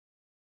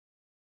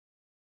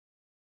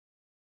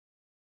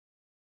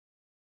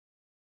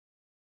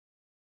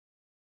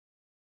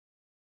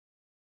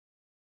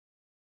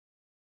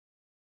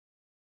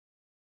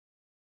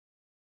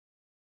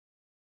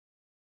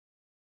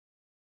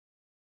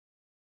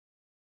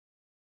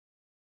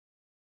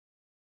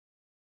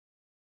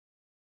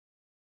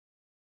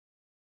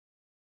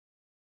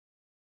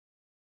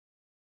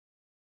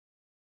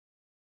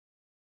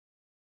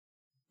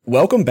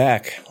Welcome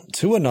back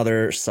to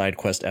another side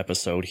quest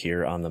episode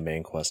here on the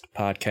Main Quest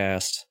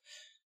podcast.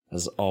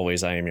 As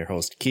always, I am your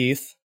host,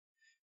 Keith,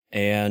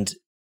 and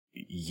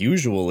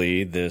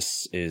usually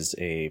this is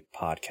a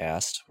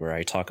podcast where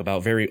I talk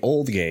about very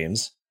old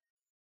games,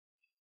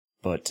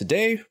 but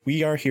today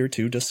we are here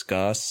to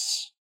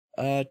discuss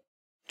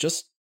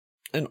just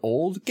an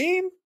old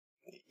game?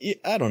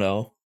 I don't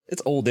know.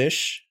 It's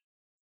oldish.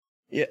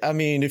 Yeah, I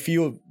mean, if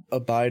you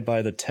abide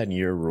by the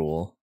 10-year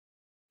rule,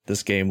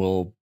 this game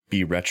will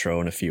be retro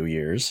in a few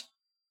years.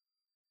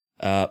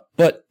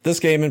 But this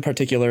game in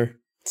particular,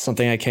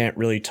 something I can't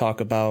really talk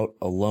about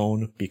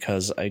alone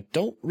because I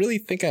don't really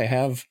think I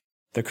have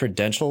the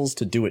credentials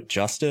to do it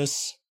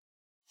justice.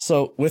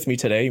 So with me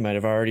today, you might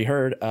have already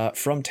heard,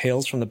 from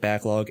Tales from the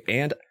Backlog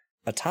and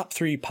a Top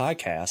 3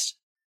 podcast,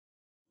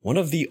 one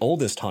of the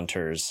oldest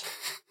hunters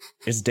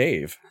is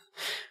Dave.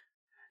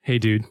 Hey,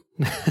 dude.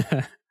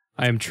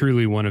 I am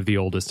truly one of the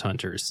oldest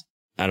hunters.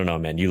 I don't know,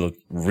 man. You look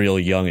real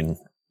young and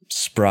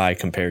spry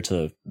compared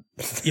to.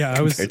 Yeah,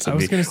 I was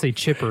going to say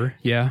chipper.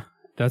 Yeah,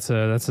 that's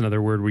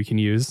another word we can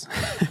use.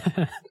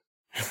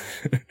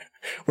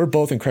 We're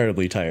both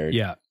incredibly tired.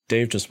 Yeah.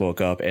 Dave just woke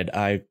up, and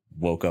I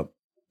woke up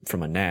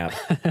from a nap.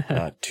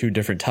 2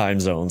 different time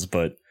zones,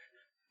 but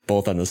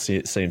both on the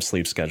same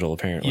sleep schedule,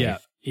 apparently.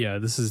 Yeah.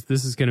 This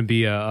is going to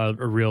be a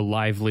real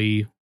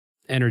lively,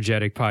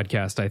 energetic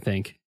podcast, I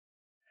think.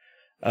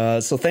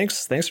 So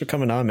thanks for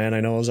coming on, man. I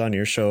know I was on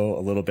your show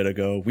a little bit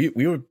ago.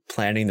 We were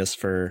planning this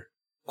for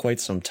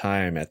quite some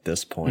time at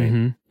this point.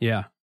 Mm-hmm.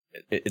 Yeah.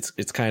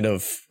 It's kind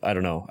of, I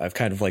don't know. I've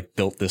kind of like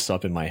built this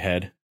up in my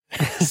head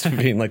as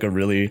being like a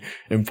really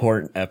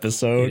important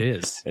episode. It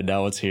is. And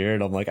now it's here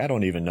and I'm like, I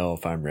don't even know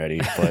if I'm ready,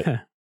 but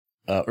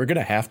we're going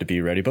to have to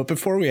be ready. But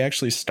before we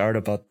actually start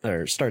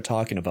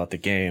talking about the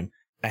game,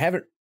 I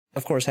haven't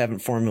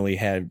formally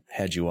had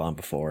you on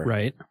before.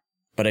 Right.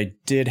 But I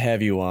did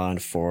have you on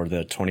for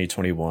the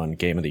 2021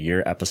 Game of the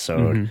Year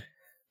episode.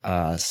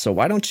 Mm-hmm. So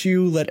why don't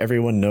you let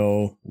everyone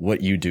know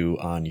what you do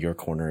on your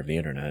corner of the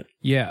internet?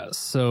 Yeah,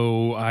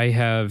 so I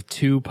have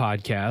 2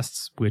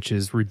 podcasts, which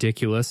is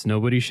ridiculous.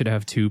 Nobody should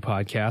have 2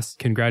 podcasts.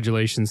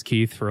 Congratulations,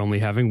 Keith, for only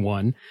having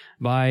 1.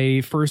 My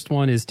first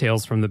one is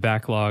Tales from the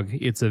Backlog.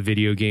 It's a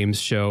video games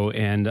show,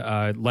 and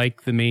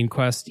like the Main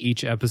Quest,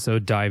 each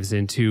episode dives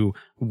into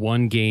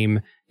one game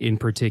in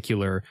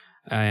particular.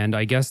 And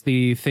I guess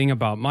the thing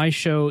about my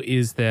show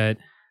is that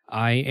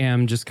I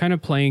am just kind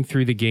of playing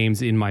through the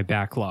games in my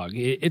backlog.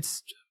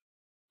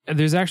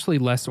 There's actually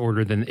less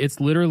order than, it's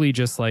literally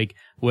just like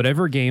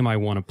whatever game I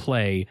want to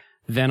play,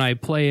 then I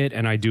play it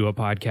and I do a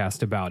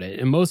podcast about it.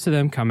 And most of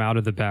them come out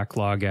of the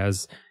backlog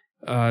as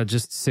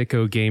just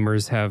sicko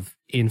gamers have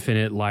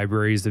infinite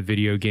libraries of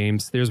video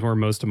games. There's where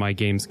most of my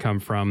games come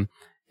from.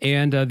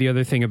 And the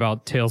other thing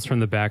about Tales from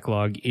the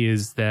Backlog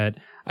is that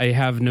I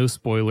have no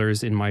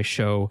spoilers in my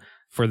show.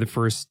 For the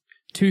first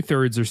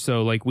 2/3 or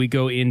so, like we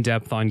go in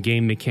depth on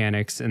game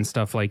mechanics and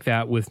stuff like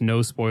that with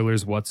no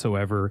spoilers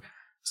whatsoever.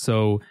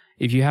 So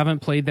if you haven't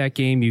played that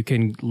game, you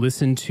can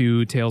listen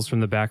to Tales from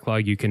the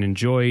Backlog. You can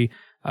enjoy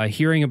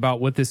hearing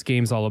about what this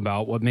game's all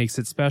about, what makes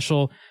it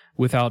special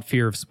without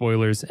fear of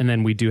spoilers. And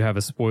then we do have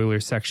a spoiler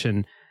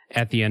section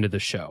at the end of the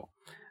show.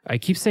 I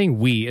keep saying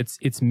we,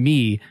 it's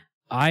me.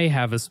 I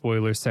have a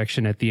spoiler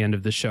section at the end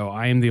of the show.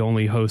 I am the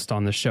only host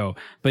on the show,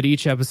 but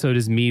each episode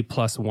is me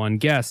plus one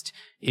guest,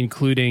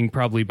 including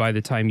probably by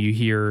the time you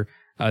hear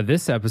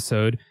this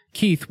episode,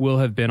 Keith will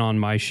have been on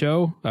my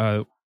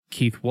show.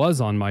 Keith was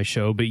on my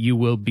show, but you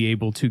will be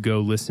able to go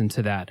listen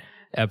to that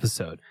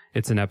episode.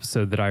 It's an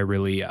episode that I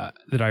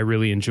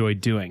really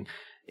enjoyed doing.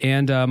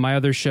 And my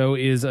other show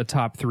is a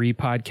Top 3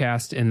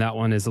 podcast, and that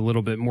one is a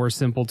little bit more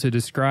simple to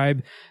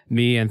describe.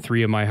 Me and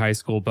 3 of my high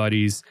school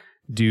buddies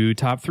do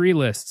top 3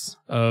 lists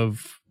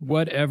of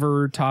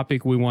whatever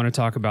topic we want to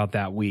talk about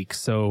that week.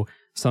 So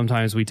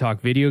sometimes we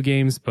talk video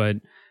games, but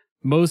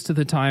most of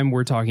the time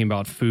we're talking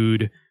about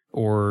food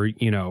or,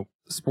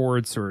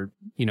 sports or,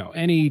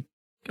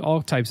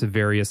 all types of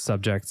various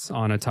subjects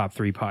on a top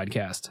 3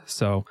 podcast.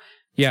 So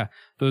yeah,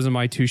 those are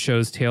my 2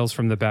 shows, Tales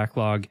from the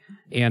Backlog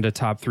and a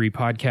top 3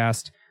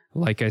 podcast.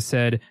 Like I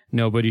said,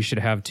 nobody should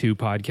have 2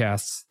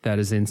 podcasts. That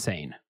is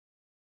insane.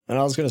 And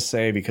I was going to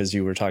say, because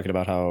you were talking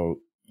about how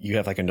you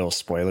have like a no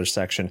spoiler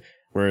section,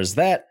 whereas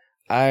that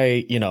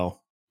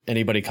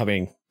anybody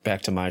coming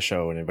back to my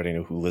show and anybody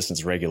who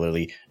listens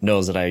regularly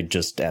knows that I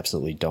just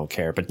absolutely don't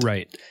care. But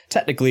right.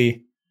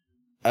 Technically,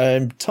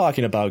 I'm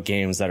talking about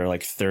games that are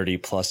like 30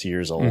 plus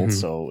years old. Mm-hmm.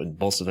 So, and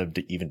most of them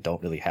even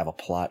don't really have a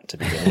plot to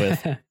begin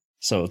with.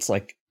 So it's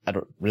like, I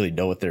don't really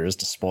know what there is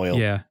to spoil.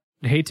 Yeah.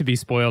 I hate to be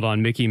spoiled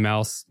on Mickey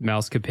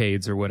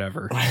Mousecapades or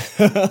whatever.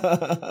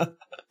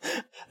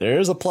 There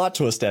is a plot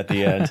twist at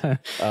the end.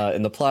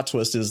 And the plot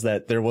twist is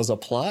that there was a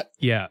plot.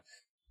 Yeah.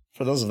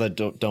 For those of that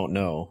don't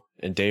know,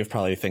 and Dave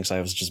probably thinks I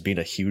was just being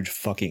a huge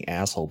fucking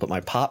asshole, but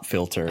my pop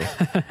filter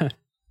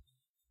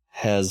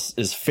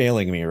is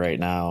failing me right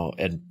now.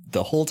 And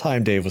the whole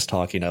time Dave was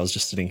talking, I was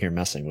just sitting here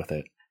messing with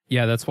it.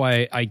 Yeah, that's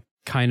why I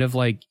kind of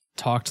like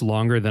talked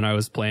longer than I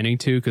was planning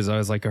to, because I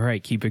was like, all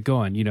right, keep it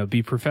going,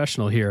 be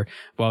professional here,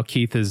 while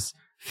Keith is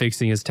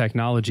fixing his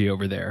technology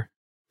over there.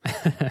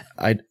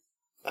 I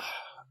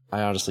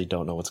honestly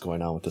don't know what's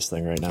going on with this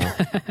thing right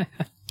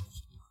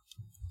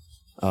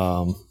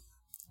now.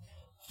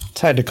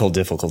 Technical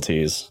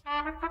difficulties.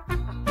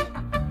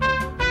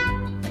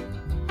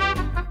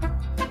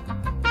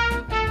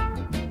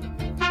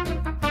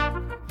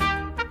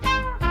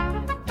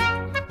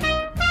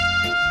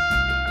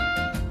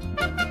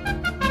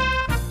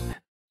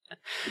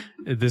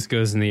 This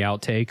goes in the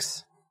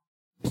outtakes.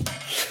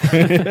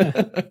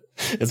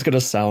 It's going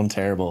to sound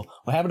terrible.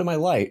 What happened to my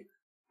light?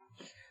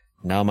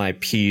 Now my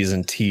P's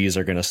and T's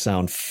are going to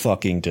sound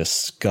fucking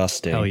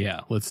disgusting. Hell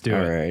yeah, let's do it.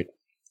 All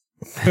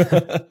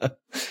right.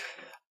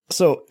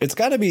 So it's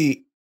got to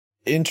be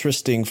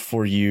interesting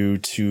for you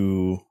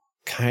to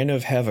kind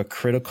of have a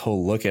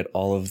critical look at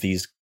all of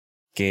these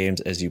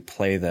games as you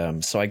play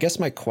them. So I guess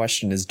my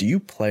question is, do you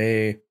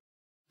play,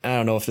 I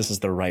don't know if this is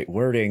the right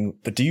wording,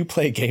 but do you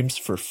play games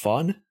for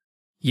fun?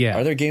 Yeah.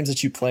 Are there games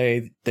that you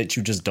play that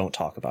you just don't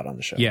talk about on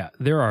the show? Yeah,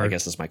 there are. I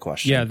guess is my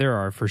question. Yeah, there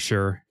are for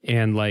sure.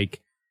 And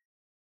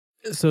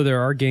so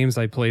there are games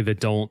I play that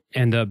don't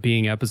end up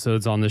being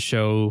episodes on the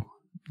show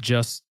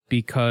just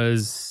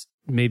because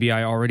maybe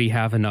I already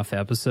have enough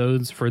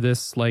episodes for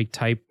this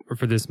type, or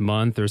for this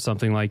month or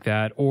something like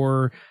that.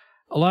 Or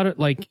a lot of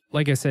like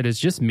I said, it's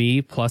just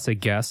me plus a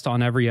guest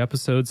on every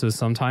episode. So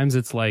sometimes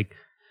it's like,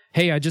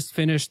 hey, I just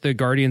finished the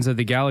Guardians of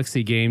the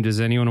Galaxy game. Does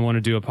anyone want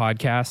to do a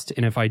podcast?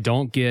 And if I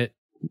don't get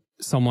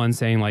someone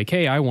saying like,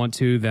 hey, I want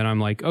to, then I'm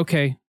like,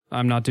 okay,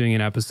 I'm not doing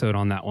an episode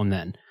on that one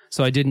then.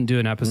 So I didn't do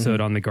an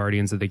episode on the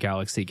Guardians of the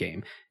Galaxy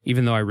game.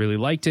 Even though I really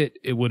liked it,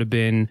 it would have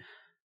been,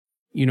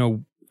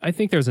 I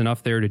think there's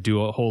enough there to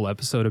do a whole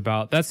episode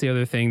about. That's the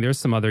other thing. There's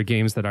some other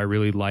games that I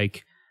really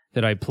like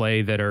that I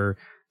play that are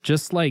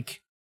just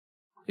like,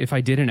 if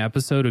I did an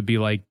episode, it'd be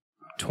like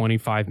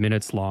 25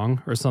 minutes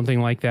long or something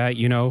like that,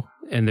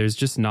 and there's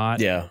just not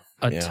a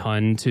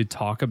ton to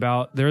talk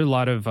about. There are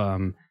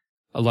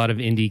a lot of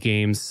indie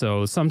games.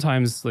 So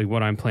sometimes like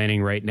what I'm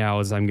planning right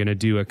now is I'm going to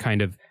do a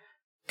kind of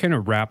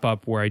wrap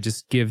up where I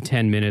just give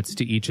 10 minutes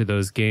to each of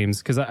those games,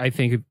 because I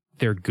think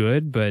they're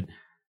good, but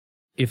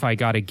if I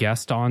got a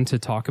guest on to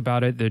talk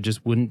about it, there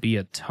just wouldn't be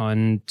a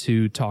ton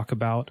to talk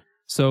about.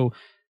 So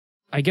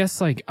I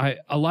guess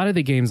a lot of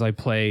the games I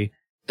play,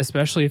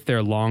 especially if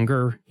they're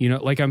longer,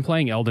 like I'm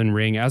playing Elden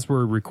Ring. As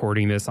we're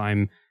recording this,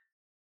 I'm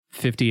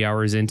 50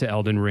 hours into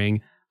Elden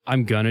Ring.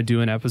 I'm going to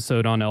do an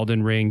episode on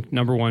Elden Ring.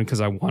 Number one,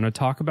 because I want to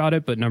talk about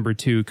it. But number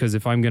two, because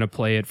if I'm going to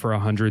play it for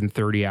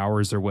 130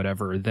 hours or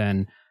whatever,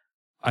 then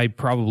I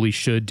probably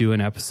should do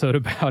an episode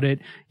about it,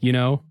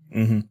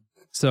 Mm-hmm.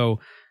 So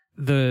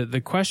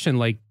the question,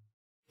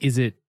 is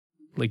it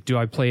do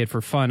I play it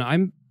for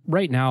fun?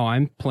 Right now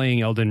I'm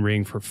playing Elden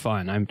Ring for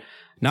fun. I'm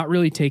not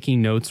really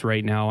taking notes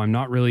right now. I'm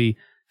not really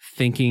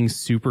thinking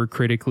super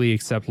critically,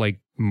 except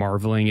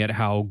marveling at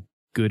how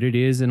good it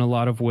is in a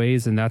lot of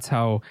ways. And that's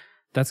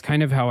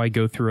kind of how I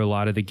go through a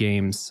lot of the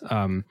games.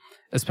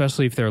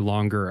 Especially if they're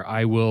longer,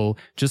 I will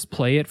just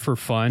play it for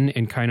fun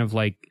and kind of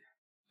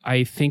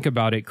I think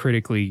about it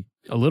critically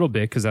a little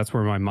bit, because that's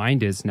where my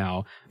mind is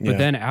now. But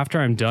then after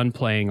I'm done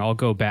playing, I'll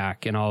go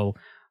back and I'll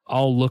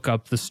look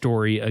up the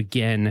story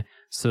again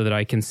so that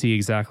I can see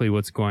exactly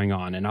what's going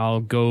on. And I'll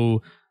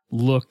go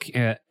look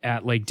at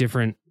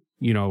different,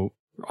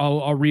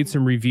 I'll read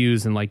some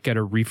reviews and get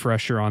a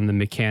refresher on the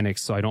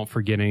mechanics so I don't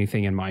forget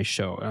anything in my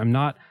show.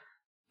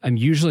 I'm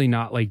usually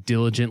not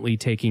diligently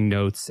taking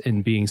notes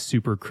and being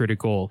super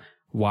critical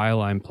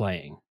while I'm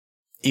playing.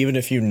 Even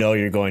if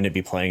you're going to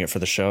be playing it for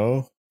the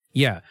show?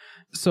 Yeah.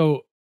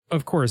 So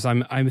of course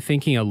I'm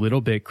thinking a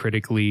little bit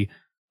critically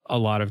a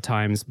lot of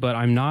times, but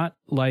I'm not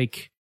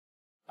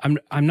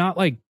I'm not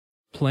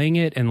playing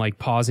it and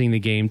pausing the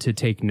game to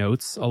take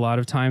notes a lot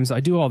of times. I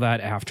do all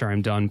that after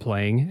I'm done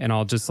playing, and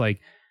I'll just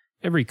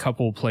every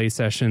couple play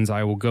sessions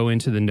I will go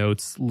into the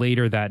notes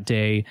later that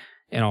day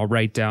and I'll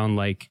write down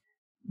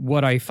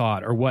what I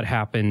thought or what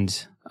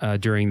happened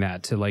during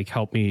that to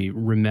help me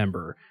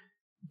remember.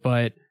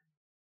 But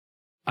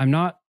I'm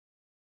not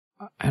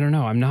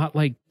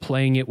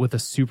playing it with a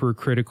super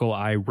critical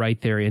eye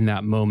right there in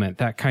that moment.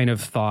 That kind of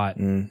thought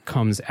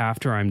comes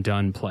after I'm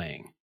done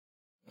playing.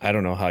 I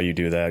don't know how you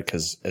do that,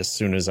 because as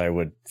soon as I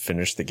would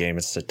finish the game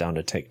and sit down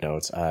to take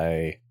notes,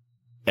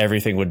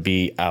 everything would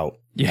be out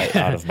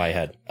of my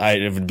head.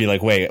 It would be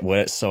wait,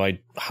 what? So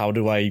how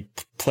do I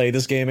play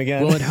this game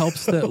again? Well, it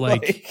helps that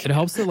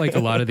a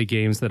lot of the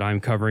games that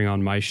I'm covering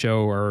on my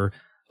show are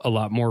a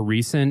lot more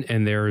recent,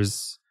 and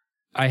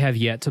I have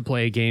yet to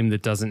play a game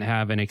that doesn't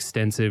have an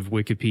extensive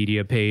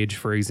Wikipedia page,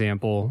 for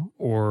example,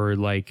 or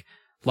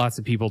lots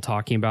of people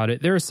talking about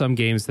it. There are some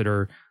games that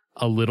are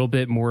a little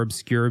bit more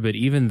obscure, but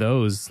even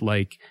those,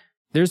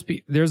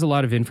 there's a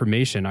lot of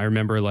information. I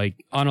remember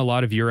on a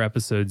lot of your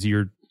episodes,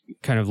 you're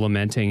kind of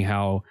lamenting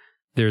how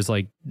there's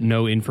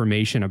no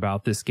information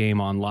about this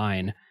game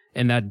online,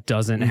 and that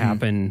doesn't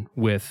happen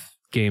with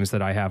games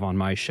that I have on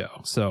my show.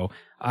 So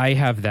I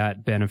have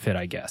that benefit,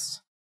 I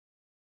guess.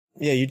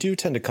 Yeah, you do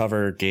tend to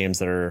cover games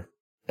that are,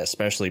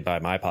 especially by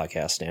my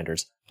podcast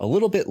standards, a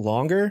little bit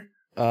longer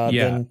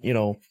than,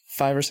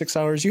 5 or 6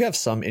 hours. You have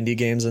some indie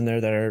games in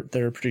there that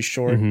are pretty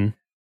short,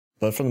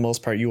 but for the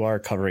most part, you are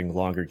covering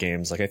longer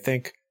games. Like, I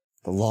think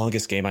the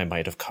longest game I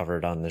might have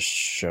covered on this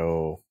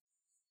show,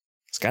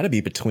 it's got to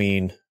be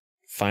between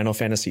Final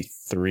Fantasy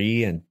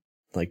 3 and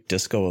like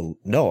Disco.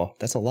 No,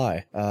 that's a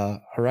lie.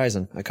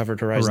 Horizon. I covered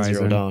Horizon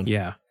Zero Dawn.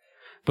 Yeah.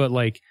 But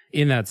like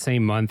in that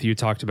same month you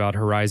talked about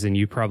Horizon,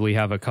 you probably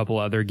have a couple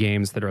other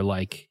games that are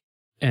like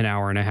an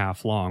hour and a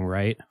half long,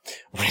 right?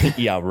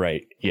 Yeah,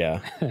 right. Yeah.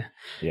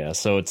 Yeah.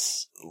 So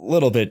it's a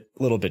little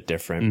bit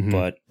different,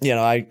 but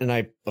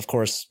I of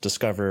course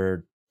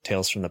discovered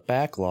Tales from the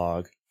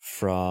Backlog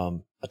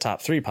from a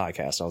Top 3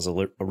 podcast. I was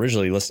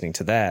originally listening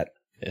to that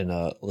and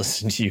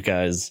listening to you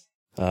guys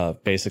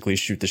basically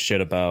shoot the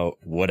shit about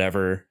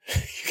whatever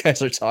you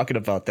guys are talking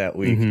about that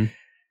week.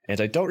 And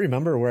I don't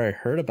remember where I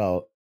heard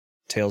about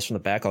Tales from the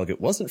Backlog. It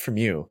wasn't from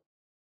you.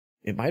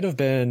 It might have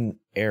been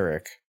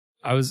Eric.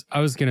 I was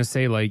going to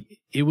say, like,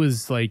 it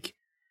was like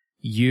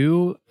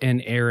you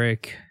and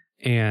Eric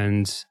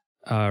and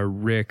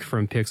Rick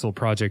from Pixel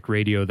Project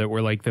Radio that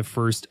were like the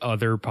first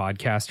other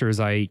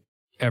podcasters I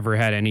ever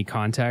had any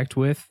contact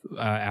with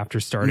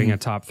after starting a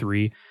Top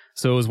 3.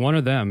 So it was one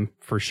of them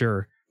for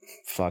sure.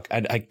 Fuck.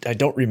 I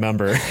don't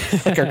remember.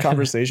 Like, our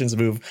conversations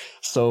move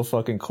so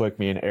fucking quick,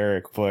 me and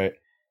Eric, but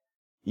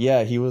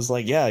yeah, he was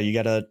like, yeah, you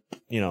gotta,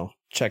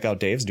 check out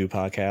Dave's new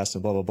podcast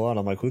and blah, blah, blah. And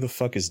I'm like, who the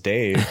fuck is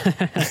Dave?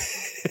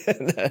 That's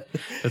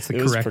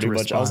the correct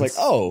response. I was like,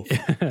 oh,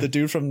 the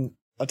dude from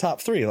a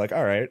Top 3. Like,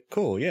 all right,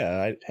 cool. Yeah,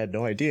 I had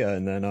no idea.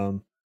 And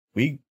then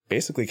we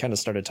basically kind of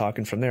started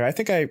talking from there. I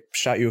think I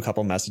shot you a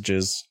couple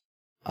messages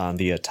on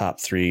the Top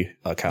 3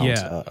 account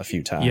a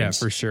few times. Yeah,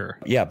 for sure.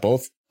 Yeah,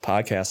 both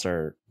podcasts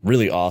are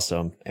really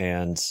awesome.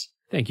 And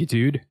thank you,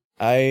 dude.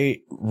 I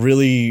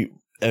really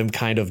am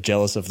kind of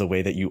jealous of the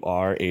way that you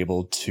are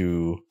able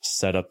to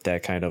set up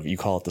that kind of, you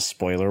call it the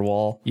spoiler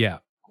wall. Yeah.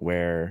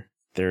 Where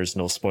there's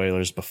no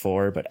spoilers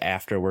before, but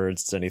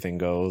afterwards anything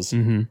goes.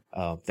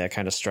 That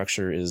kind of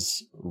structure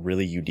is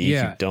really unique.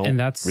 Yeah, you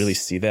don't really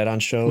see that on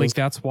shows. Like,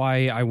 that's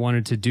why I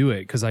wanted to do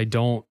it, because I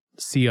don't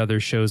see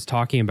other shows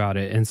talking about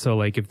it. And so,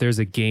 like, if there's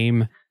a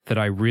game that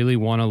I really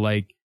want to,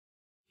 like,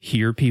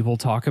 hear people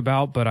talk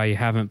about, but I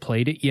haven't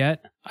played it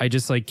yet, I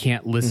just, like,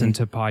 can't listen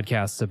to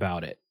podcasts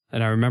about it.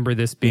 And I remember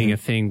this being a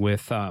thing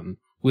with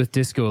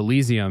Disco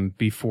Elysium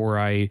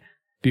before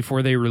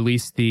they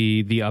released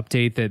the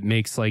update that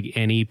makes like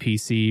any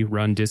PC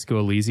run Disco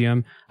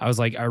Elysium. I was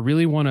like, I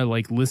really want to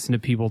like listen to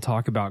people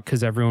talk about,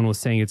 because everyone was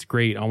saying it's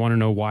great. I want to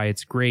know why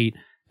it's great,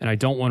 and I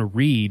don't want to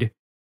read.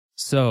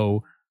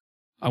 So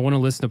I want to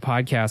listen to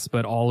podcasts,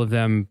 but all of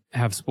them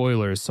have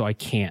spoilers, so I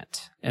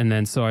can't. And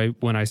then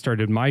when I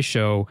started my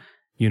show,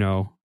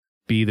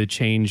 be the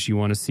change you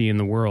want to see in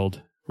the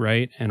world,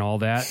 right? And all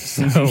that.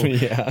 So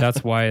yeah.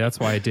 that's why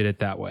I did it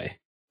that way.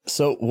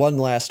 So one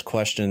last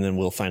question, then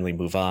we'll finally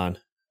move on.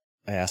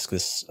 I ask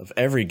this of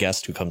every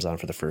guest who comes on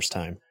for the first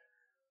time.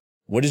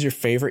 What is your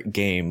favorite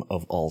game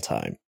of all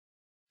time?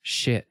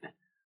 Shit.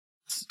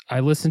 I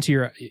listen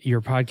to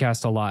your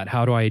podcast a lot.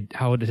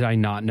 How did I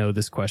not know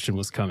this question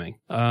was coming?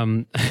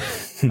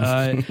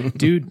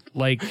 Dude,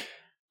 like,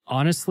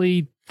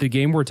 honestly, the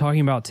game we're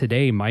talking about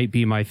today might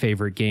be my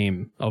favorite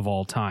game of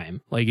all time.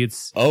 Like,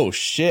 it's... Oh,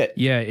 shit.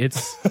 Yeah,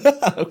 it's...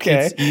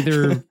 Okay. It's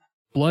either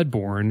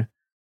Bloodborne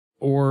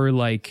or,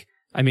 like...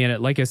 I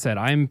mean, like I said,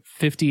 I'm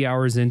 50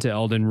 hours into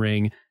Elden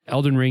Ring.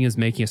 Elden Ring is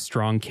making a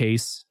strong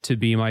case to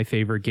be my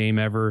favorite game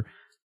ever.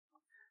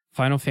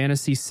 Final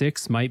Fantasy VI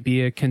might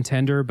be a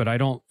contender, but I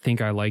don't think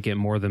I like it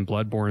more than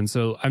Bloodborne.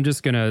 So I'm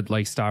just going to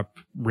like stop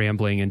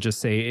rambling and just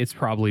say it's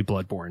probably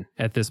Bloodborne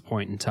at this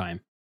point in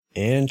time.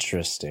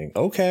 Interesting.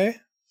 Okay.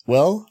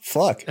 Well,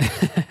 fuck.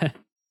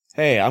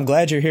 Hey, I'm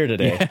glad you're here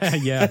today.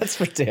 Yeah. That's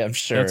for damn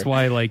sure. That's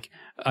why, like,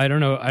 I don't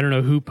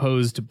know who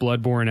posed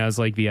Bloodborne as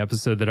like the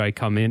episode that I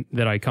come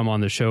on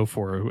the show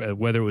for,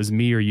 whether it was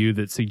me or you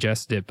that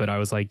suggested it, but I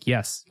was like,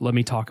 yes, let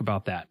me talk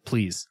about that,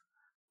 please.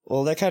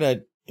 Well, that kind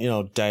of,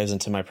 dives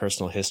into my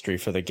personal history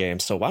for the game.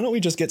 So why don't we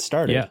just get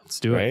started? Yeah, let's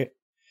do it.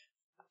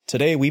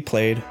 Today we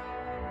played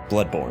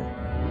Bloodborne.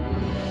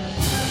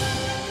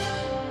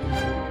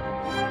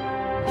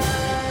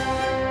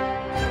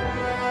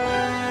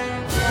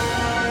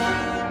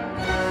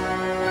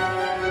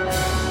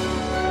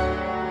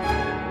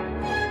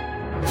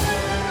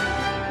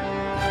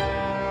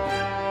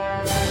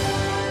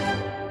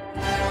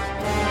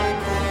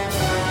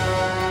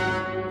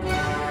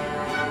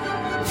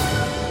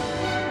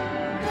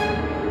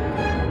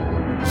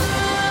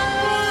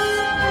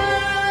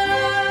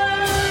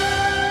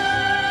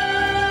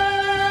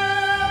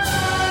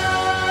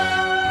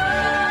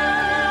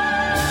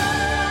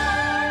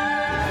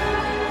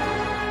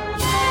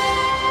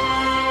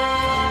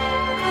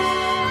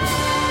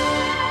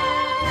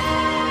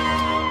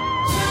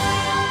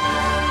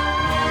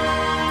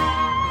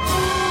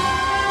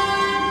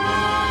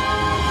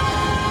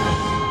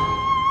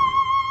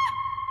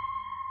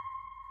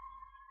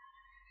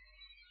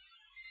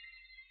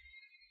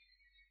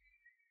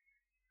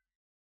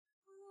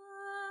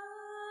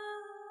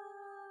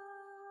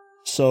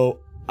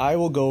 So I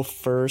will go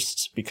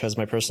first because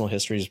my personal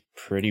history is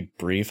pretty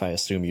brief. I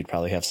assume you'd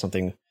probably have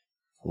something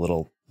a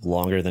little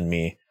longer than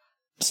me.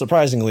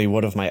 Surprisingly,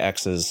 one of my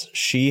exes,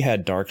 she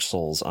had Dark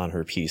Souls on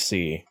her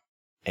PC,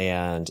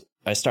 and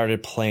I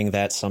started playing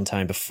that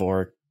sometime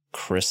before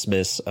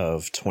Christmas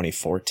of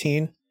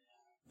 2014.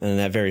 And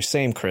that very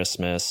same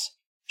Christmas,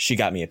 she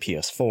got me a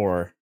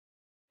PS4,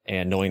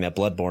 and knowing that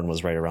Bloodborne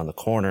was right around the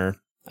corner,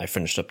 I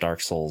finished up Dark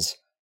Souls,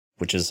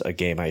 which is a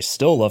game I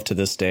still love to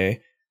this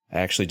day. I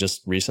actually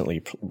just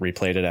recently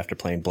replayed it after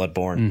playing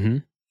Bloodborne.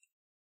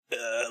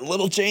 Mm-hmm. A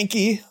little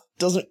janky,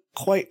 doesn't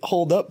quite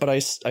hold up, but I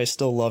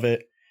still love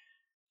it.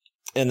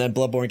 And then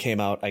Bloodborne came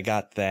out, I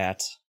got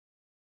that,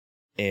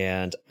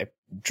 and I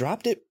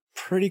dropped it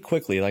pretty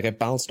quickly, like I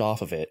bounced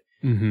off of it.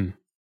 Mm-hmm.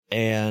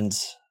 And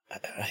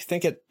I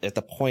think at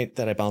the point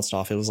that I bounced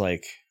off, it was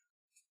like,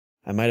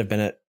 I might have been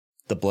at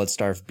the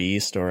Bloodstarved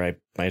Beast, or I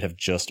might have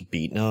just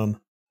beaten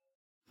him.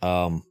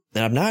 And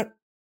I'm not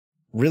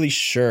really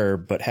sure,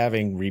 but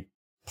having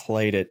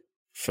replayed it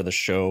for the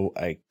show,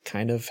 I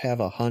kind of have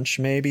a hunch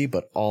maybe,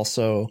 but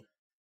also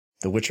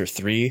The Witcher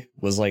 3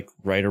 was like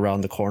right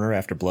around the corner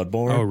after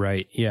Bloodborne. Oh,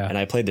 right. Yeah. And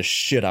I played the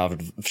shit out of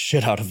that.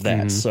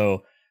 Mm-hmm.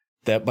 So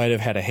that might have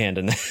had a hand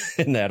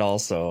in that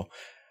also.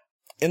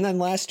 And then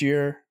last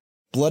year,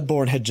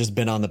 Bloodborne had just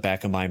been on the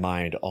back of my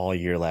mind all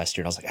year last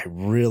year. And I was like, I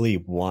really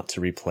want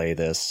to replay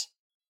this.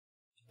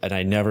 And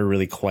I never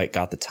really quite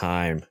got the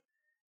time.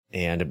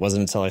 And it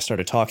wasn't until I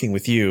started talking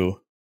with you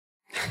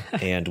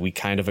and we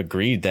kind of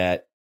agreed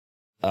that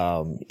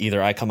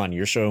either I come on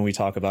your show and we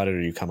talk about it,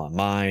 or you come on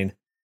mine.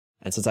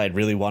 And since I had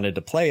really wanted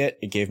to play it,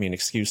 it gave me an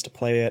excuse to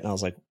play it. And I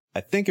was like,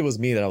 I think it was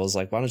me that I was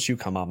like, why don't you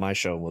come on my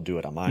show and we'll do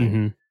it on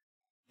mine?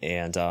 Mm-hmm.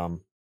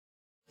 And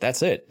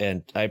that's it.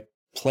 And I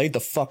played the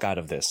fuck out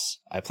of this.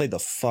 I played the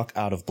fuck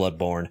out of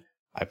Bloodborne.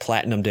 I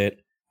platinumed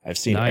it. I've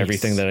seen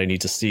everything that I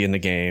need to see in the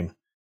game.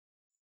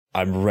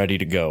 I'm ready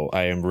to go.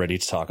 I am ready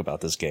to talk about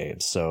this game.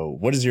 So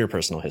what is your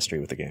personal history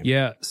with the game?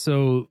 Yeah,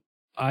 so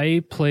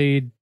I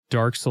played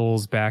Dark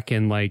Souls back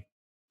in like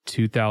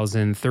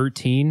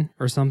 2013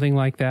 or something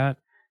like that.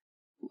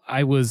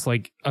 I was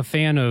like a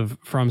fan of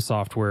From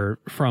Software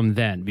from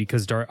then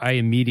because I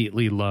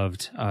immediately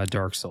loved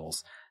Dark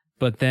Souls.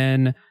 But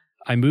then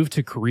I moved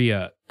to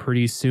Korea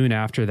pretty soon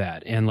after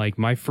that. And like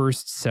my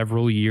first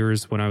several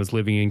years when I was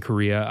living in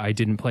Korea, I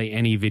didn't play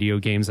any video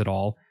games at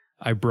all.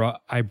 I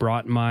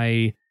brought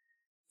my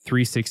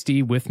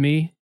 360 with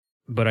me,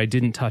 but I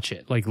didn't touch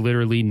it, like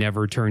literally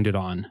never turned it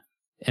on.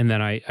 And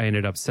then I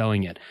ended up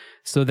selling it.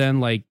 So then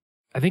like,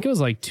 I think it was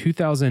like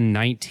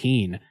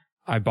 2019,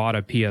 I bought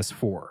a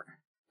PS4.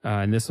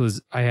 And this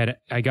was, I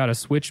got a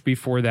Switch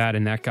before that,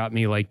 and that got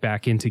me like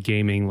back into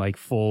gaming, like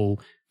full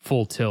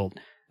tilt.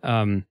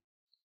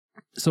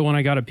 So when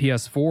I got a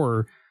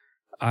PS4,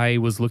 I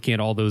was looking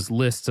at all those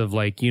lists of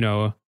like, you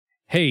know,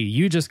 hey,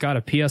 you just got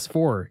a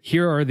PS4.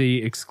 Here are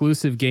the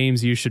exclusive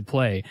games you should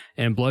play.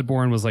 And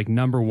Bloodborne was like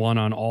number one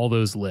on all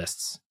those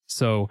lists.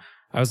 So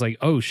I was like,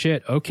 oh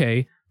shit,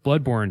 okay,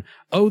 Bloodborne.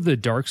 Oh, the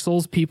Dark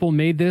Souls people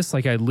made this?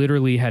 Like I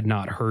literally had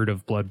not heard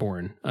of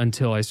Bloodborne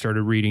until I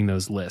started reading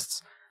those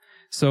lists.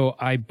 So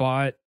I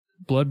bought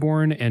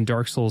Bloodborne and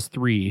Dark Souls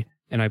 3,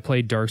 and I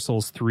played Dark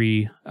Souls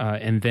 3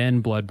 and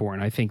then Bloodborne.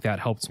 I think that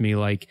helped me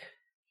like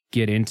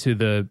get into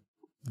the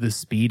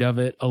speed of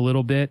it a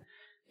little bit.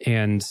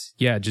 And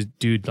yeah, just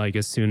dude, like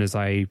as soon as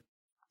I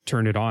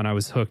turned it on, I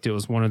was hooked. It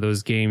was one of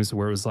those games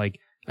where it was like,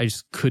 I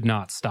just could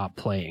not stop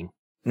playing,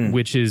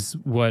 which is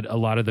what a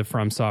lot of the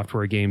From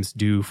Software games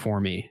do for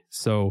me.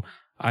 So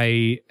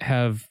I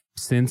have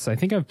I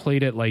think I've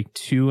played it like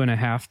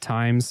 2.5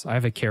 times. I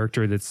have a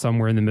character that's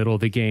somewhere in the middle of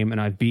the game and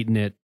I've beaten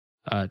it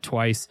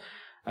twice.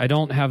 I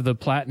don't have the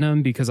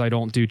platinum because I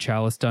don't do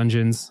Chalice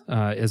dungeons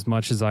as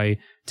much as I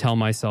tell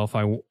myself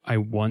I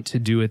want to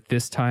do it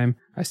this time.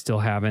 I still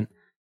haven't.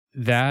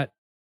 That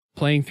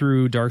playing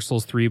through Dark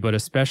Souls 3, but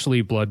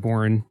especially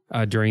Bloodborne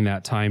during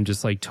that time,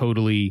 just like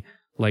totally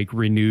like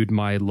renewed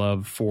my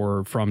love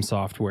for From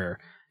Software.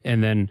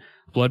 And then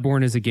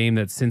Bloodborne is a game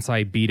that since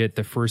I beat it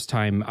the first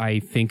time, I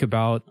think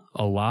about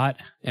a lot.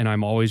 And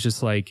I'm always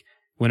just like,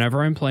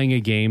 whenever I'm playing a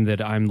game that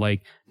I'm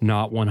like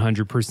not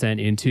 100%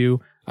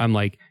 into, I'm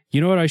like, you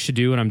know what I should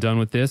do when I'm done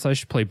with this? I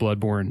should play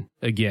Bloodborne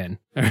again.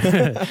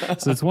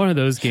 So it's one of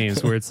those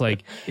games where it's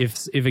like,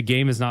 if a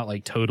game is not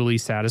like totally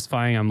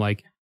satisfying, I'm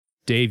like,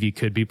 Dave, you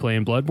could be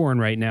playing Bloodborne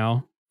right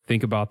now.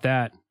 Think about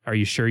that. Are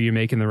you sure you're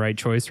making the right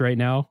choice right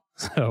now?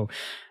 So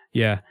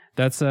yeah,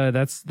 that's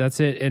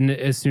it. And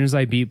as soon as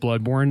I beat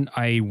Bloodborne,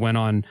 I went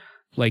on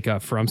like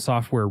a From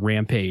Software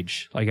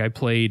rampage. Like I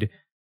played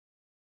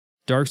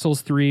Dark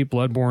Souls 3,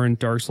 Bloodborne,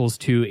 Dark Souls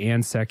 2,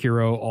 and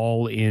Sekiro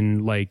all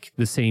in like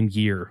the same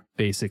year,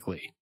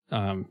 basically,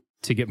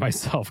 to get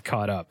myself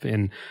caught up.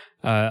 And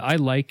I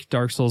like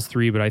Dark Souls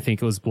 3, but I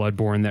think it was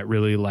Bloodborne that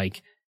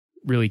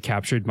really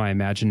captured my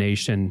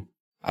imagination.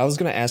 I was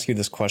going to ask you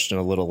this question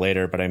a little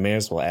later, but I may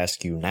as well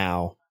ask you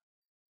now.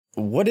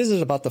 What is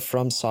it about the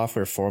From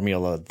Software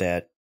formula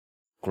that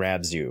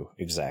grabs you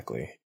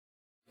exactly?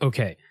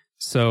 Okay,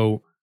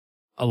 so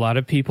A lot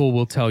of people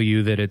will tell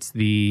you that it's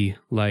the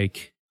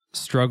like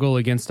struggle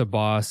against a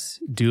boss,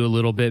 do a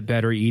little bit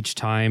better each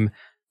time,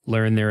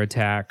 learn their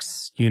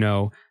attacks, you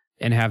know,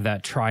 and have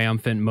that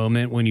triumphant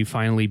moment when you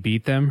finally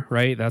beat them,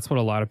 right? That's what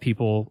a lot of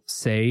people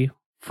say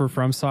for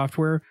From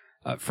Software.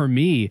 For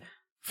me,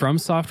 From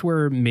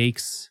Software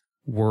makes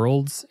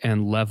worlds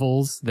and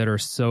levels that are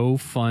so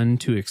fun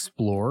to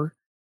explore.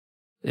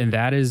 And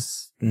that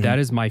is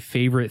my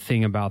favorite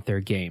thing about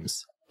their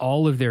games.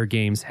 All of their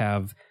games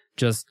have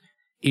just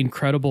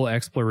incredible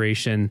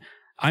exploration.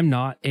 I'm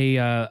not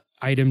a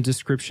item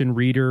description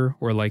reader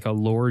or like a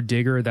lore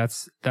digger.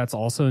 That's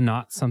also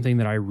not something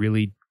that I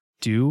really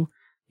do,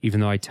 even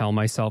though I tell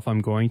myself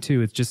I'm going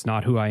to. It's just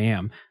not who I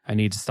am. I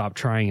need to stop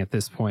trying at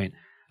this point.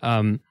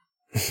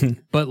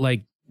 But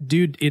like,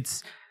 dude,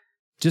 it's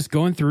just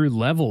going through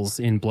levels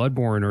in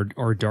Bloodborne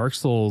or Dark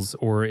Souls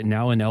or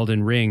now in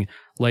Elden Ring.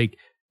 Like,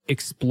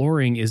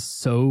 exploring is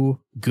so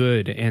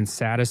good and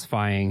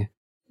satisfying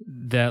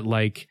that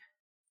like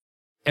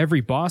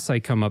every boss I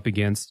come up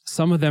against,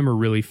 some of them are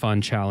really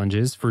fun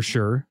challenges for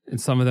sure. And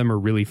some of them are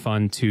really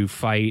fun to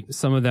fight.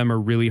 Some of them are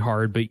really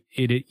hard, but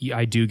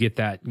I do get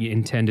that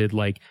intended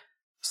like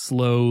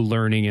slow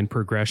learning and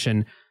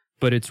progression.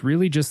 But it's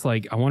really just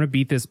like, I want to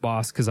beat this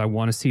boss because I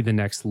want to see the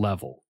next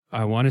level.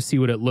 I want to see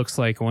what it looks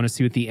like. I want to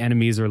see what the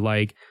enemies are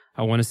like.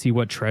 I want to see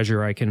what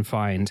treasure I can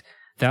find.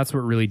 That's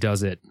what really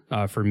does it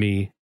for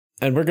me.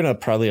 And we're going to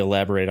probably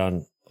elaborate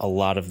on a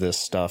lot of this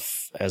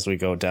stuff as we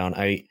go down.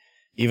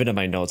 Even in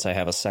my notes, I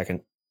have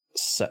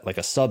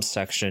a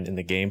subsection in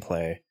the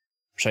gameplay,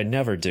 which I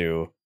never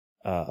do,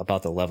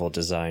 about the level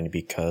design,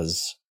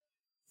 because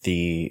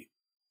the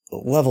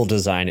level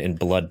design in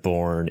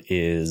Bloodborne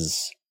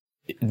is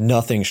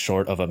nothing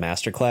short of a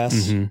masterclass.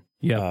 Mm-hmm.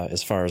 Yeah.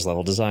 As far as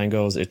level design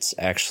goes, it's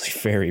actually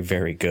very,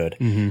 very good.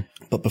 Mm-hmm.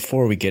 But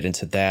before we get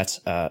into that,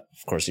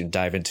 of course, you can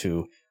dive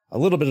into a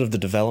little bit of the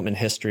development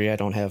history. I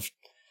don't have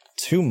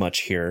too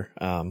much here,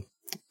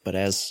 but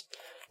as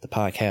the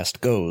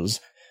podcast goes,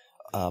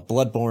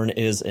 Bloodborne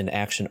is an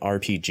action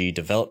RPG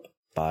developed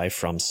by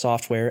From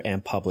Software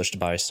and published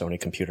by Sony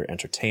Computer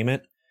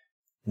Entertainment.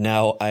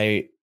 Now,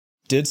 I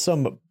did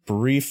some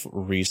brief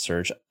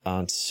research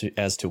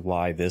as to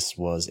why this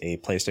was a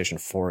PlayStation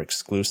 4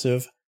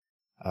 exclusive.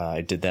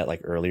 I did that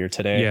like earlier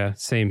today. Yeah,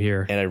 same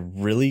here. And I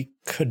really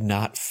could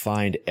not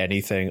find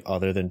anything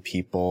other than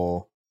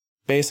people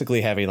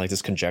basically having like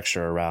this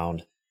conjecture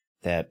around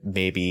that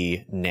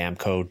maybe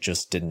Namco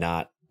just did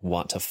not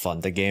want to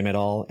fund the game at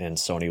all, and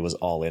Sony was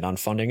all in on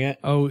funding it.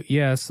 Oh,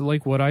 yeah. So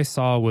like what I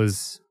saw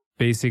was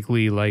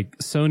basically like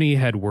Sony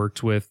had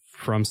worked with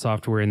From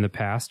Software in the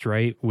past,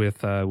 right?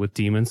 With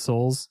Demon's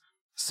Souls.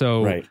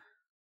 So right.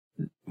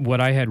 What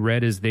I had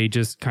read is they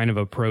just kind of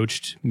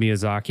approached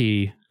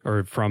Miyazaki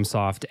or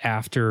FromSoft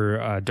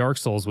after Dark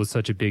Souls was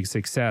such a big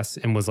success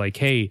and was like,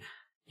 hey,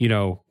 you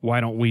know,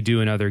 why don't we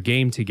do another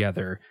game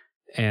together?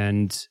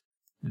 And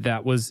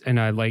that was, and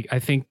I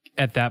think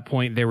at that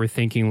point they were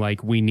thinking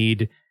like, we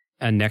need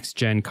a next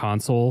gen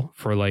console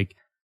for like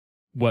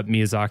what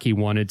Miyazaki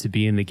wanted to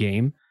be in the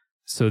game.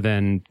 So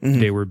then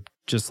they were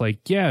just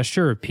like, yeah,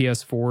 sure,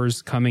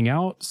 PS4's coming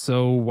out,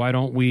 so why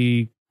don't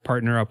we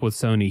partner up with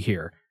Sony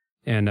here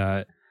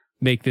and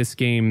make this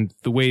game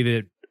the way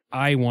that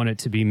I want it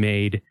to be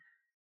made,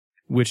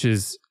 which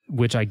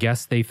I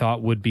guess they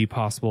thought would be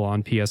possible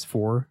on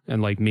PS4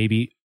 and like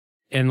maybe,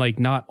 and like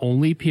not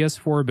only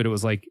PS4, but it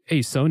was like, hey,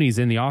 Sony's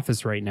in the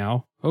office right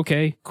now.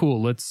 Okay,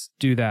 cool, let's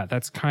do that.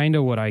 That's kind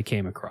of what I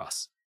came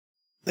across.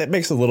 That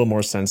makes a little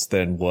more sense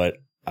than what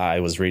I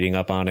was reading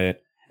up on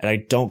it. And I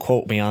don't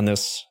quote me on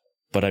this,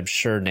 but I'm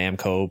sure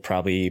Namco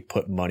probably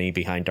put money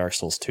behind Dark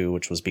Souls 2,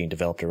 which was being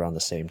developed around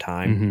the same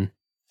time. Mm-hmm.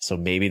 So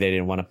maybe they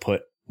didn't want to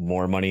put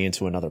more money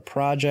into another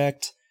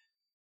project.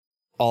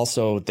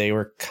 Also, they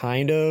were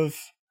kind of,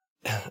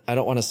 I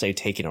don't want to say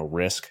taking a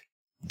risk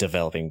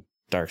developing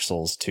Dark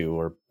Souls 2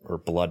 or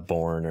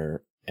Bloodborne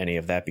or any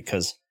of that,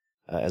 because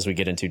as we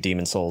get into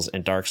Demon's Souls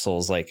and Dark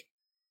Souls, like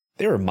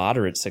they were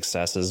moderate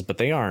successes, but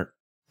they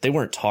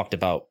weren't talked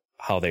about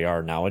how they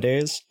are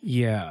nowadays.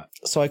 Yeah.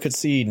 So I could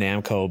see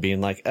Namco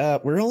being like,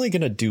 we're only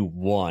going to do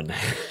one.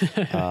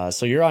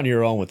 So you're on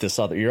your own with this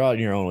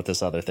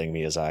other thing,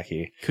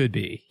 Miyazaki. Could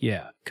be.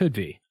 Yeah, could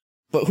be.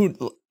 But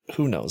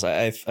who knows?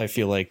 I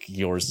feel like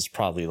yours is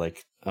probably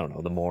like, I don't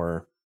know, the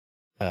more,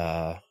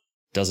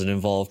 doesn't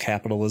involve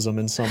capitalism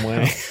in some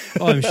way.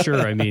 Well, I'm sure.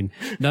 I mean,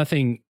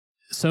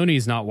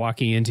 Sony's not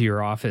walking into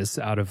your office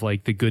out of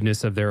like the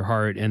goodness of their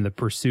heart and the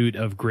pursuit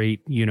of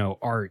great,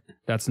 art.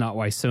 That's not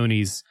why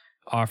Sony's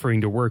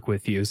offering to work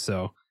with you.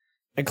 So,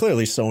 and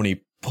clearly Sony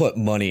put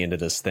money into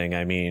this thing.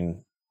 I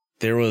mean,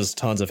 there was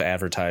tons of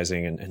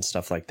advertising and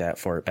stuff like that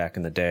for it back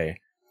in the day.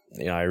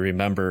 I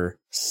remember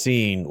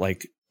seeing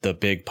like the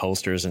big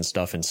posters and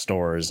stuff in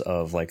stores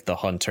of like the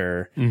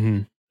hunter,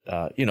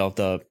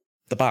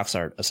 the box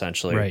art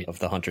essentially, right, of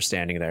the hunter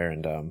standing there,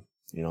 and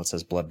it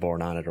says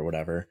Bloodborne on it or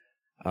whatever.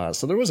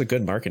 So there was a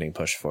good marketing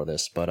push for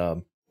this.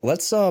 But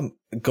let's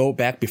go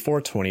back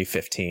before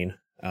 2015.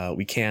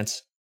 We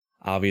can't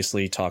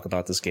obviously talk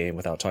about this game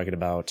without talking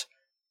about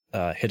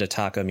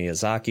Hidetaka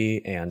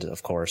Miyazaki and,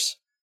 of course,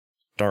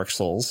 Dark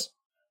Souls.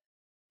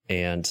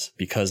 And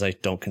because I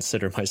don't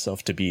consider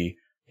myself to be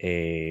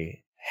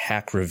a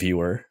hack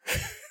reviewer,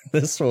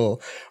 this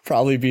will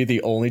probably be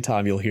the only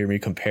time you'll hear me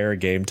compare a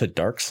game to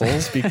Dark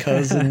Souls,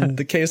 because in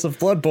the case of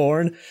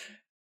Bloodborne,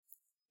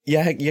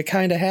 yeah, you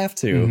kind of have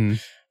to. Mm-hmm.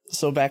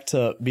 So back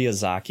to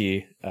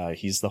Miyazaki,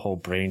 he's the whole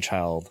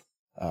brainchild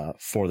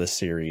for the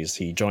series.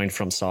 He joined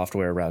From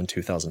Software around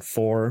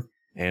 2004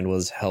 and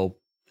was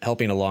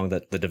helping along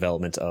the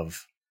development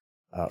of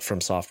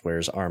From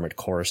Software's Armored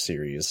Core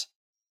series.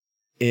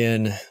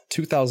 In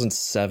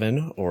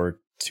 2007 or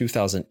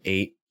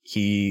 2008,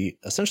 he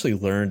essentially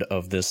learned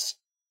of this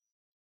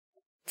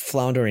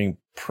floundering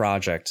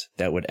project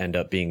that would end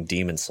up being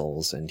Demon's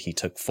Souls, and he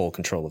took full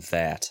control of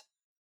that.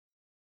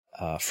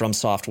 From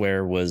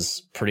Software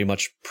was pretty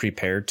much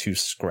prepared to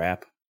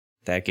scrap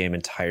that game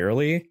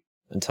entirely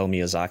until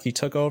Miyazaki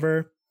took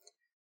over.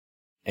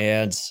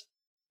 And,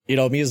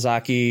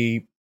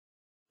 Miyazaki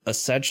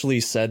essentially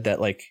said that,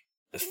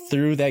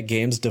 through that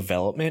game's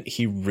development,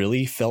 he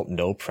really felt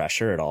no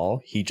pressure at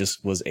all. He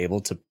just was able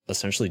to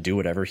essentially do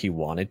whatever he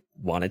wanted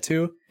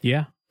to.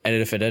 Yeah. And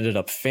if it ended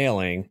up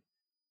failing,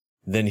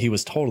 then he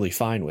was totally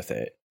fine with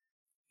it.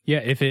 Yeah,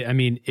 if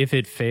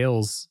it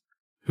fails,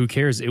 who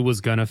cares? It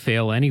was gonna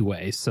fail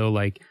anyway. So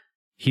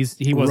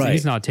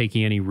he's not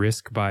taking any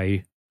risk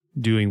by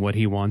doing what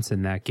he wants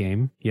in that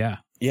game. Yeah.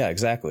 Yeah,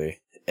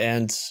 exactly.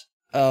 And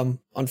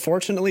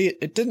unfortunately,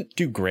 it didn't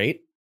do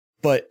great,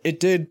 but it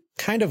did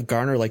kind of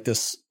garner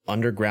this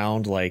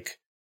underground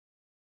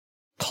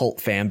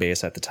cult fan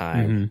base at the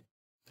time. Mm-hmm.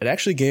 It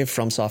actually gave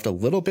FromSoft a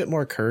little bit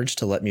more courage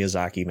to let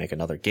Miyazaki make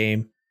another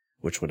game,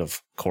 which would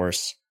of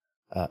course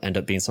end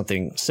up being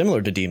something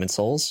similar to Demon's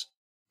Souls,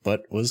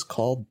 but was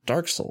called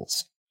Dark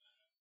Souls.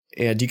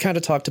 And you kind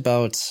of talked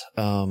about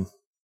in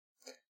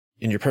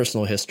your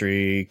personal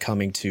history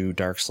coming to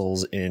Dark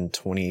Souls in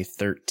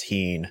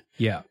 2013.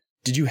 Yeah.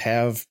 Did you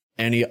have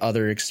any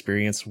other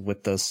experience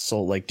with the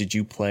soul? Did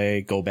you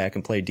go back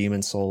and play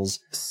Demon's Souls?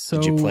 So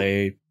did you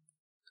play?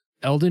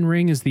 Elden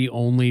Ring is the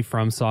only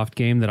FromSoft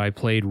game that I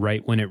played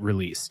right when it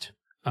released.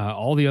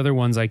 All the other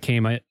ones I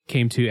came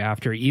to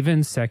after.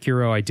 Even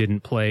Sekiro I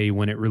didn't play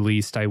when it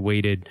released. I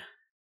waited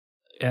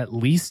at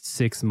least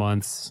 6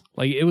 months.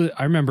 I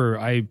remember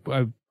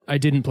I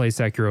didn't play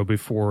Sekiro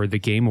before the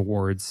Game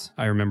Awards.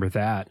 I remember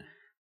that.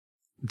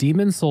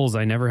 Demon's Souls,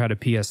 I never had a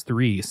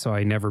PS3, so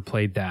I never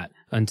played that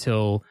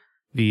until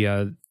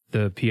the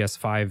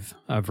PS5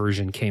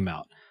 version came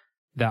out.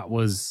 That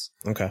was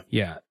okay.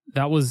 Yeah,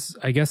 that was,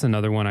 I guess,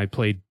 another one I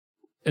played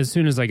as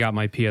soon as I got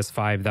my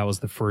PS5. That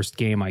was the first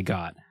game I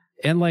got.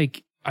 And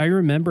I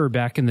remember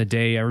back in the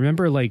day,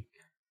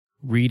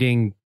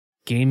 reading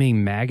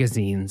gaming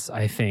magazines,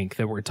 I think,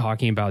 that were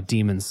talking about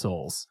Demon's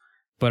Souls,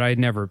 but I'd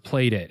never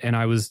played it. And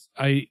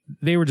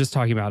they were just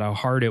talking about how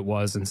hard it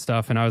was and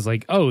stuff. And I was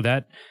like, oh,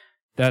 that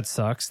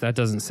sucks. That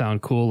doesn't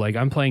sound cool.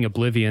 I'm playing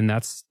Oblivion.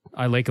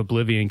 I like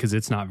Oblivion because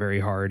it's not very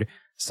hard.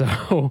 So,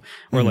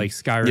 or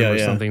Skyrim or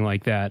something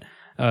like that.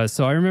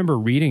 So I remember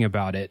reading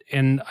about it,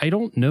 and I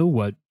don't know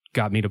what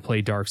got me to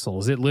play Dark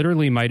Souls. It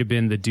literally might have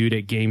been the dude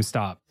at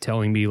GameStop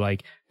telling me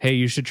hey,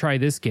 you should try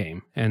this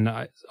game. And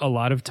a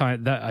lot of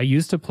time that I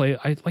used to play,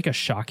 a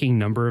shocking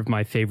number of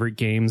my favorite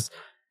games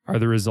are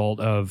the result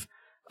of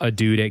a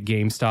dude at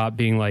GameStop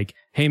being like,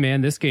 hey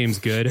man, this game's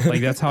good.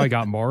 That's how I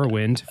got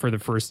Morrowind for the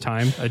first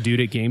time. A dude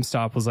at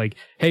GameStop was like,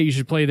 hey, you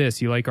should play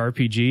this. You like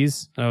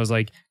RPGs? And I was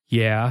like,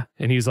 yeah.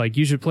 And he was like,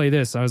 you should play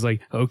this. I was like,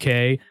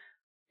 okay,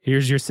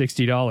 here's your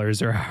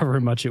 $60 or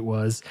however much it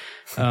was.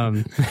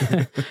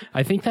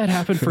 I think that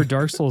happened for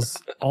Dark Souls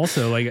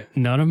also.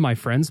 None of my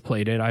friends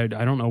played it. I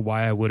don't know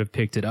why I would have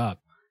picked it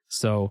up.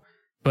 So,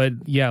 but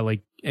yeah,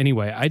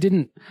 anyway, I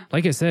didn't,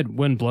 like I said,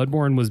 when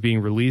Bloodborne was being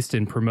released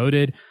and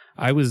promoted,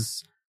 I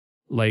was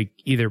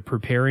either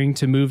preparing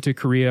to move to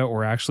Korea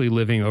or actually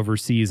living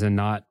overseas and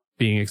not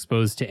being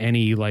exposed to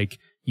any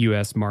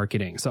US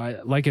marketing. So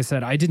like I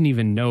said, I didn't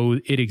even know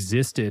it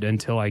existed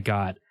until I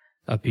got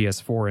a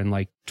PS4 in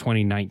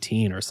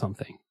 2019 or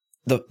something.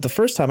 The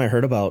first time I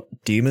heard about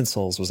Demon's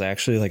Souls was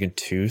actually in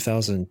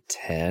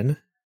 2010.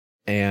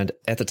 And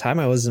at the time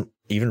I wasn't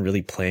even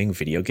really playing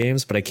video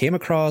games, but I came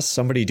across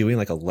somebody doing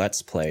a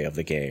Let's Play of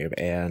the game,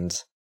 and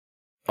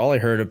all I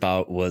heard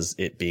about was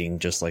it being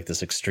just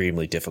this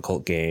extremely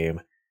difficult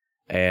game.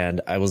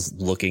 And I was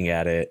looking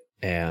at it,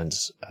 and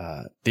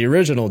the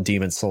original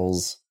Demon's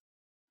Souls,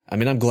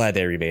 I'm glad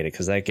they remade it,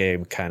 because that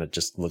game kind of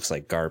just looks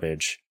like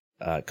garbage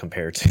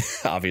compared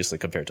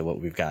to what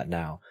we've got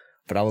now.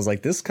 But I was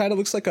like, this kind of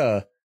looks like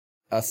a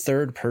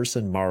third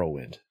person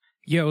Morrowind.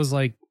 Yeah, it was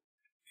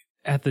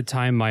at the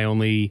time, my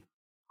only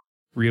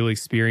real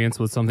experience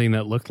with something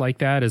that looked like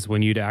that is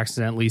when you'd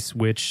accidentally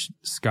switch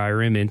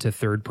Skyrim into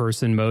third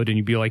person mode and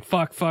you'd be like,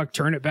 fuck,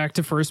 turn it back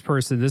to first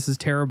person. This is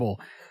terrible.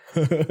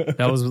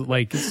 That was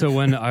so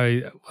when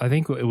I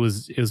think it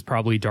was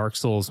probably Dark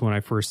Souls when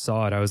I first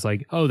saw it. I was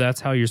like, oh,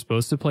 that's how you're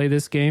supposed to play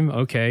this game?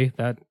 Okay.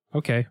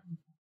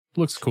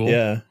 Looks cool.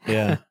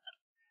 Yeah.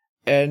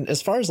 And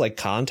as far as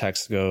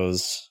context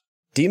goes,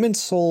 Demon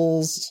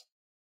Souls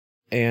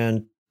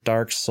and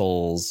Dark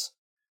Souls,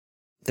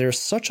 there's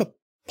such a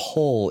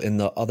pull in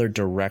the other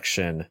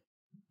direction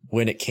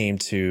when it came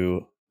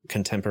to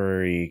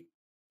contemporary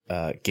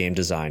game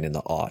design in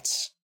the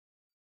aughts.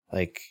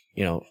 Like,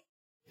 you know,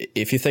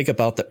 if you think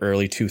about the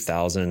early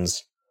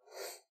 2000s,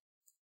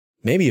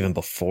 maybe even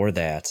before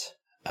that,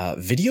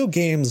 video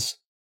games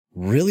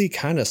really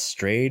kind of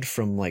strayed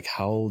from like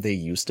how they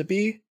used to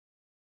be.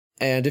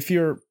 And if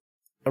you're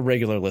a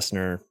regular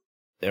listener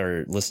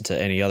or listen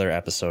to any other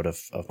episode of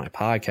my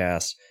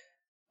podcast,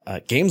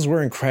 games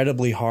were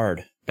incredibly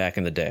hard back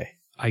in the day.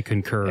 I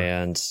concur.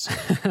 And,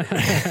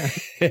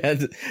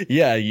 and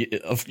yeah,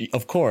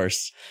 of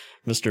course,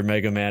 Mr.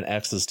 Mega Man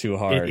X is too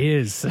hard. It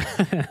is.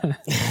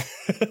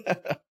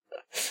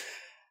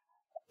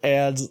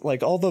 And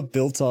like all the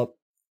built up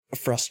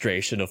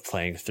frustration of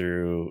playing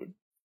through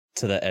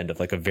to the end of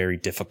like a very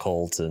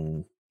difficult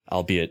and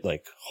albeit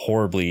like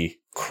horribly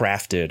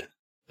crafted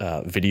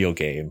video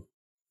game,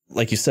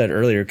 like you said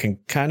earlier, can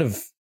kind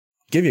of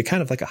give you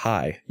kind of like a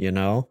high, you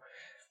know,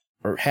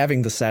 or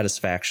having the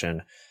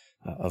satisfaction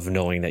of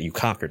knowing that you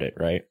conquered it,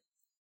 right?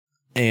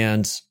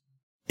 And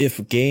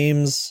if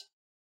games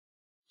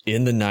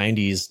in the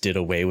 90s did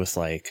away with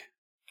like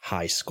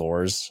high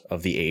scores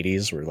of the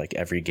 80s, where like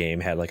every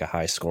game had like a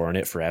high score on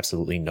it for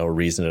absolutely no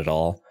reason at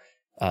all,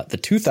 the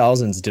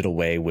 2000s did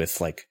away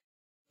with like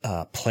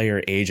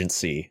player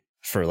agency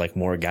for like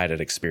more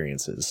guided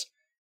experiences.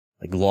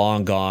 Like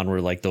long gone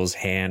were like those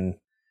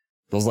handcrafted,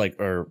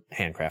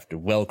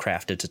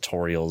 well-crafted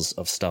tutorials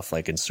of stuff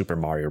like in Super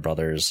Mario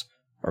Brothers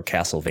or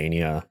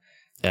Castlevania.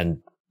 And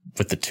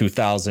with the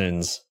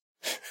 2000s,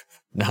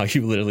 now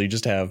you literally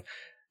just have,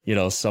 you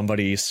know,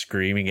 somebody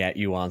screaming at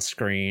you on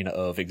screen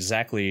of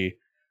exactly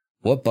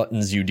what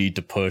buttons you need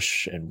to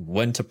push and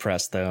when to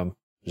press them.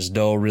 There's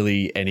no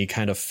really any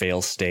kind of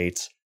fail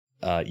state.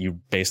 You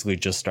basically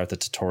just start the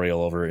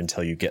tutorial over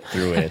until you get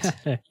through it.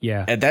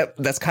 Yeah. And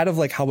that's kind of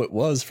like how it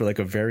was for like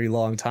a very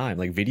long time.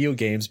 Like video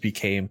games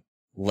became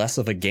less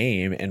of a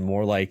game and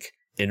more like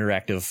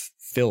interactive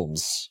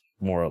films,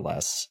 more or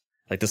less.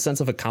 Like the sense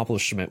of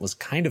accomplishment was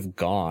kind of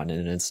gone.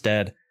 And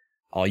instead,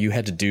 all you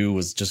had to do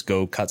was just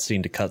go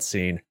cutscene to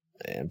cutscene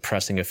and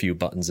pressing a few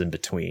buttons in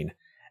between.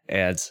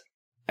 And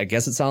I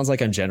guess it sounds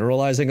like I'm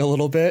generalizing a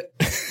little bit.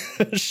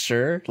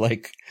 Sure.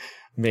 Like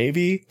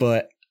maybe,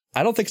 but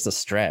I don't think it's a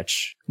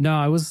stretch. No,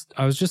 I was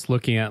just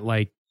looking at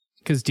like,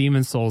 because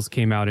Demon Souls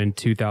came out in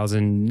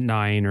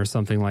 2009 or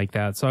something like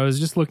that. So I was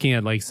just looking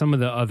at like some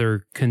of the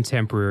other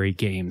contemporary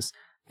games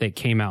that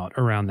came out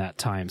around that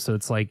time. So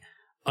it's like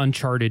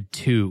Uncharted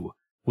 2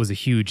 was a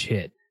huge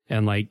hit,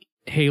 and like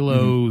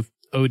Halo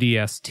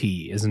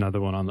ODST is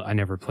another one I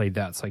never played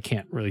that, so I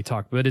can't really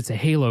talk, but it's a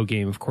Halo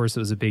game. Of course, it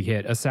was a big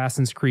hit.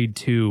 Assassin's Creed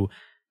 2,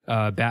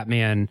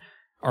 Batman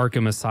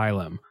Arkham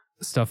Asylum,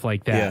 stuff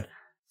like that. Yeah.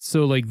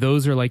 So like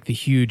those are like the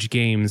huge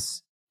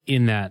games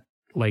in that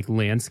like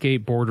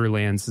landscape.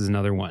 Borderlands is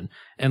another one.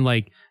 And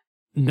like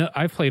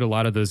I've played a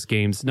lot of those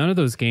games. None of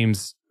those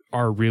games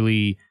are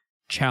really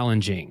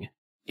challenging.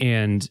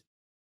 And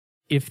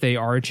if they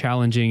are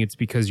challenging, it's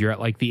because you're at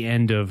like the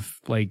end of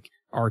like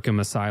Arkham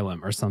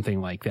Asylum or something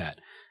like that.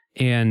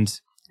 And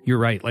you're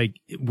right. Like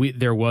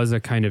there was a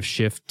kind of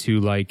shift to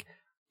like,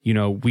 you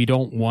know, we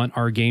don't want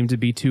our game to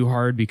be too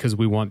hard because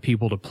we want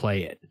people to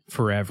play it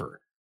forever.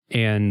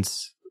 And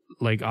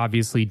like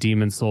obviously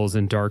Demon Souls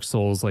and Dark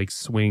Souls like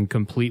swing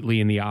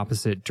completely in the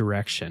opposite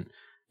direction.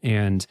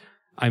 And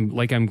I'm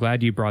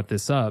glad you brought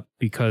this up,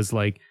 because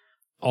like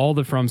all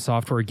the From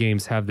Software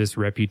games have this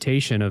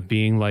reputation of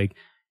being like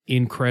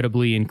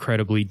incredibly,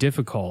 incredibly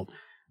difficult,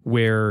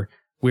 where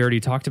we already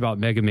talked about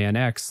Mega Man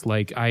X.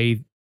 Like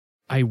I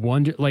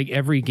wonder, like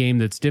every game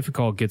that's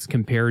difficult gets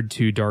compared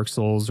to Dark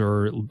Souls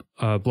or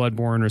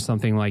Bloodborne or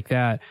something like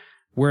that,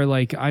 where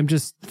like I'm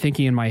just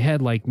thinking in my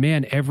head, like,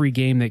 man, every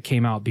game that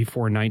came out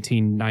before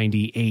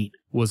 1998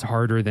 was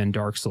harder than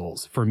Dark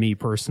Souls for me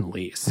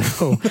personally.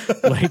 So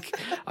like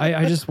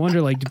I just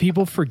wonder, like, do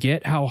people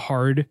forget how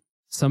hard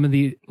some of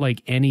the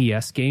like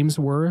NES games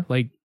were?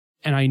 Like,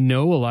 and I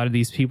know a lot of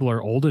these people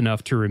are old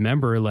enough to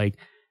remember, like,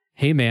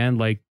 hey man,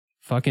 like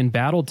fucking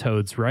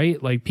Battletoads,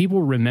 right? Like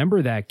people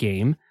remember that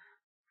game,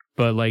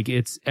 but like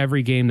it's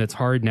every game that's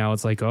hard now.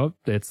 It's like, oh,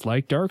 it's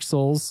like Dark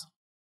Souls.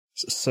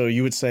 So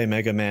you would say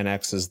Mega Man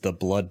X is the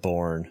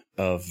Bloodborne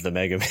of the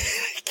Mega Man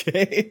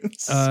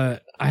games? I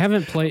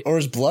haven't played. Or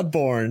is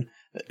Bloodborne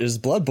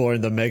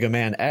the Mega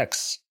Man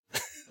X?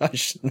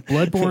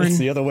 Bloodborne. It's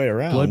the other way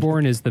around.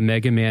 Bloodborne is the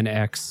Mega Man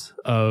X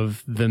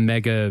of the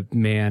Mega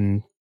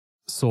Man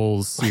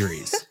Souls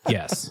series.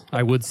 Yes,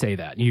 I would say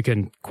that. You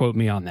can quote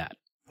me on that.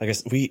 I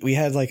guess we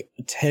had like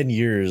 10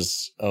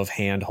 years of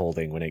hand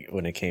holding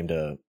when it came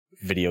to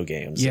video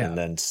games. Yeah. And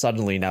then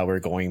suddenly now we're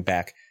going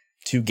back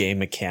to game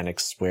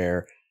mechanics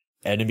where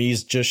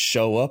enemies just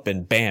show up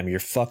and bam, you're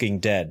fucking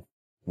dead.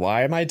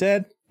 Why am I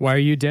dead? Why are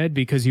you dead?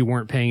 Because you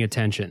weren't paying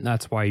attention.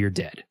 That's why you're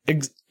dead.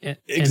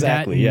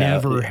 Exactly. And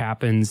that never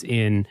happens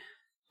in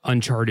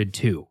Uncharted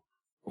 2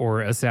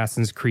 or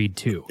Assassin's Creed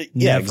 2.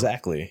 Yeah, Never.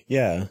 exactly.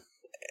 Yeah.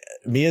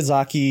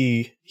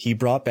 Miyazaki, he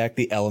brought back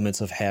the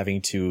elements of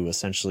having to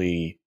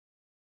essentially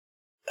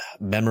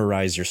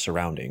memorize your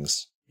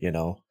surroundings,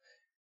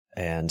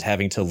 and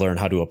having to learn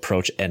how to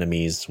approach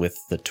enemies with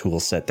the tool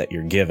set that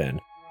you're given.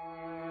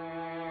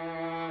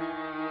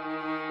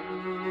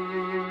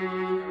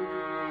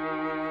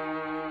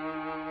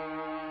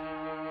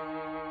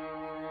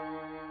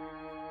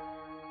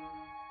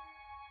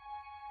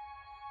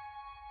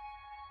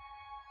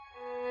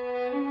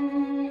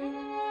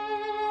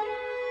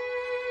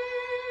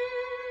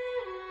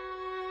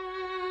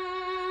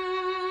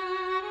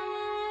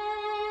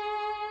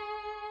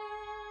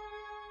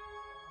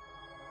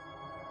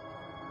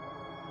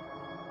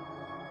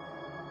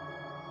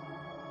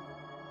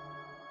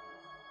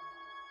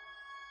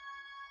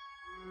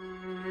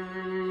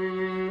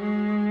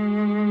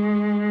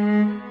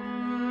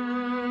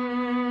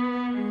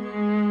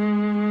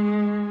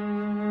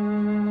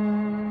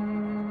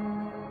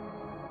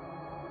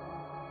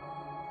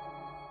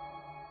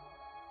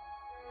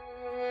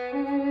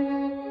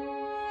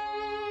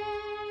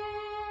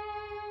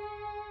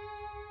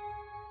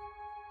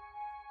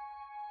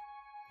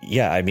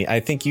 Yeah, I mean, I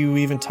think you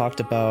even talked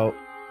about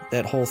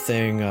that whole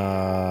thing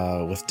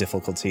with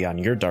difficulty on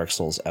your Dark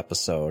Souls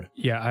episode.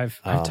 Yeah,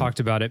 I've talked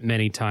about it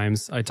many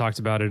times. I talked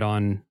about it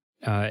on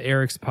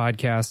Eric's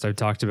podcast. I've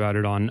talked about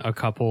it on a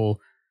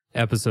couple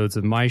episodes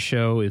of my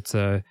show. It's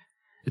a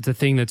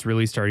thing that's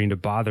really starting to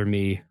bother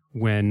me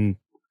when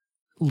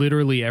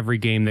literally every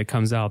game that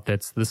comes out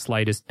that's the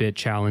slightest bit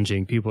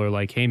challenging, people are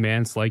like, hey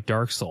man, it's like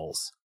Dark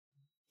Souls.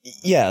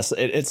 Yes,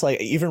 it's like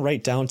even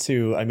right down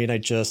to, I mean, I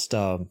just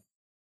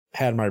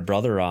had my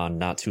brother on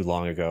not too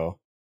long ago,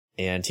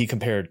 and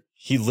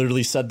he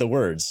literally said the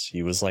words.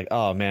 He was like,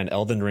 oh man,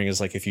 Elden Ring is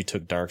like if you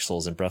took Dark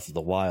Souls and Breath of the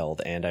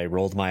Wild. And I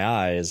rolled my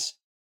eyes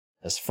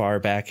as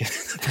far back in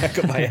the back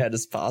of my head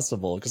as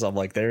possible, because I'm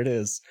like, there it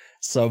is.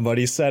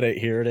 Somebody said it.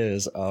 Here it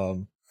is.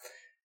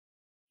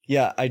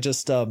 Yeah, I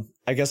guess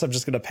I'm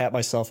just going to pat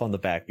myself on the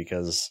back,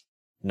 because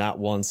not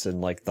once in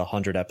like the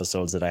 100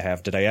 episodes that I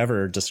have did I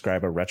ever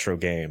describe a retro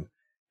game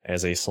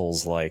as a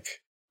Souls-like,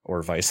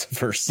 or vice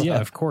versa.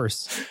 Yeah, of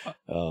course.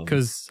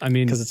 Because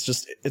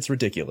it's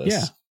ridiculous.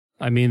 Yeah.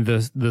 I mean,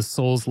 the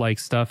Souls-like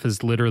stuff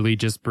is literally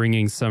just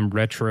bringing some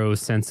retro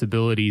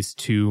sensibilities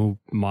to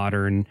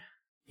modern,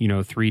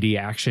 3D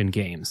action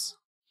games.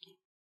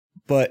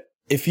 But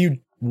if you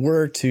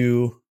were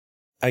to,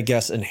 I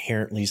guess,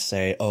 inherently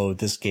say, oh,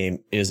 this game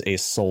is a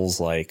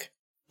Souls-like,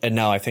 and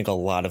now I think a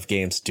lot of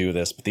games do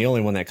this, but the only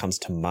one that comes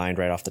to mind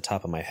right off the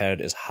top of my head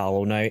is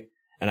Hollow Knight.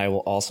 And I will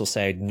also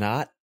say,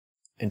 not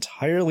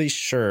entirely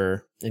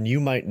sure, and you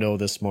might know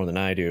this more than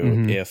I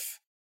do, if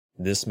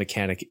this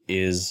mechanic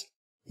is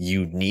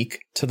unique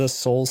to the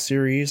Souls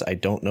series. I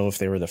don't know if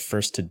they were the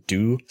first to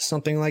do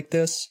something like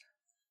this,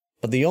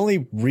 but the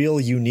only real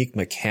unique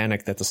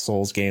mechanic that the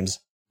Souls games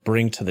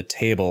bring to the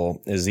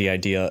table is the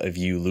idea of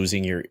you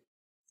losing your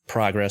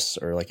progress,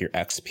 or like your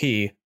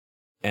XP,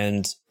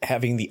 and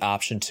having the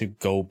option to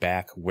go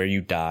back where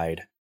you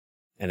died,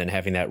 and then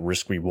having that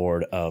risk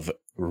reward of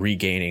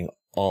regaining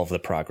all of the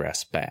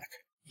progress back.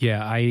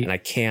 Yeah, I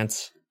can't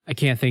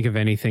think of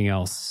anything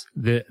else.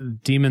 The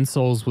Demon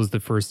Souls was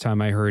the first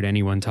time I heard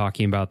anyone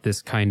talking about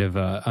this kind of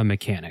a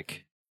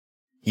mechanic.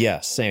 Yeah,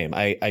 same.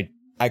 I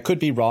could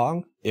be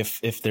wrong.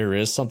 If there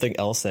is something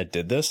else that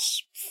did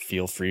this,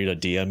 feel free to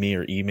DM me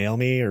or email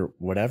me or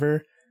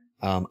whatever.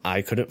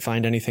 I couldn't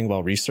find anything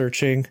while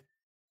researching.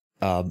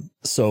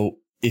 So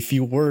if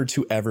you were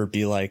to ever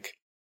be like,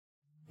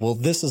 well,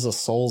 this is a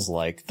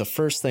Souls-like, the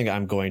first thing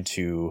I'm going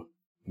to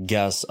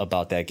guess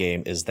about that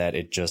game is that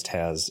it just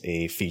has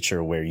a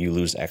feature where you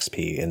lose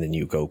XP and then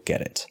you go get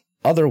it.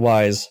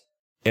 Otherwise,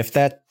 if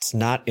that's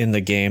not in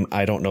the game,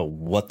 I don't know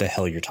what the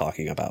hell you're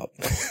talking about,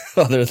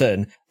 other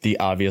than the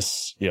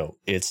obvious,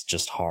 it's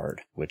just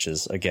hard, which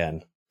is,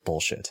 again,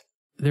 bullshit.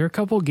 There are a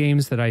couple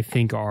games that I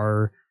think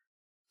are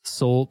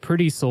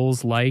pretty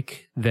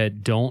Souls-like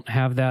that don't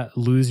have that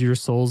lose your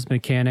souls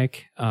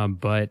mechanic,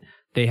 but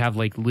they have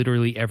like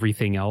literally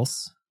everything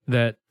else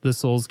that the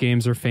Souls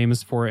games are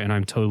famous for, and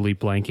I'm totally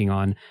blanking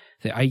on.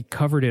 I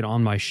covered it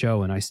on my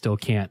show, and I still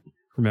can't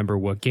remember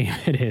what game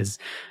it is.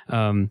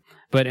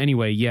 But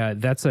anyway, yeah,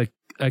 that's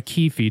a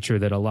key feature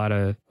that a lot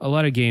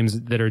of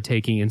games that are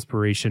taking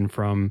inspiration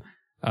from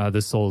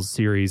the Souls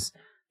series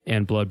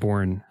and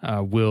Bloodborne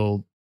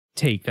will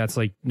take. That's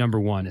like number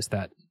one, is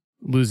that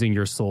losing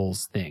your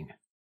souls thing.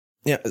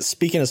 Yeah,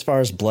 speaking as far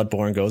as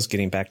Bloodborne goes,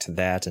 getting back to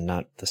that and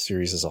not the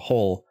series as a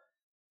whole,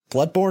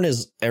 Bloodborne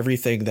is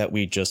everything that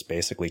we just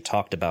basically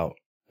talked about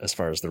as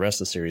far as the rest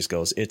of the series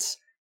goes. It's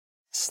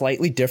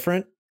slightly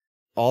different.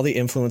 All the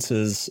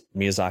influences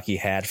Miyazaki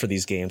had for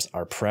these games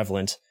are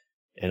prevalent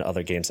in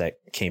other games that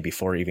came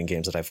before, even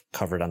games that I've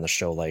covered on the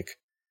show, like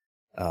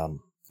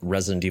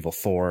Resident Evil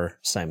 4,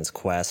 Simon's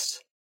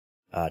Quest,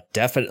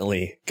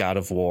 definitely God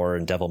of War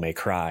and Devil May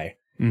Cry.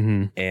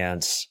 Mm-hmm.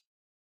 And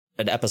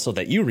an episode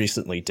that you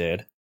recently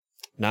did,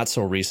 not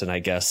so recent, I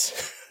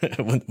guess,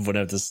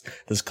 whenever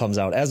this comes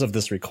out. As of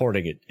this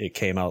recording, it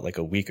came out like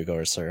a week ago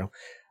or so.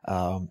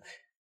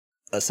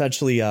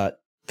 Essentially,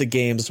 the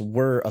games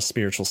were a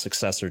spiritual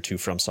successor to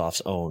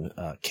FromSoft's own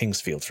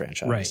Kingsfield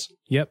franchise. Right.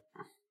 Yep.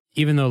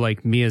 Even though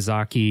like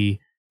Miyazaki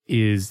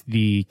is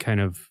the kind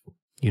of,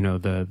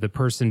 the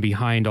person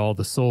behind all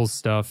the Souls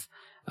stuff,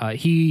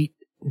 he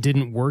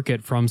didn't work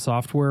at From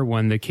Software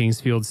when the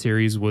Kingsfield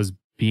series was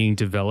being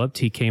developed.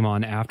 He came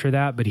on after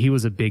that, but he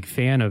was a big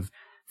fan of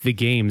the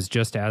games,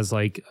 just as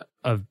like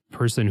a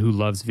person who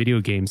loves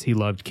video games. He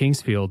loved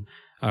Kingsfield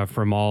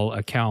from all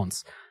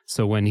accounts.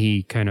 So when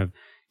he kind of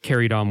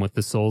carried on with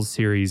the Souls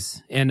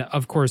series, and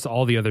of course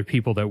all the other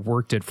people that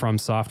worked at From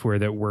Software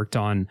that worked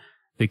on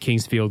the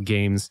Kingsfield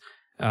games,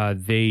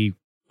 they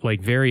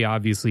like very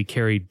obviously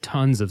carried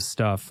tons of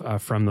stuff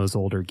from those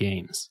older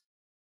games.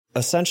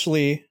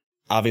 Essentially,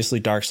 obviously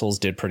Dark Souls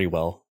did pretty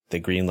well. They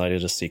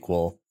greenlighted a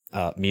sequel.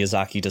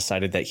 Miyazaki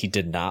decided that he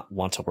did not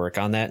want to work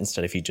on that.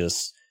 Instead, he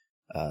just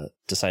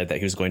decided that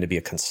he was going to be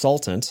a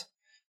consultant.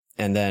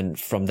 And then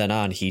from then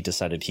on, he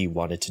decided he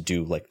wanted to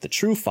do like the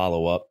true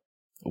follow-up,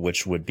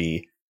 which would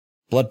be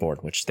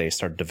Bloodborne, which they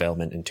started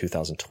development in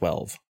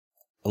 2012.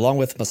 Along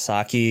with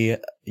Masaki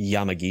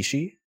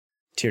Yamagishi,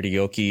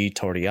 Hiroyuki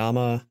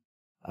Toriyama,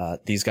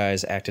 these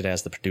guys acted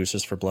as the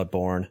producers for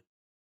Bloodborne.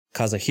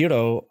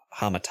 Kazuhiro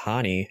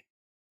Hamatani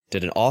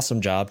did an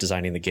awesome job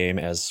designing the game,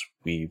 as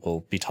we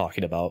will be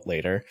talking about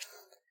later.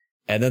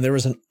 And then there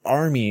was an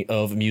army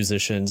of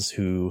musicians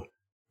who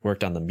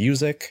worked on the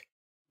music.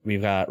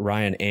 We've got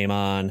Ryan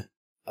Amon,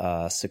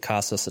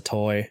 Tsukasa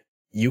Satoi,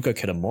 Yuka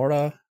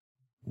Kitamura,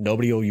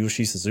 Nobuo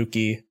Yushi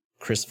Suzuki,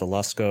 Chris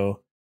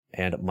Velasco,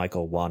 and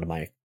Michael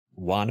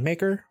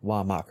Wanmaker?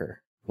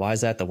 Why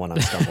is that the one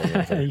I'm stumbling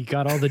over? You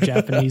got all the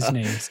Japanese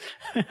names.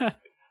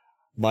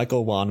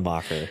 Michael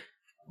Wanmaker.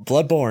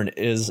 Bloodborne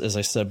is, as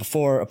I said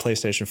before, a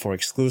PlayStation 4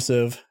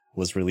 exclusive,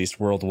 was released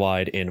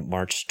worldwide in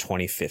March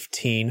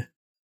 2015.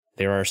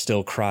 There are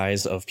still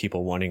cries of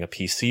people wanting a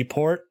PC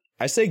port.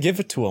 I say give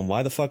it to them.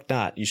 Why the fuck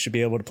not? You should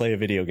be able to play a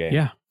video game.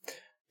 Yeah.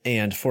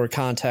 And for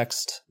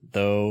context,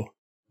 though,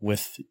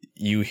 with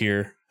you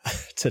here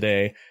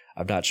today,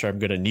 I'm not sure I'm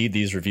going to need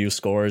these review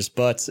scores,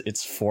 but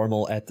it's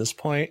formal at this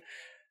point.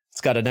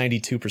 It's got a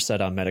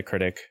 92% on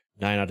Metacritic,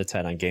 9 out of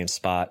 10 on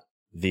GameSpot.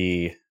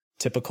 The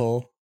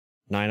typical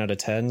 9 out of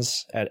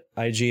 10s at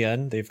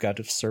IGN. They've got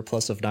a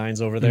surplus of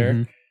 9s over there.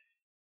 Mm-hmm.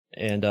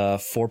 And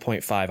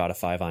 4.5 out of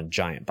 5 on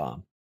Giant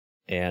Bomb.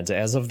 And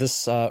as of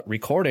this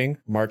recording,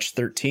 March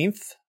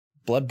 13th,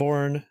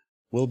 Bloodborne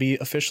will be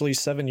officially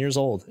 7 years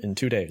old in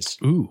 2 days.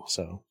 Ooh.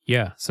 So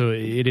yeah, so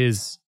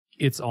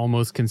it's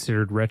almost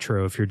considered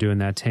retro if you're doing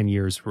that 10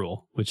 years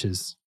rule, which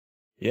is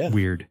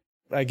weird.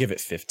 I give it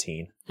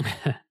 15.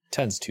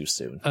 10's too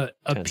soon. A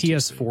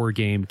PS4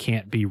 game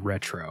can't be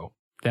retro.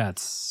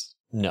 That's...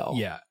 No.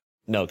 Yeah.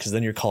 No, because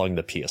then you're calling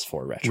the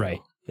PS4 retro.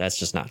 Right. That's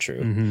just not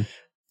true. Mm-hmm.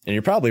 And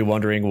you're probably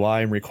wondering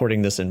why I'm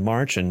recording this in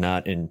March and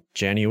not in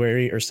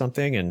January or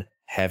something, and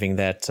having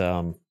that,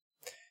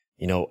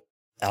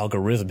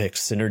 algorithmic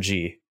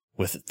synergy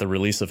with the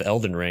release of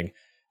Elden Ring.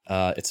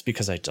 It's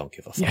because I don't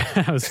give a fuck.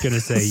 Yeah, I was going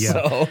to say,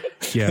 yeah.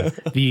 Yeah.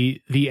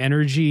 The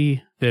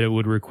energy that it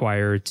would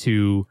require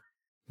to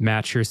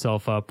match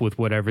yourself up with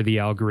whatever the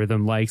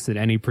algorithm likes at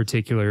any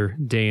particular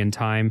day and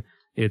time,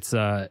 it's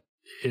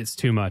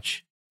too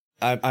much.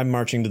 I'm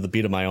marching to the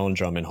beat of my own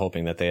drum and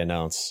hoping that they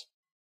announce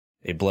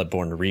a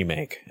Bloodborne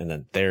remake, and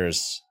then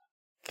there's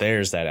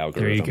that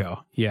algorithm. There you go.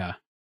 Yeah.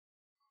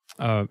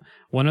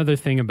 One other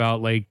thing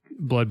about like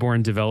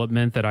Bloodborne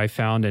development that I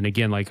found, and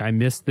again, like I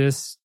missed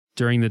this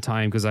during the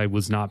time because I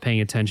was not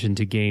paying attention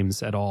to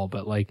games at all,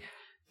 but like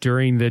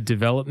during the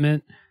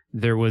development,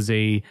 there's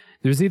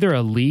either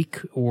a leak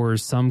or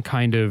some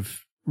kind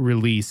of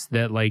release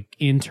that like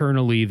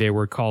internally they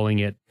were calling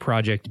it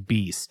Project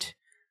Beast,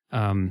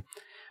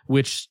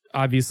 which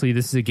obviously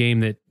this is a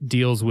game that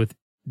deals with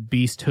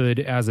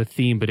beasthood as a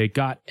theme, but it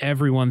got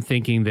everyone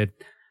thinking that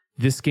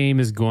this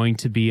game is going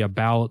to be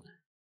about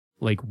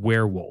like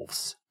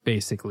werewolves,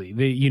 basically.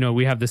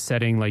 We have the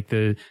setting, like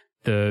the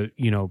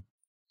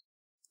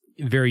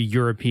very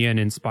European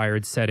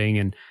inspired setting,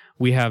 and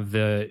we have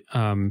the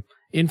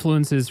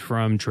influences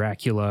from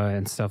Dracula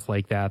and stuff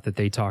like that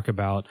they talk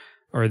about,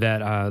 or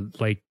that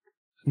like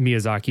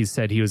Miyazaki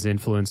said he was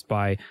influenced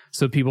by.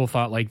 So people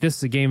thought like this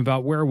is a game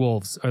about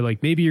werewolves, or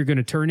like maybe you're going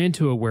to turn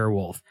into a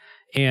werewolf.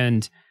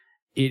 And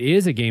it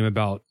is a game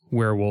about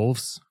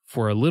werewolves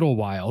for a little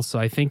while. So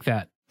I think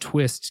that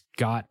twist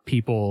got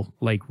people,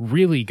 like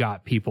really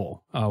got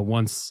people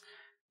once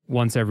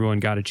everyone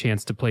got a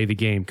chance to play the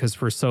game. Because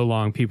for so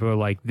long, people are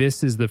like,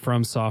 this is the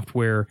From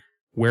Software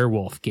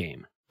werewolf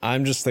game.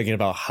 I'm just thinking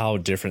about how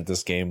different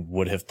this game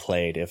would have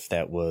played if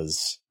that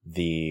was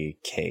the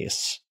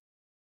case.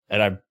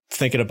 And I'm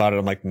thinking about it,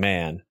 I'm like,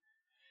 man,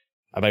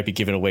 I might be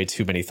giving away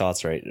too many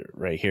thoughts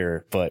right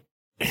here, but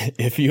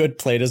if you had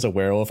played as a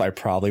werewolf, I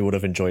probably would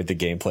have enjoyed the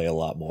gameplay a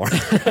lot more.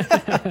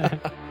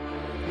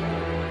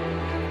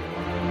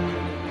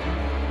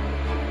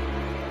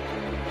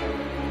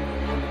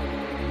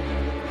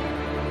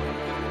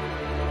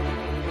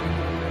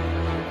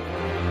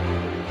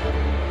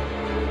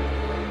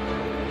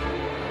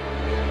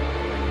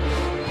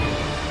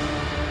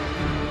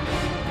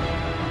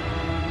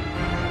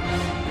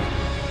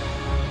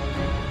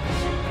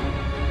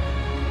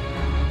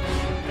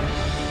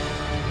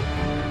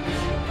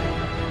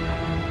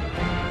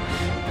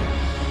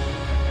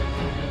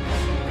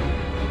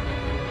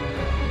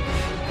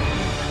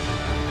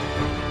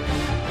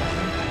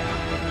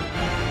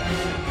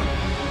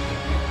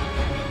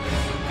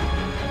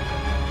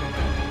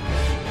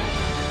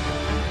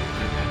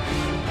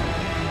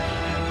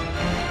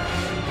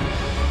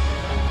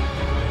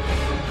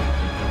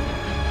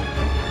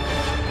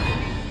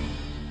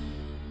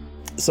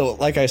 So,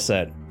 like I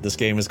said, this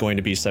game is going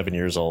to be 7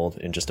 years old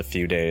in just a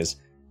few days.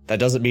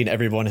 That doesn't mean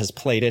everyone has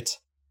played it.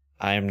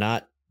 I am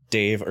not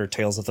Dave or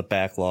Tales of the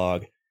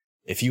Backlog.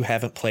 If you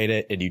haven't played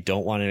it and you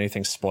don't want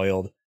anything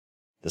spoiled,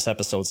 this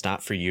episode's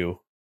not for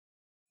you.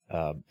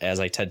 As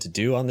I tend to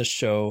do on this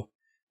show,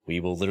 we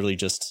will literally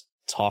just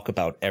talk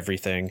about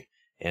everything,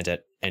 and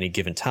at any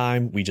given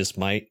time, we just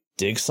might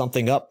dig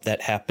something up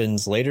that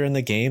happens later in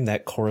the game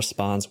that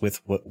corresponds with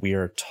what we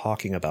are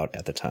talking about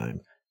at the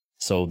time.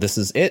 So this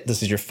is it.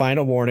 This is your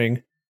final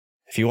warning.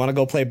 If you want to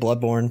go play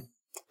Bloodborne,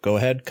 go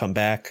ahead, come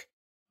back,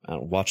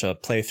 watch a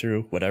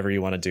playthrough, whatever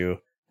you want to do.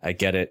 I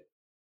get it.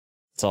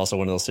 It's also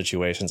one of those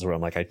situations where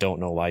I'm like, I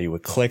don't know why you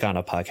would click on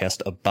a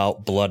podcast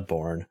about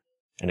Bloodborne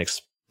and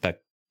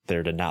expect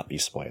there to not be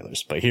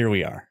spoilers, but here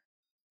we are.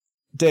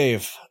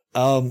 Dave,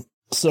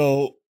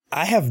 so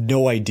I have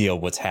no idea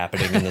what's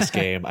happening in this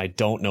game. I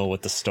don't know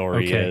what the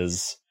story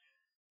is.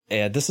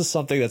 And this is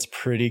something that's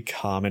pretty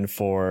common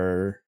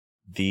for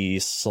the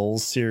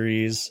Souls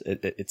series.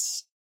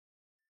 It's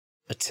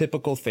a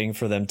typical thing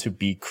for them to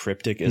be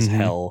cryptic as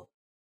hell.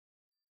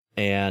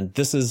 And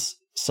this is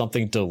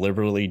something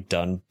deliberately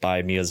done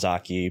by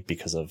Miyazaki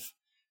because of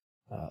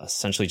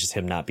essentially just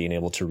him not being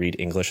able to read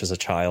English as a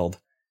child.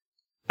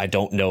 I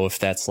don't know if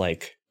that's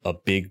like a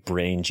big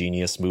brain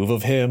genius move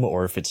of him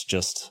or if it's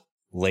just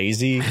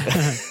lazy.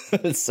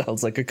 It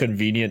sounds like a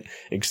convenient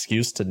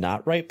excuse to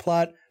not write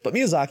plot. But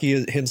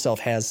Miyazaki himself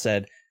has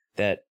said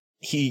that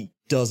he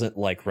doesn't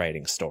like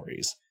writing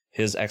stories.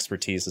 His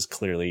expertise is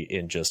clearly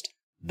in just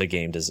the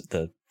game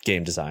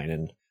design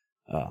and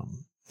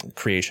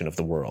creation of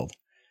the world.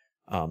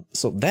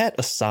 So that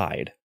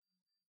aside,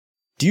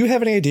 do you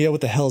have any idea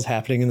what the hell is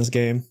happening in this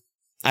game?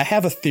 I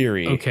have a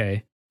theory.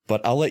 Okay.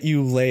 But I'll let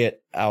you lay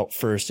it out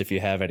first if you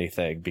have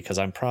anything, because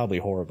I'm probably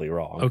horribly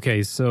wrong.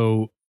 Okay,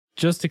 so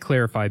just to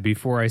clarify,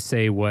 before I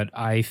say what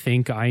I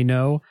think I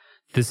know,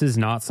 this is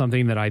not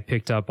something that I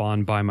picked up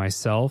on by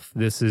myself.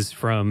 This is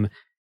from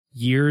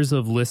years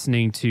of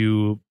listening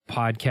to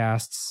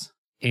podcasts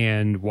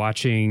and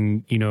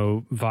watching,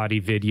 Vadi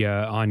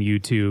Vidya on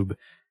YouTube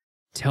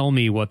tell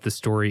me what the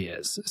story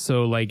is.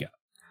 So, like,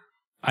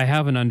 I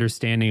have an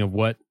understanding of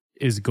what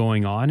is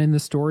going on in the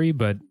story,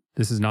 but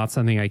this is not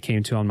something I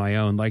came to on my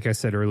own. Like I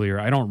said earlier,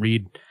 I don't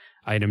read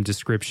item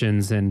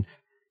descriptions, and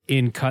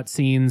in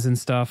cutscenes and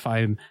stuff,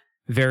 I'm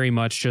very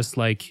much just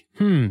like,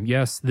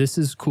 yes, this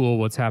is cool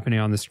what's happening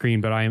on the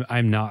screen, but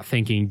I'm not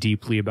thinking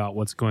deeply about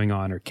what's going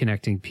on or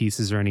connecting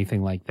pieces or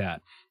anything like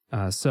that.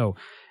 So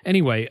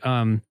anyway,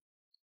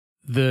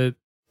 the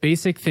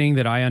basic thing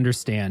that I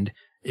understand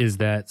is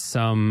that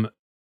some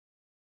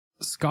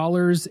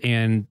scholars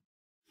and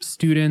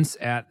students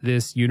at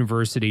this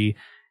university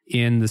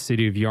in the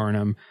city of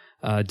Yharnam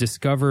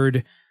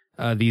discovered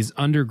these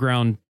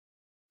underground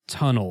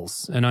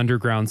tunnels, an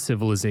underground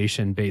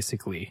civilization,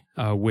 basically,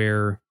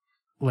 where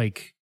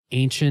like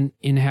ancient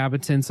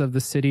inhabitants of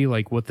the city,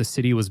 like what the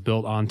city was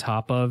built on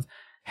top of,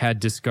 had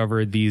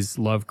discovered these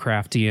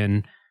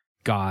Lovecraftian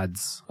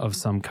gods of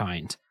some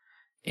kind.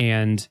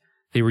 And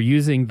they were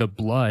using the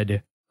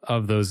blood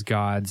of those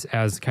gods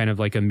as kind of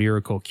like a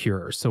miracle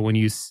cure. So when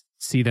you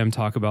see them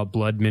talk about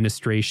blood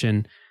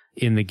ministration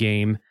in the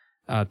game,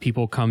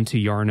 people come to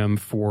Yharnam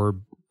for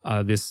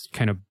this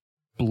kind of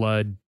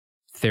blood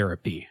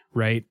therapy,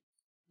 right?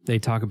 They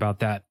talk about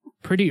that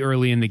pretty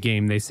early in the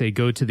game. They say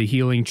go to the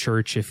healing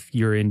church if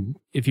you're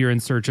in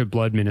search of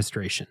blood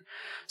ministration.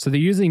 So they're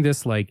using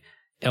this like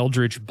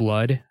eldritch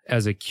blood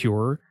as a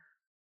cure,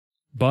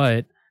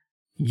 but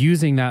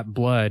using that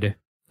blood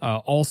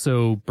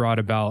also brought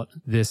about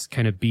this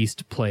kind of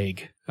beast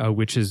plague,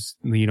 which is,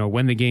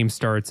 when the game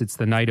starts, it's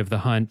the night of the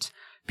hunt.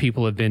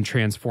 People have been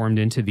transformed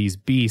into these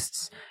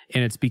beasts,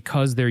 and it's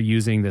because they're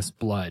using this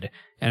blood.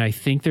 And I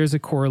think there's a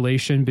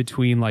correlation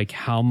between like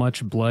how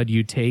much blood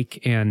you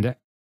take and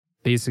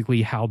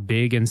basically how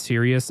big and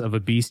serious of a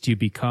beast you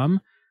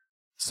become.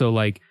 So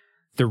like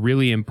the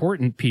really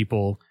important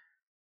people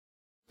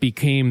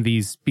became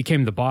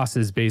the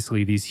bosses,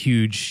 basically these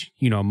huge,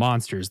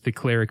 monsters, the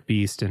cleric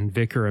beast and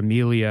Vicar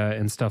Amelia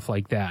and stuff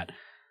like that.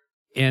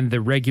 And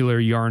the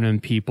regular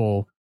Yharnam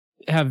people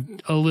have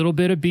a little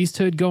bit of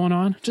beasthood going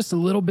on, just a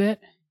little bit,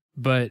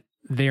 but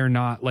they're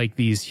not like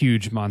these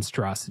huge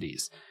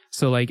monstrosities.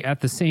 So like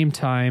at the same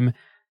time,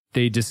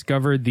 they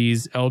discovered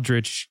these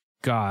eldritch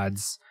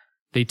gods.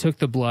 They took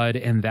the blood,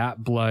 and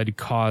that blood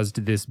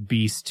caused this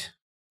beast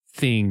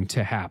thing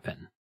to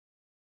happen.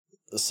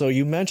 So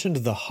you mentioned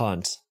the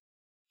hunt.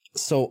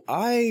 So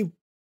I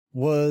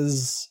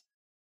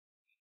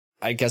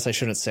guess I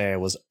shouldn't say I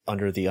was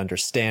under the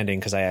understanding,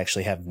 because I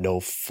actually have no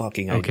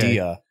fucking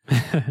idea.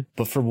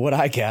 But from what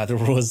I gather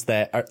was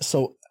that,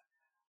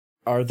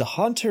 are the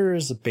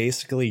hunters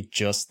basically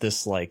just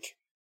this like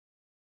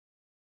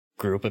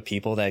group of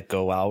people that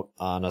go out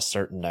on a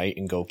certain night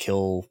and go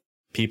kill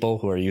people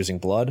who are using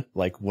blood?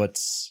 Like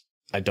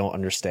I don't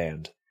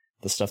understand.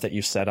 The stuff that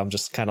you said, I'm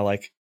just kind of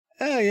like,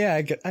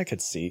 yeah, I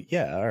could see.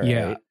 Yeah, all right.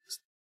 Yeah.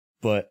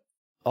 But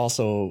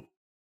also,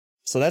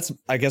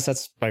 I guess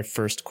that's my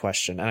first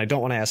question. And I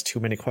don't want to ask too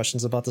many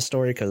questions about the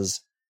story,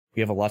 because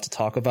we have a lot to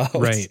talk about.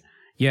 Right.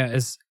 Yeah.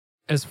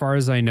 As far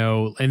as I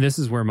know, and this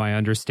is where my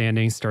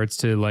understanding starts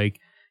to like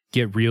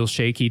get real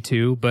shaky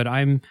too, but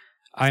I'm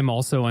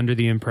also under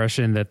the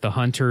impression that the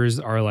hunters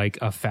are like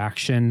a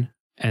faction,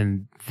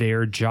 and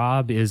their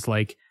job is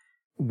like,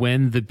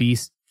 when the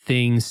beast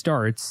thing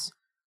starts,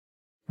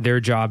 their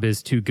job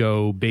is to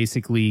go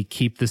basically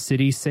keep the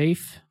city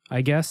safe,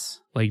 I guess.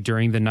 Like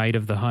during the night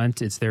of the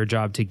hunt, it's their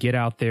job to get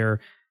out there,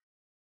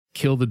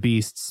 kill the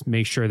beasts,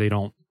 make sure they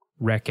don't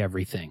wreck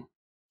everything.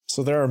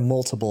 So there are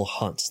multiple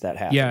hunts that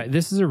happen. Yeah,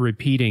 this is a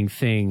repeating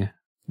thing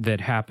that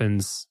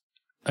happens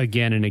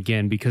again and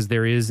again, because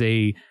there is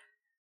a,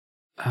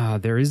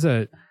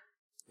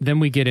 then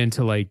we get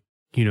into like,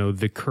 you know,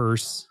 the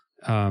curse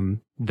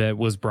that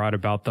was brought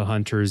about the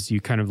hunters.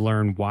 You kind of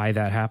learn why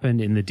that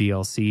happened in the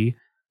DLC.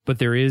 But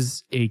there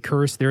is a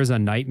curse. There is a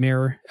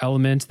nightmare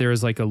element. There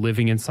is like a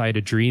living inside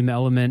a dream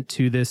element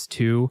to this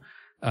too.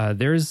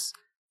 There's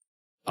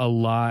a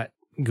lot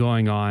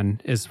going on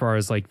as far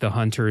as like the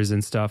hunters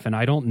and stuff. And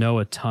I don't know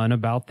a ton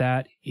about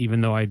that, even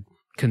though I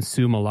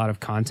consume a lot of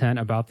content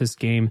about this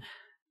game.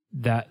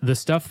 That the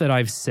stuff that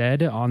I've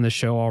said on the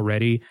show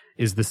already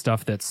is the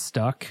stuff that's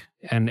stuck,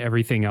 and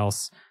everything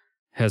else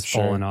has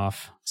fallen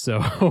off.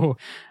 So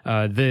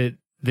the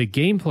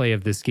gameplay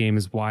of this game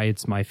is why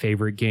it's my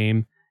favorite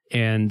game.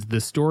 And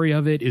the story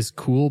of it is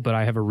cool, but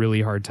I have a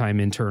really hard time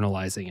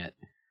internalizing it.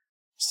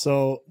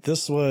 So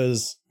this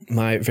was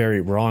my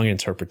very wrong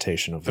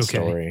interpretation of the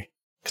story,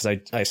 because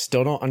I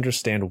still don't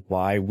understand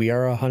why we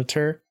are a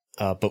hunter,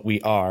 but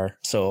we are.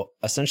 So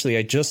essentially,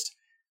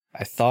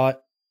 I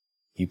thought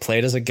you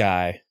played as a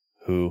guy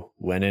who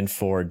went in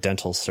for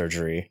dental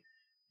surgery,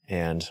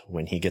 and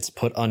when he gets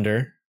put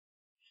under,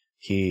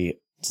 he's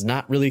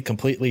not really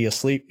completely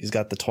asleep. He's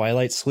got the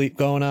twilight sleep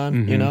going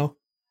on, you know?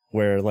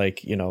 Where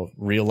like, you know,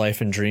 real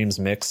life and dreams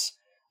mix,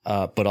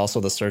 but also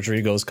the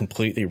surgery goes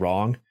completely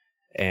wrong.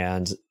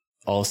 And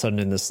all of a sudden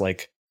in this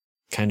like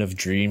kind of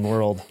dream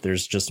world,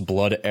 there's just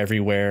blood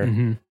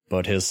everywhere,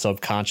 but his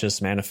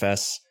subconscious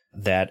manifests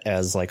that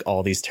as like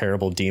all these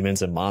terrible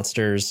demons and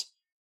monsters.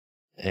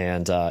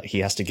 And he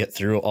has to get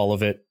through all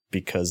of it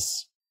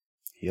because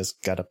he has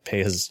got to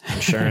pay his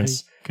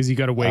insurance. Because you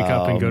got to wake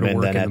up and go to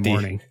work in the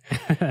morning.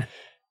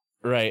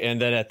 Right, and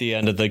then at the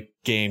end of the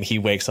game, he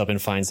wakes up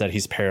and finds that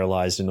he's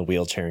paralyzed in the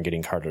wheelchair and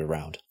getting carted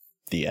around.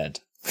 The end.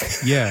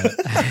 Yeah.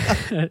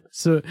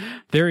 So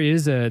there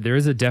is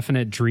a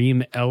definite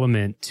dream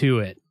element to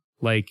it.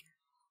 Like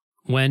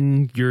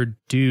when your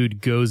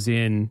dude goes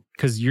in,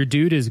 because your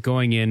dude is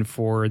going in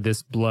for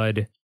this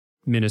blood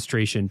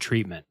ministration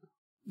treatment.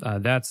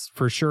 That's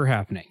for sure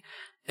happening.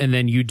 And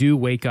then you do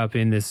wake up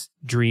in this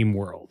dream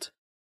world,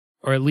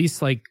 or at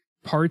least like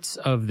parts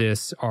of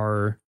this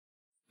are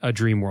a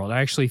dream world.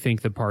 I actually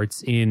think the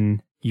parts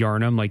in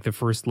Yharnam, like the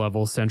first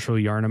level, Central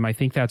Yharnam, I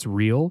think that's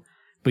real,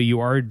 but you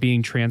are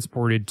being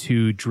transported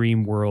to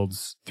dream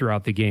worlds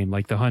throughout the game,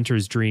 like the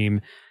Hunter's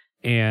Dream,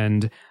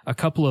 and a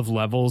couple of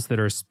levels that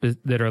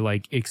are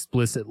like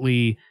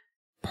explicitly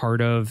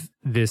part of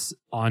this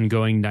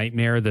ongoing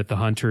nightmare that the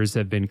hunters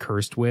have been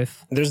cursed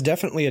with. There's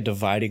definitely a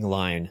dividing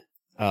line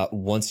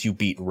once you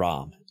beat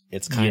Rom.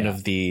 It's kind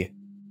of the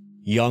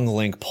young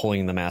Link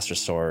pulling the Master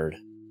Sword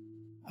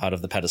out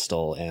of the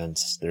pedestal, and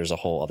there's a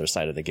whole other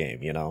side of the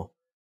game, you know?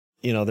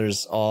 You know,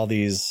 there's all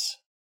these...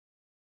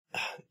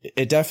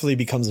 It definitely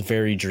becomes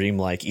very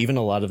dreamlike. Even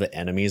a lot of the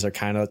enemies are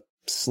kind of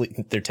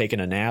sleep. They're taking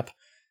a nap,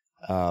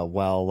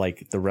 while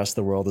like the rest of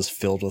the world is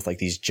filled with like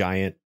these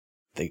giant...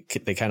 They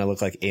kind of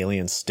look like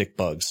alien stick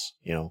bugs,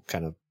 you know,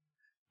 kind of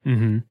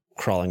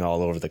crawling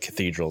all over the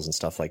cathedrals and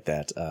stuff like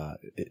that.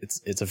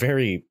 It's a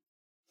very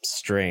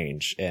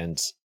strange, and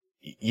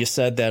you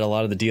said that a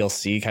lot of the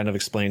DLC kind of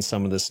explains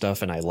some of this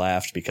stuff, and I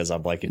laughed because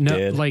I'm like,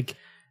 did. Like,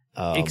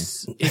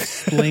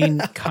 explain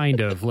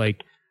kind of.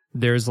 Like,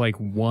 there's like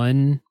two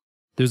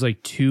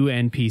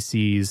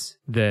NPCs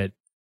that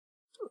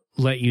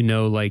let you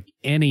know like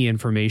any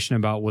information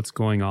about what's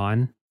going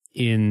on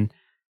in,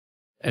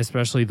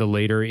 especially the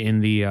later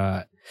in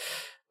the,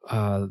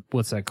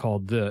 what's that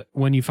called?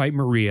 When you fight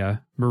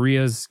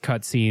Maria's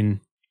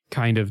cutscene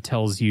kind of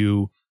tells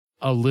you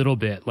a little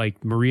bit,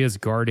 like Maria's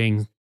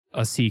guarding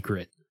a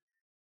secret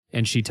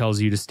and she tells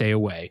you to stay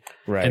away.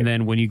 Right. And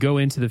then when you go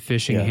into the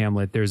fishing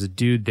hamlet, there's a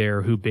dude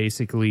there who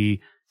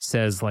basically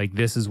says like,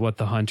 this is what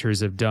the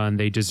hunters have done.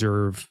 They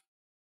deserve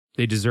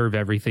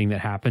everything that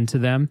happened to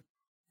them.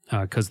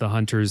 'Cause the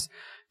hunters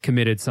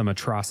committed some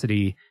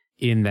atrocity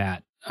in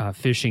that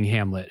fishing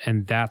hamlet.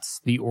 And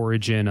that's the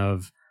origin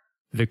of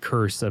the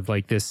curse of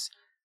like this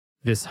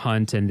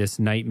hunt and this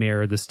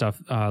nightmare, the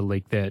stuff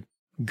like that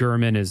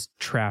Gehrman is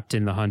trapped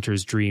in the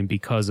hunter's dream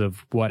because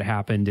of what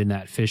happened in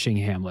that fishing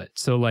hamlet.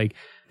 So like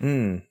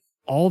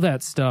all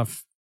that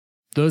stuff,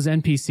 those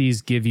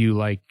NPCs give you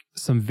like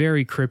some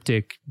very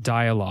cryptic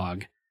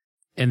dialogue.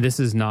 And this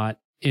is not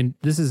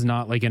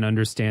like an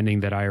understanding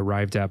that I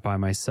arrived at by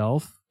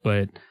myself,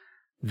 but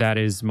that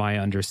is my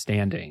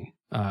understanding.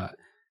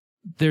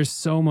 There's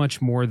so much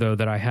more though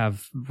that I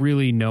have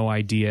really no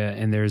idea.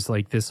 And there's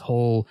like this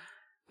whole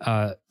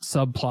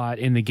subplot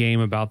in the game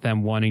about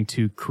them wanting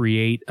to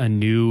create a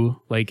new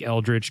like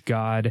eldritch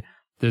god.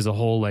 There's a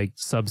whole like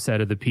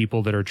subset of the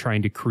people that are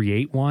trying to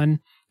create one,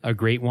 a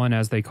great one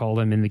as they call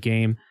them in the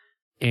game.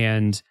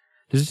 And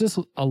there's just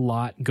a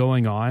lot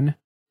going on.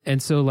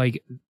 And so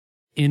like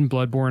in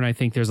Bloodborne, I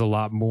think there's a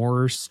lot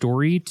more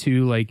story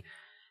to like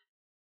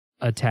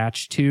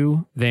attach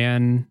to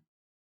than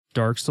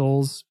Dark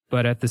Souls.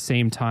 But at the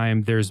same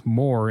time, there's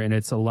more and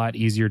it's a lot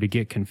easier to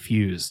get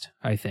confused,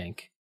 I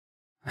think.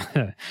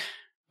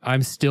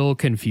 I'm still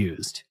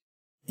confused.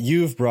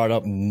 You've brought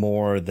up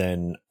more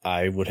than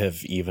I would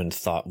have even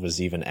thought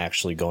was even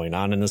actually going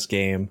on in this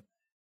game.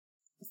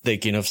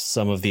 Thinking of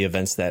some of the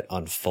events that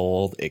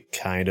unfold, it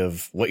kind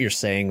of, what you're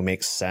saying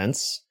makes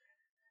sense.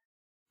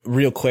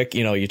 Real quick,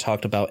 you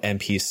talked about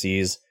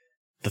NPCs.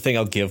 The thing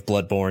I'll give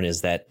Bloodborne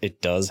is that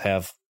it does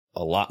have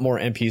a lot more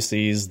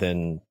NPCs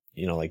than,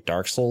 like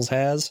Dark Souls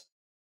has.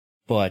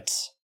 But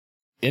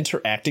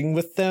interacting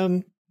with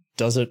them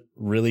doesn't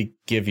really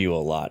give you a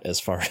lot as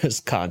far as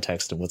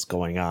context and what's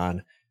going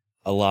on.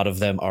 A lot of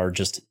them are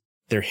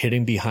they're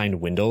hidden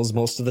behind windows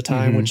most of the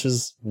time, which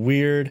is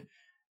weird.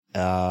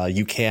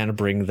 You can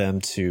bring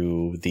them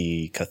to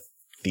the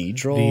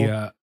cathedral.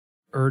 The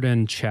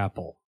Erden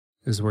Chapel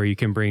is where you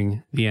can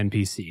bring the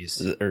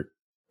NPCs.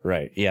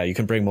 Right. Yeah, you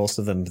can bring most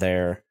of them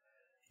there.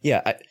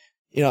 Yeah,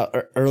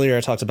 earlier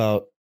I talked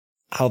about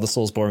how the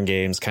Soulsborne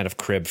games kind of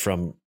crib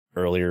from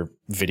earlier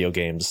video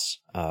games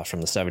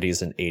from the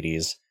 70s and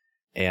 80s.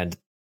 And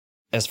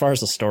as far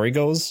as the story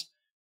goes,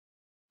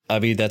 I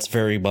mean, that's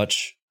very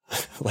much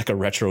like a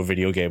retro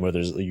video game where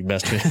you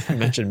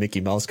mentioned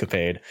Mickey Mouse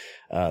Capade.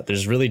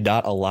 There's really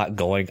not a lot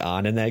going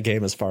on in that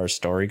game as far as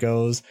story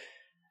goes.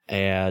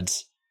 And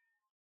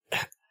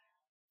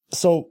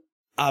so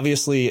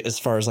obviously, as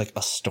far as like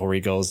a story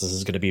goes, this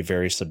is going to be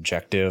very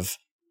subjective.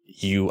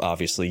 You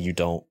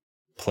don't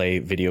play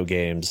video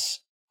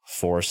games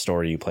for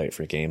story, you play it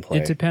for gameplay.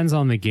 It depends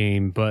on the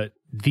game, but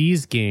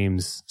these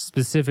games,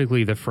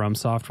 specifically the From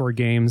Software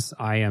games,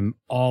 I am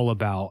all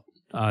about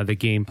the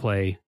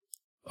gameplay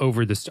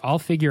over this. I'll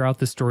figure out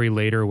the story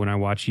later when I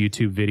watch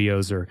YouTube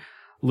videos or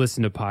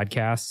listen to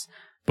podcasts,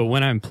 but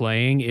when I'm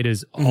playing, it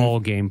is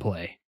all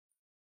gameplay.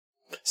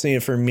 See,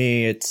 for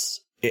me,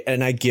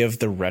 and I give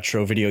the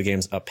retro video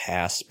games a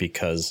pass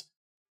because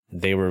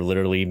they were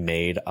literally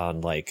made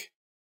on like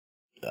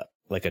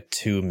a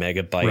 2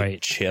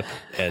 megabyte chip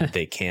and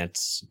they can't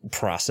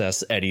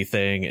process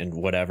anything and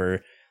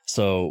whatever.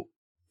 So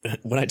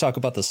when I talk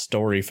about the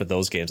story for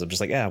those games, I'm just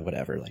like,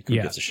 whatever. Like, who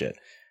gives a shit?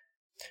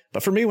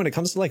 But for me, when it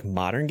comes to like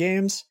modern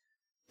games,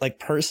 like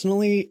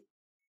personally,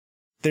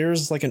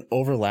 there's like an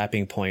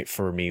overlapping point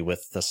for me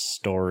with the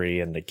story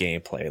and the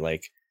gameplay.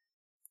 Like,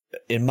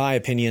 in my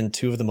opinion,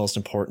 two of the most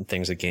important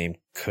things a game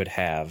could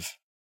have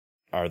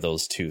are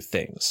those two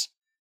things.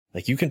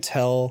 Like, you can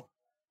tell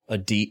a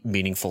deep,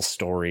 meaningful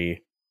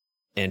story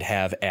and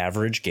have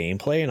average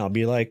gameplay, and I'll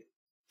be like,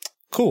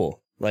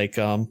 cool. Like,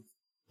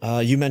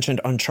 you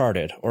mentioned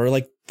Uncharted or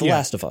like The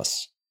Last of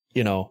Us.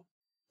 The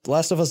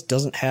Last of Us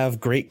doesn't have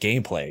great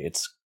gameplay.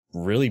 It's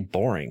really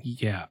boring.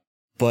 Yeah.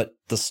 But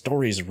the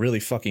story is really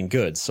fucking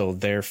good. So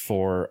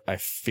therefore, I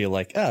feel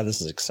like,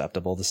 this is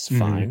acceptable. This is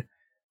fine.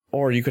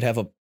 Or you could have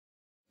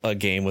a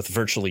game with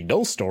virtually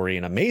no story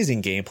and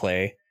amazing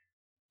gameplay,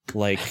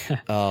 like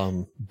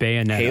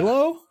Bayonetta.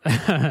 Halo?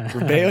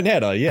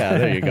 Bayonetta, yeah,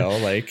 there you go.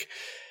 Like,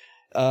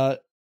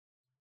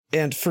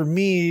 and for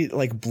me,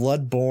 like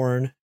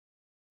Bloodborne,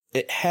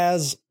 it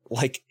has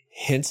like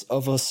hints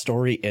of a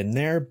story in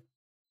there,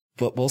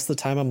 but most of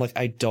the time I'm like,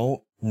 I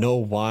don't know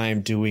why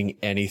I'm doing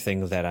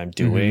anything that I'm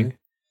doing.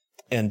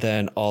 And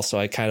then also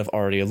I kind of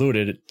already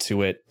alluded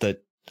to it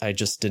that I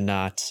just did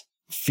not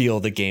feel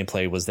the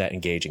gameplay was that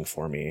engaging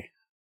for me.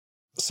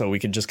 So we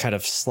can just kind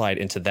of slide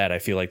into that. I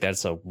feel like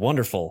that's a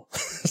wonderful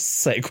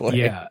segue.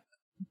 Yeah.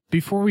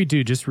 Before we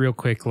do, just real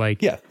quick,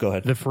 like, yeah, go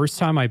ahead. The first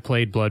time I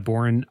played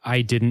Bloodborne,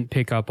 I didn't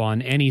pick up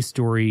on any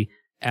story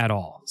at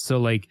all. So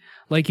like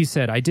you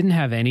said, I didn't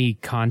have any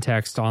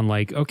context on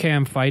like, okay,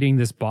 I'm fighting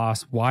this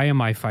boss. Why am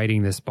I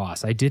fighting this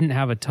boss? I didn't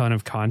have a ton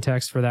of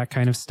context for that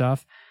kind of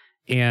stuff.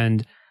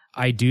 And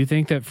I do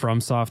think that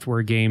From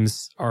Software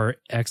games are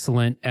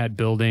excellent at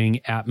building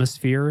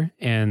atmosphere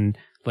and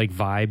like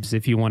vibes,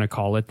 if you want to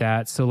call it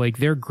that. So like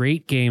they're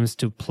great games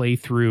to play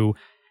through,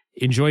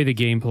 enjoy the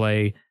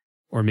gameplay,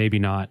 or maybe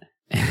not,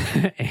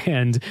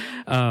 and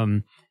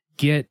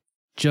get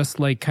just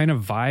like kind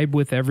of vibe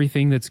with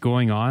everything that's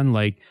going on.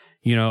 Like,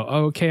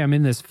 okay, I'm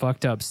in this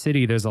fucked up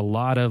city. There's a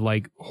lot of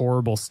like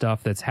horrible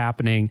stuff that's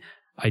happening.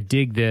 I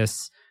dig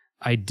this.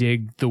 I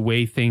dig the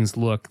way things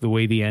look, the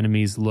way the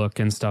enemies look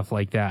and stuff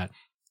like that.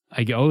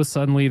 I go,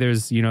 suddenly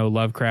there's,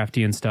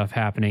 Lovecraftian stuff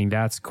happening.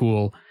 That's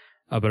cool.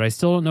 But I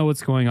still don't know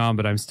what's going on,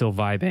 but I'm still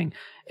vibing.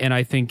 And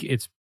I think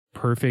it's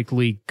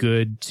perfectly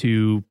good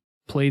to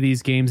play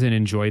these games and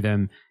enjoy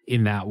them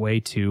in that way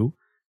too.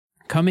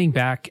 Coming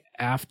back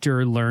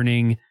after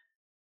learning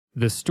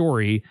the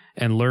story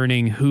and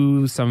learning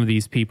who some of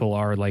these people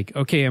are, like,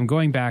 okay, I'm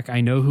going back. I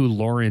know who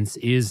Lawrence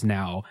is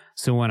now.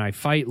 So when I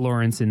fight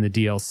Lawrence in the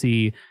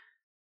DLC,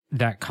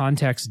 that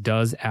context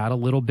does add a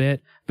little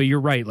bit, but you're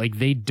right. Like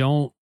they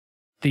don't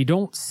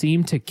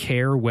seem to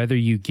care whether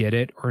you get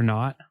it or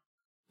not.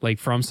 Like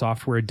From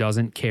Software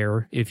doesn't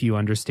care if you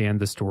understand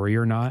the story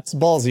or not. It's a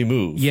ballsy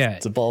move. Yeah.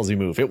 It's a ballsy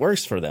move. It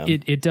works for them.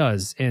 It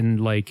does.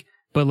 And like,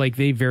 but like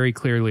they very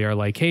clearly are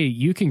like, hey,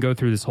 you can go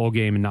through this whole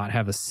game and not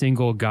have a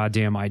single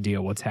goddamn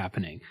idea what's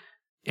happening.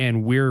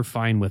 And we're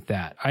fine with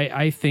that.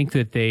 I think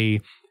that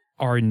they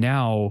are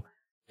now,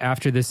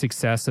 after the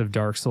success of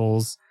Dark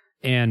Souls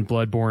and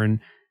Bloodborne,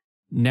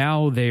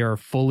 now they are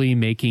fully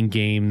making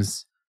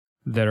games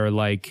that are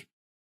like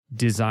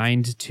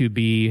designed to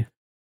be,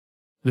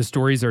 the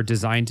stories are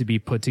designed to be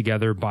put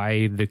together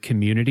by the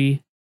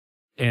community.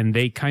 And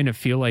they kind of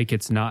feel like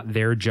it's not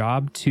their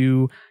job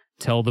to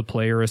tell the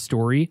player a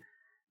story,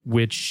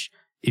 which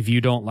if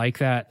you don't like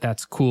that,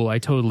 that's cool. I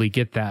totally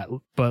get that.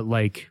 But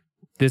like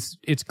this,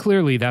 it's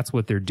clearly that's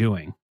what they're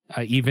doing.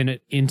 Even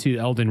into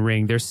Elden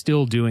Ring, they're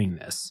still doing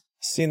this.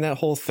 Seeing that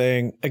whole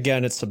thing,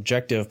 again, it's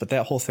subjective, but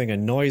that whole thing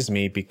annoys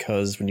me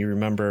because when you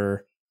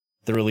remember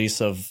the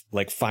release of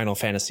like Final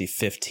Fantasy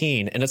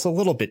 15, and it's a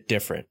little bit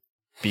different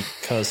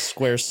because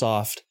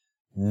Squaresoft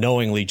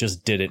knowingly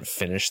just didn't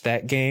finish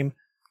that game.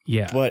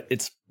 Yeah. But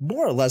it's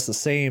more or less the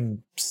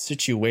same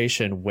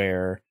situation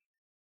where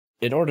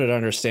in order to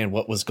understand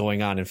what was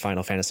going on in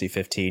Final Fantasy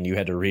 15, you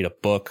had to read a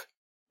book,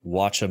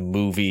 watch a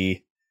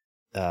movie,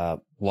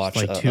 watch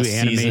like a 2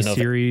 anime season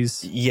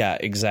series. Yeah,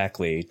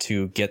 exactly,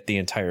 to get the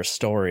entire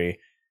story.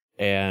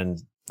 And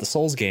the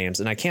Souls games,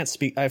 and I can't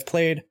speak, I've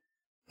played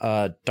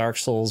Dark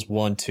Souls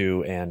 1,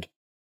 2, and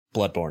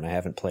Bloodborne. I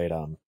haven't played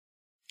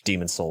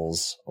Demon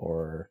Souls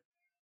or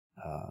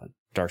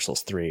Dark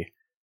Souls 3.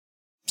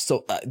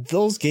 So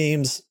those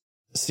games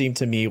seem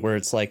to me where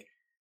it's like,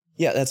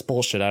 yeah, that's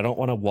bullshit. I don't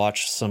want to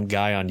watch some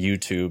guy on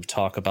YouTube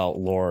talk about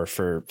lore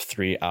for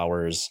 3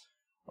 hours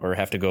or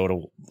have to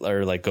go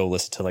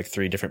listen to like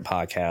 3 different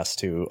podcasts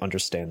to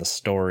understand the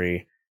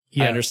story.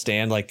 Yeah. I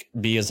understand like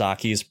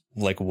Miyazaki's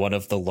like one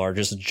of the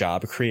largest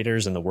job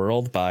creators in the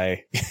world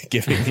by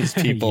giving these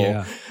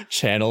people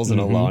channels and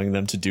allowing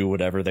them to do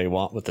whatever they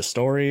want with the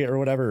story or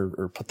whatever,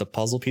 or put the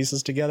puzzle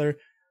pieces together.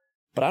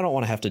 But I don't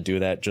want to have to do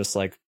that. Just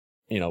like,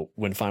 you know,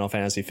 when Final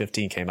Fantasy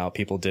 15 came out,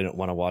 people didn't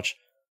want to watch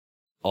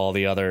all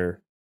the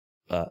other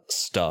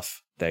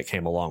stuff that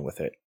came along with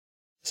it.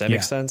 Does that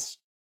make sense?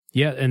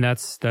 Yeah, and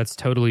that's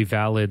totally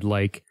valid.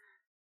 Like,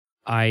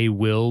 I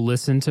will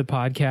listen to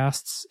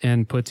podcasts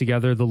and put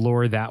together the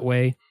lore that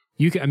way.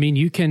 You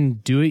can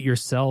do it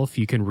yourself.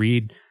 You can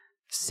read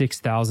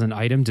 6,000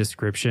 item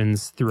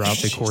descriptions throughout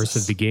the course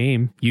of the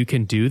game. You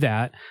can do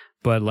that,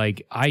 but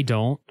like I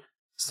don't.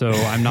 So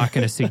I'm not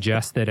going to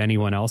suggest that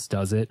anyone else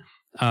does it.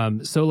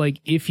 So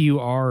like if you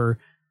are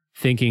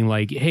thinking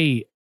like,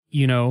 hey,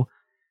 you know,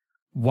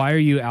 why are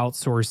you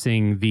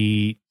outsourcing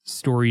the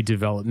story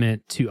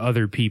development to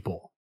other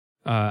people?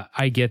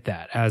 I get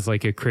that as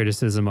like a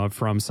criticism of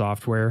From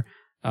Software,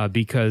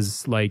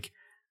 because like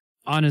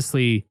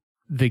honestly,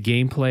 the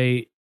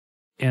gameplay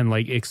and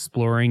like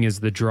exploring is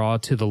the draw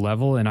to the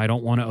level, and I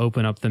don't want to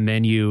open up the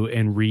menu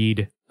and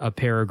read a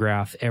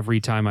paragraph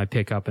every time I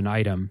pick up an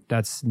item.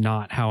 That's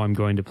not how I'm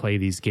going to play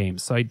these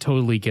games. So I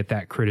totally get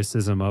that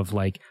criticism of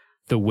like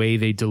the way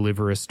they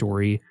deliver a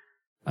story.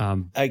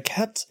 I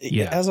kept,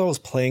 as I was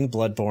playing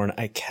Bloodborne,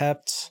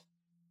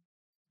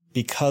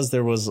 because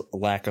there was a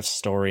lack of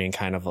story and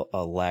kind of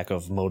a lack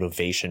of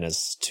motivation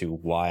as to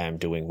why I'm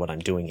doing what I'm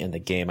doing in the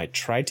game, I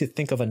tried to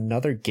think of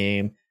another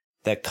game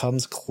that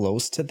comes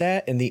close to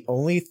that, and the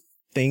only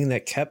thing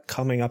that kept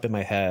coming up in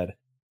my head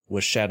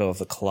was Shadow of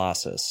the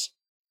Colossus.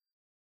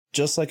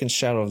 Just like in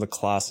Shadow of the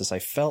Colossus, I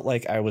felt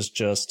like I was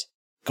just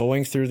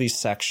going through these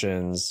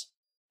sections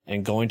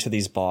and going to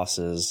these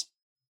bosses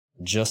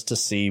just to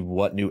see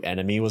what new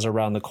enemy was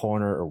around the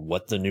corner or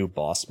what the new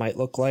boss might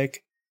look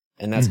like.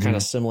 And that's kind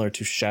of similar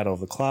to Shadow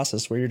of the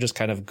Colossus, where you're just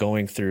kind of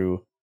going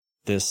through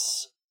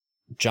this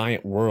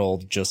giant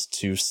world just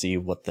to see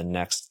what the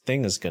next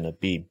thing is going to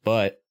be.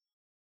 But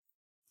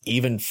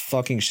even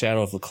fucking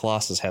Shadow of the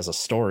Colossus has a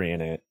story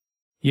in it.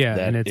 Yeah.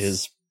 That and it's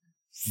is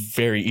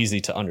very easy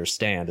to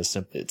understand. It's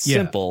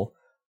simple,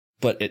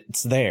 but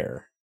it's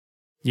there.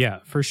 Yeah,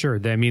 for sure.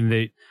 I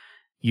mean,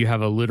 you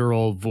have a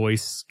literal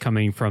voice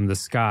coming from the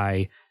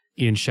sky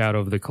in Shadow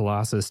of the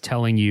Colossus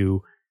telling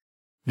you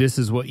this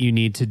is what you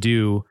need to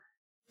do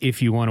if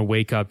you want to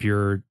wake up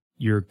your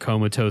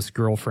comatose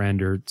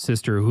girlfriend or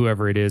sister, or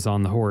whoever it is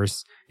on the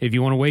horse. If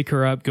you want to wake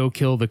her up, go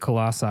kill the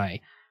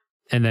Colossi.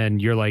 And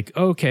then you're like,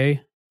 okay,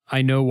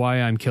 I know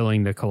why I'm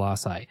killing the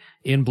Colossi.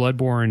 In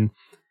Bloodborne,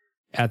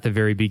 at the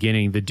very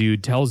beginning, the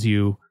dude tells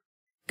you,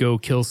 go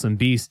kill some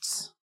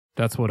beasts.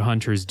 That's what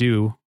hunters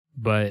do.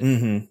 But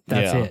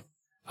that's it.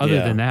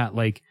 Other than that,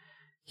 like,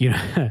 you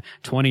know,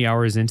 20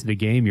 hours into the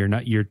game,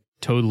 you're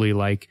totally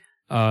like,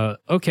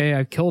 okay,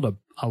 I've killed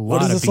a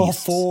lot of beasts. What is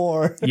this all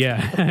for?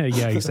 Yeah,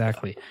 yeah,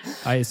 exactly.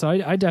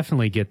 I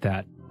definitely get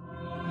that.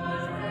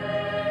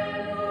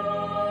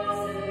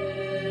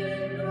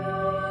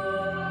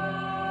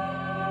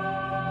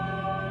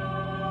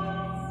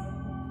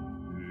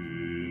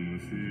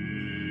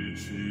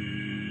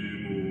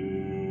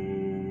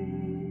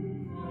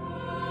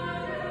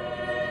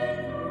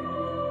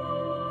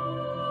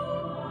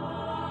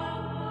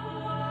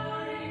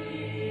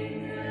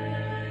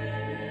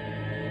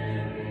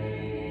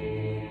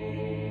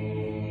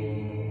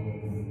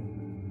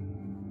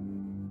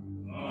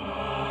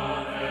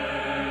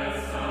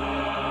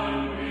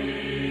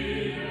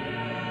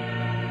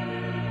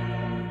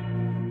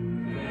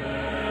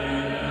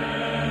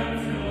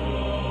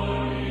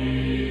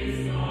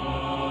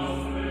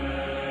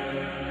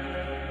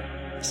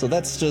 So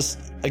that's just,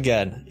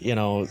 again,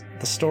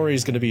 the story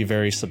is going to be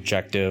very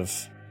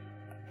subjective.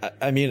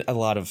 I mean, a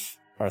lot of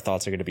our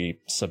thoughts are going to be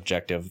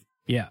subjective.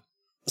 Yeah.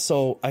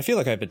 So I feel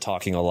like I've been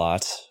talking a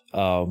lot.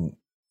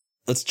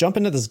 Let's jump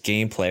into this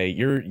gameplay.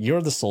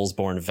 You're the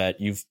Soulsborne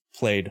vet. You've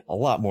played a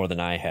lot more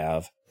than I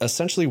have.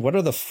 Essentially, what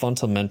are the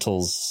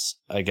fundamentals,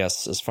 I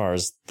guess, as far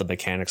as the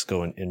mechanics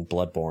go in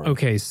Bloodborne?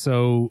 Okay,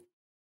 so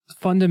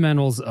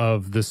fundamentals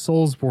of the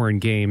Soulsborne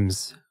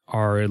games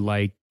are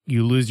like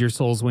you lose your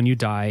souls when you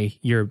die.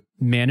 You're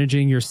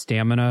managing your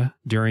stamina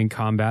during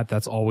combat.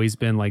 That's always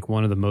been like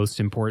one of the most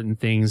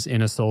important things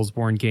in a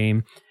Soulsborne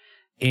game.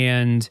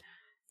 And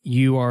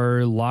you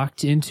are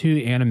locked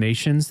into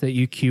animations that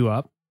you queue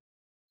up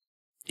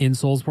in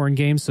Soulsborne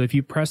games. So if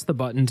you press the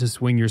button to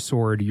swing your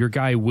sword, your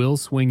guy will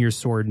swing your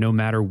sword no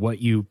matter what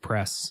you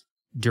press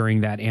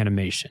during that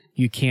animation.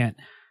 You can't,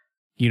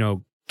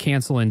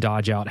 cancel and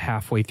dodge out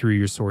halfway through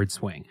your sword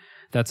swing.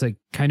 That's a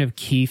kind of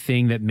key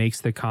thing that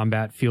makes the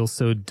combat feel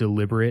so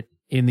deliberate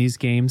in these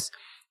games.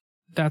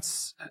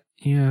 That's,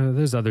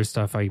 there's other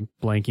stuff I'm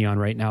blanking on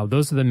right now.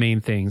 Those are the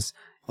main things.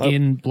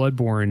 In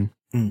Bloodborne,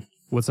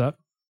 What's up?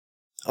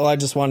 Oh, I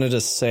just wanted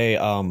to say,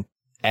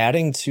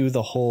 adding to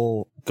the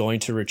whole going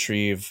to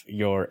retrieve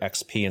your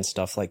XP and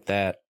stuff like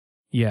that.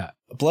 Yeah.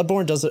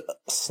 Bloodborne does it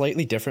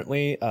slightly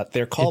differently.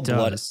 They're called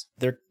blood. Does.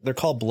 They're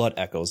called blood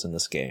echoes in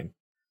this game.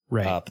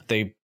 Right. But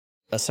they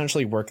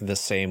essentially work the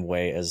same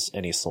way as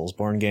any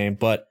Soulsborne game.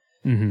 But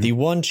Mhm. the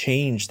one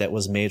change that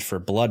was made for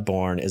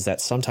Bloodborne is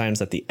that sometimes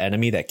that the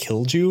enemy that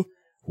killed you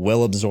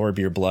will absorb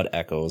your blood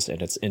echoes,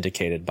 and it's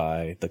indicated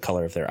by the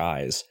color of their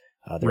eyes.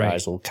 Their Right.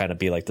 eyes will kind of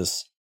be like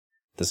this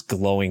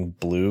glowing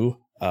blue,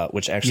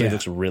 which actually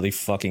looks really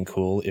fucking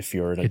cool if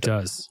you're in a... It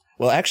does.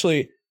 Well,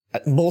 actually,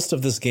 most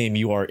of this game,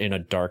 you are in a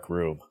dark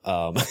room.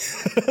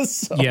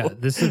 So, Yeah,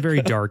 this is a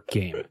very dark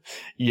game.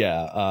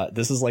 yeah,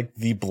 this is like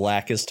the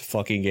blackest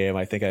fucking game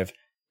I think I've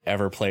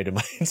ever played in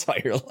my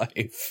entire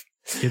life.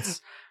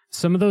 It's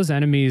some of those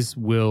enemies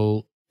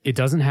it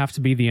doesn't have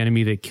to be the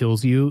enemy that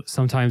kills you.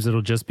 Sometimes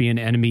it'll just be an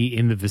enemy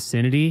in the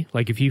vicinity.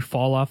 Like if you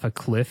fall off a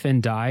cliff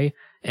and die,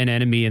 an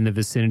enemy in the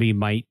vicinity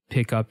might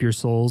pick up your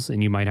souls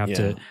and you might have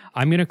to,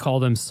 I'm going to call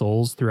them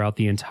souls throughout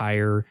the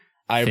entire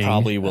I thing.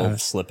 probably will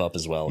slip up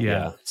as well.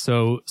 Yeah.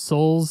 So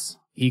souls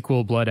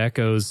equal blood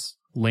echoes,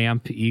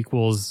 lamp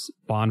equals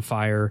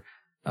bonfire.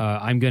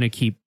 I'm going to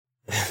keep,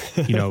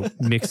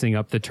 mixing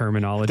up the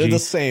terminology. They're the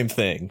same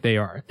thing.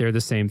 They're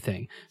the same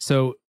thing.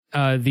 So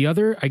the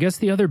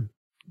other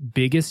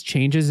biggest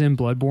changes in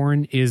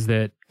Bloodborne is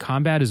that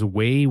combat is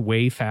way,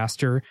 way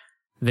faster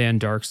than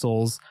Dark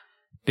Souls.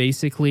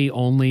 Basically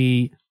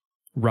only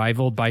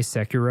rivaled by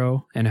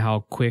Sekiro and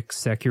how quick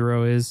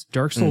Sekiro is.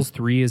 Dark Souls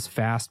 3 is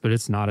fast, but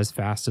it's not as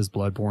fast as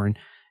Bloodborne.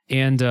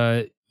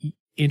 And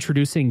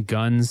introducing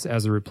guns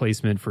as a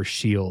replacement for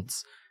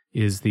shields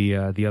is the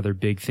other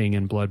big thing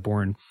in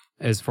Bloodborne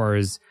as far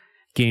as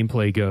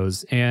gameplay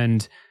goes.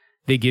 And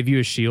they give you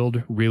a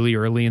shield really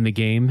early in the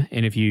game,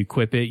 and if you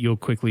equip it, you'll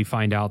quickly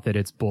find out that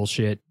it's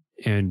bullshit.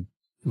 And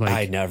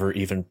like,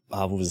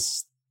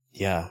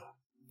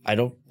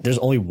 there's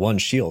only one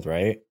shield,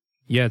 right?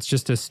 Yeah, it's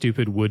just a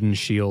stupid wooden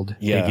shield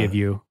they give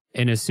you.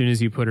 And as soon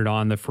as you put it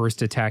on, the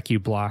first attack you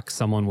block,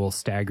 someone will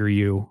stagger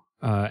you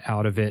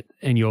out of it,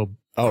 and you'll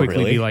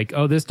quickly be like,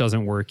 oh, this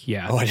doesn't work.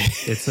 Yeah,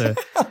 it's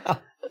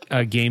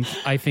a game,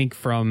 I think,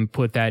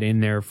 put that in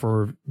there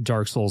for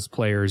Dark Souls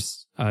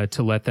players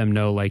to let them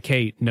know, like,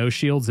 hey, no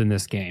shields in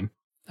this game.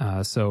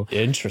 So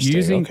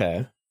interesting.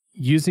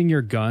 Using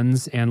your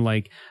guns and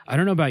like, I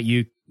don't know about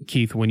you,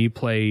 Keith, when you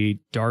play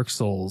Dark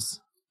Souls,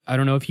 I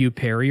don't know if you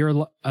parry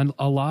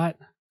a lot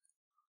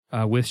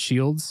with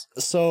shields.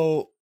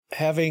 So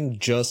having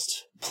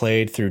just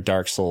played through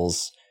Dark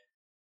Souls,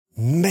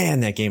 man,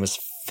 that game is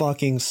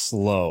fucking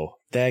slow.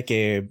 That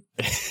game,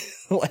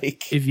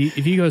 like, if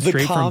you go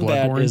straight from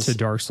Bloodborne to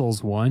Dark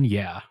Souls 1,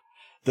 yeah.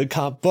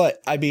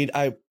 But I mean,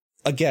 I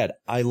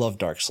love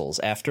Dark Souls.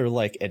 After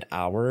like an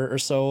hour or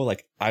so,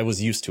 like I was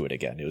used to it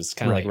again. It was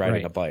kind of like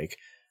riding a bike.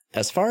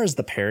 As far as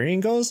the parrying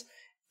goes,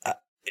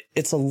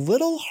 it's a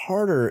little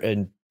harder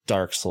in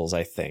Dark Souls,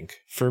 I think.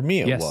 For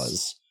me, it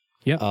was.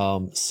 Yeah.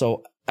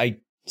 So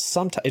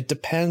it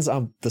depends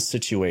on the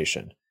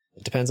situation.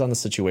 It depends on the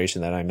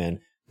situation that I'm in.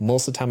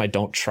 Most of the time I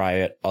don't try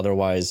it.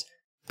 Otherwise,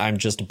 I'm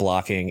just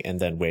blocking and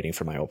then waiting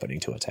for my opening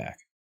to attack.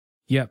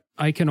 Yep.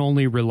 I can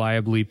only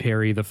reliably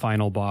parry the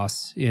final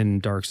boss in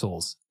Dark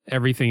Souls.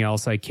 Everything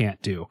else I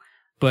can't do.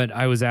 But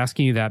I was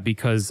asking you that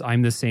because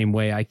I'm the same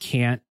way. I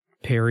can't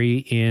parry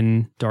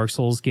in Dark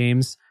Souls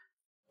games.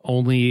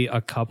 Only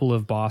a couple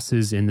of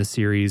bosses in the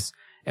series.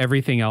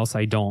 Everything else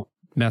I don't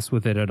mess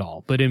with it at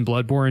all. But in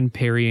Bloodborne,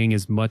 parrying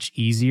is much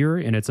easier,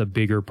 and it's a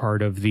bigger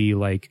part of the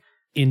like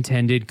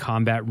intended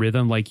combat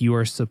rhythm. Like you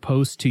are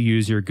supposed to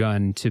use your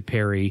gun to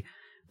parry,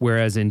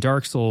 whereas in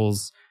Dark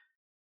Souls,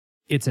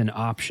 it's an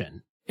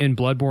option. In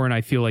Bloodborne,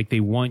 I feel like they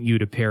want you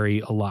to parry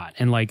a lot,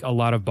 and like a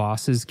lot of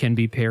bosses can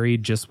be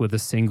parried just with a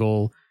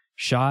single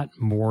shot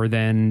more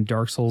than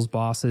Dark Souls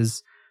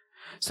bosses.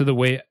 So the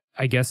way,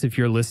 I guess, if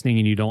you're listening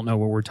and you don't know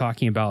what we're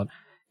talking about,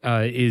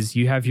 is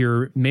you have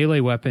your melee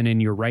weapon in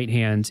your right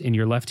hand. In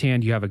your left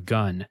hand, you have a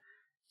gun.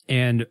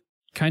 And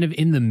kind of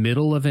in the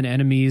middle of an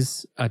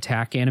enemy's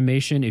attack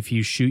animation, if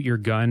you shoot your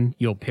gun,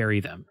 you'll parry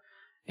them.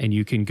 And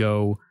you can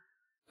go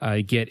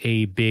get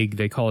a big,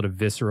 they call it a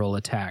visceral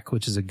attack,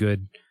 which is a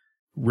good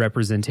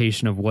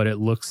representation of what it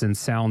looks and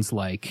sounds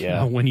like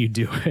when you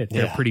do it.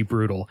 They're pretty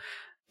brutal.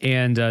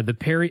 And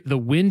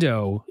the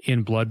window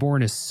in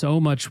Bloodborne is so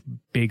much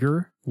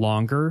bigger,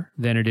 longer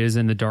than it is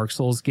in the Dark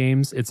Souls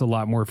games. It's a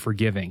lot more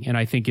forgiving. And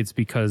I think it's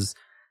because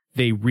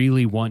they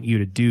really want you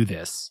to do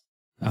this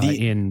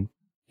in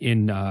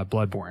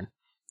Bloodborne.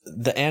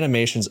 The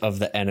animations of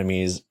the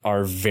enemies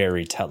are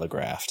very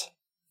telegraphed.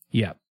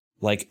 Yeah.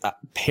 Like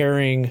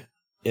pairing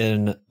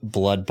in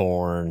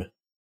Bloodborne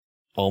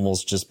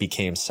almost just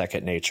became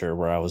second nature,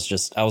 where I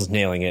was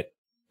nailing it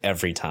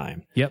every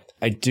time. Yep.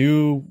 I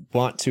do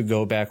want to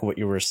go back what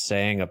you were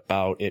saying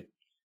about it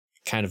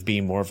kind of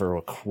being more of a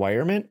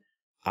requirement.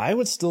 I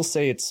would still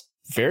say it's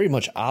very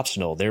much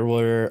optional. There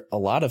were a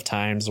lot of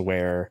times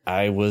where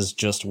I was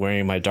just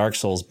wearing my Dark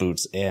Souls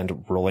boots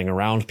and rolling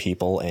around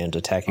people and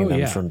attacking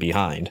them from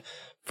behind.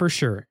 For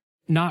sure.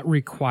 Not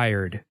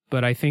required,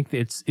 but I think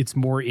it's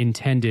more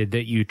intended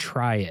that you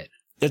try it.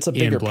 It's a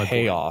bigger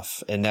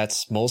payoff, and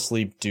that's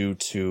mostly due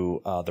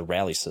to the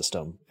rally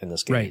system in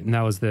this game. Right, and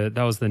that was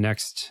the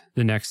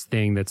next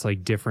thing that's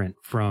like different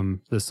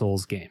from the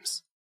Souls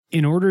games.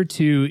 In order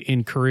to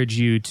encourage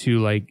you to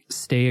like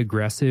stay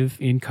aggressive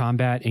in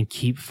combat and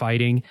keep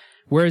fighting,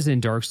 whereas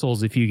in Dark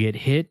Souls, if you get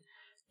hit,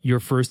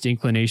 your first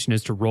inclination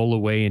is to roll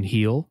away and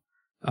heal.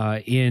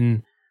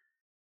 In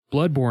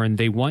Bloodborne,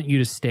 they want you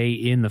to stay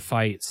in the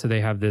fight, so they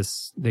have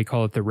this, they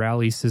call it the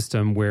rally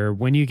system, where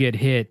when you get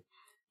hit,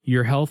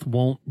 your health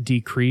won't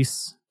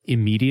decrease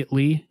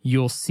immediately.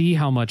 You'll see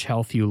how much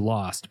health you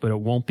lost, but it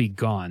won't be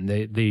gone.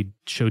 They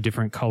show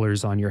different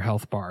colors on your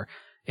health bar.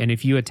 And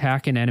if you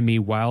attack an enemy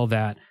while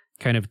that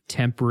kind of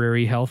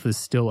temporary health is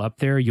still up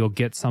there, you'll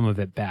get some of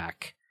it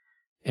back.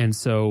 And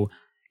so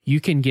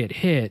you can get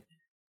hit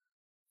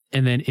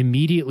and then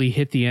immediately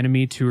hit the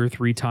enemy 2 or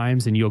 3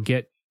 times, and you'll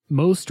get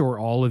most or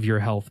all of your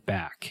health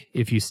back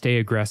if you stay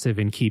aggressive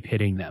and keep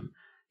hitting them.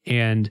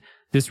 And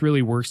this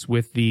really works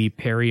with the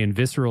parry and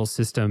visceral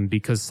system,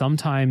 because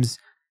sometimes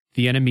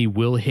the enemy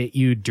will hit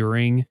you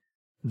during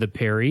the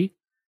parry,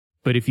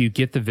 but if you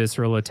get the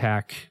visceral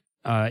attack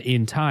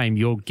in time,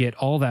 you'll get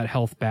all that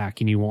health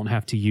back and you won't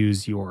have to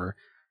use your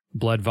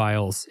blood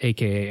vials,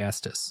 aka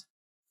Estus.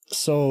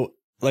 So,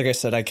 like I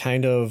said, I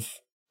kind of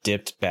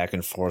dipped back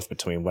and forth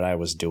between what I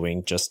was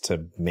doing just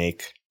to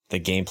make the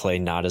gameplay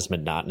not as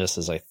monotonous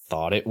as I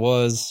thought it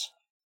was.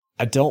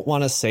 I don't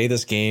want to say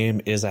this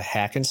game is a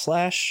hack and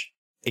slash.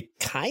 It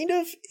kind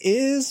of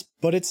is,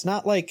 but it's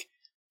not like,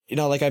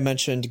 like I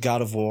mentioned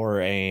God of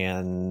War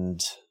and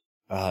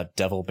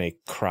Devil May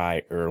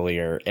Cry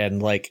earlier.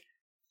 And like,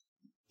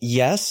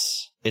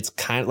 yes, it's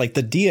kind of like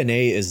the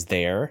DNA is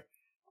there.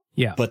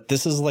 Yeah. But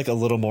this is like a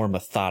little more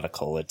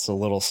methodical. It's a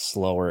little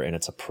slower in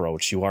its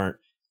approach. You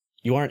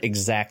aren't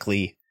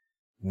exactly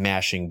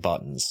mashing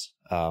buttons.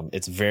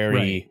 It's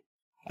very,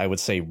 I would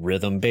say,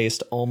 rhythm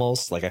based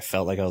almost. Like I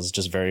felt like I was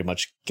just very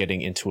much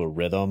getting into a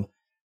rhythm.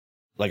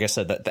 Like I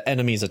said, the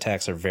enemy's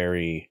attacks are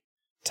very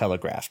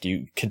telegraphed.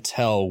 You can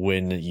tell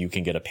when you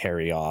can get a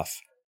parry off,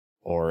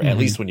 or at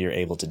least when you're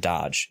able to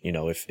dodge,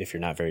 if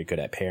you're not very good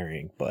at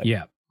parrying. But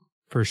yeah,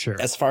 for sure.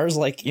 As far as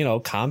like,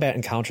 combat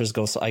encounters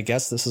go, so I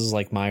guess this is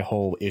like my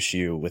whole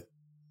issue with,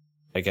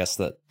 I guess,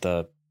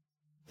 the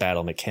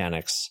battle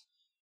mechanics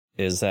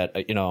is that,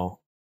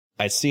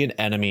 I'd see an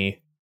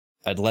enemy,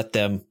 I'd let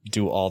them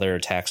do all their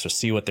attacks or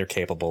see what they're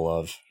capable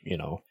of,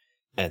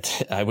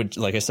 and I would,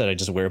 like I said, I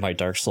just wear my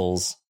Dark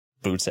Souls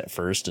boots at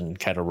first and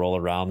kind of roll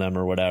around them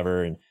or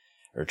whatever,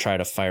 or try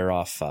to fire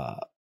off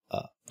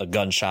a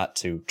gunshot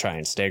to try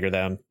and stagger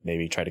them,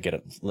 maybe try to get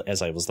it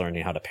as I was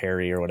learning how to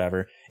parry or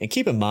whatever. And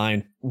keep in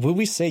mind, when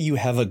we say you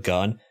have a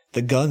gun,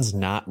 the gun's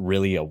not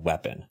really a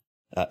weapon.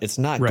 It's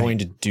not going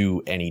to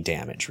do any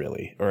damage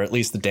really, or at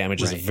least the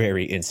damage is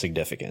very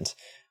insignificant.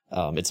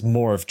 It's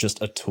more of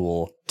just a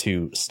tool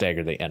to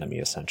stagger the enemy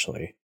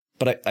essentially.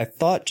 But I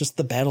thought just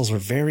the battles were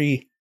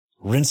very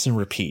rinse and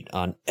repeat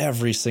on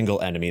every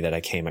single enemy that I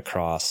came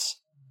across.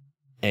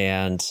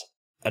 And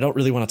I don't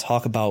really want to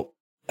talk about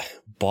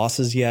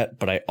bosses yet,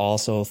 but I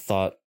also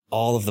thought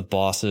all of the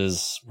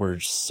bosses were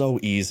so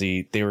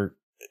easy.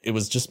 It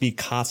was just me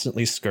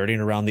constantly skirting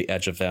around the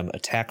edge of them,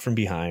 attack from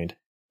behind.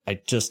 I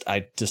just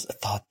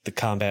thought the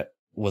combat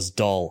was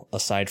dull,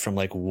 aside from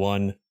like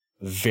one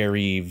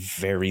very,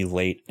 very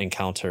late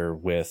encounter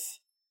with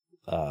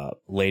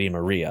Lady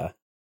Maria.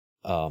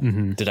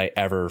 Did I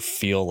ever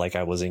feel like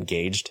I was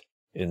engaged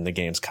in the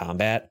game's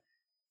combat?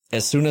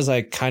 As soon as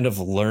I kind of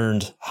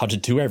learned how to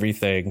do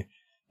everything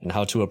and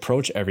how to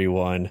approach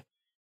everyone,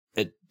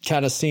 it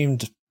kind of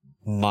seemed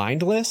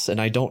mindless,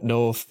 and I don't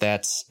know if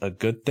that's a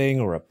good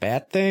thing or a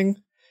bad thing.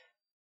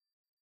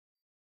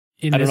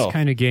 In this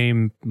kind of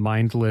game,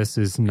 mindless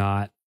is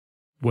not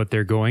what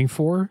they're going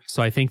for,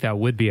 so I think that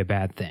would be a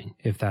bad thing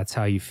if that's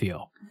how you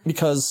feel.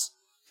 Because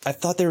I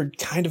thought they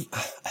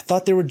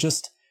were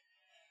just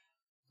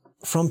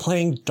from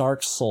playing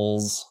Dark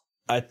Souls,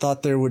 I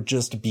thought there would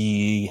just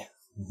be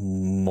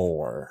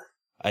more.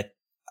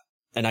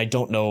 And I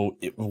don't know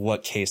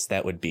what case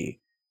that would be.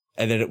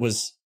 And then it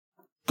was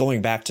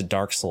going back to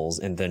Dark Souls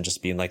and then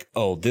just being like,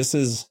 oh, this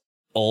is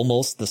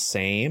almost the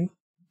same.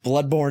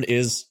 Bloodborne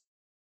is,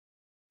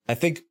 I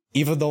think,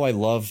 even though I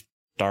love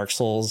Dark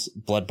Souls,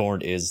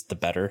 Bloodborne is the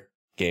better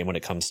game when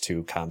it comes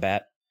to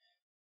combat,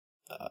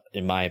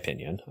 in my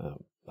opinion.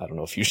 I don't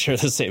know if you share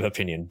the same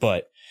opinion,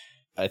 but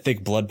I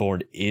think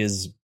Bloodborne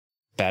is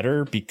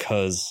better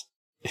because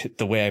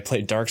the way I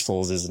play Dark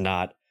Souls is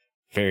not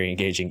very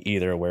engaging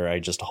either, where I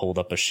just hold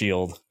up a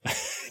shield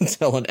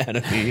until an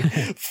enemy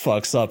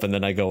fucks up and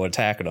then I go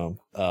attacking them,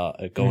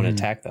 and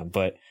attack them.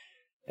 But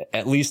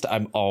at least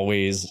I'm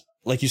always,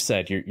 like you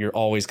said, you're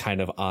always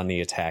kind of on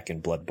the attack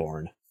in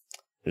Bloodborne.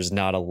 There's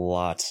not a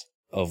lot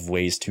of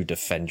ways to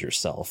defend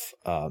yourself.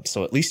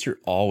 So at least you're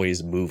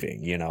always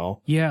moving, you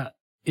know? Yeah,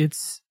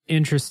 it's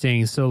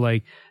interesting. So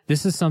like,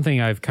 this is something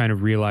I've kind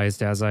of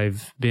realized as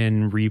I've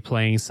been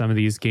replaying some of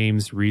these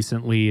games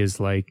recently is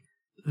like,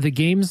 the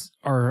games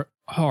are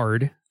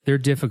hard, they're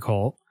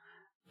difficult,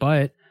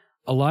 but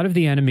a lot of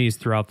the enemies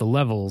throughout the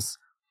levels,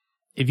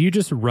 if you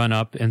just run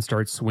up and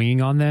start swinging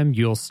on them,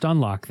 you'll stun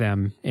lock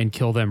them and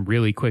kill them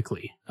really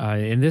quickly.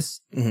 And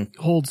this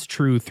holds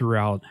true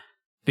throughout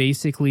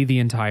basically the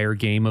entire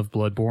game of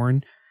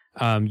Bloodborne.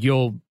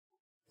 You'll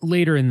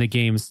later in the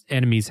games,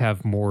 enemies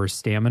have more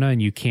stamina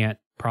and you can't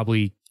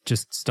probably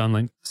just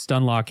stun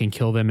lock and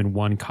kill them in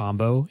one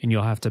combo, and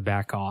you'll have to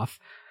back off.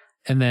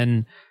 And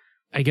then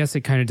I guess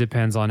it kind of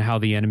depends on how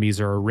the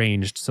enemies are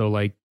arranged. So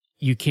like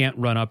you can't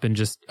run up and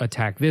just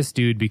attack this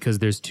dude because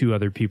there's two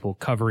other people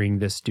covering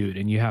this dude,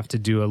 and you have to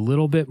do a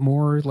little bit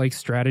more like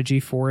strategy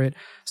for it.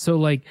 So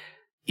like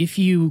if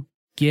you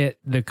get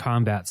the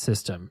combat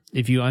system,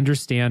 if you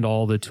understand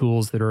all the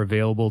tools that are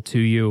available to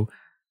you,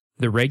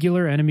 the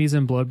regular enemies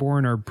in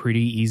Bloodborne are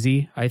pretty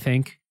easy, I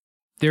think.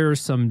 There are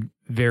some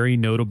very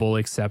notable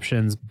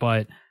exceptions,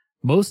 but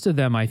most of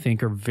them I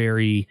think are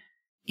very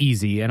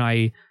easy.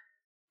 And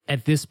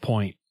at this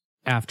point,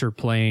 after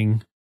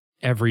playing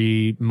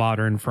every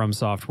modern From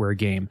Software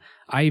game,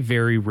 I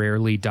very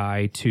rarely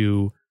die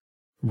to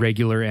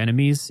regular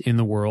enemies in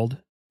the world.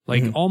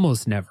 Like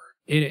almost never.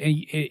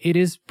 It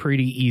is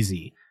pretty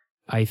easy,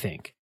 I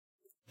think.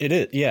 It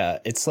is, yeah.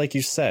 It's like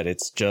you said,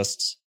 it's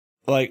just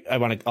like, I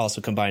want to also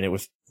combine it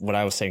with what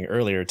I was saying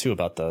earlier too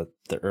about the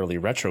early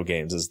retro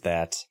games, is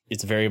that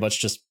it's very much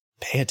just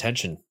pay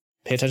attention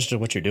to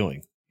what you're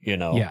doing, you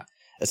know? Yeah.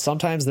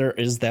 Sometimes there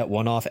is that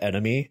one-off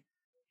enemy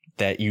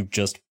that you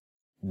just,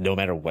 no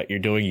matter what you're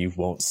doing, you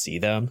won't see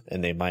them,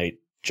 and they might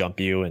jump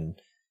you, and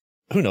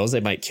who knows, they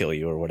might kill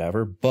you or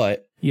whatever.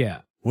 But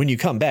yeah, when you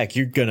come back,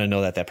 you're gonna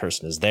know that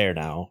person is there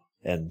now,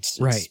 and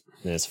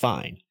it's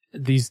fine.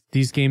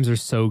 These games are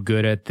so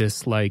good at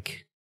this,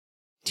 like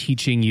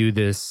teaching you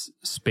this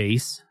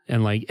space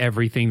and like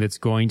everything that's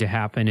going to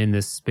happen in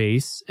this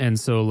space. And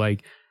so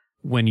like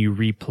when you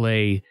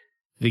replay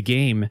the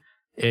game,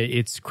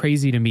 it's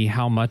crazy to me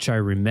how much I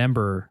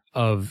remember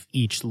of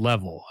each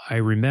level. I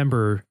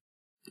remember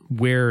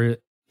where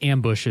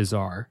ambushes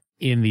are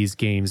in these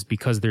games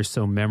because they're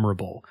so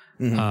memorable.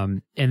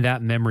 And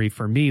that memory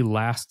for me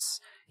lasts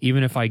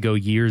even if I go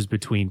years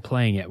between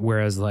playing it.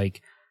 Whereas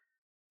like,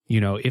 you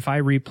know, if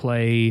I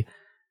replay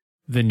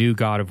the new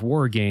God of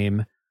War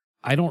game,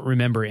 I don't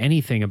remember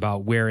anything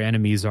about where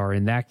enemies are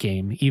in that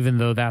game, even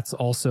though that's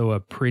also a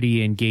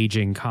pretty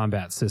engaging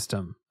combat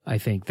system. I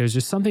think there's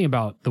just something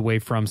about the way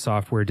From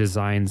Software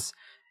designs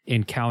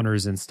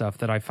encounters and stuff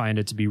that I find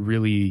it to be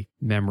really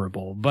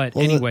memorable. But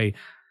anyway,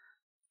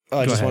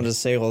 I just wanted to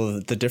say,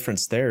 the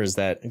difference there is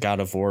that God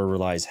of War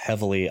relies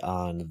heavily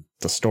on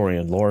the story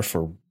and lore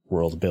for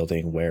world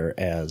building,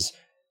 whereas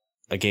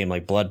a game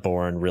like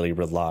Bloodborne really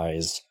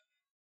relies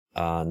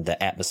on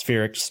the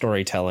atmospheric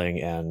storytelling,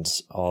 and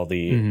all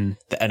the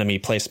enemy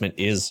placement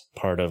is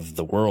part of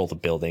the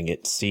world building.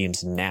 It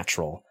seems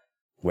natural.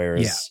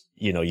 Whereas,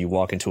 you know, you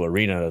walk into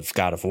arena of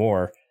God of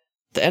War,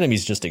 the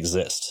enemies just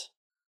exist.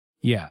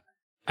 Yeah.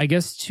 I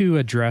guess to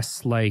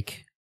address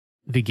like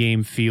the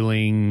game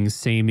feeling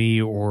samey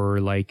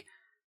or like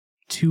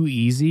too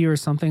easy or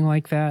something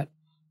like that,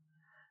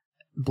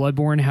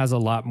 Bloodborne has a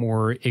lot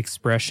more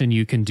expression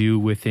you can do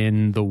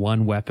within the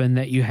one weapon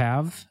that you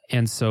have.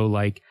 And so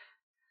like,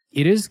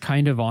 it is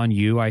kind of on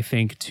you, I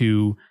think,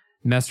 to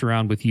mess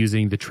around with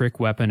using the trick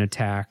weapon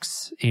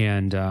attacks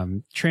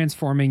and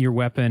transforming your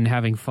weapon,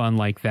 having fun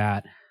like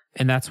that.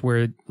 And that's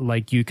where,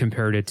 like you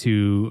compared it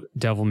to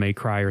Devil May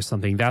Cry or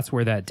something, that's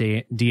where that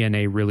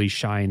DNA really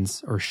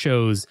shines or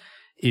shows,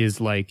 is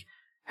like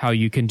how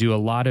you can do a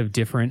lot of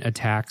different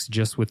attacks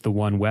just with the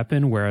one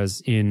weapon.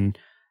 Whereas in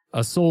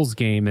a Souls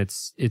game,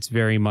 it's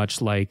very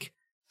much like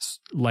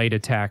light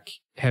attack,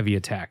 heavy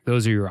attack.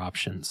 Those are your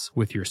options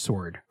with your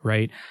sword,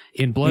 right?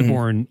 In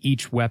Bloodborne,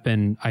 each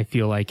weapon I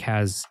feel like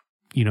has,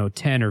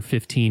 10 or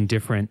 15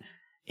 different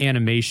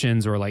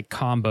animations or like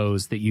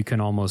combos that you can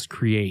almost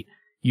create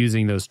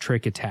using those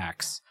trick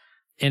attacks.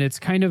 And it's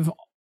kind of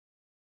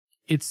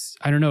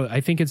I don't know, I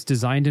think it's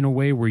designed in a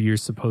way where you're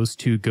supposed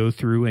to go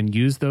through and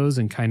use those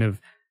and kind of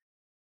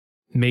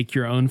make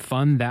your own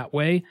fun that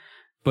way.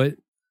 But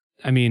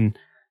I mean,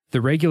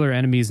 the regular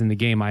enemies in the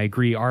game, I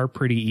agree, are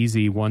pretty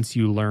easy once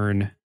you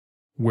learn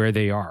where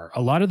they are.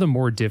 A lot of the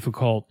more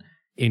difficult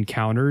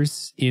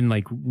encounters in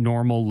like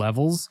normal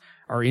levels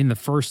are in the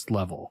first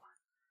level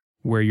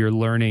where you're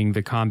learning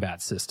the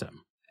combat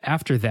system.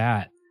 After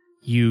that,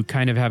 you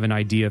kind of have an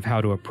idea of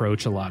how to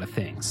approach a lot of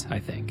things, I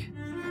think.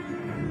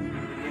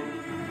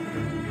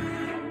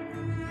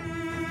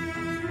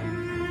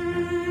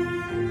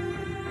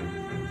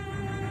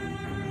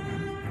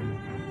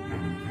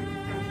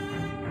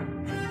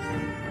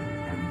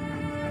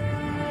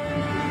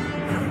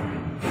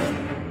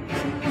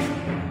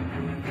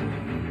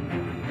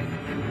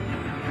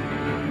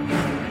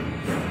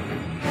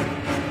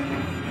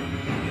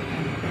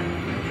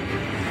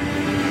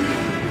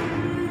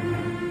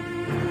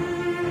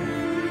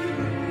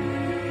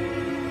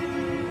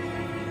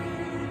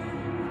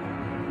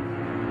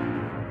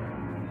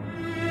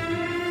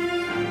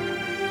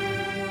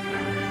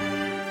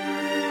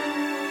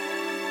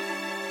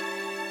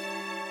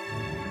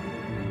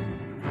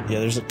 Yeah,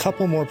 there's a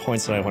couple more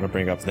points that I want to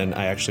bring up, then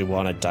I actually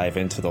want to dive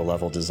into the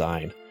level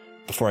design.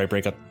 Before I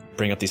bring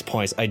up these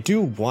points, I do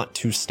want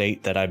to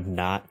state that I'm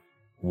not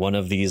one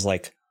of these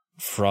like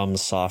From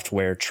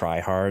Software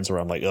tryhards where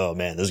I'm like, oh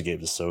man, this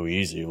game is so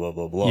easy, blah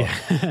blah blah.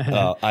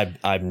 Yeah.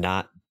 I'm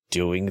not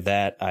doing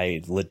that.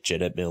 I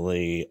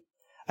legitimately,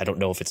 I don't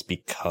know if it's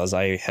because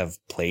I have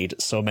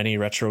played so many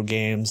retro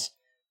games,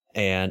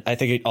 and I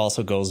think it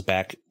also goes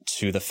back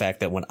to the fact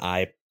that when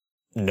I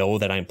know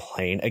that I'm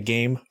playing a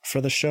game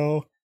for the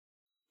show,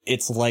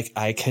 it's like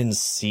I can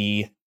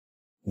see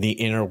the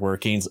inner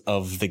workings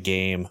of the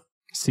game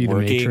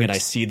working, and I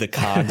see the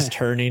cogs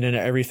turning and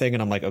everything,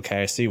 and I'm like,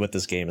 okay, I see what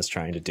this game is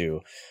trying to do.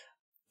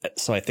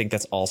 So I think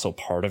that's also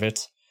part of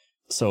it.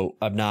 So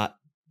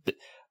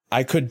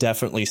I could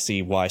definitely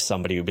see why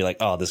somebody would be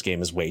like, oh, this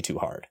game is way too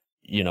hard.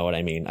 You know what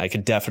I mean? I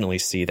could definitely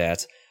see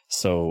that.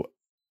 So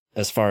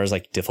as far as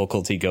like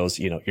difficulty goes,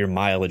 your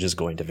mileage is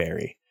going to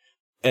vary.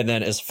 And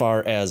then as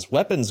far as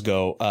weapons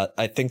go,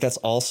 I think that's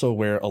also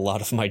where a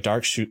lot of my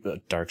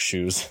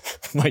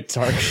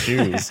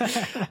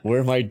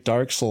where my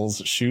Dark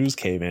Souls shoes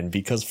came in,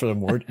 because for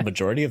the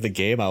majority of the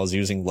game, I was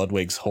using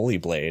Ludwig's Holy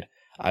Blade.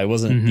 I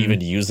wasn't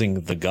even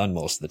using the gun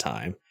most of the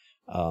time.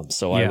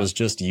 So I was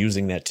just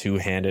using that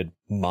two-handed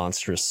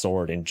monstrous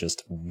sword and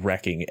just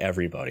wrecking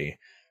everybody.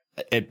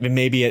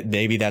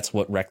 Maybe that's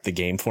what wrecked the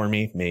game for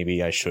me.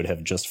 Maybe I should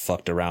have just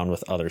fucked around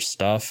with other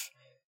stuff.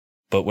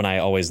 But when I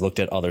always looked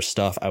at other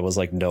stuff, I was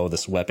like, no,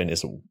 this weapon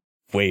is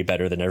way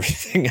better than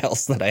everything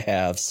else that I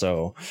have.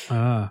 So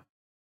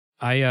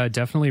I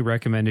definitely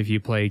recommend, if you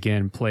play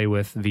again, play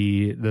with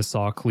the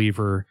saw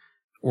cleaver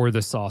or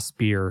the saw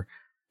spear.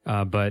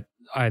 But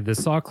the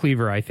saw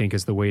cleaver, I think,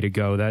 is the way to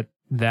go.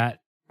 That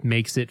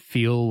makes it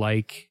feel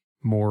like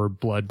more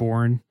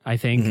Bloodborne, I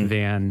think,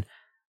 than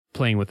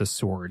playing with a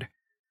sword.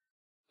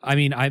 I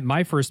mean,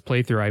 my first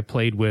playthrough, I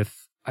played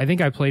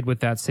with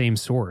that same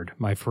sword,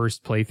 my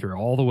first playthrough,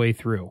 all the way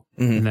through.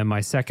 And then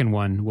my second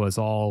one was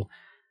all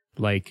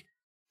like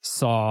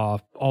saw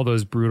all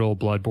those brutal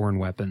Bloodborne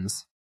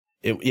weapons.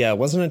 It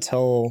wasn't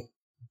until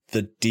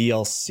the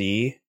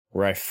DLC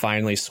where I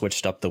finally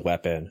switched up the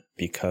weapon,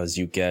 because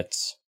you get,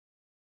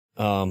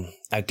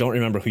 I don't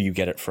remember who you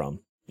get it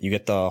from. You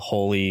get the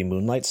Holy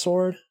Moonlight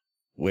Sword,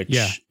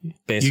 which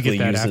basically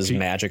uses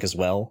magic as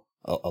well,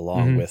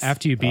 along with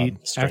after you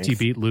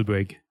beat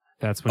Ludwig,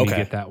 that's when you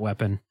get that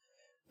weapon.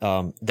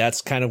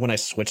 That's kind of when I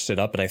switched it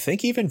up. But I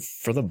think even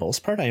for the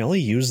most part, I only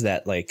used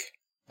that like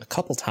a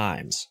couple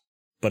times,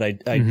 but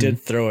I did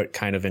throw it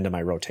kind of into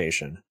my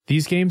rotation.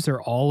 These games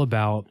are all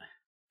about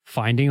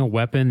finding a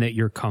weapon that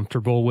you're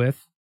comfortable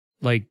with.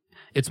 Like,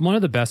 it's one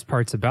of the best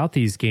parts about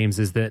these games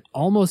is that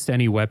almost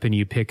any weapon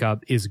you pick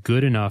up is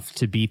good enough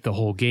to beat the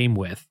whole game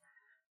with.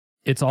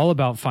 It's all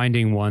about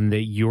finding one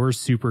that you're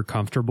super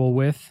comfortable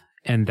with,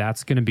 and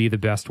that's going to be the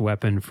best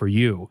weapon for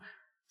you.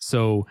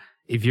 So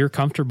if you're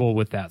comfortable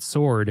with that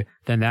sword,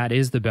 then that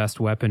is the best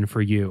weapon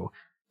for you.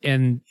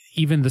 And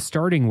even the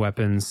starting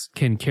weapons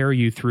can carry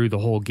you through the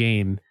whole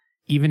game.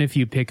 Even if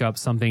you pick up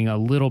something a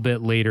little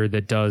bit later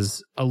that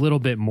does a little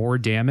bit more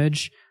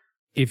damage,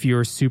 if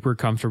you're super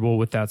comfortable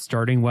with that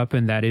starting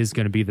weapon, that is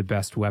going to be the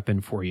best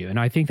weapon for you. And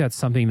I think that's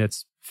something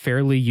that's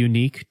fairly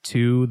unique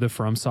to the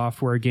From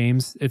Software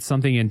games. It's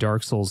something in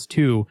Dark Souls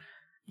 2.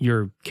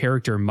 Your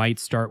character might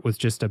start with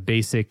just a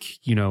basic,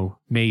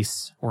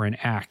 mace or an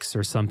axe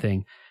or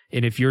something.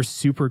 And if you're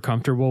super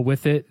comfortable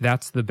with it,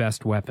 that's the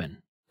best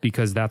weapon,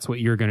 because that's what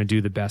you're going to do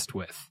the best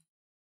with.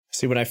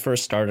 See, when I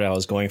first started, I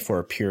was going for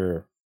a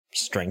pure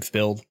strength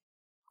build,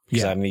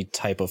 because I'm the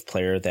type of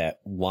player that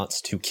wants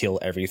to kill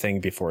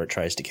everything before it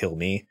tries to kill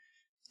me.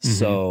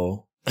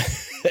 So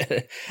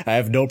I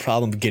have no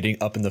problem getting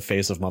up in the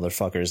face of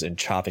motherfuckers and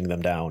chopping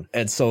them down.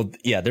 And so,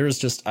 there's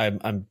just,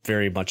 I'm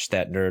very much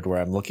that nerd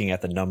where I'm looking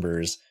at the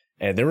numbers,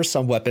 and there were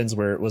some weapons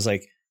where it was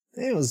like,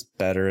 it was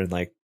better in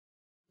like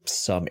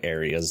some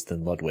areas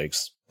than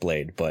Ludwig's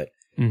blade, but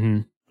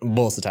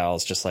most of the time I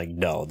was just like,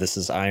 no,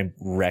 I'm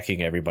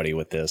wrecking everybody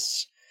with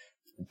this.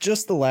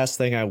 Just the last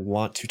thing I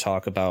want to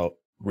talk about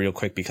real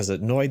quick, because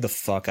it annoyed the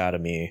fuck out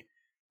of me,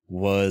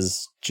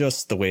 was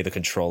just the way the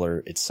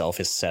controller itself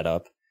is set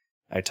up.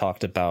 I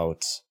talked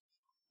about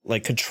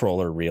like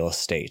controller real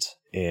estate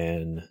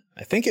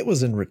I think it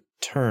was in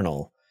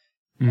Returnal,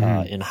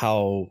 in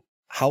how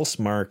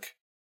Housemarque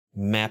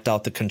mapped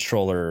out the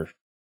controller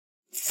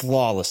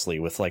flawlessly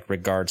with like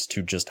regards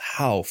to just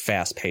how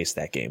fast paced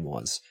that game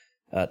was.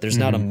 There's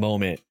not a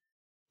moment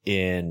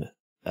in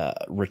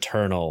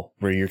Returnal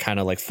where you're kind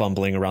of like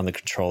fumbling around the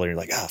controller. You're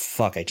like,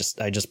 fuck, I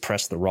just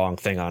pressed the wrong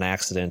thing on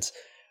accident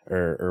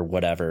or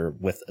whatever.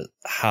 With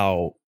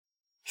how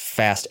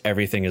fast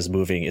everything is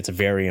moving, it's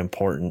very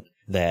important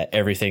that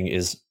everything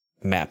is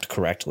mapped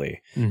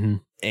correctly.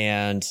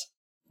 And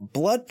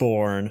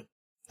Bloodborne,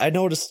 I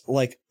noticed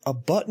like a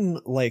button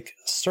like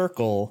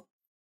circle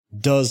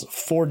does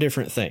 4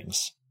 different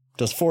things,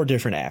 does 4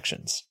 different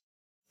actions.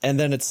 And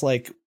then it's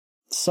like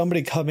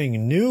somebody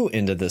coming new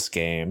into this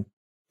game,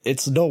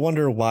 it's no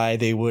wonder why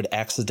they would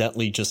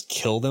accidentally just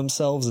kill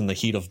themselves in the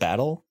heat of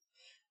battle.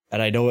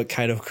 And I know it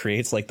kind of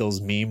creates like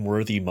those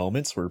meme-worthy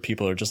moments where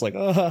people are just like,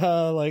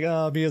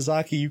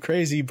 Miyazaki, you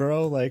crazy,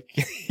 bro. Like,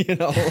 you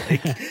know,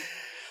 like,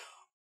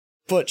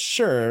 but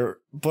sure.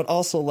 But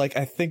also, like,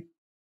 I think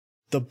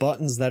the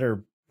buttons that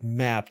are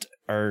mapped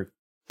are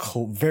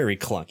very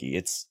clunky.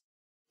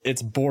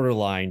 It's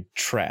borderline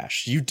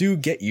trash. You do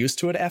get used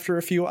to it after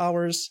a few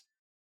hours.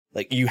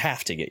 Like, you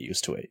have to get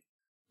used to it.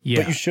 Yeah.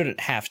 But you shouldn't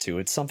have to.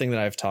 It's something that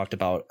I've talked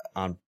about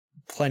on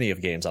plenty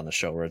of games on the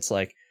show where it's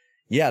like,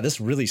 yeah,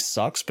 this really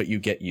sucks, but you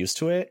get used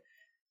to it.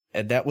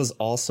 And that was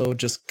also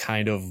just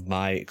kind of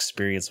my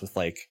experience with,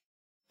 like,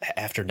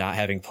 after not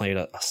having played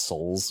a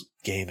Souls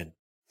game in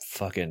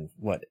fucking,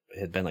 what, it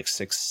had been like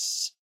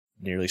 6,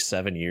 nearly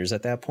 7 years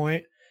at that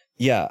point.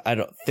 Yeah,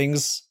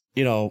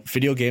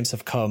 video games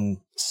have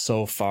come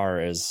so far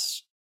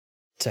as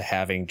to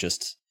having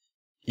just,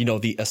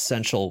 the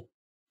essential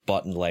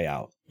button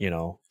layout.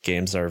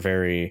 Games are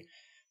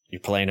you're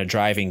playing a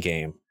driving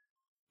game.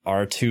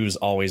 R2's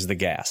always the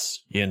gas,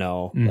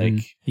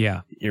 like,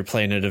 yeah, you're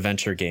playing an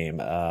adventure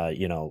game. I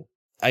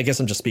guess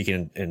I'm just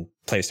speaking in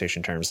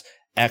PlayStation terms.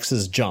 X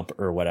is jump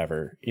or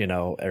whatever,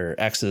 or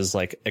X is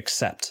like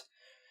accept,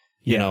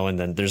 and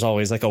then there's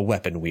always like a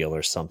weapon wheel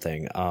or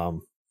something.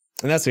 And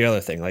that's the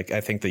other thing. Like,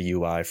 I think the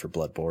UI for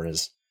Bloodborne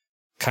is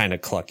kind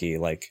of clucky.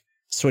 Like,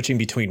 switching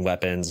between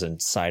weapons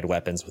and side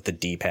weapons with the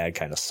D-pad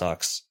kind of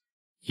sucks.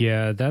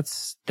 Yeah,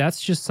 that's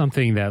just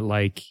something that,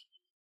 like,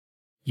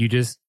 you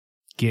just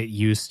get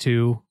used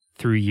to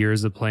through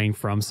years of playing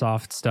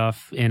FromSoft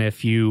stuff. And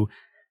if you're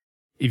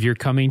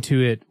coming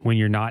to it when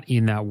you're not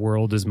in that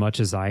world as much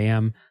as I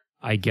am,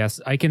 I guess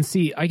I can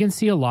see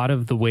a lot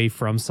of the way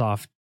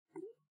FromSoft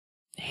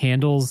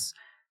handles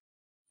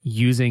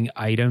using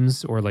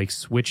items or like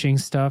switching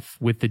stuff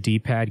with the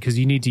D-pad, because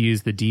you need to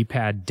use the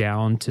D-pad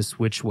down to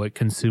switch what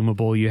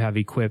consumable you have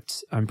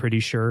equipped, I'm pretty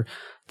sure.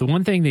 The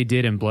one thing they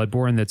did in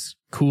Bloodborne that's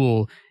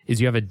cool is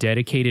you have a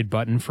dedicated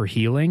button for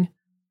healing,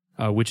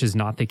 which is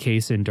not the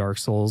case in Dark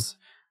Souls.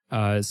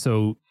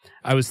 So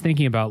I was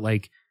thinking about,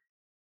 like,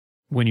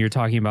 when you're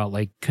talking about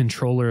like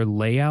controller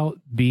layout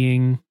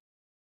being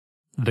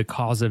the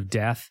cause of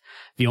death,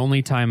 the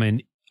only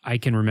time I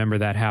can remember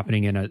that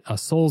happening in a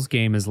Souls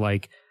game is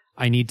like,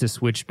 I need to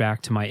switch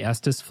back to my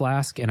Estus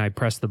flask and I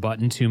press the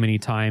button too many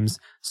times,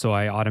 so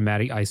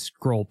I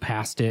scroll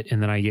past it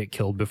and then I get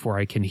killed before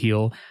I can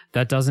heal.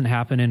 That doesn't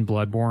happen in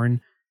Bloodborne.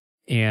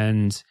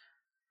 And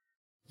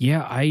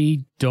yeah,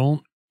 I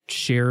don't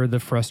share the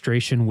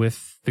frustration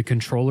with the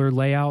controller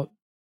layout,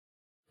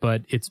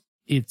 but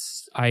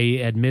I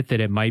admit that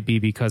it might be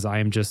because I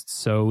am just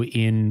so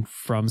in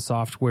From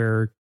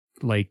Software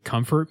like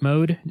comfort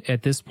mode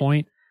at this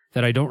point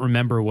that I don't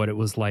remember what it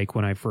was like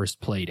when I first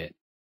played it.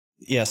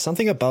 Yeah,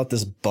 something about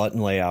this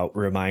button layout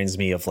reminds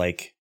me of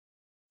like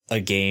a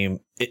game.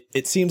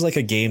 It seems like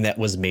a game that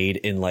was made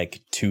in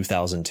like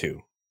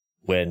 2002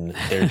 when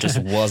there just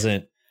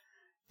wasn't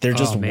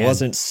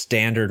wasn't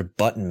standard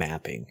button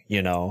mapping,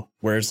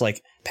 whereas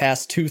like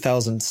past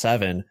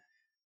 2007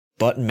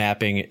 button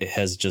mapping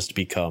has just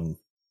become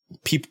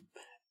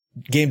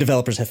game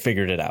developers have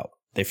figured it out.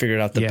 They figured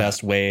out the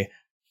best way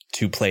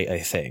to play a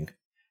thing.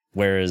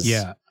 Whereas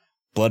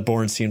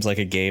Bloodborne seems like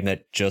a game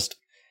that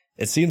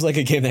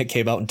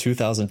came out in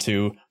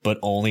 2002, but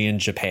only in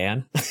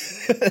Japan.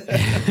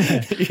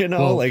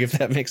 Well, like, if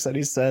that makes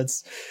any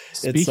sense.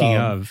 Speaking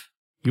of,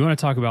 you want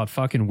to talk about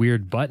fucking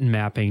weird button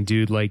mapping,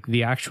 dude? Like,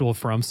 the actual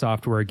From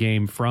Software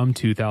game from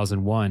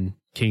 2001,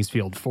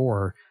 Kingsfield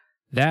 4,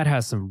 that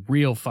has some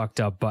real fucked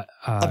up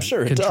I'm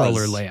sure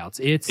controller it does. layouts.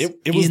 It was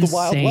insane. The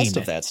Wild West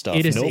of that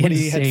stuff.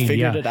 Nobody had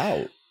figured it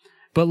out.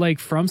 But like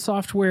From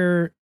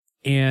Software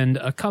and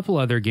a couple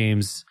other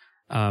games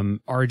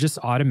are just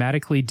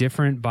automatically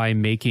different by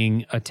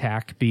making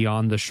attack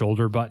beyond the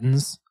shoulder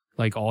buttons.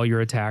 Like, all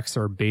your attacks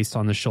are based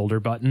on the shoulder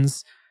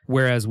buttons.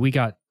 Whereas we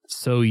got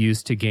so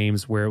used to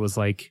games where it was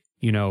like,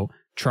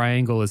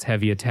 triangle is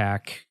heavy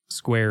attack,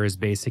 square is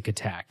basic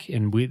attack.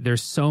 And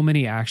there's so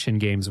many action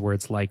games where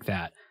it's like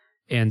that.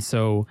 And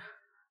so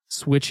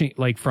switching,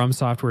 like From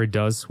Software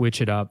does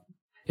switch it up.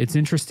 It's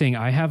interesting.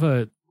 I have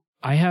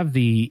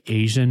the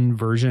Asian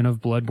version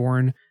of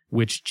Bloodborne,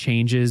 which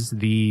changes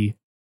the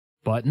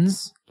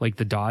buttons. Like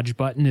the dodge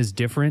button is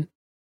different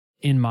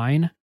in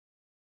mine.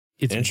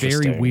 It's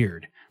very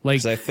weird.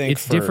 Like I think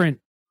it's different.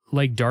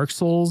 Like Dark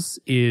Souls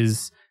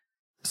is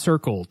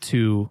circle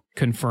to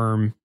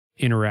confirm,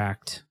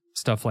 interact,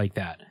 stuff like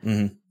that.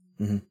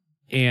 Mm-hmm. Mm-hmm.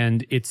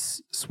 And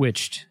it's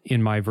switched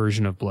in my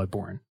version of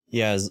Bloodborne.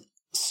 Yeah,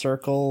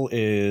 circle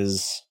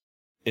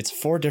it's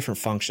 4 different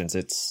functions.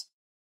 It's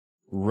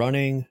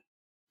running,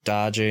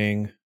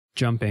 dodging,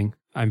 jumping.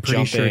 I'm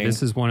pretty sure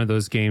this is one of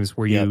those games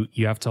where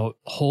you have to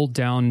hold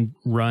down,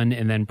 run,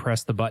 and then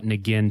press the button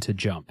again to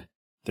jump.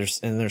 There's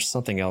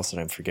something else that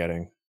I'm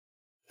forgetting.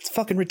 It's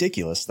fucking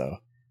ridiculous though.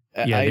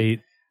 Yeah,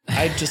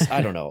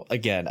 I don't know.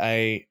 Again,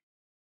 I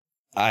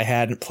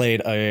hadn't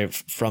played a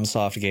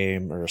FromSoft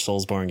game or a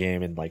Soulsborne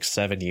game in like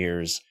 7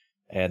 years,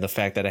 and the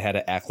fact that I had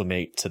to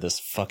acclimate to this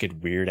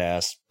fucking weird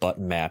ass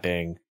button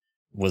mapping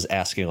was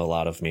asking a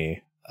lot of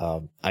me.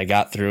 I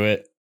got through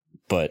it,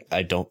 but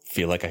I don't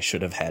feel like I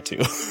should have had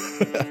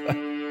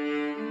to.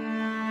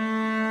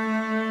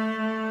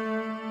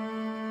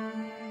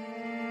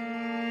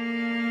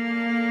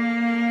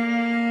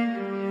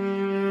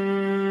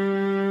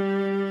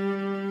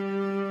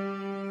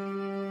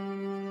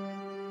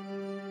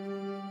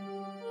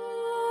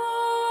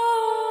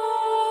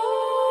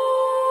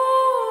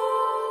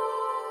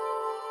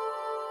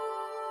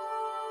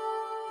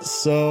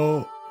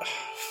 So,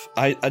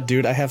 I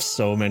have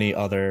so many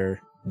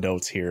other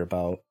notes here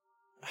about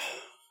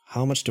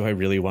how much do I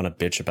really want to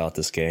bitch about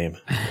this game.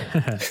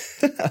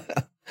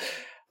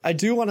 I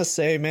do want to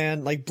say,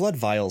 man, like Blood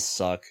Vials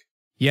suck.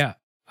 Yeah,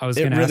 I was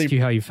going to ask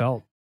you how you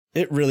felt.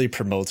 It really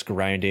promotes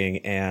grinding,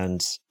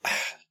 and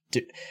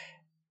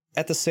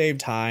at the same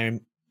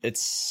time,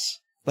 it's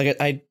like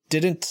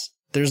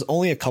there's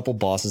only a couple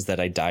bosses that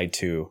I died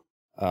to.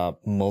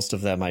 Most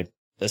of them,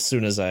 as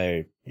soon as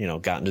I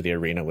got into the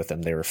arena with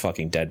them, they were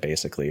fucking dead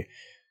basically.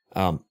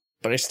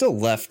 But I still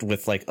left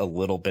with like a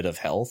little bit of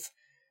health.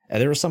 And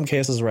there were some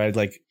cases where I'd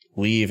like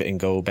leave and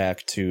go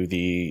back to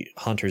the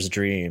Hunter's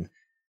Dream,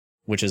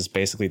 which is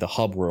basically the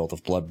hub world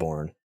of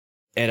Bloodborne.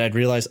 And I'd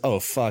realize, oh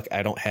fuck,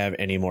 I don't have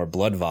any more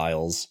blood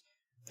vials.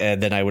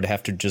 And then I would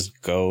have to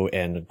just go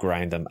and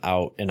grind them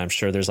out. And I'm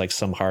sure there's like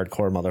some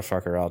hardcore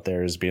motherfucker out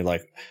there who's being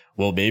like,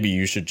 well, maybe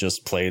you should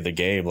just play the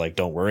game. Like,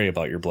 don't worry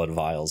about your blood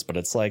vials. But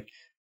it's like,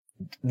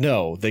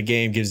 no, the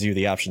game gives you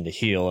the option to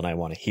heal, and I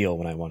want to heal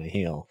when I want to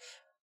heal.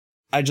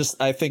 I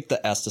think the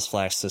Estus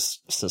Flash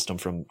system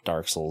from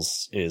Dark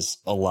Souls is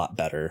a lot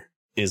better.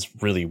 Is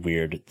really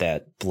weird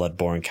that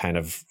Bloodborne kind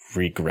of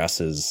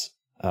regresses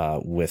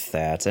with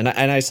that. And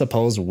I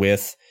suppose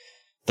with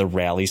the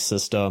rally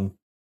system,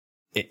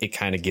 it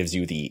kind of gives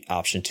you the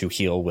option to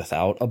heal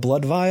without a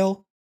blood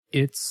vial.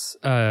 It's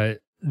there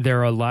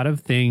are a lot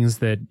of things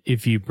that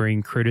if you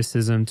bring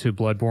criticism to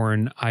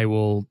Bloodborne, I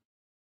will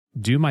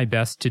do my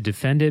best to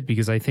defend it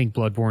because I think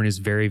Bloodborne is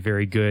very,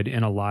 very good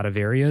in a lot of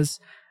areas.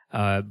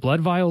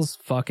 Blood vials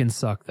fucking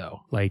suck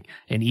though. Like,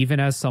 and even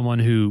as someone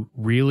who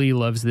really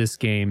loves this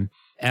game,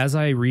 as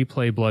I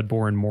replay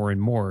Bloodborne more and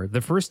more,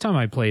 the first time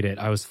I played it,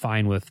 I was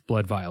fine with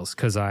blood vials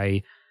because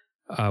I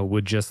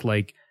would just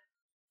like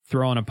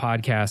throw on a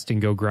podcast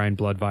and go grind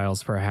blood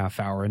vials for a half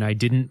hour, and I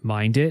didn't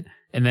mind it.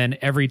 And then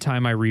every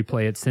time I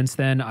replay it since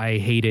then, I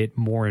hate it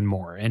more and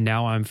more. And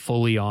now I'm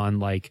fully on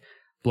like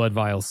blood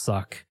vials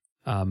suck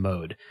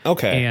mode.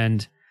 Okay.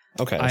 And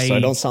so I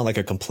don't sound like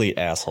a complete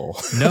asshole.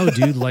 No,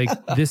 dude, like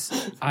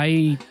this,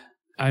 I'm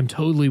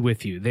totally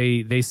with you.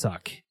 They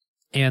suck.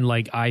 And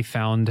like I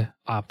found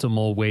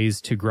optimal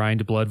ways to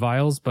grind blood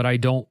vials, but I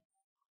don't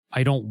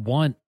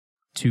want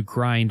to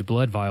grind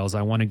blood vials.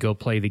 I want to go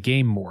play the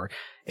game more.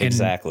 And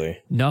exactly.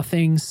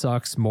 Nothing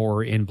sucks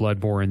more in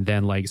Bloodborne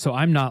than like, so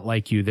I'm not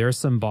like you. There are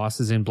some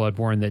bosses in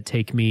Bloodborne that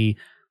take me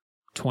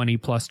 20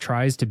 plus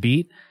tries to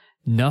beat.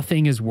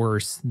 Nothing is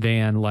worse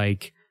than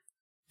like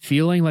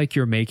feeling like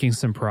you're making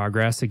some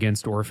progress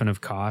against Orphan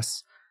of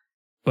Kos,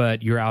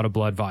 but you're out of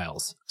blood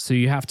vials. So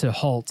you have to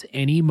halt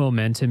any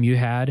momentum you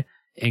had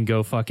and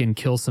go fucking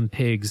kill some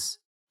pigs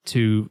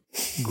to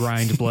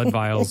grind blood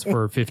vials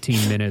for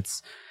 15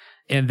 minutes.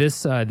 And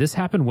this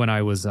happened when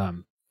I was,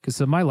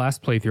 because my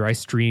last playthrough, I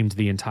streamed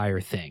the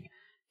entire thing.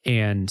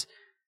 And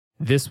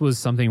this was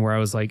something where I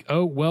was like,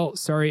 oh, well,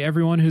 sorry,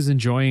 everyone who's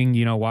enjoying,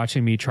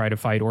 watching me try to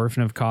fight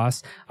Orphan of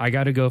Kos, I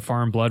got to go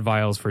farm blood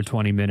vials for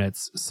 20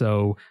 minutes.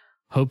 So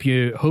hope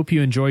you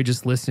enjoy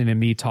just listening to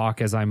me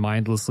talk as I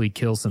mindlessly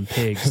kill some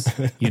pigs.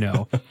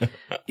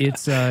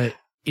 It's,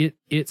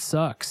 it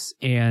sucks.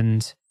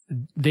 And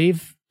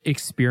they've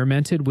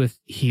experimented with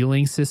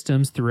healing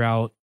systems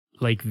throughout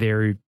like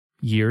their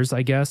years,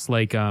 I guess.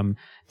 Like,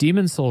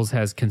 Demon Souls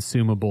has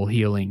consumable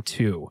healing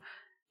too.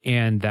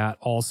 And that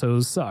also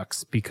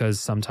sucks because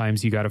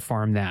sometimes you got to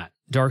farm that.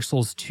 Dark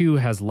Souls 2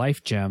 has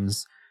life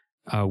gems,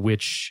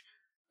 which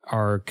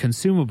are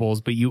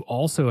consumables, but you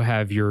also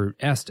have your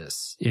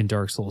Estus in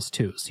Dark Souls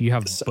 2. So you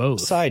have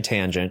both. Side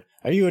tangent.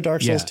 Are you a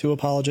Dark Souls 2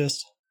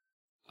 apologist?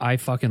 I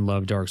fucking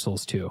love Dark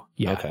Souls 2.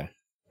 Yeah. Okay.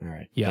 All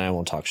right. Yeah. And I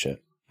won't talk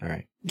shit. All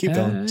right. Keep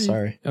going.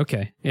 Sorry.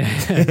 Okay.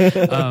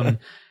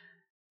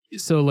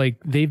 So like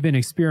they've been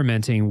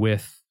experimenting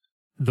with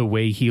the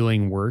way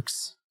healing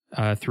works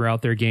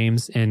throughout their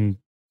games, and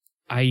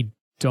I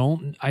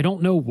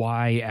don't know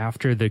why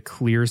after the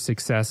clear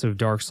success of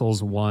Dark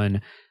Souls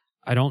 1,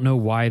 I don't know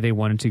why they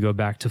wanted to go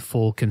back to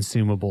full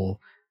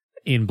consumable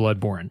in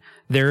Bloodborne.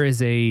 There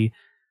is a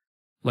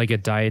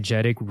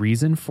diegetic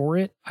reason for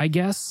it, I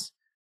guess.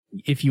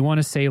 If you want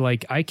to say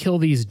like, I kill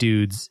these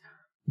dudes,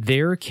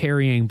 they're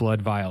carrying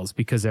blood vials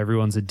because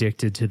everyone's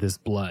addicted to this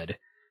blood.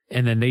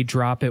 And then they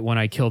drop it when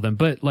I kill them.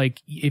 But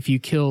like, if you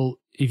kill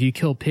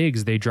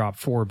pigs, they drop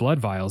 4 blood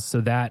vials.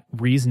 So that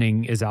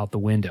reasoning is out the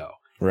window.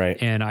 Right.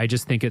 And I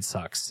just think it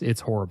sucks.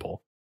 It's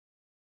horrible.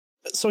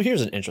 So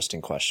here's an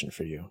interesting question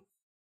for you.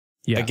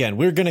 Yeah. Again,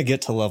 we're going to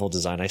get to level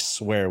design. I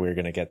swear we're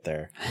going to get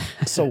there.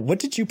 So what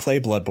did you play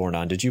Bloodborne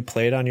on? Did you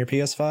play it on your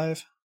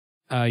PS5?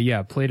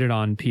 Yeah, played it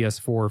on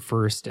PS4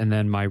 first, and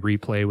then my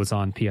replay was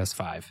on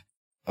PS5.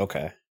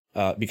 Okay.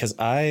 Because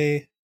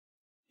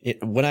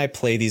when I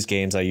play these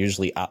games, I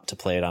usually opt to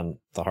play it on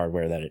the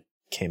hardware that it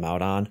came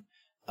out on.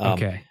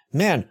 Okay.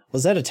 Man,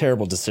 was that a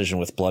terrible decision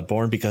with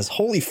Bloodborne? Because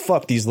holy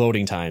fuck, these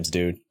loading times,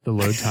 dude. The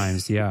load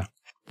times, yeah.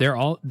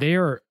 They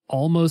are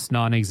almost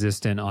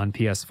non-existent on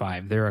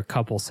PS5. They're a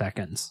couple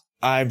seconds.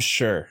 I'm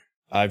sure.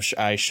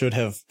 I should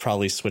have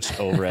probably switched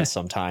over at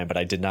some time, but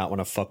I did not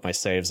want to fuck my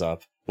saves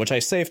up, which I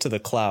saved to the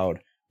cloud,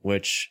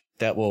 which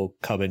that will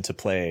come into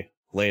play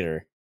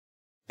later.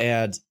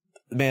 And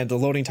man, the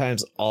loading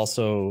times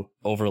also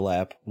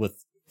overlap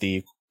with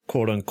the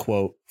quote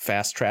unquote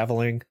fast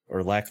traveling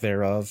or lack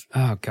thereof.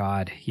 Oh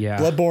God. Yeah.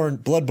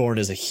 Bloodborne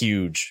is a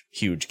huge,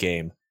 huge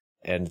game,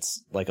 and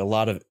it's like a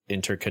lot of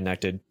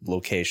interconnected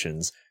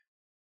locations,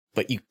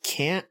 but you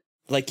can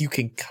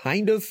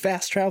kind of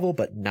fast travel,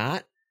 but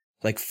not.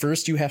 Like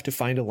first you have to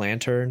find a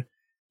lantern,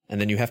 and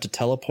then you have to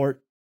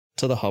teleport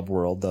to the hub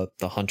world,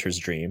 the hunter's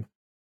dream.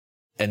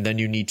 And then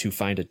you need to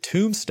find the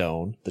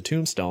tombstone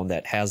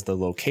that has the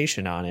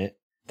location on it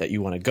that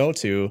you want to go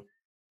to,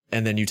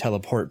 and then you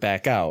teleport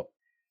back out.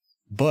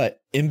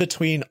 But in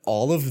between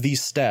all of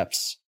these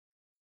steps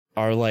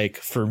are like,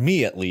 for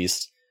me at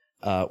least,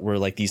 were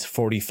like these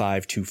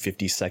 45 to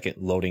 50 second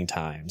loading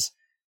times.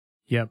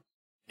 Yep.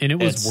 And it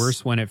was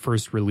worse when it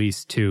first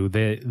released too.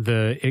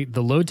 The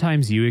load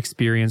times you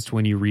experienced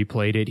when you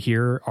replayed it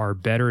here are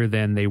better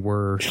than they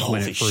were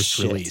when it first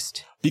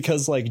released.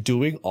 Because like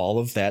doing all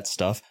of that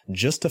stuff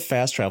just to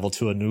fast travel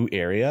to a new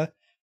area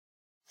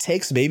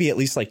takes maybe at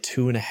least like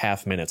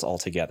 2.5 minutes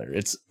altogether.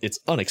 It's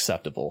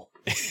unacceptable.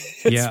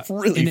 It's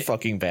really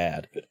fucking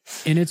bad.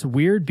 And it's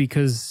weird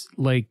because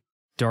like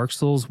Dark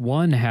Souls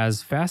 1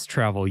 has fast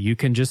travel. You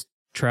can just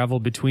travel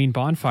between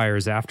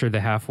bonfires after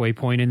the halfway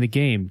point in the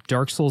game.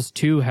 Dark Souls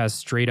 2 has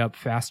straight up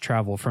fast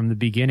travel from the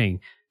beginning.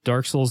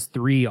 Dark Souls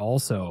 3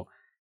 also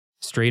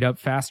straight up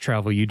fast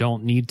travel. You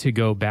don't need to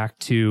go back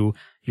to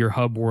your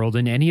hub world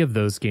in any of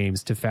those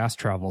games to fast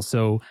travel.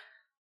 So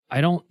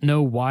I don't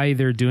know why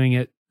they're doing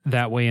it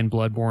that way in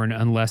Bloodborne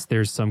unless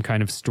there's some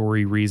kind of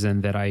story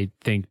reason that I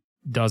think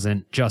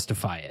doesn't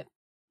justify it.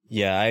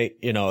 Yeah,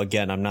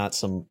 again, I'm not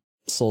some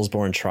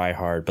Soulsborne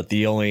tryhard, but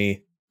the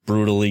only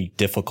brutally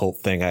difficult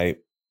thing I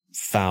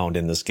found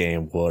in this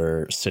game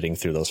were sitting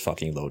through those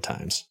fucking load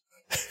times.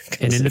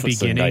 And in the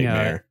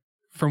beginning,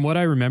 from what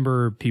I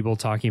remember people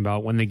talking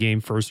about when the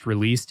game first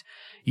released,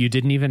 you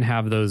didn't even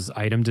have those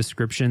item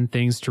description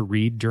things to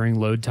read during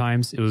load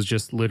times. It was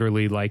just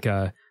literally like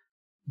a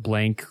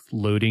blank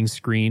loading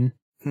screen.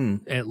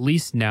 At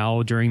least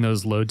now during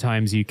those load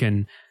times, you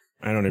can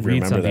I don't even read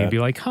remember something that. and be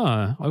like,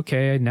 huh,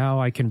 okay, now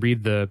I can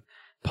read the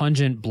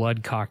pungent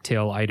blood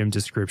cocktail item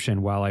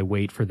description while I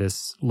wait for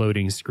this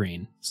loading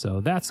screen.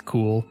 So that's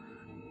cool.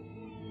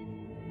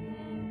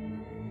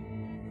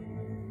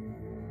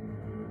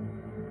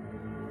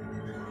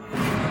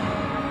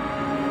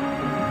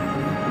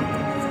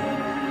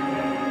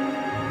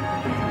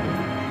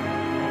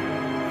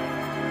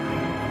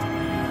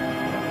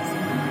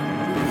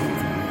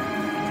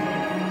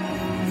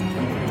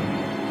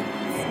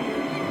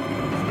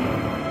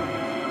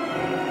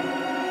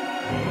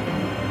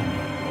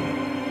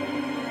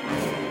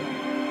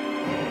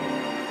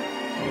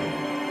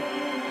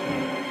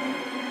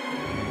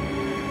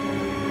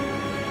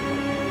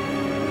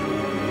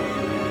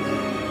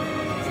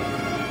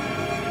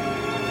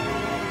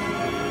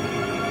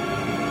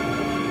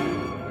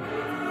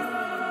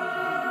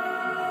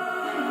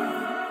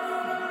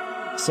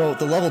 So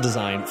the level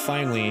design,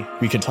 finally,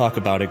 we can talk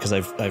about it because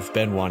I've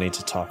been wanting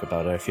to talk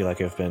about it. I feel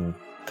like I've been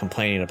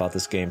complaining about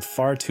this game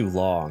far too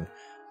long.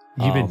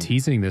 You've been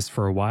teasing this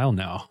for a while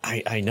now.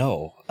 I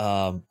know.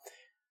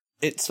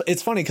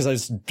 It's funny because I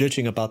was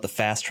bitching about the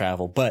fast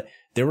travel, but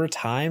there were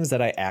times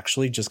that I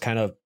actually just kind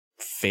of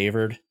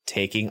favored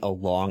taking a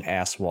long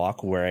ass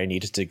walk where I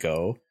needed to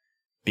go,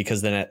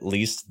 because then at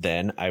least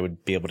then I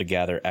would be able to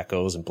gather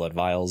echoes and blood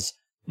vials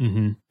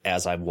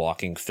as I'm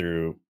walking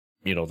through,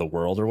 the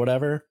world or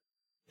whatever.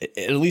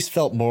 It at least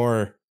felt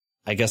more,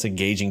 I guess,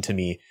 engaging to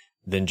me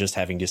than just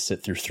having to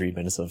sit through 3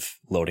 minutes of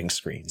loading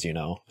screens,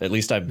 At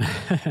least I'm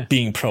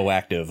being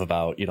proactive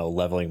about,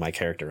 leveling my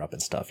character up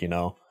and stuff,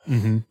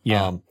 Mm-hmm.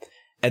 Yeah.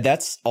 And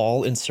that's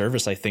all in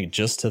service, I think,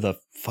 just to the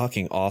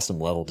fucking awesome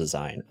level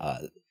design.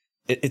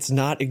 It's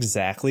not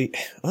exactly,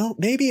 well,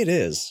 maybe it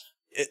is.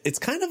 It's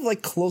kind of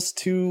like close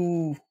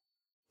to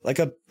like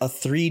a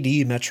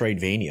 3D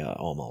Metroidvania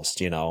almost,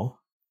 And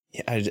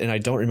I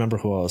don't remember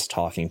who I was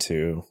talking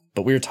to,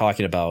 but we were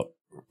talking about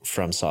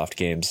FromSoft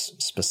games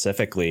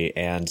specifically,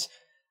 and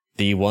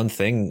the one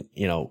thing,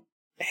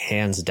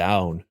 hands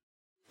down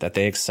that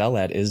they excel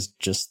at is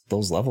just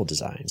those level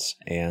designs.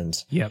 And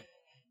yep.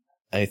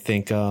 I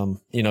think,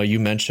 you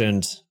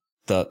mentioned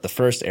the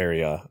first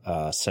area,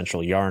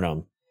 Central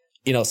Yarnum,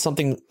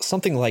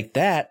 something like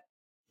that,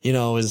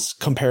 is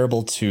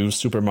comparable to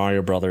Super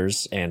Mario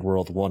Brothers and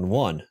World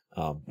 1-1,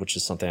 which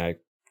is something I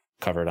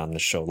covered on the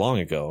show long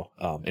ago,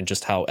 and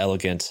just how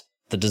elegant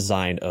the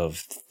design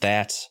of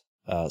that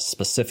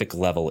specific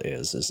level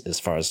is as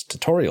far as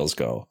tutorials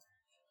go.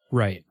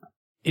 Right.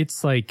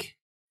 It's like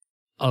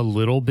a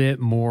little bit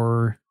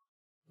more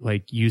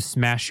like you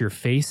smash your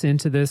face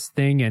into this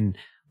thing, and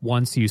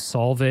once you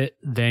solve it,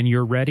 then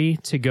you're ready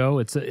to go.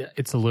 It's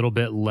a little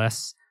bit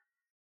less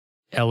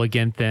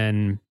elegant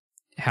than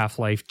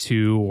Half-Life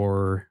 2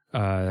 or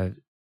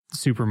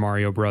Super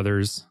Mario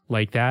Brothers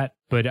like that.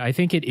 But I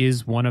think it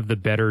is one of the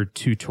better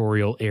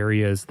tutorial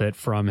areas that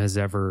From has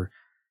ever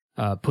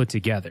put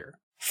together.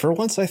 For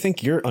once, I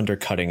think you're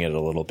undercutting it a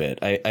little bit.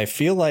 I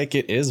feel like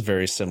it is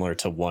very similar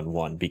to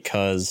 1-1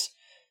 because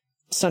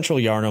Central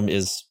Yarnum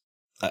is,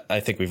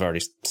 I think we've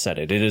already said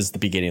it, it is the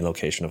beginning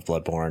location of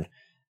Bloodborne.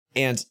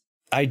 And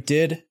I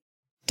did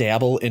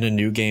dabble in a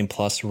New Game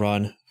Plus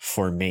run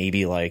for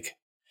maybe like,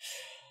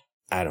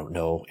 I don't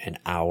know, an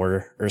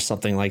hour or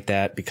something like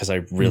that, because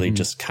I really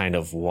just kind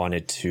of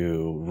wanted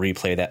to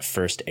replay that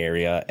first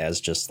area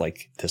as just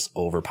like this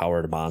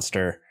overpowered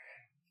monster.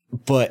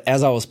 But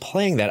as I was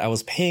playing that, I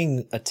was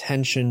paying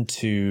attention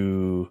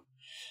to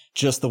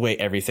just the way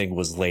everything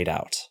was laid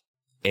out.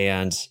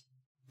 And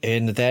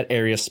in that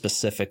area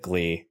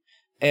specifically,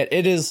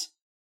 it is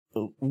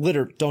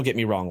don't get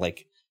me wrong,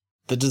 like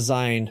the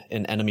design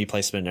and enemy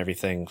placement and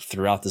everything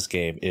throughout this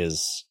game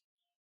is,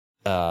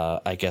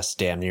 I guess,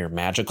 damn near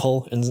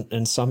magical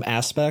in some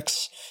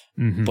aspects.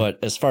 But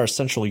as far as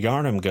Central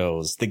Yarnum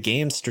goes, the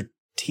game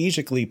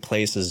strategically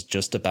places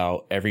just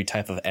about every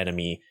type of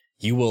enemy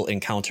you will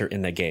encounter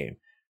in the game.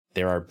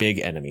 There are big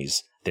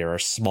enemies. There are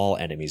small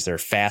enemies. There are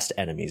fast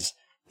enemies.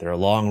 There are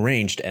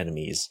long-ranged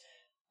enemies.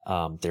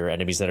 There are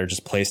enemies that are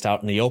just placed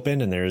out in the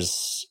open, and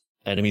there's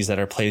enemies that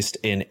are placed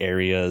in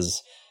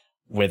areas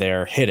where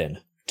they're hidden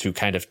to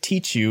kind of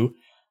teach you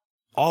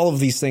all of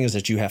these things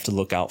that you have to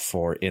look out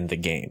for in the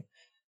game.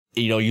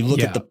 You look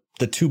at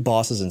the two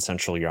bosses in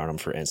Central Yarnum,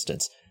 for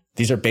instance.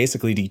 These are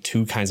basically the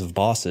two kinds of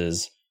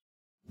bosses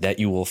that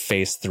you will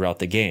face throughout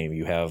the game.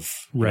 You have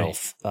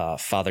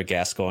Father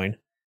Gascoigne.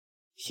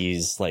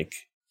 He's like,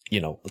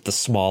 the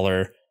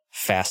smaller,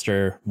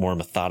 faster, more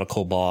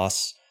methodical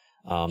boss.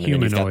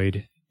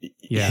 Humanoid.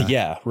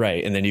 Yeah,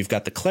 right. And then you've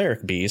got the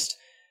Cleric Beast,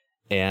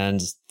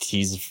 and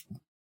he's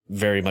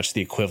very much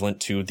the equivalent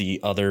to the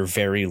other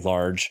very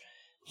large,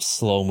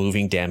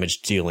 slow-moving,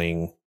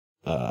 damage-dealing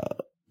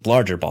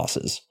larger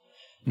bosses.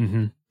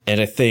 And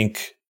I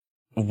think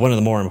one of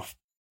the more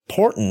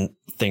important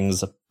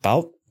things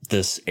about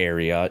this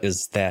area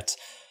is that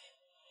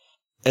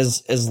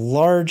as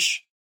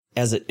large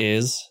as it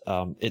is,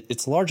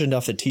 it's large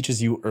enough that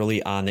teaches you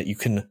early on that you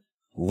can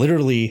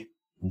literally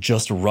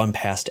just run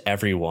past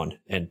everyone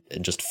and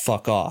just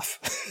fuck off,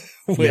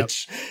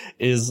 which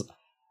is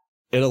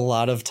in a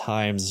lot of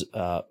times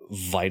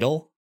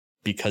vital,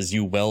 because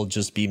you will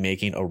just be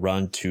making a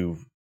run to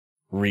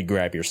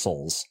re-grab your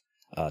souls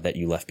that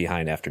you left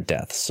behind after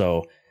death.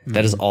 So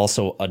that is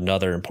also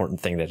another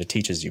important thing that it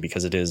teaches you,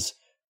 because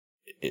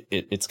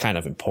it's kind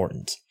of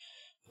important.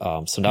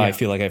 So now I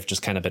feel like I've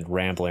just kind of been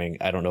rambling.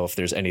 I don't know if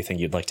there's anything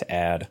you'd like to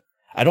add.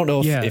 I don't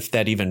know if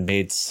that even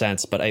made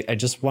sense, but I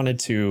just wanted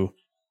to,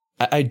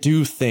 I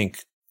do think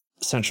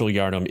Central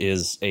Yarnum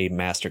is a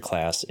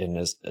masterclass in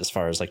as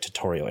far as like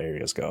tutorial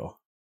areas go.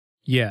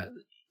 Yeah.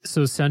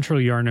 So Central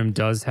Yarnum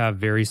does have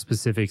very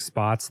specific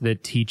spots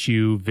that teach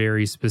you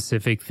very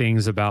specific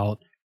things about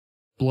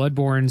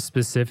Bloodborne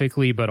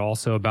specifically, but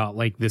also about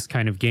like this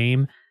kind of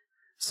game.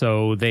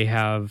 So they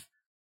have,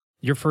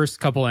 your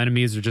first couple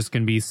enemies are just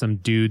going to be some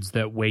dudes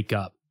that wake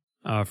up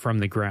from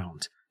the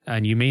ground,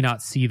 and you may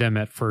not see them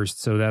at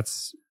first. So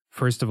that's,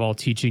 first of all,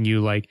 teaching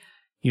you like,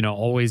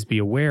 always be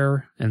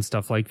aware and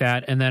stuff like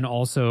that. And then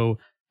also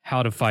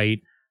how to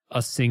fight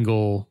a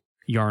single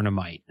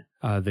Yarnumite,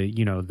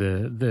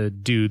 the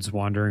dudes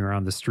wandering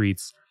around the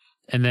streets.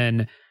 And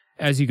then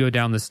as you go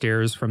down the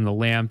stairs from the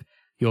lamp,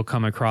 you'll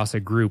come across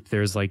a group.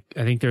 I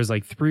think there's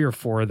 3 or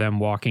 4 of them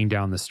walking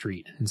down the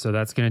street. And so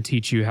that's going to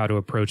teach you how to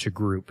approach a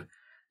group.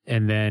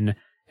 And then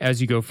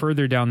as you go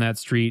further down that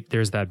street,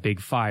 there's that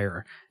big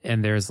fire,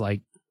 and there's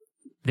like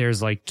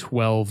there's like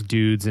 12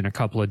 dudes and a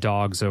couple of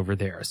dogs over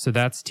there. So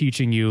that's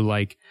teaching you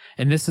like,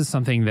 and this is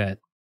something that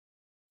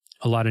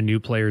a lot of new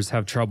players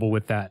have trouble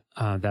with, that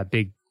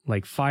big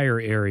like fire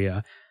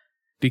area,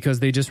 because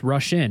they just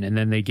rush in and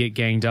then they get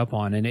ganged up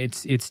on. And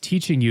it's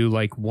teaching you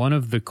like one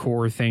of the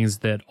core things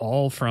that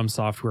all From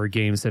Software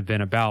games have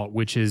been about,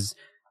 which is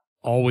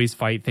always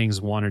fight things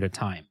one at a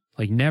time.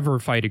 Like never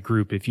fight a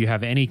group if you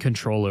have any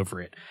control over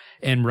it.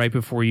 And right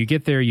before you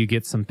get there, you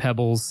get some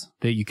pebbles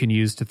that you can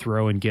use to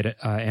throw and get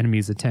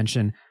enemies'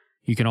 attention.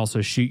 You can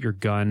also shoot your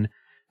gun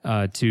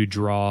to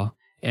draw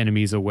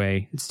enemies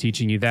away. It's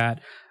teaching you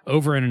that.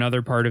 Over in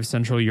another part of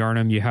Central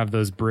Yharnam, you have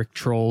those brick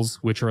trolls,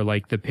 which are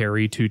like the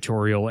parry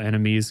tutorial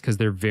enemies, because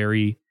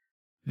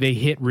they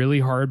hit really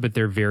hard, but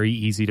they're very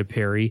easy to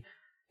parry.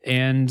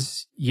 And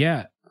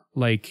yeah,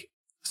 like,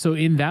 so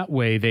in that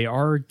way, they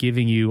are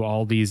giving you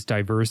all these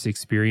diverse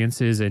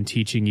experiences and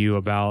teaching you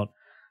about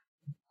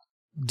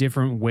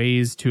different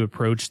ways to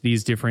approach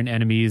these different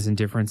enemies in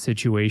different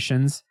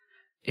situations.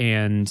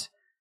 And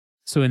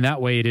so in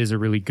that way, it is a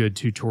really good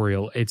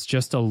tutorial. It's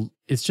just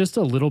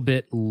a little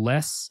bit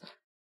less.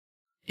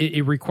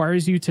 It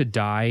requires you to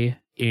die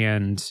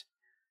and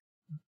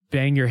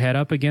bang your head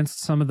up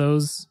against some of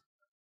those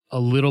a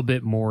little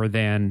bit more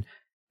than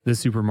the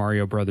Super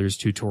Mario Brothers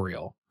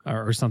tutorial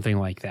or something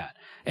like that.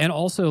 And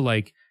also,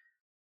 like,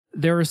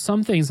 there are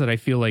some things that I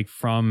feel like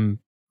From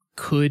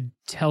could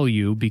tell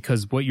you,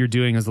 because what you're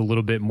doing is a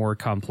little bit more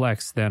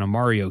complex than a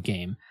Mario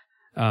game.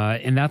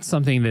 And that's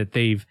something that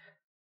they've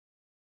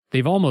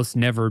almost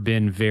never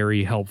been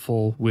very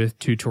helpful with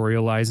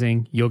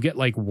tutorializing. You'll get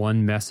like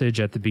one message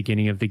at the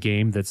beginning of the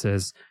game that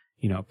says,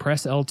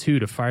 press L2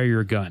 to fire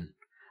your gun.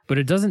 But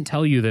it doesn't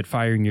tell you that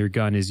firing your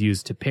gun is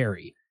used to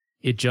parry.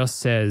 It just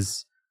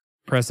says,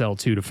 press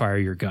L2 to fire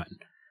your gun.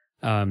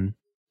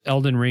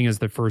 Elden Ring is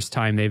the first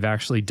time they've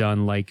actually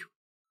done like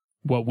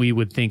what we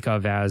would think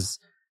of as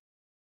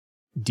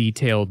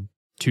detailed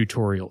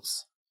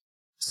tutorials.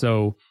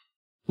 So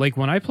like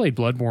when I played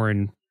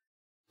Bloodborne,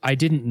 I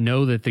didn't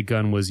know that the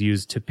gun was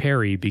used to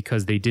parry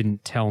because they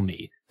didn't tell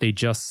me. They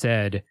just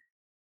said,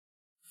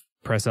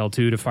 press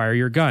L2 to fire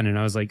your gun. And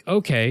I was like,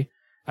 okay,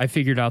 I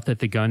figured out that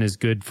the gun is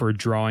good for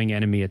drawing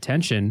enemy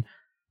attention,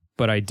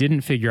 but I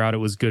didn't figure out it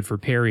was good for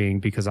parrying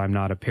because I'm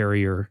not a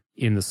parrier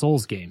in the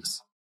Souls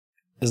games.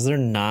 Is there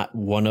not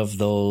one of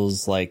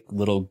those like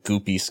little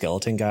goopy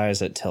skeleton guys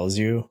that tells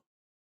you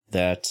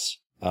that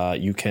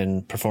you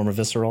can perform a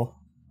visceral?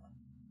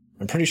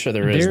 I'm pretty sure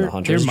there is in the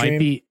Hunter's Dream. There might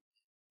be.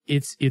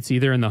 It's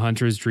either in the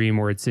Hunter's Dream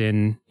or it's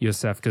in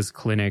Yosefka's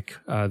clinic,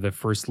 the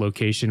first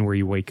location where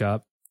you wake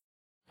up.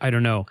 I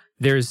don't know.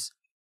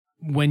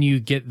 When you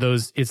get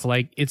those, it's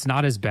like, it's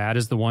not as bad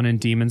as the one in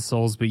Demon's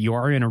Souls, but you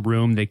are in a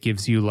room that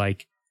gives you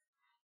like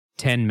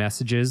 10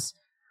 messages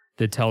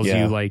that tells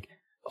you like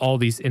all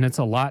these, and it's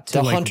a lot to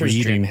like read. The Hunter's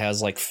Dream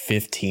has like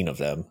 15 of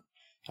them.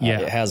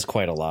 It has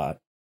quite a lot.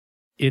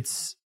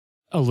 It's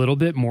a little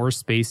bit more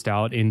spaced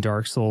out in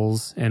Dark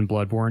Souls and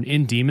Bloodborne.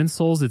 In Demon's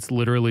Souls, it's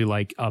literally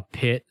like a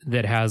pit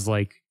that has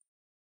like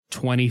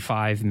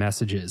 25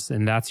 messages,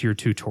 and that's your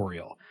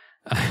tutorial.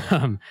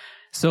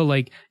 So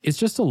like, it's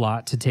just a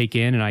lot to take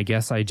in, and I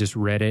guess I just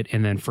read it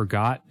and then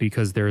forgot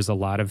because there's a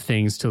lot of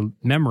things to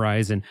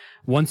memorize, and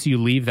once you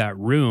leave that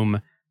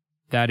room,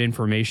 that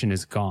information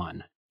is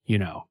gone,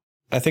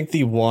 I think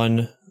the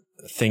one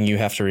thing you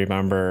have to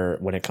remember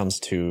when it comes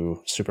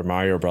to Super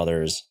Mario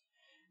Brothers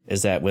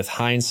is that with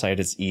hindsight,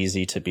 it's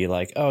easy to be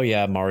like, oh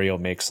yeah, Mario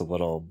makes a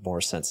little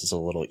more sense. It's a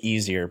little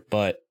easier.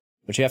 But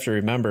what you have to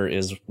remember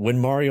is when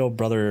Mario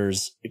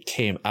Brothers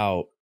came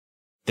out,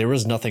 there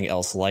was nothing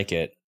else like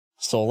it.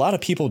 So a lot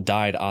of people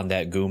died on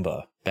that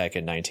Goomba back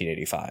in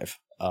 1985.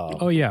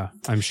 Oh yeah,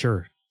 I'm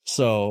sure.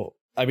 So,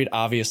 I mean,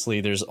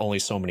 obviously there's only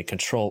so many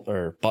control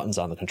or buttons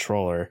on the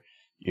controller.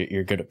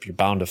 You're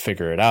bound to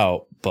figure it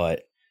out.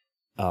 But,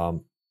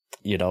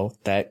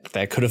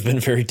 that could have been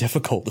very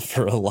difficult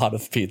for a lot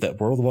of people. That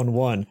World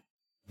 1-1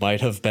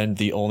 might have been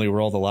the only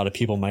world a lot of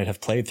people might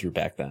have played through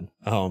back then.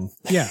 I'm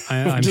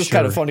just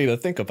kind of funny to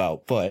think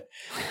about, but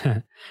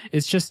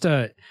it's just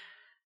a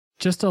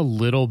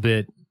little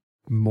bit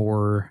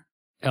more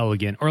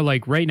elegant. Or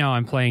like right now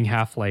I'm playing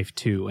Half-Life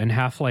 2, and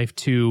Half-Life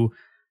 2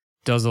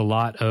 does a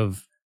lot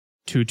of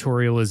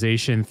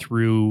tutorialization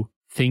through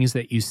things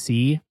that you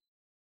see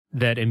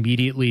that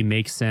immediately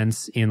makes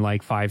sense in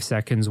like 5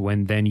 seconds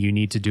when then you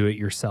need to do it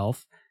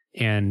yourself.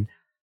 And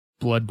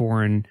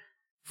Bloodborne,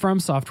 From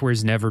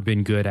Software's never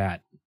been good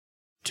at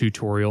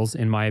tutorials,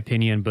 in my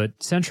opinion, but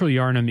Central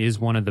Yharnam is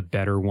one of the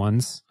better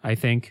ones, I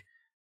think.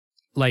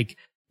 Like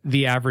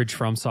the average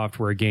From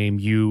Software game,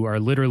 you are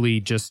literally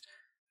just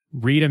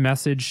read a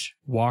message,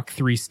 walk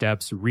 3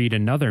 steps, read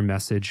another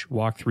message,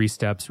 walk 3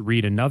 steps,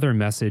 read another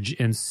message,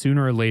 and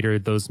sooner or later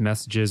those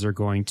messages are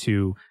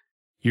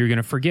you're going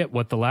to forget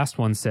what the last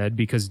one said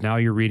because now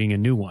you're reading a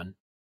new one.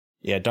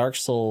 Yeah, Dark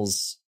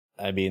Souls,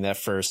 I mean, that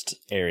first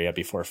area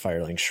before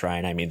Firelink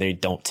Shrine, I mean, they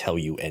don't tell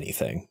you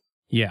anything.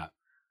 Yeah.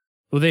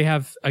 Well, they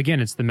have, again,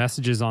 it's the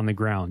messages on the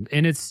ground.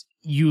 And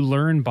you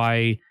learn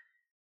by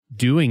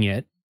doing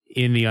it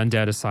in the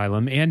Undead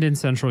Asylum and in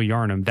Central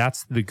Yharnam.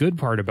 That's the good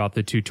part about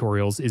the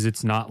tutorials, is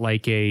it's not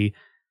like an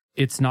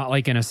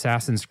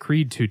Assassin's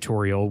Creed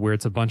tutorial where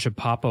it's a bunch of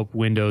pop-up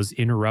windows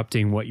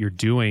interrupting what you're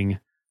doing,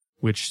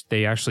 which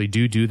they actually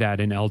do that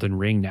in Elden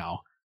Ring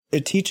now.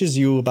 It teaches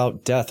you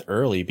about death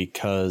early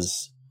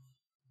because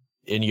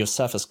in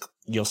Iosefka's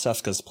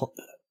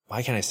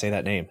why can't I say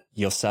that name?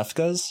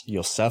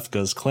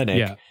 Iosefka's clinic.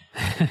 Yeah.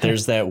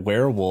 There's that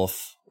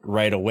werewolf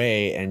right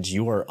away, and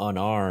you are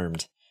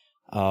unarmed.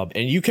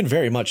 And you can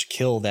very much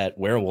kill that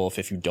werewolf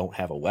if you don't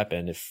have a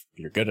weapon, if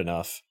you're good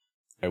enough.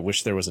 I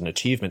wish there was an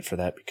achievement for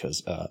that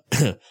because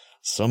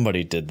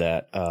somebody did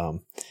that.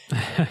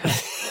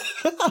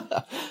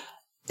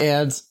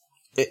 And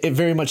it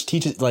very much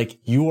teaches, like,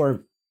 you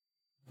are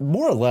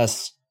more or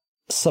less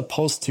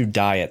supposed to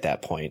die at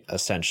that point,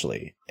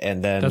 essentially.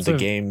 And then the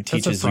game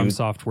teaches you... That's a From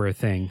Software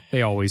thing.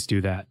 They always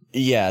do that.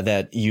 Yeah,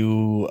 that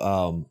you...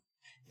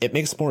 it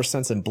makes more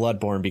sense in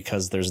Bloodborne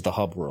because there's the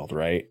hub world,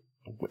 right?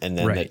 And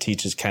then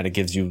that kind of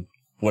gives you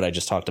what I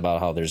just talked about,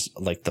 how there's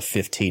like the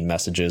 15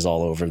 messages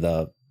all over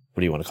the,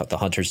 what do you want to call it? The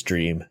Hunter's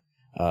Dream.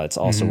 It's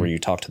also where you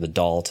talk to the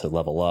doll to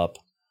level up.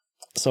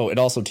 So it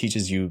also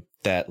teaches you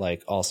that,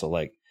 like, also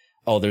like,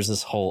 oh, there's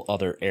this whole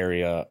other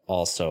area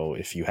also,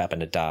 if you happen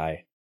to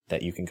die,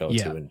 that you can go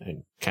to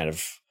and kind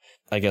of,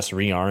 I guess,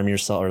 rearm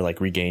yourself or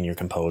like regain your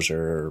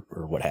composure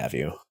or what have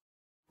you.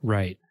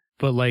 Right.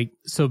 But like,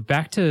 so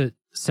back to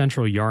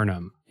Central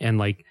Yharnam and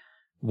like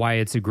why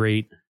it's a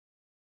great,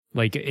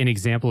 like an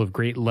example of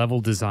great level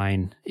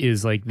design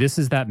is like, this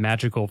is that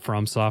magical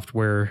From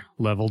Software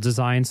level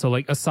design. So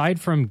like, aside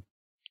from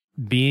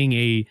being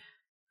a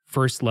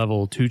first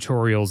level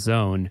tutorial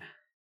zone,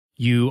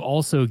 you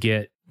also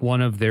get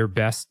one of their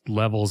best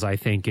levels, I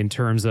think, in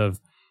terms of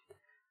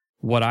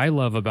what I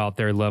love about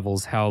their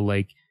levels, how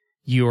like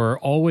you're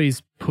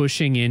always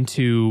pushing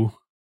into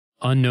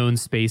unknown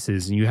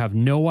spaces and you have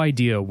no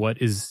idea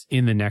what is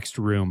in the next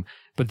room.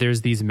 But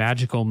there's these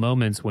magical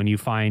moments when you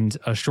find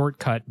a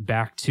shortcut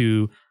back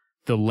to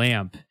the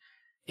lamp.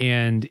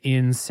 And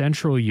in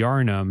Central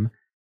Yharnam,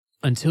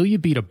 until you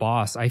beat a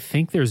boss, I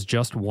think there's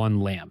just one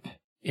lamp.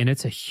 And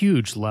it's a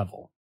huge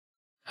level.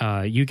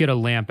 You get a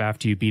lamp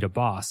after you beat a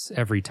boss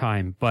every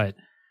time. But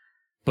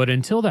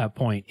until that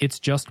point, it's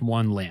just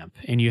one lamp.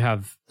 And you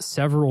have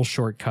several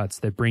shortcuts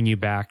that bring you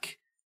back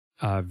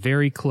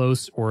very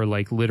close or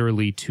like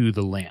literally to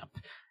the lamp.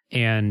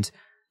 And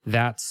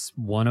that's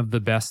one of the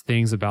best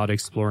things about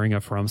exploring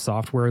a From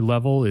Software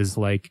level is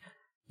like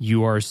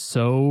you are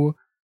so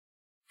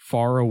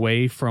far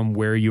away from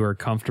where you are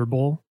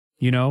comfortable.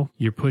 You know,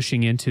 you're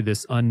pushing into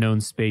this unknown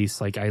space.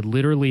 Like I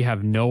literally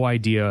have no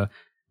idea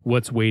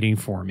what's waiting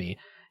for me.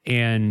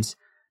 And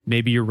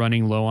maybe you're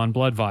running low on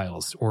blood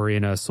vials, or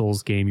in a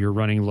Souls game, you're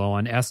running low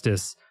on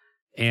Estus.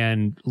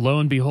 And lo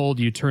and behold,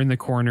 you turn the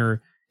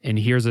corner and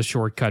here's a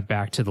shortcut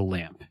back to the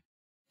lamp.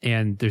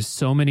 And there's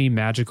so many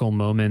magical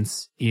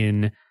moments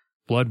in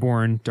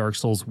Bloodborne, Dark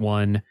Souls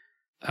 1,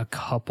 a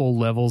couple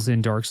levels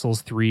in Dark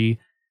Souls 3.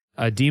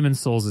 Demon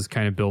Souls is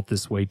kind of built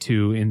this way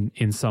too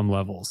in some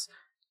levels.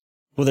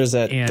 Well, there's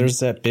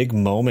that big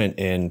moment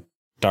in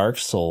Dark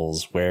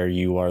Souls where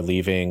you are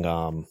leaving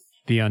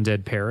the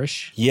Undead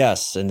Parish.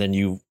 Yes, and then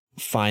you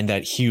find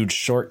that huge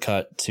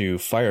shortcut to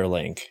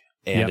Firelink.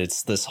 And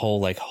it's this whole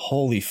like,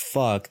 holy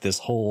fuck, this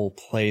whole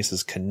place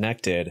is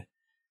connected.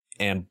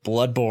 And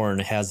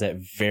Bloodborne has that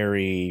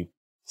very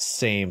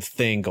same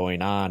thing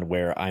going on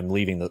where I'm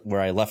leaving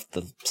where I left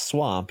the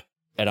swamp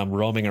and I'm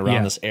roaming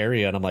around this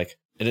area and I'm like,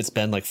 and it's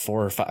been like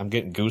 4 or 5, I'm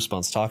getting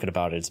goosebumps talking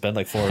about it. It's been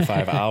like 4 or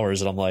 5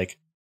 hours and I'm like,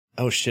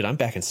 oh shit, I'm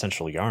back in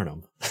Central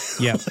Yharnam.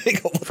 Yeah.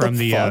 Like, from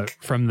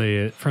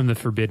the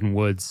Forbidden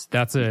Woods.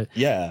 That's a,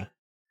 yeah.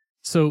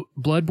 So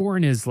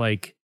Bloodborne is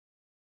like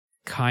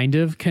kind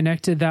of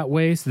connected that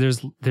way. So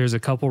there's a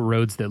couple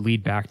roads that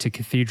lead back to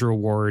Cathedral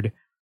Ward,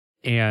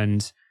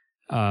 and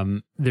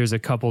there's a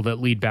couple that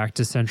lead back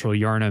to Central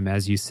Yharnam,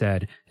 as you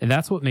said. And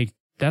that's what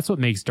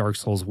makes Dark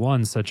Souls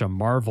 1 such a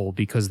marvel,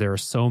 because there are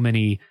so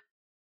many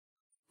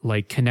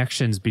like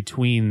connections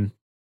between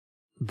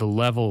the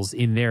levels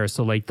in there.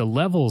 So like the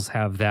levels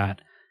have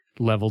that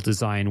level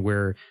design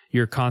where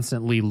you're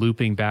constantly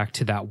looping back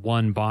to that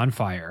one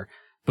bonfire,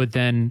 but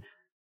then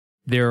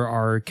there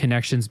are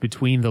connections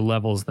between the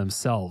levels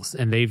themselves,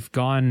 and they've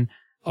gone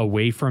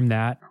away from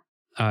that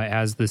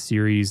as the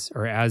series,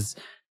 or as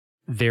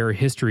their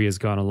history has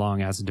gone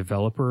along as a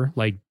developer.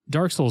 Like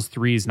Dark Souls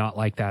 3 is not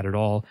like that at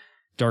all.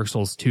 Dark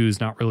Souls 2 is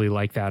not really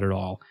like that at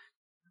all.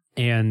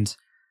 And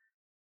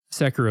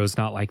Sekiro is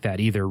not like that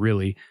either,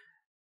 really.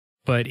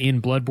 But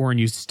in Bloodborne,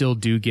 you still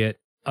do get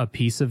a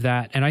piece of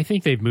that. And I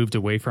think they've moved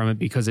away from it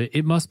because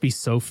it must be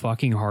so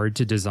fucking hard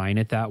to design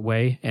it that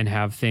way and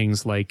have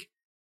things like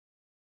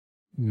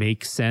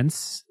make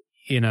sense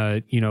in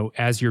a, you know,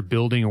 as you're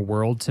building a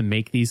world to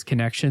make these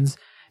connections.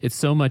 It's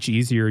so much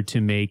easier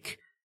to make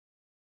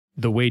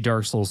the way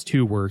Dark Souls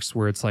 2 works,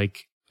 where it's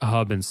like a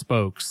hub and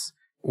spokes,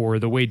 or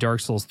the way Dark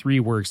Souls 3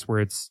 works, where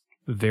it's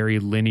a very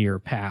linear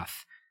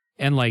path.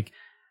 And like,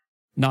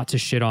 not to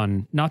say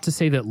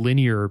that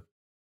linear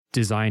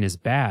design is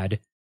bad,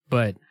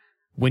 but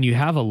when you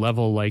have a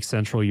level like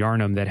Central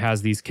Yharnam that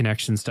has these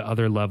connections to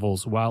other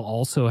levels while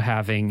also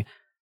having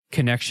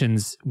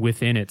connections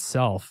within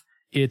itself,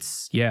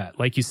 it's,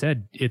 like you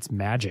said, it's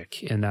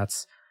magic. And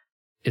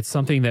it's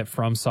something that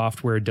From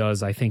Software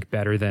does, I think,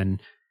 better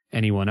than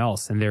anyone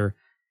else. And they're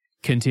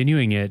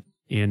continuing it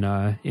in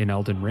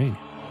Elden Ring.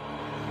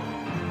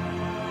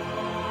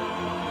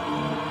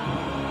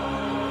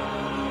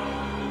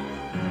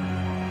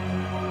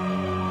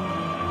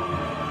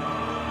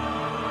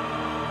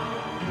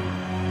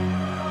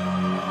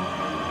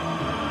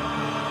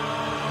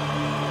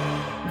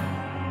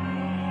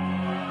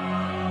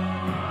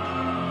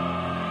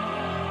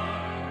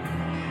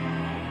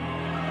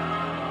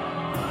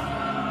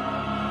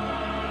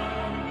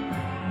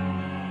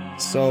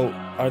 So,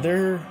 are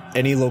there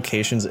any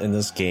locations in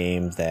this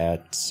game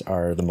that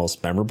are the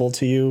most memorable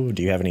to you?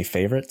 Do you have any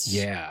favorites?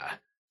 Yeah.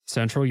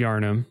 Central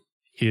Yharnam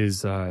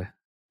is,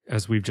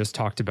 as we've just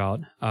talked about,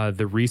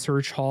 the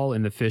research hall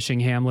and the fishing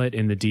hamlet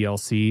in the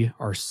DLC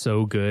are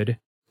so good.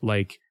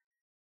 Like,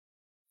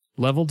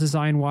 level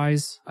design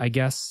wise, I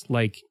guess,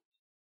 like,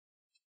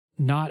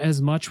 not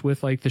as much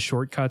with like the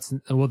shortcuts.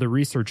 Well, the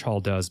research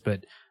hall does,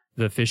 but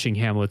the fishing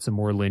hamlet's a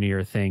more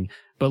linear thing.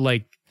 But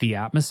like the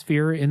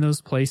atmosphere in those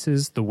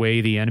places, the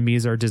way the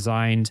enemies are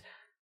designed,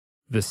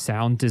 the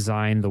sound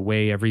design, the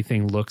way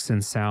everything looks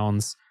and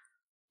sounds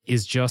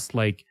is just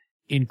like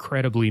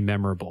incredibly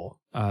memorable.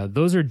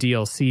 Those are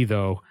DLC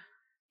though.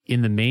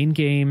 In the main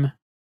game,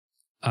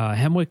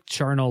 Hemwick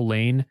Charnel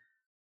Lane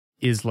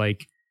is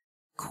like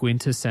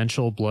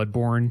quintessential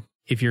Bloodborne.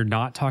 If you're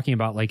not talking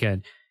about like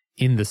an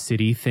in the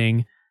city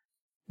thing,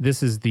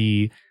 this is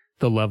the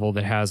level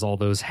that has all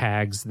those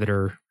hags that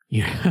are,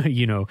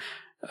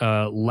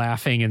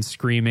 laughing and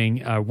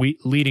screaming,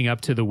 leading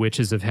up to the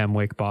Witches of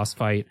Hemwick boss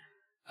fight.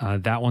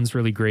 That one's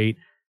really great.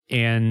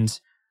 And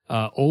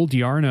Old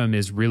Yharnam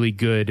is really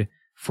good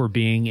for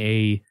being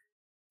a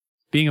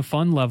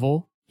fun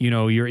level.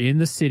 You're in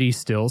the city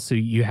still, so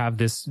you have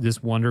this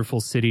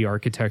wonderful city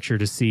architecture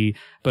to see,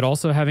 but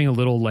also having a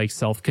little like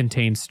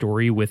self-contained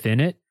story within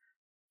it.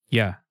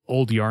 Yeah,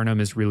 Old Yharnam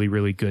is really,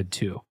 really good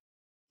too.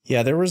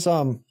 Yeah, we're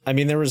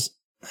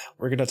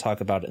going to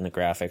talk about it in the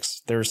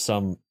graphics. There's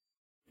some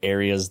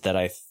areas that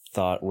I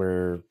thought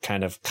were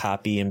kind of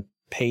copy and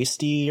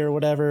pasty or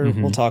whatever.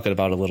 Mm-hmm. We'll talk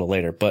about it a little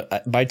later.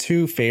 But my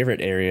two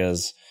favorite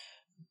areas,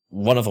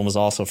 one of them was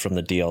also from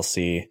the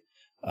DLC,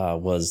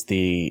 was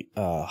the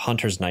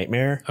Hunter's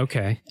Nightmare.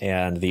 Okay.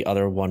 And the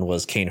other one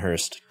was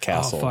Cainhurst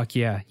Castle. Oh, fuck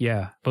yeah.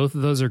 Yeah. Both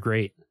of those are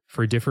great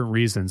for different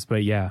reasons,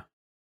 but yeah.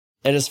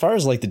 And as far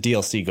as like the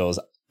DLC goes,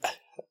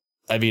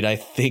 I mean, I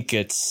think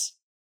it's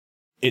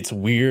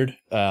weird.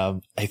 I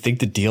think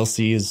the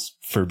DLC is,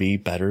 for me,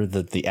 better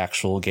than the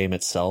actual game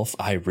itself.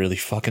 I really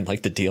fucking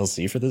like the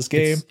DLC for this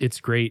game. It's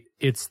great.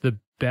 It's the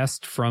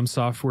best From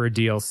Software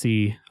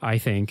DLC, I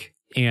think.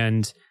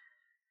 And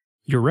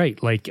you're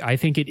right. Like, I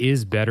think it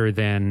is better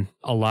than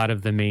a lot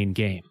of the main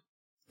game.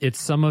 It's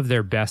some of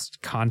their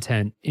best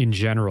content in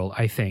general,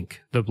 I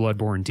think, the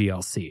Bloodborne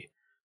DLC.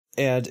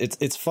 And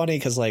it's funny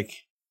because, like,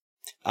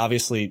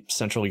 obviously,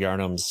 Central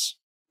Yharnam's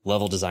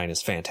level design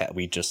is fantastic.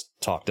 We just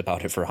talked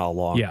about it for how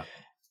long. Yeah.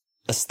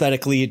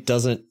 Aesthetically, it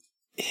doesn't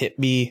hit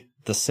me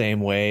the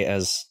same way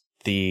as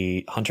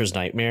the Hunter's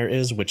Nightmare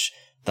is, which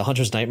the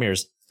Hunter's Nightmare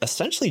is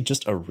essentially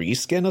just a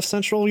reskin of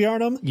Central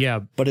Yharnam. Yeah.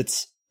 But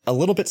it's a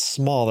little bit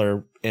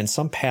smaller and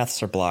some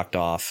paths are blocked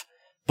off.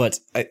 But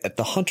at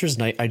the Hunter's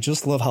Night, I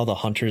just love how the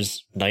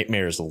Hunter's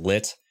Nightmare is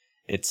lit.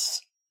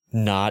 It's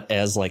not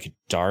as like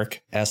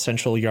dark as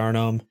Central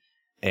Yharnam.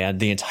 And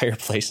the entire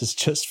place is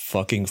just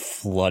fucking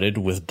flooded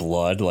with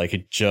blood. Like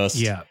it just,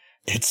 yeah,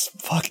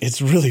 it's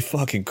really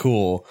fucking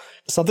cool.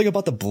 Something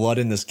about the blood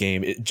in this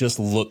game, it just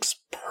looks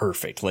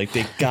perfect. Like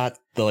they got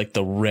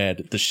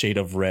the shade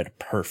of red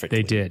perfectly.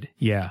 They did.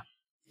 Yeah.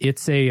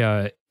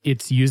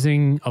 It's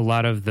using a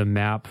lot of the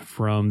map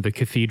from the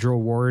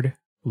Cathedral Ward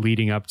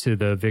leading up to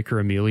the Vicar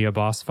Amelia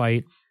boss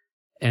fight.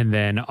 And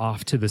then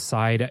off to the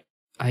side,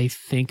 I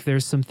think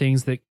there's some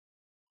things that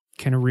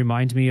kind of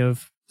remind me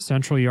of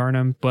Central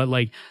Yharnam, but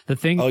like the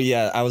thing. Oh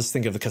yeah, I was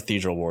thinking of the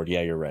Cathedral Ward. Yeah,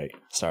 you're right.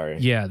 Sorry.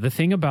 Yeah, the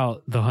thing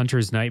about the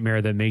Hunter's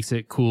Nightmare that makes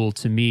it cool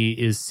to me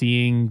is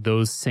seeing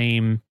those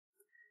same.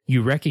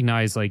 You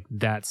recognize like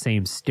that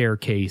same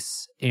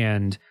staircase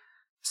and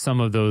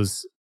some of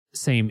those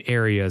same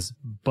areas,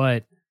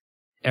 but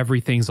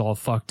everything's all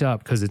fucked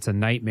up because it's a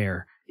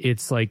nightmare.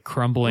 It's like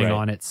crumbling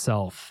on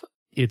itself.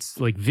 It's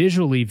like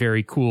visually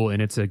very cool,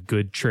 and it's a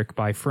good trick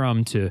by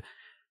From to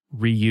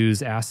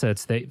reuse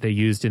assets that they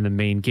used in the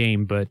main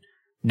game, but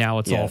now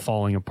it's all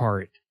falling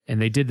apart.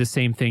 And they did the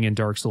same thing in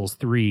Dark Souls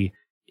 3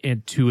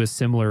 and to a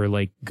similar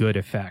like good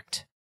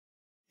effect.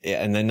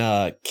 Yeah, and then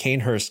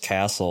Cainhurst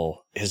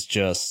Castle is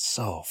just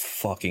so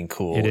fucking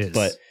cool. It is.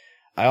 But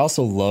I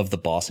also love the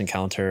boss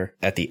encounter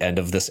at the end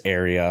of this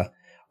area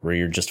where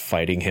you're just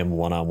fighting him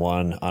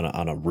one-on-one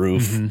on a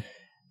roof. Mm-hmm.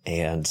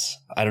 And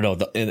I don't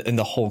know, and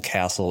the whole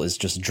castle is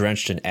just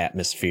drenched in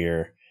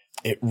atmosphere.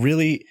 It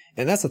really,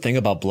 and that's the thing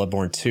about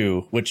Bloodborne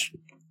 2, which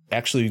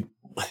actually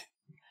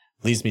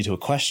leads me to a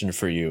question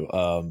for you,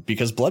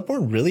 because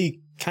Bloodborne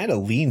really kind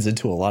of leans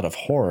into a lot of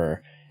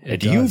horror.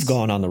 And you've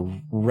gone on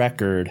the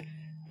record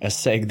as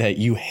saying that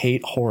you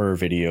hate horror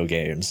video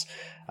games.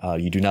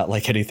 You do not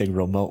like anything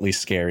remotely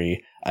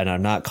scary. And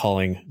I'm not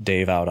calling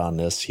Dave out on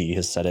this. He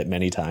has said it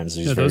many times.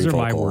 He's very those are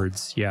vocal. my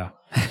words. Yeah.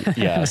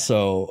 Yeah.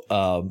 So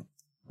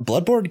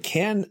Bloodborne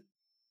can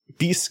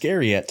be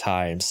scary at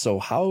times. So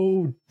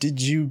how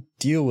did you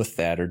deal with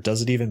that, or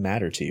does it even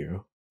matter to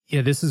you?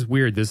 Yeah, this is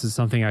weird. This is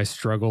something I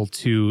struggle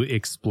to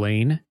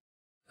explain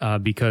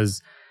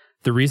because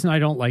the reason I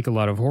don't like a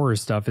lot of horror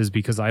stuff is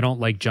because I don't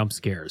like jump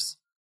scares.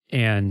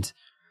 And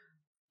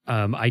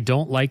I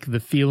don't like the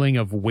feeling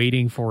of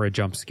waiting for a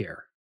jump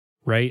scare,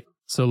 right?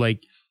 So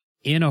like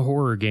in a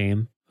horror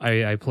game,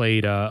 I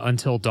played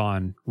Until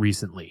Dawn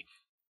recently.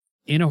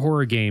 In a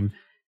horror game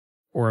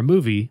or a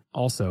movie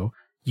also,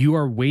 you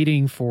are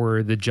waiting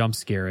for the jump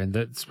scare, and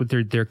that's what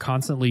they're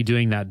constantly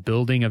doing, that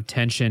building of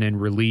tension and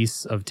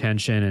release of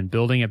tension and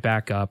building it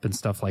back up and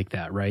stuff like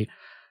that, right?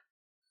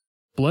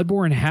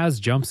 Bloodborne has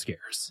jump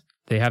scares.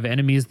 They have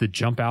enemies that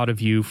jump out of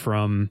you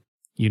from,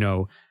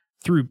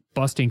 through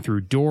busting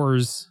through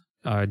doors,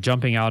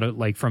 jumping out at,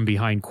 like from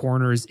behind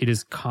corners. It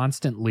is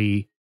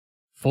constantly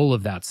full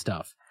of that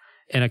stuff.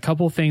 And a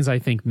couple things I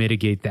think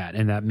mitigate that,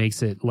 and that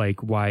makes it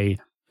like why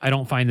I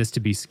don't find this to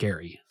be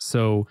scary.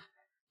 So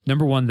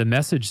number one, the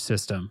message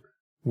system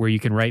where you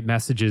can write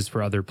messages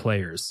for other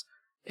players.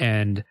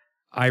 And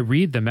I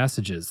read the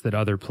messages that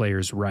other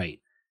players write.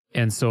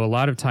 And so a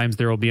lot of times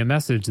there will be a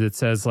message that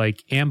says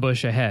like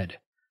ambush ahead.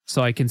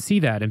 So I can see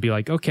that and be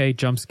like, okay,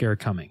 jump scare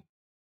coming.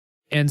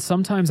 And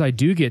sometimes I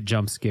do get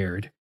jump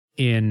scared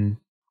in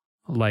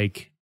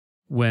like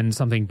when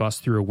something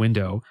busts through a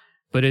window,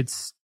 but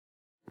it's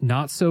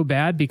not so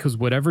bad because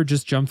whatever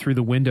just jumped through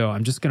the window,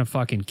 I'm just going to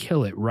fucking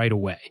kill it right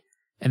away.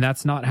 And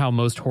that's not how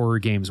most horror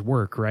games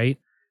work, right?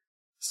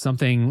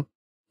 Something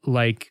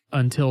like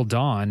Until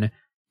Dawn,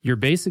 you're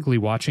basically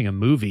watching a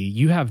movie.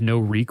 You have no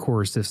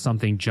recourse if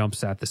something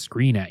jumps at the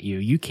screen at you.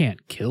 You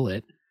can't kill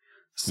it.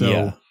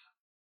 So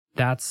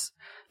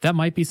that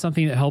might be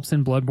something that helps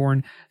in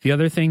Bloodborne. The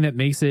other thing that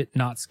makes it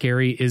not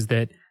scary is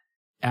that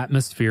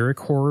atmospheric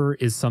horror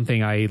is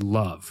something I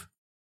love.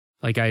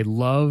 Like, I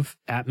love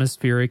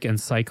atmospheric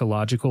and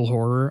psychological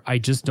horror. I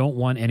just don't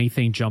want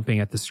anything jumping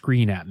at the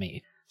screen at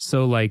me.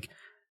 So, like,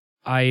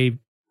 I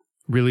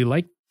really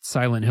like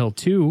Silent Hill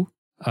 2,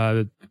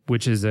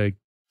 which is a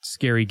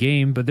scary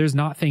game, but there's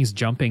not things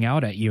jumping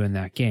out at you in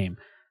that game.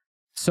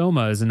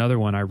 Soma is another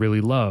one I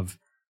really love.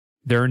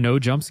 There are no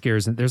jump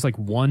scares, and there's like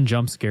one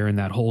jump scare in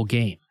that whole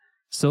game.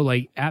 So,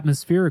 like,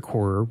 atmospheric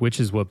horror, which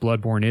is what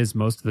Bloodborne is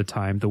most of the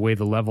time, the way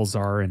the levels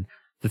are and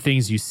the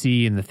things you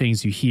see and the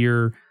things you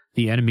hear,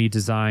 the enemy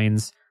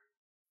designs.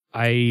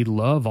 I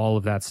love all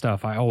of that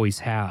stuff. I always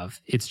have.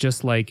 It's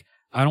just like,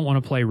 I don't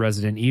want to play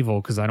Resident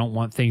Evil because I don't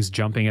want things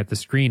jumping at the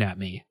screen at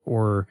me,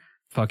 or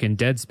fucking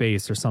Dead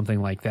Space or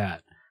something like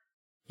that.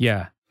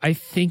 Yeah. I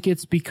think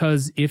it's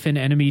because if an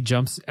enemy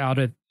jumps out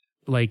of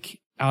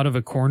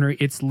a corner,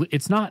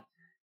 it's not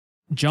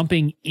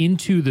jumping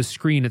into the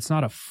screen. It's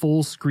not a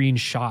full screen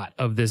shot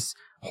of this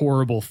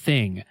horrible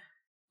thing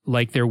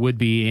like there would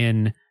be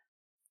in,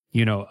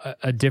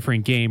 a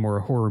different game or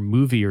a horror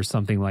movie or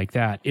something like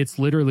that. It's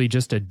literally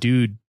just a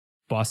dude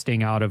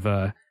busting out of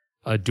a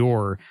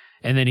door,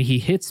 and then he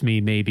hits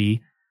me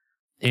maybe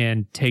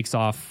and takes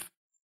off,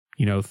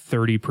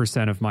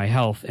 30% of my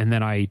health, and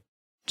then I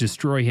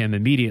destroy him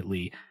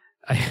immediately.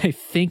 I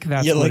think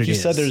that's what like it you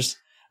is. said,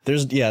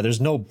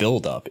 there's no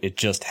build up. It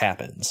just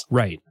happens.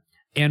 Right.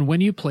 And when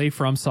you play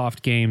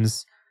FromSoft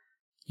games,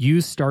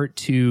 you start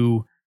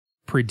to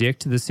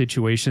predict the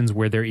situations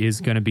where there is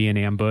going to be an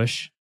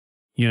ambush.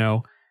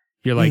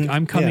 You're like,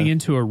 I'm coming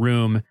into a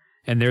room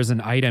and there's an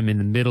item in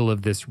the middle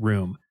of this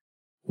room.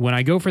 When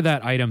I go for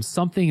that item,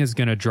 something is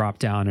going to drop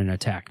down and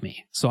attack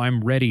me. So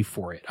I'm ready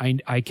for it.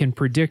 I can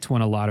predict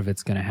when a lot of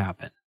it's going to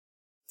happen.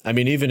 I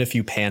mean, even if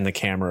you pan the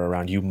camera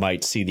around, you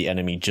might see the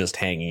enemy just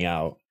hanging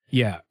out.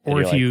 Yeah.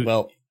 Or if you...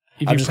 Well,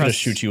 I'm just going to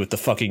shoot you with the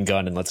fucking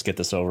gun and let's get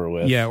this over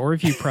with. Yeah, or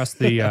if you press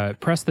the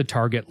press the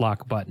target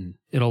lock button,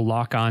 it'll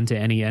lock on to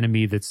any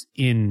enemy that's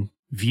in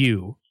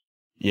view.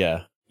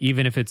 Yeah.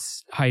 Even if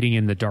it's hiding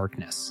in the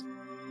darkness.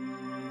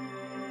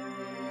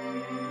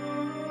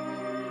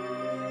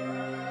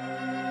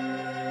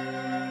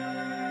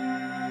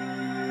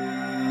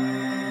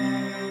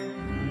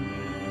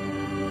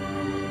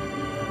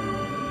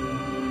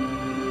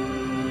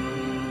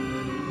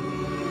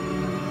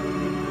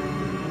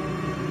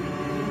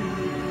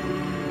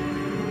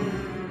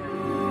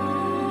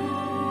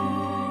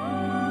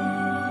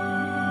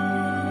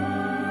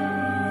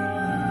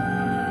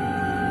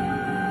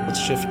 Let's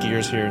shift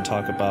gears here and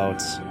talk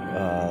about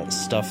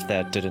stuff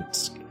that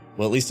at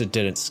least it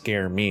didn't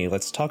scare me.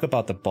 Let's talk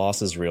about the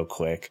bosses real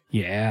quick.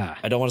 Yeah.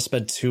 I don't want to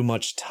spend too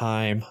much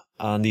time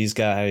on these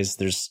guys.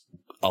 There's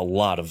a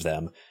lot of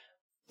them.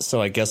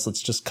 So I guess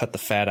let's just cut the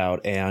fat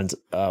out. And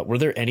were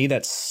there any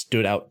that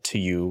stood out to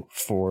you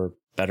for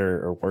better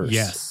or worse?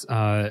 Yes.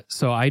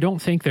 So I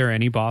don't think there are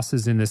any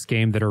bosses in this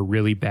game that are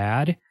really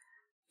bad.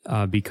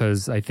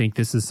 because I think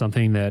this is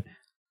something that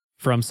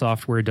From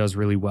Software does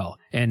really well.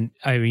 And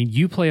I mean,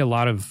 you play a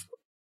lot of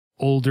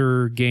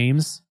older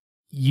games.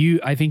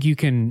 I think you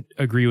can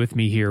agree with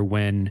me here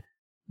when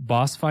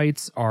boss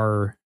fights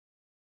are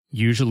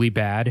usually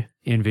bad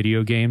in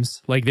video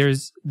games. Like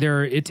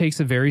it takes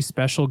a very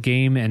special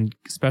game and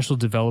special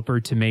developer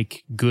to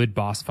make good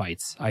boss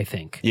fights, I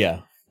think.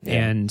 Yeah.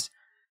 And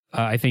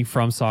I think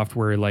From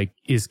Software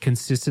is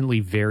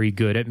consistently very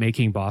good at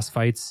making boss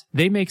fights.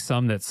 They make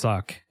some that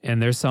suck,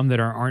 and there's some that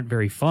aren't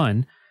very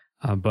fun.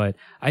 But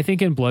I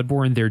think in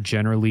Bloodborne, they're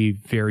generally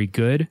very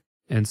good.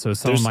 And so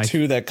there's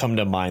two that come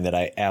to mind that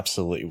I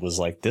absolutely was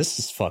like, this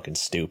is fucking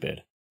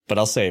stupid. But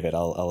I'll save it.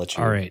 I'll let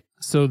you. All right.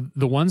 So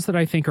the ones that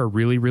I think are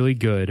really, really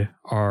good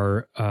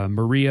are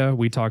Maria.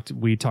 We talked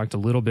a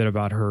little bit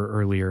about her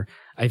earlier.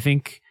 I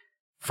think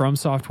From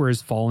Software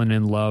has fallen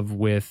in love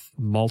with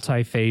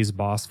multi-phase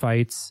boss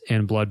fights,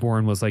 and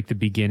Bloodborne was like the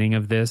beginning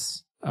of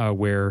this,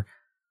 where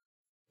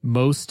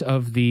most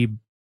of the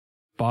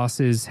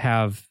bosses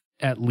have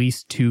at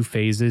least 2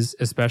 phases,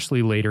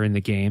 especially later in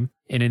the game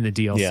and in the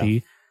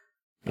DLC.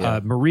 Yeah.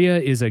 Maria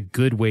is a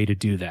good way to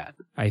do that,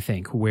 I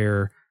think,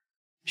 where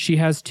she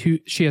has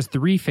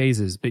 3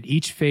 phases, but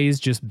each phase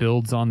just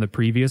builds on the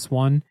previous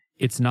one.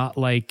 It's not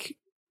like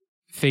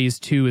phase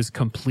 2 is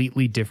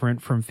completely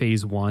different from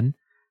phase 1,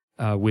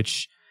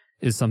 which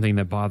is something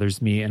that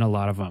bothers me in a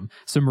lot of them.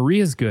 So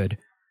Maria's good.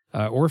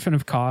 Orphan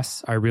of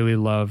Kos, I really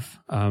love.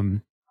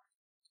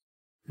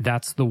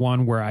 That's the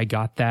one where I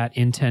got that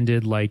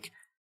intended,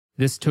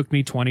 this took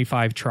me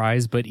 25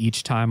 tries, but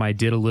each time I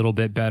did a little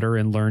bit better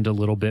and learned a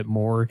little bit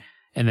more.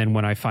 And then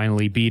when I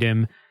finally beat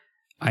him,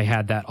 I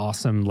had that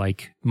awesome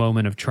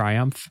moment of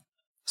triumph.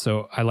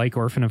 So I like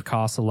Orphan of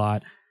Kos a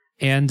lot.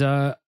 And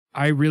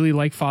I really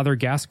like Father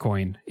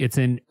Gascoigne. It's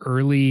an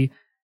early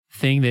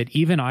thing that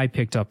even I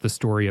picked up the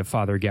story of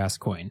Father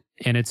Gascoigne.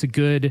 And it's a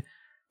good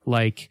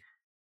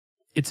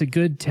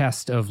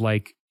test of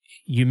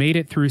you made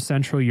it through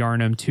Central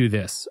Yharnam to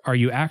this. Are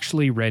you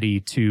actually ready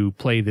to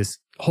play this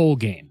whole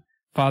game?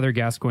 Father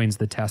Gascoigne's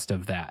the test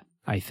of that,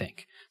 I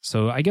think.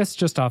 So I guess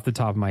just off the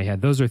top of my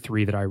head, those are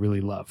 3 that I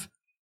really love.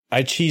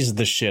 I cheesed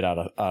the shit out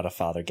of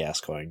Father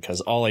Gascoigne because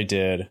all I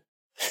did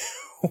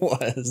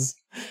was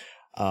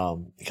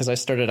because I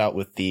started out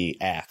with the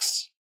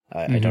axe.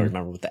 I don't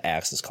remember what the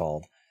axe is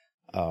called.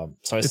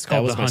 It's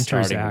called the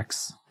Hunter's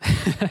Axe.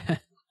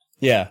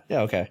 Yeah,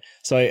 okay.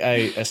 So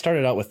I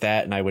started out with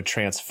that, and I would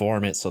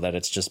transform it so that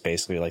it's just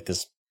basically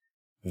this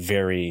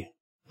very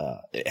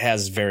it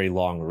has very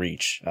long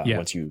reach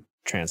once you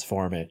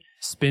transform it.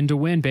 Spin to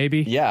win,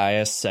 baby. Yeah, I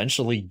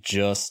essentially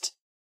just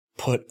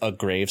put a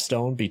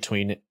gravestone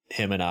between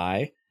him and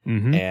I,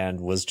 and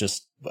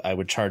I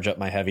would charge up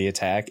my heavy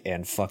attack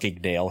and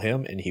fucking nail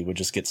him, and he would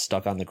just get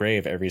stuck on the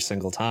grave every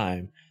single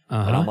time.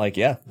 And I'm like,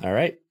 yeah, all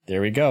right,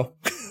 there we go.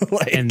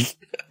 And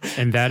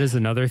that is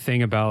another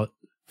thing about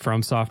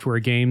From Software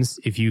games.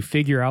 If you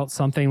figure out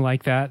something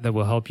like that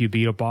will help you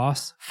beat a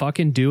boss,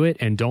 fucking do it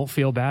and don't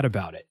feel bad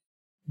about it.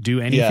 Do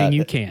anything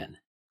you can.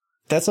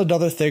 That's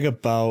another thing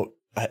about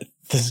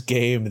this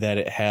game that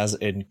it has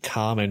in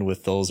common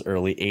with those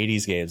early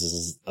 80s games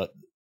is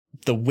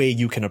the way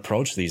you can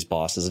approach these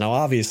bosses. Now,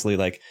 obviously,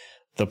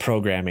 the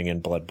programming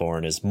in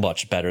Bloodborne is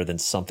much better than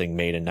something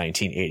made in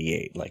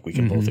 1988. We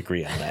can both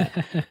agree on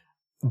that.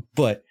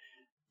 But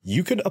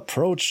you can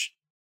approach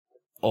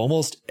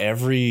almost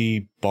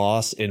every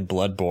boss in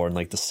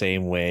Bloodborne the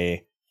same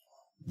way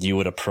you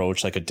would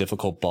approach a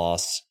difficult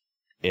boss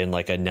in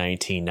a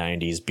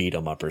 1990s beat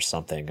 'em up or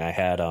something. I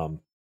had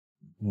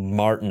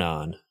Martin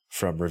on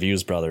from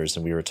Reviews Brothers,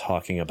 and we were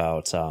talking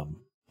about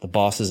the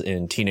bosses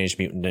in Teenage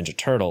Mutant Ninja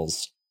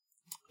Turtles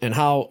and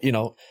how,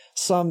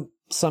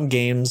 some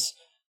games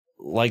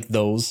like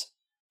those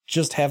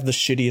just have the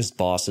shittiest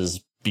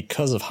bosses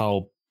because of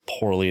how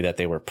poorly that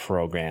they were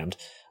programmed.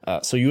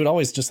 So you would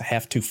always just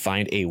have to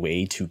find a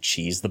way to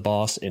cheese the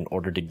boss in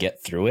order to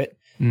get through it.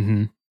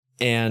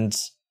 And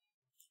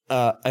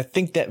I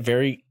think that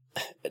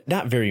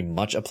not very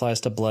much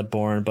applies to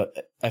Bloodborne,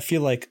 but I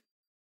feel like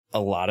a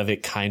lot of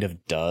it kind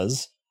of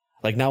does.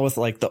 Now with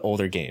the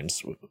older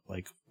games,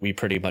 we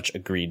pretty much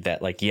agreed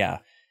that yeah,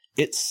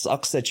 it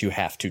sucks that you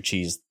have to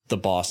cheese the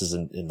bosses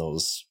in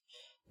those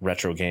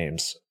retro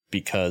games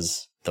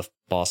because the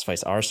boss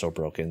fights are so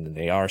broken and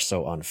they are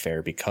so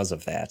unfair because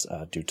of that,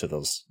 due to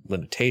those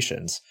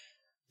limitations.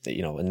 That,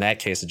 in that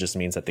case, it just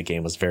means that the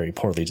game was very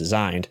poorly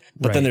designed.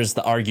 But then there's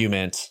the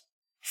argument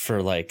for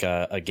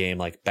a game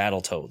like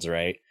Battletoads,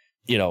 right?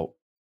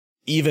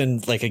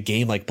 Even a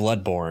game like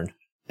Bloodborne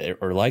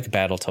or like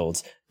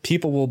Battletoads,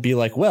 people will be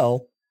like,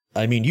 well,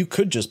 I mean, you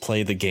could just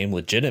play the game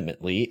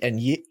legitimately. And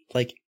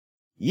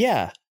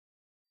yeah,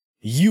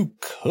 you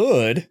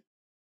could.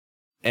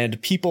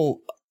 And people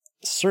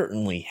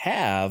certainly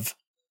have.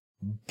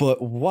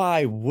 But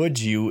why would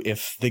you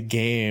if the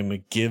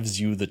game gives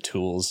you the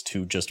tools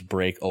to just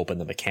break open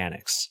the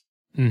mechanics?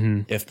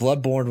 If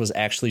Bloodborne was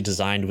actually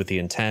designed with the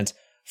intent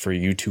for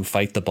you to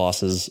fight the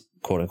bosses,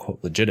 quote unquote,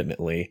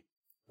 legitimately,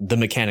 the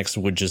mechanics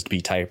would just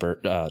be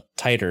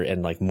tighter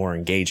and like more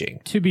engaging.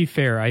 To be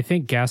fair, I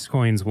think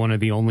Gascoigne's one of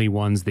the only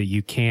ones that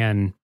you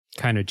can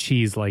kind of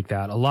cheese like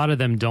that. A lot of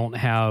them don't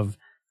have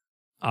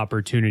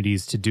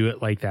opportunities to do it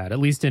like that. At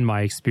least in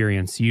my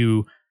experience,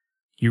 you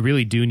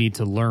really do need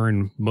to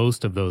learn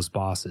most of those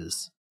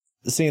bosses.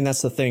 See, and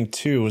that's the thing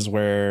too, is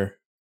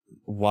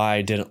why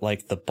I didn't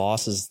like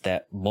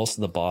most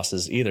of the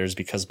bosses either, is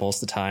because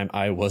most of the time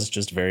I was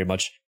just very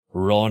much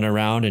rolling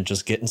around and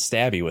just getting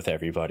stabby with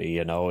everybody.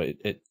 You know,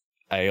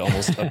 I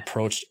almost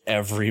approached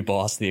every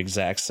boss the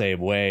exact same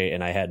way,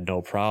 and I had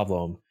no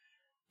problem.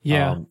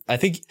 Yeah. I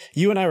think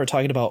you and I were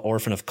talking about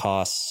Orphan of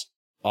Kos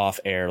off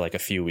air like a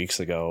few weeks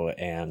ago,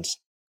 and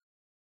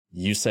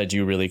you said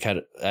you really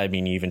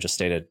you even just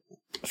stated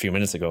a few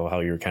minutes ago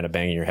how you were kind of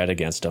banging your head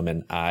against him,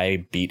 and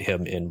I beat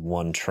him in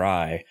one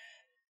try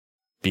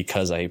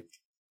because I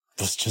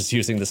was just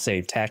using the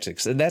same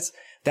tactics. And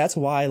that's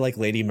why I like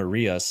Lady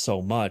Maria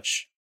so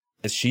much.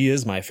 She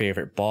is my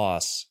favorite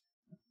boss,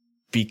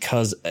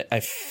 because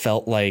I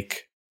felt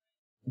like,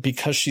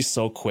 because she's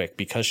so quick,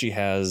 because she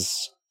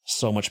has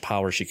so much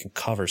power, she can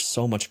cover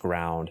so much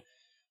ground.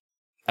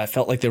 I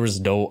felt like there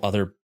was no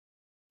other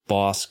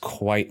boss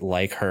quite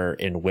like her,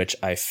 in which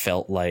I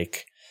felt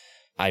like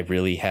I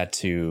really had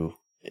to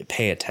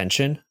pay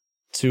attention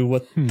to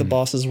what the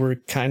bosses were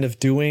kind of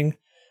doing,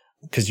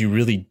 because you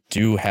really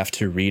do have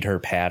to read her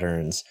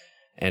patterns.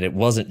 And it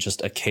wasn't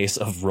just a case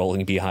of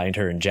rolling behind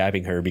her and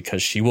jabbing her,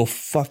 because she will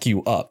fuck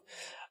you up.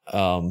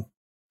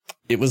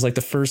 It was like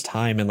the first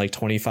time in like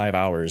 25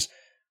 hours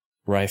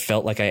where I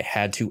felt like I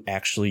had to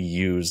actually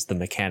use the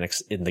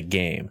mechanics in the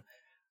game.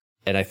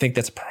 And I think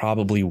that's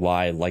probably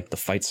why I liked the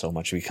fight so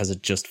much, because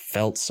it just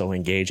felt so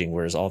engaging.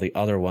 Whereas all the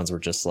other ones were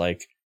just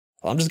like,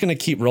 well, I'm just going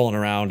to keep rolling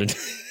around and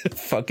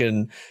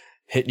fucking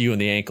hit you in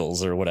the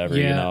ankles or whatever,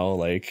 you know,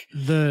 like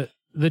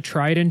the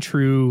tried and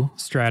true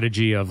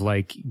strategy of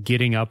like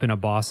getting up in a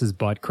boss's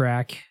butt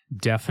crack.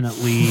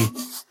 Definitely.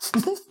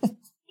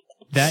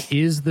 That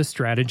is the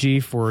strategy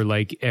for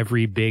like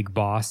every big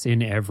boss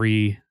in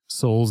every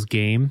Souls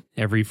game,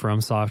 every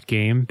FromSoft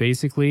game,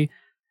 basically.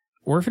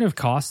 Orphan of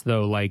Kos,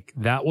 though, like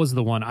that was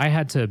the one I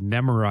had to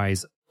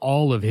memorize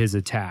all of his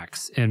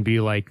attacks and be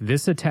like,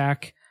 this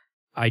attack,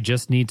 I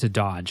just need to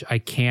dodge. I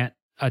can't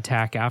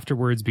attack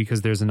afterwards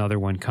because there's another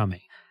one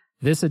coming.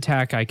 This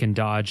attack I can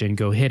dodge and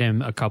go hit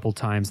him a couple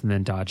times and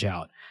then dodge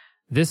out.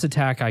 This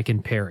attack I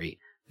can parry.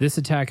 This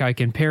attack I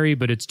can parry,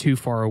 but it's too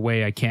far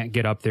away. I can't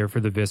get up there for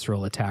the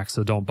visceral attack,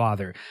 so don't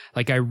bother.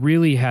 Like I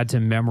really had to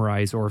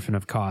memorize Orphan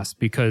of Kos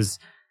because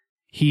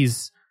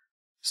he's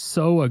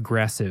so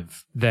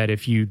aggressive that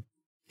if you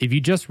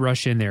just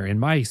rush in there, in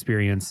my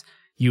experience,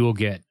 you will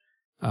get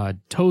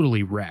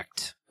totally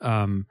wrecked.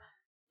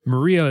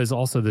 Maria is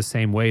also the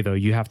same way, though.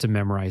 You have to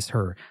memorize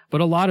her.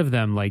 But a lot of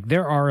them, like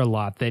there are a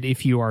lot that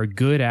if you are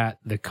good at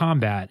the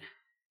combat,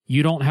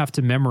 you don't have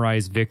to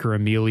memorize Vicar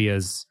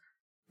Amelia's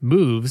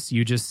moves.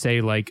 You just say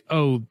like,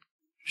 oh,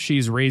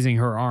 she's raising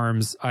her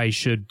arms. I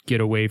should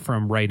get away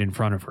from right in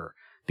front of her,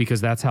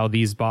 because that's how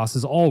these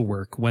bosses all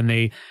work. When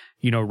they,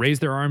 raise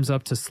their arms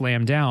up to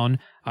slam down,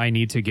 I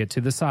need to get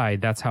to the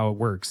side. That's how it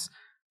works.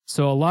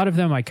 So a lot of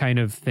them, I kind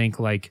of think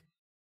like,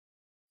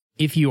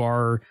 if you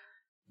are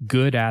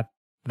good at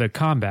the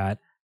combat,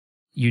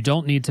 you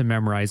don't need to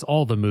memorize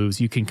all the moves.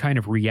 You can kind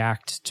of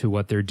react to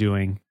what they're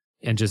doing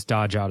and just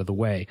dodge out of the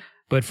way.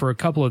 But for a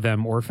couple of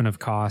them, Orphan of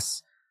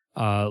Kos,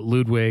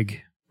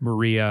 Ludwig,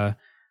 Maria,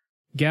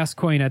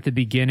 Gascoigne at the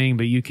beginning,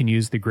 but you can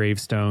use the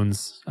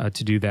gravestones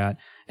to do that.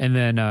 And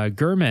then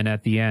Gehrman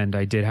at the end,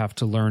 I did have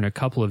to learn a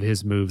couple of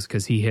his moves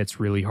because he hits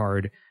really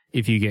hard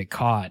if you get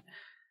caught.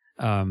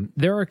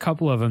 There are a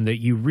couple of them that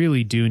you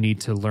really do need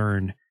to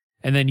learn.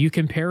 And then you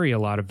can parry a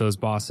lot of those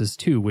bosses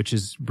too, which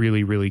is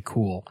really, really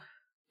cool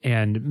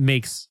and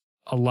makes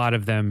a lot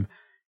of them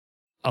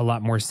a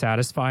lot more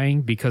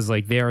satisfying, because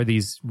like they are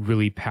these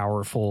really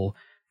powerful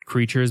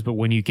creatures. But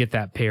when you get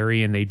that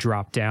parry and they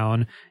drop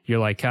down, you're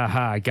like,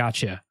 haha, I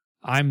gotcha.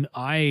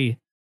 I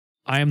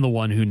am the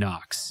one who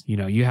knocks.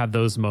 You have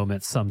those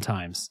moments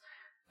sometimes.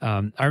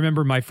 I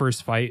remember my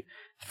first fight,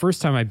 the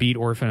first time I beat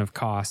Orphan of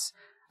Kos,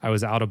 I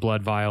was out of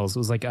blood vials. It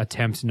was like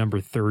attempt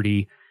number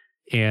 30.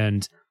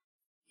 And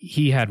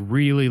he had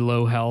really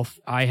low health.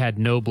 I had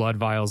no blood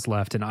vials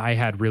left, and I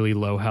had really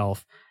low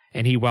health.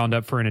 And he wound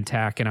up for an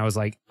attack, and I was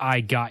like,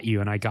 I got you.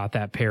 And I got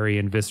that parry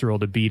and visceral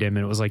to beat him,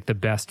 and it was like the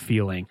best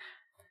feeling.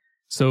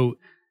 So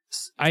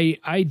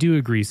I do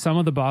agree. Some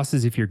of the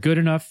bosses, if you're good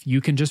enough, you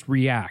can just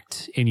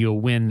react, and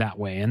you'll win that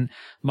way. And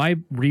my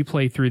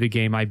replay through the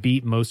game, I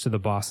beat most of the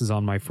bosses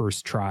on my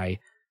first try.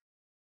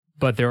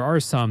 But there are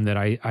some that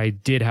I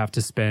did have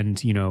to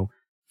spend,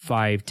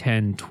 5,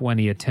 10,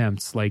 20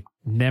 attempts, like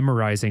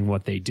memorizing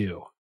what they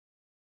do.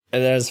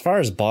 And as far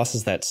as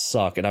bosses that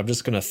suck, and I'm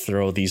just going to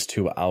throw these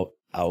two out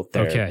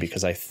there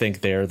because I think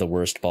they're the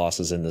worst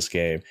bosses in this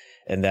game,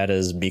 and that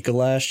is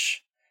Micolash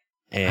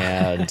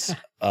and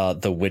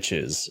the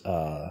witches.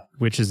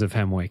 Witches of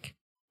Hemwick.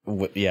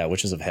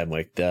 Witches of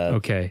Hemwick.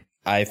 Okay.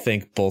 I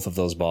think both of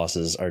those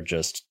bosses are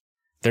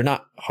they're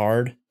not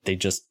hard, they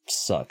just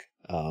suck.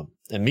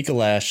 And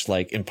Mikolash,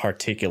 like in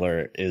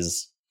particular,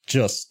 is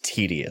just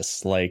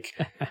tedious. Like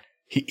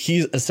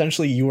he's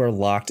essentially, you are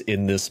locked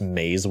in this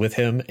maze with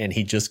him, and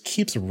he just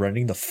keeps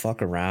running the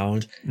fuck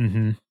around.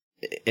 Mm-hmm.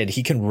 And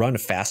he can run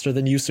faster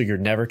than you, so you're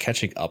never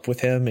catching up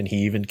with him. And he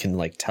even can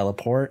like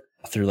teleport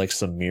through like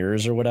some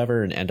mirrors or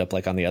whatever and end up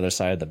like on the other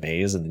side of the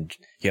maze, and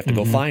you have to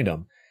go find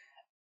him.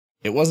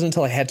 It wasn't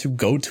until I had to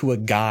go to a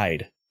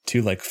guide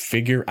to like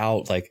figure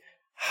out like,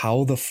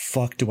 how the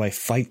fuck do I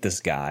fight this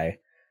guy?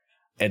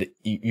 And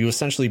you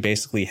essentially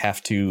basically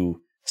have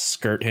to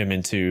skirt him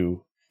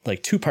into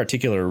like 2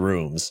 particular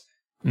rooms,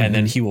 and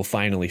then he will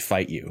finally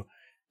fight you.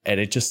 And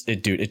it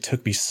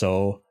took me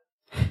so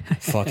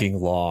fucking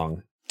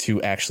long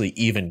to actually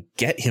even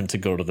get him to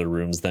go to the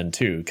rooms then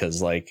too.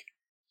 Because like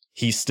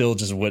he still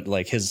just would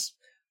like his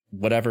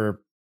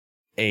whatever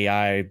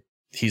AI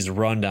he's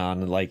run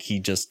on, like he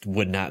just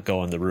would not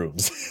go in the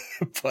rooms.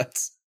 But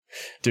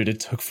dude, it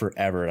took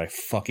forever. And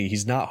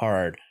he's not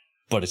hard,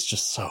 but it's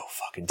just so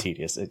fucking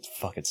tedious. It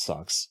fucking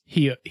sucks.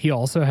 He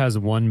also has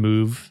one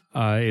move.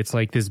 It's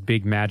like this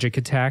big magic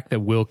attack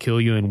that will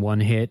kill you in one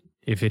hit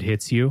if it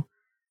hits you.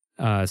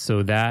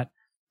 So that,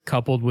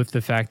 coupled with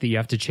the fact that you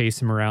have to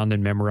chase him around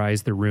and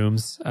memorize the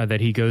rooms that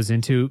he goes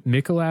into.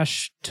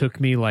 Mikolash took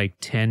me like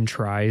 10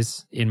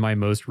 tries in my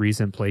most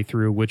recent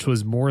playthrough, which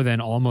was more than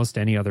almost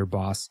any other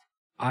boss.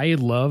 I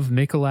love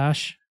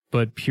Mikolash,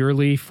 but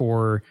purely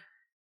for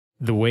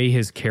the way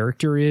his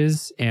character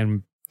is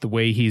and the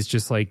way he's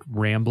just like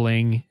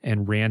rambling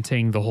and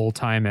ranting the whole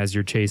time as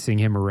you're chasing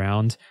him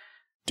around.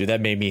 Dude,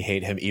 that made me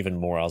hate him even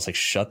more. I was like,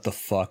 shut the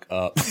fuck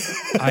up.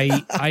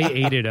 I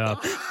ate it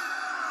up.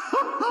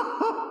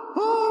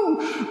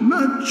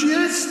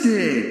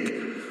 Majestic!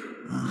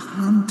 A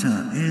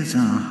hunter is a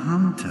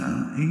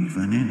hunter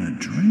even in a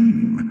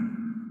dream.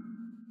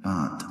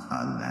 But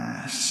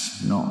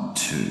alas, not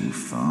too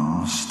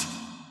fast.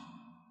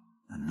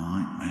 The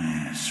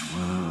nightmare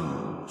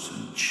swirls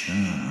and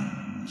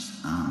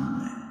churns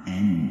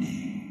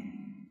unending.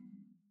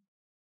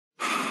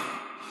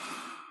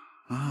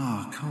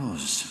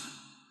 Cos.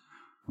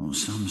 Or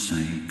some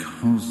say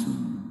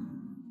Cosm.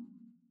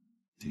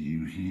 Do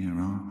you hear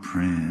our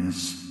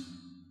prayers?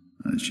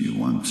 As you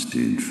once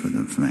did for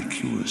the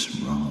vacuous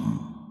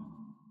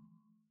Rom.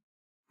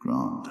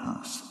 Grant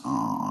us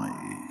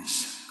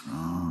eyes,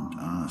 grant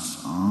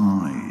us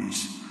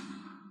eyes.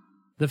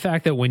 The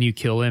fact that when you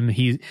kill him,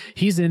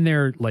 he's in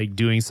there like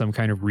doing some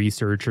kind of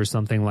research or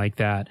something like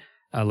that.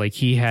 Like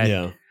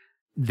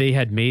they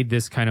had made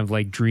this kind of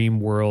like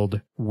dream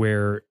world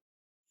where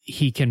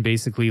he can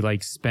basically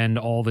like spend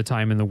all the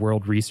time in the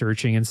world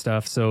researching and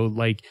stuff. So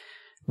like,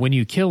 when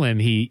you kill him,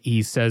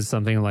 he says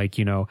something like,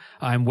 you know,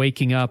 I'm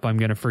waking up, I'm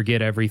going to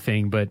forget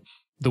everything. But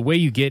the way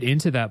you get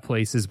into that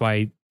place is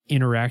by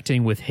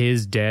interacting with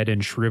his dead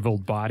and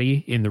shriveled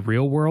body in the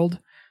real world.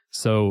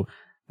 So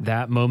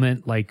that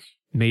moment like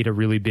made a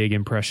really big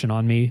impression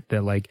on me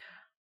that like,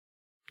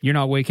 you're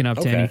not waking up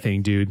to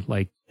anything, dude.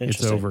 Like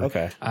it's over.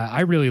 Okay.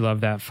 I really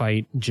love that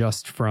fight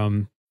just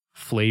from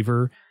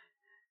flavor.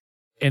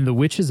 And the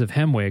Witches of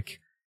Hemwick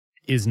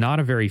is not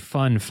a very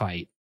fun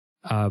fight.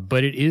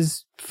 But it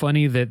is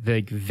funny that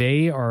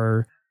they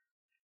are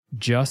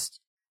just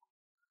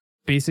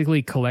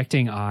basically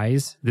collecting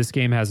eyes. This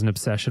game has an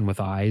obsession with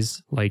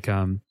eyes. Like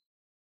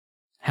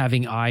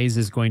having eyes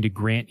is going to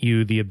grant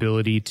you the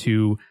ability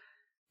to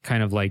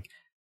kind of like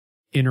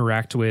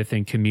interact with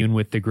and commune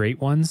with the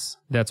Great Ones.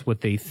 That's what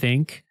they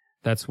think.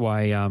 That's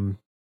why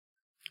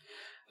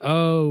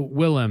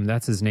Willem,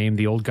 that's his name,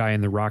 the old guy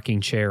in the rocking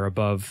chair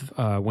above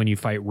when you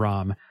fight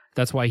Rom.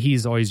 That's why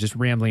he's always just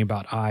rambling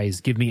about eyes.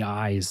 Give me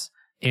eyes.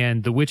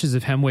 And the Witches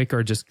of Hemwick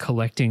are just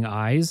collecting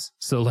eyes.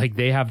 So like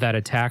they have that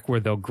attack where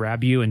they'll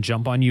grab you and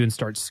jump on you and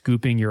start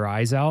scooping your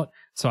eyes out.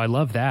 So I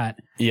love that.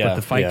 Yeah. But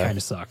the fight kind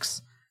of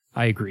sucks.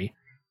 I agree.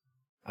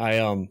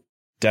 I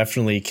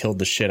definitely killed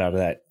the shit out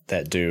of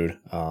that dude.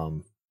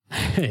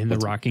 In the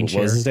rocking chair.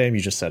 What was his name?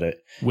 You just said it.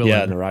 Willem.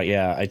 Yeah, in the rock.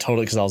 Yeah, I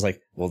totally, because I was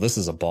like, well, this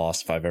is a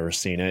boss if I've ever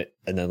seen it.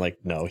 And then like,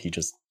 no, he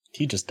just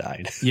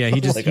died. Yeah,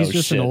 he's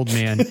just shit. an old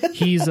man.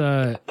 He's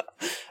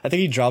I think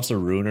he drops a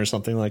rune or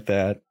something like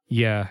that.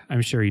 Yeah,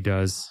 I'm sure he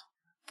does.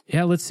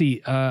 Yeah, let's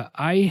see.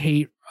 I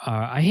hate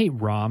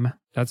Rom.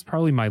 That's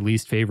probably my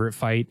least favorite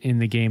fight in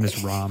the game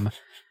is Rom.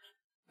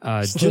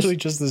 It's literally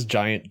just this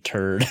giant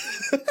turd.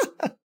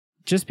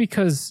 Just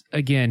because,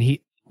 again,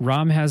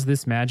 Rom has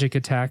this magic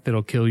attack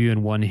that'll kill you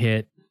in one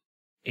hit,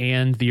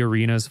 and the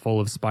arena's full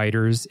of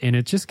spiders, and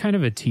it's just kind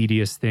of a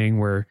tedious thing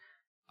where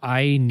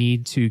I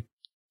need to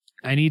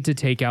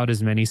take out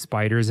as many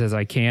spiders as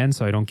I can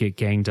so I don't get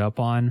ganged up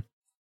on.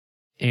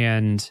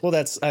 And well,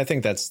 I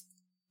think that's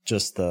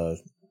just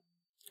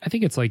I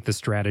think it's like the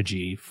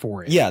strategy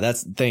for it. Yeah,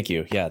 thank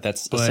you. Yeah,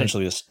 that's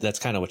essentially, that's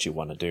kind of what you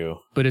want to do.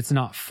 But it's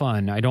not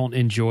fun. No,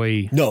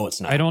 it's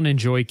not. I don't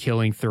enjoy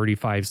killing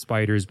 35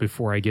 spiders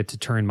before I get to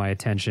turn my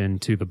attention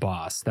to the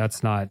boss.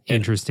 That's not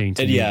interesting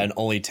to me. Yeah, and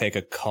only take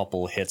a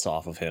couple hits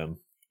off of him.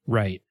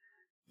 Right.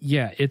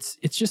 yeah, it's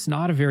just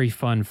not a very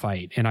fun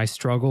fight, and I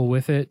struggle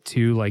with it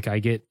too. Like I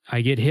get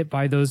hit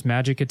by those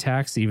magic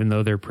attacks, even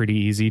though they're pretty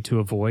easy to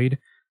avoid.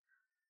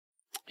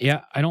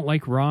 Yeah, I don't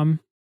like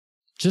Rom.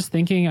 Just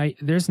thinking,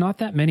 there's not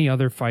that many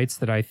other fights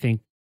that I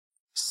think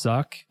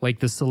suck. Like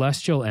the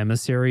Celestial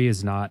Emissary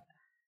is not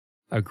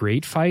a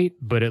great fight,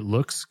 but it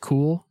looks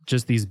cool.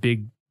 Just these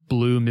big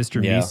blue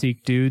Mr.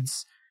 Meeseek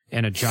dudes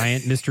and a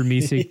giant Mr.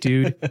 Meeseek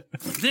dude.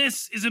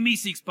 This is a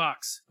Meeseeks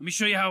box. Let me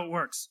show you how it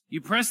works.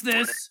 You press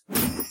this. I'm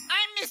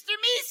Mr.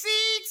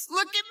 Meeseeks.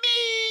 Look at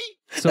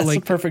me. So that's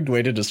the perfect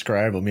way to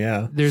describe them.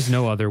 Yeah. There's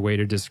no other way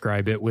to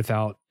describe it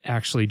without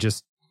actually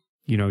just,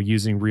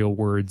 using real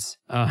words.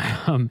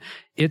 It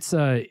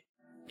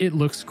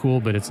looks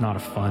cool, but it's not a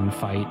fun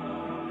fight.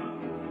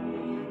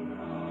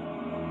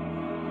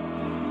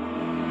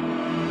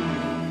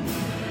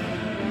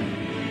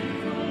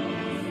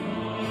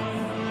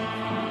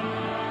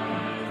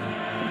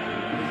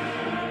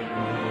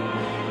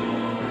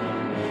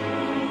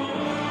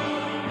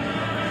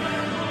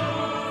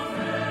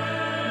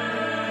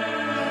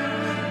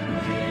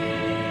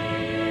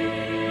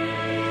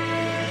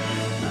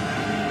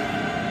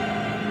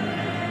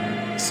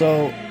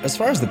 So, as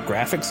far as the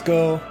graphics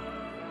go,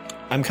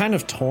 I'm kind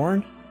of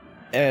torn.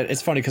 And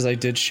it's funny because I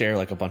did share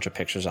like a bunch of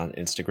pictures on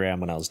Instagram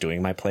when I was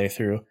doing my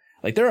playthrough.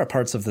 Like, there are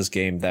parts of this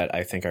game that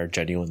I think are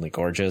genuinely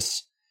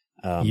gorgeous.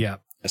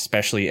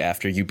 Especially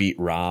after you beat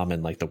Rom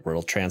and like the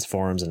world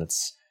transforms and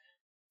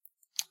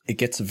it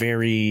gets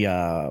very,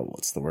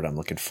 what's the word I'm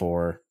looking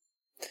for?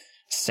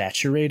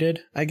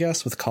 Saturated, I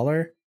guess, with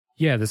color.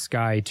 Yeah, the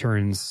sky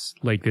turns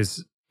like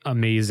this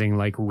amazing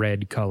like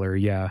red color.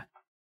 Yeah.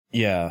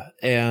 Yeah,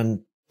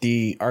 and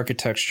the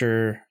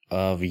architecture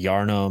of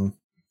Yharnam,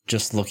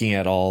 just looking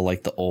at all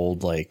like the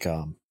old like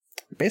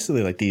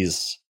basically like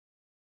these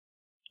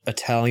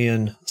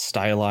Italian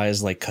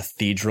stylized like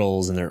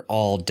cathedrals, and they're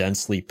all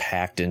densely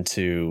packed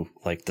into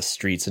like the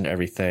streets and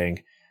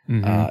everything.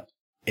 Mm-hmm.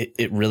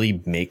 It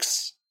really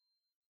makes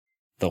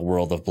the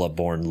world of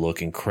Bloodborne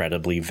look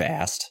incredibly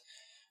vast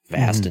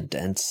mm-hmm. and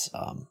dense.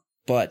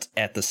 But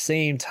at the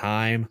same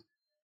time,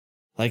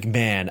 like,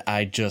 man,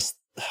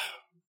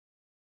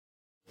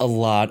 a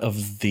lot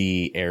of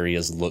the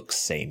areas look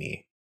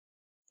samey.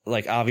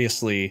 Like,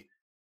 obviously,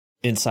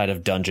 inside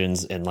of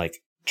dungeons and like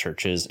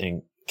churches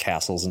and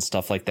castles and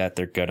stuff like that,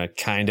 they're gonna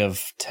kind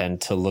of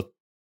tend to look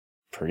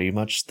pretty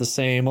much the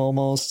same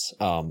almost.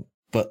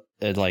 But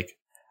like,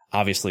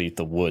 obviously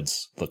the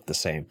woods look the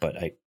same, but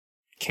I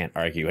can't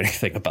argue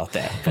anything about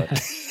that.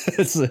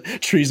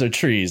 But trees are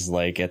trees,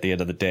 like, at the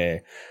end of the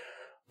day.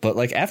 But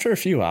like, after a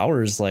few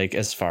hours, like,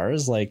 as far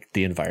as like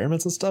the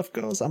environments and stuff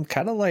goes, I'm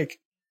kind of like,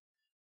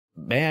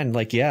 man,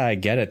 like, yeah, I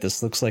get it.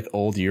 This looks like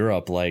old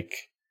Europe. Like,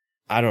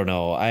 I don't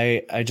know.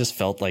 I just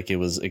felt like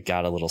it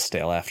got a little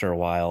stale after a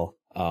while.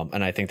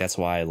 And I think that's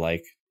why I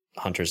like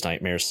Hunter's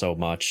Nightmare so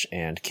much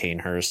and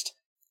Cainhurst,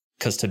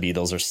 because to me,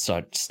 those are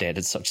such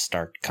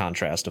stark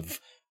contrast of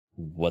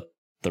what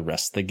the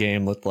rest of the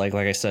game looked like.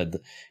 Like I said,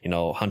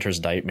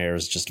 Hunter's Nightmare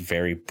is just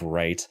very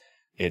bright.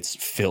 It's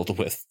filled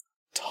with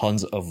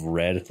tons of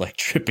red, like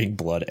dripping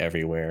blood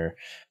everywhere.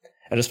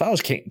 And as far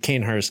as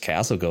Cainhurst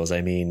Castle goes,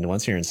 I mean,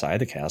 once you're inside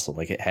the castle,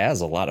 like, it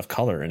has a lot of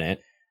color in it.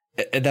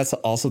 And that's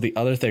also the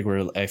other thing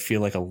where I feel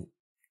like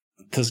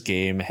this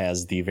game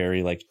has the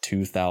very like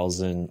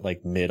 2000,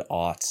 like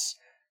mid-aughts.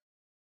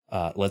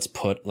 Let's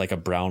put like a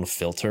brown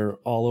filter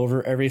all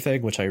over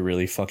everything, which I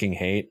really fucking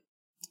hate.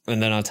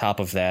 And then on top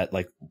of that,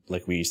 like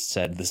we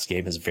said, this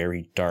game is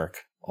very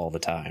dark all the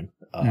time.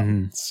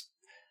 A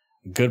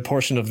good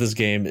portion of this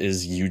game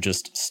is you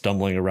just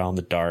stumbling around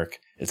the dark.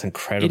 It's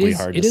incredibly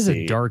hard to see. It is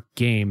a dark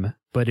game,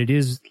 but it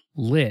is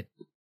lit.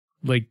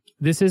 Like,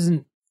 this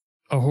isn't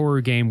a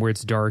horror game where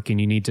it's dark and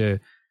you need to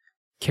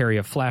carry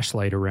a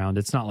flashlight around.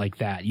 It's not like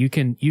that. You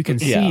can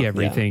see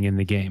everything in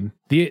the game.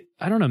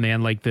 I don't know,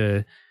 man. Like,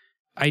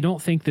 I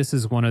don't think this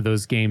is one of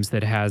those games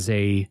that has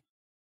a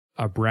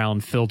brown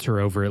filter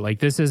over it. Like,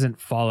 this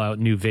isn't Fallout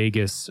New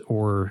Vegas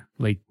or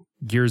like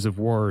Gears of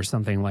War or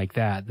something like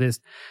that.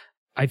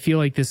 I feel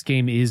like this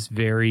game is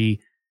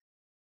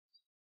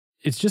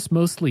it's just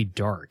mostly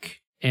dark,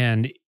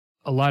 and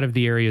a lot of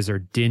the areas are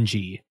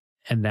dingy,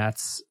 and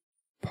that's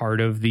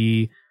part of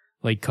the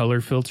like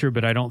color filter.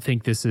 But I don't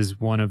think this is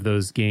one of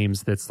those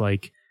games that's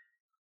like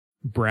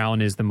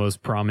brown is the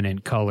most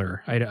prominent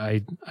color.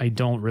 I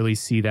don't really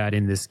see that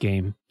in this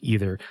game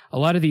either. A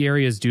lot of the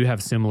areas do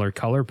have similar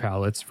color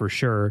palettes for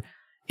sure.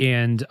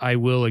 And I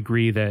will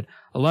agree that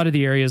a lot of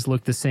the areas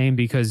look the same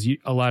because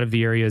a lot of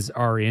the areas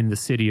are in the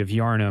city of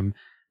Yharnam,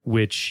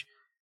 which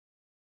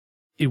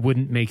it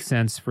wouldn't make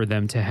sense for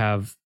them to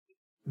have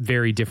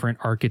very different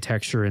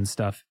architecture and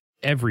stuff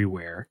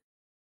everywhere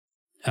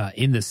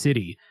in the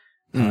city,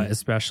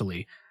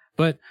 especially.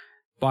 But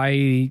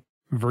by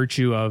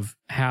virtue of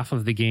half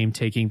of the game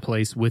taking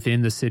place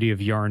within the city of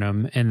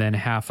Yharnam and then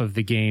half of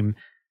the game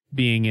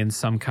being in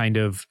some kind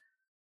of,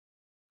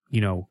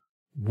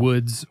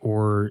 woods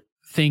or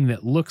thing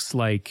that looks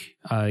like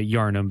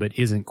Yharnam but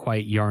isn't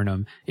quite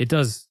Yharnam, it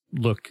does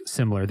look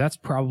similar. That's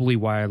probably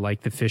why I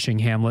like the fishing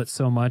hamlet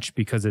so much,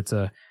 because it's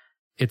a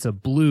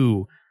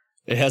blue.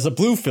 It has a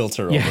blue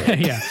filter over it.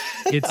 Yeah.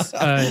 It's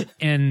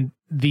and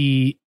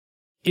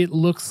it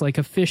looks like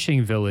a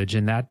fishing village,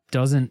 and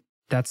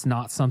that's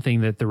not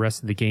something that the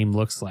rest of the game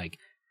looks like.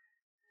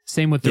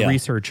 Same with the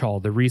research hall.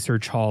 The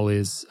research hall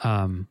is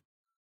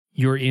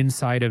you're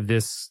inside of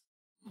this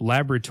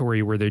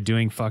laboratory where they're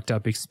doing fucked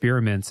up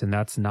experiments, and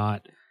that's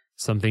not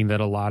something that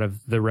a lot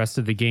of the rest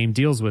of the game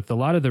deals with. A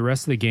lot of the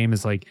rest of the game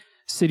is like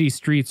city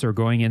streets or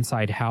going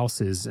inside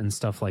houses and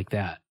stuff like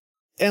that.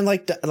 And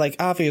like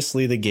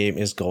obviously the game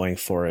is going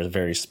for a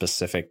very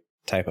specific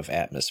type of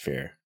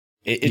atmosphere.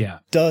 It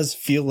does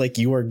feel like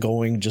you are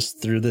going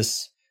just through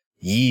this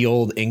ye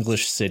old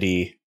English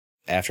city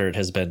after it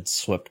has been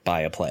swept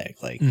by a plague.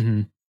 Like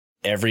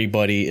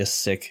everybody is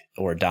sick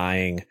or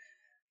dying.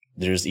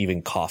 There's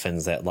even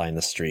coffins that line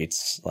the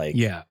streets. Like,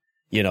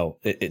 you know,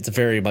 it's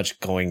very much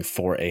going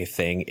for a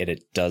thing, and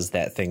it does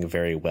that thing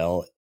very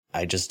well.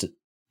 I just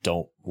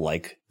don't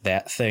like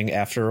that thing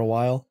after a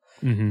while.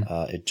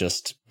 It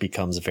just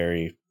becomes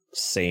very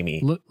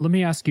samey. Let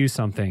me ask you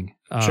something.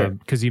 Sure.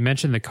 Because you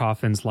mentioned the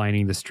coffins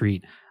lining the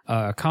street.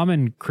 A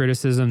common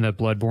criticism that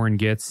Bloodborne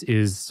gets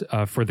is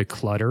for the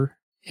clutter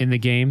in the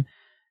game,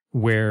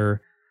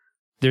 where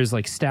there's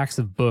like stacks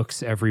of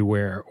books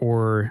everywhere,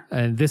 or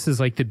this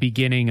is like the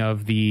beginning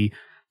of the,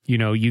 you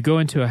know, you go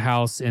into a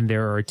house and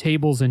there are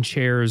tables and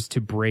chairs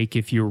to break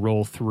if you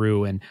roll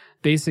through. And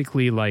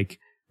basically like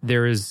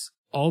there is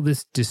all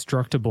this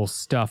destructible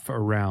stuff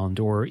around,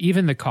 or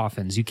even the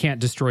coffins. You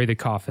can't destroy the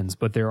coffins,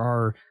 but there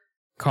are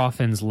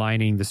coffins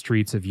lining the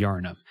streets of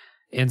Yharnam.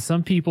 And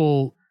some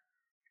people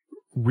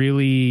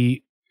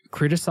really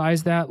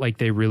criticize that. Like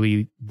they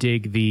really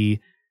dig the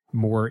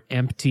more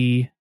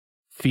empty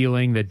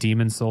feeling that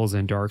Demon Souls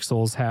and Dark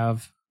Souls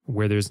have,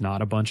 where there's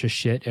not a bunch of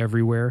shit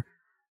everywhere.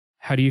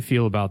 How do you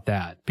feel about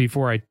that?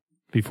 Before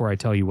I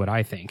tell you what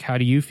I think, how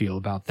do you feel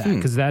about that?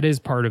 Because that is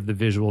part of the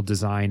visual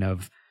design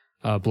of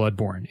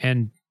Bloodborne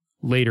and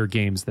later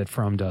games that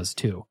From does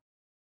too.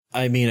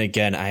 I mean,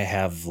 again, I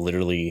have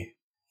literally,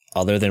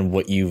 other than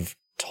what you've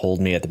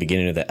told me at the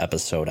beginning of the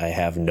episode, I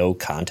have no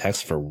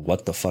context for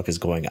what the fuck is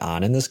going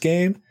on in this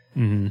game.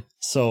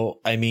 So,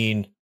 I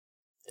mean,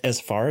 as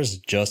far as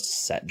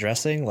just set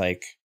dressing,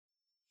 like,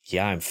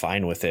 yeah, I'm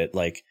fine with it.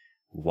 Like,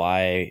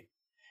 why,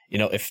 you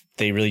know, if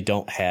they really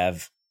don't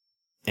have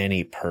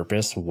any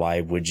purpose, why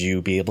would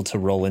you be able to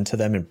roll into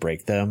them and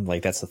break them?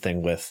 Like, that's the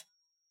thing with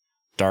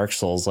Dark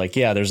Souls. Like,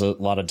 yeah, there's a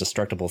lot of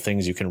destructible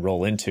things you can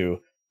roll into,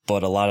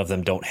 but a lot of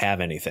them don't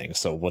have anything.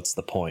 So what's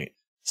the point?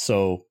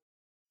 So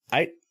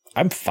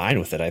I'm fine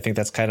with it. I think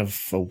that's kind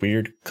of a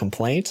weird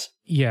complaint.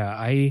 Yeah,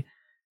 I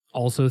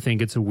also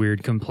think it's a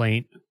weird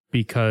complaint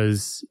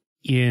because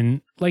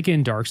in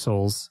Dark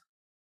Souls,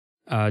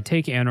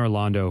 take Anor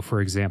Londo,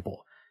 for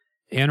example.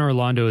 Anor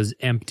Londo is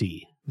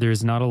empty.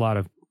 There's not a lot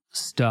of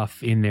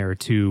stuff in there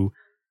to,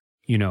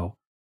 you know,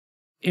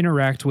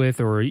 interact with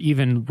or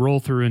even roll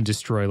through and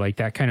destroy. Like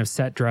that kind of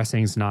set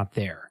dressing's not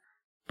there.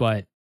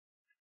 But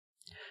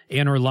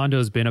Anor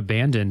Londo's been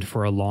abandoned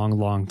for a long,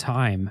 long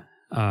time.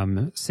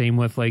 Same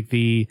with like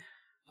a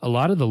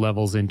lot of the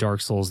levels in Dark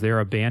Souls, they're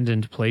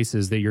abandoned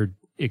places that you're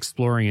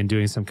exploring and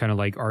doing some kind of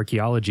like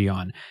archaeology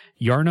on.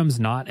 Yharnam's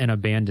not an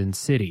abandoned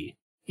city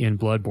in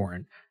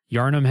Bloodborne.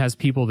 Yharnam has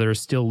people that are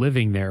still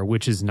living there,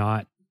 which is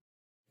not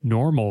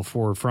normal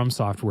for From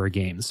Software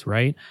games,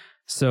 right?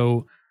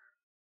 So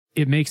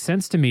it makes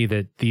sense to me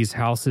that these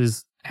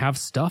houses have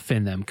stuff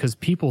in them because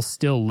people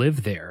still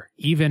live there.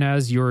 Even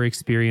as you're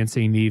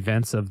experiencing the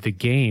events of the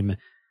game,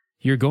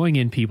 you're going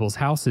in people's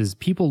houses.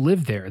 People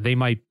live there. They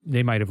might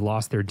have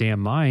lost their damn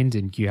mind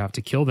and you have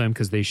to kill them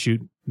because they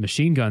shoot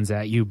machine guns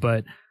at you.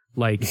 But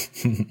like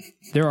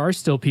there are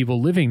still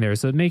people living there.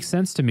 So it makes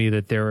sense to me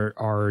that there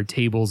are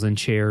tables and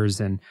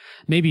chairs and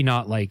maybe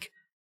not like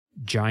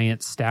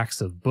giant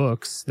stacks of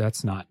books.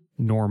 That's not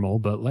normal,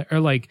 but or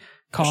like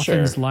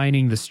coffins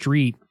lining the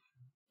street.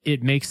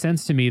 It makes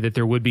sense to me that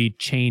there would be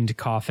chained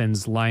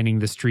coffins lining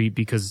the street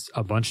because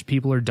a bunch of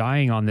people are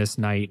dying on this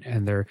night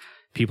and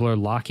people are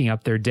locking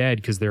up their dead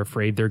because they're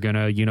afraid they're going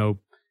to, you know,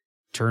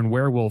 turn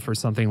werewolf or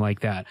something like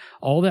that.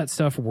 All that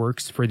stuff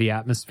works for the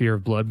atmosphere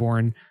of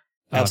Bloodborne.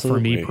 For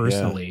me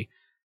personally,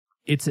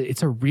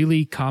 it's a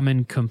really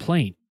common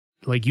complaint.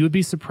 Like you would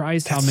be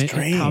surprised how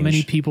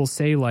many people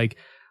say like,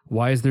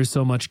 why is there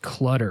so much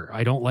clutter?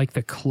 I don't like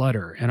the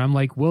clutter. And I'm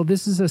like, well,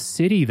 this is a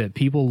city that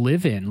people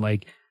live in,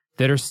 like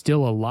that are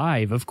still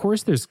alive. Of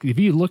course if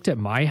you looked at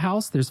my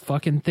house, there's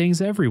fucking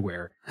things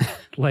everywhere.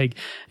 Like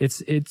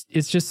it's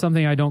just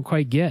something I don't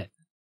quite get.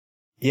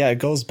 Yeah, it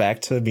goes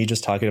back to me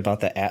just talking about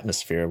the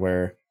atmosphere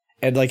where,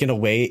 and like in a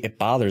way it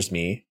bothers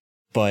me,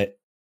 but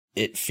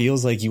it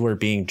feels like you are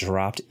being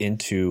dropped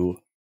into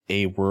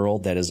a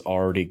world that is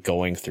already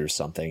going through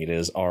something. It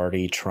is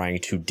already trying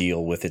to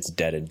deal with its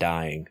dead and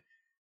dying.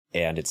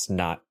 And it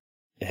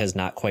has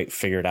not quite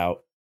figured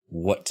out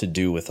what to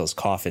do with those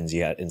coffins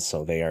yet. And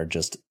so they are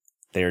just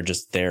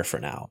there for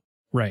now.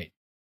 Right.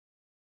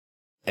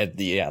 And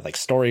yeah, like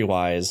story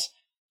wise,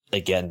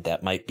 again,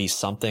 that might be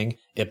something.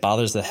 It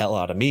bothers the hell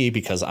out of me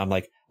because I'm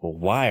like, well,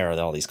 why are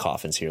all these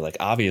coffins here? Like,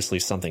 obviously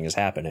something is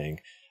happening.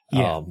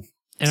 Yeah.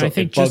 And so I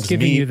think just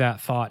giving you that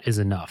thought is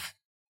enough.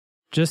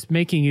 Just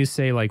making you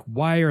say, like,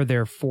 why are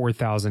there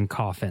 4,000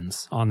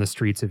 coffins on the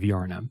streets of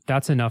Yharnam?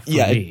 That's enough for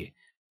me.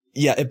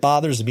 It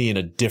bothers me in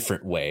a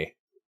different way.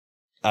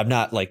 I'm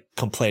not like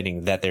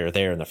complaining that they're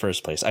there in the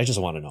first place. I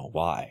just want to know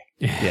why.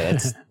 Yeah,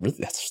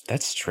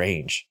 that's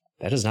strange.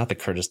 That is not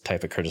the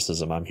type of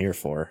criticism I'm here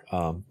for.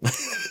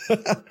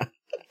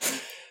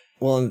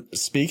 Well,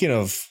 speaking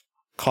of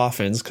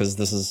coffins, because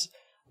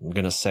I'm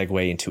going to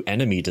segue into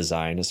enemy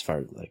design as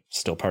far like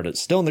still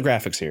in the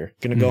graphics here.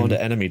 Going to go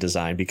into enemy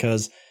design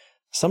because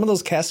some of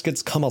those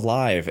caskets come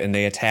alive and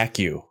they attack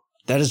you.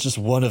 That is just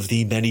one of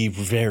the many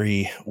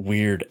very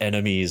weird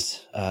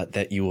enemies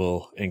that you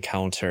will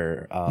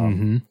encounter.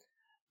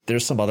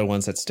 There's some other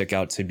ones that stick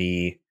out to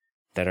me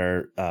that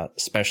are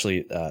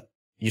especially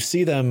you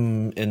see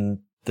them in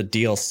the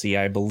DLC,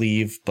 I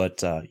believe,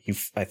 but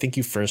I think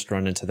you first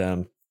run into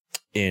them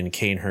in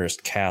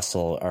Canehurst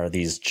Castle. Are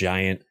these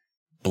giant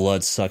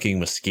blood-sucking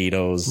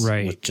mosquitoes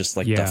with just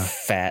like the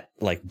fat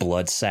like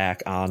blood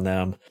sack on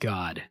them?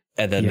 God.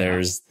 And then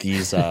there's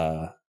these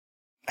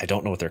I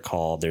don't know what they're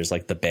called. There's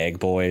like the bag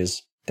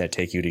boys that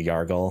take you to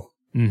Yargul.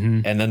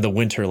 And then the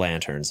winter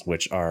lanterns,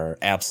 which are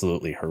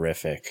absolutely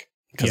horrific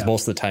because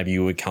most of the time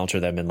you encounter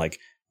them in like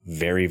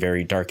very,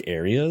 very dark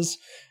areas.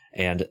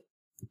 And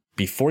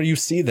before you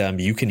see them,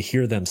 you can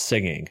hear them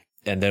singing.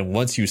 And then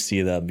once you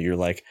see them, you're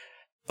like,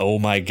 oh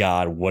my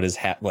God, what is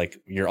like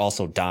you're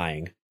also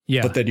dying.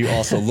 Yeah. But then you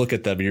also look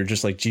at them and you're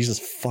just like, Jesus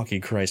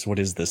fucking Christ, what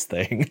is this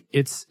thing?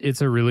 It's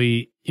a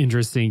really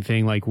interesting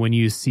thing. Like when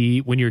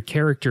your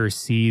character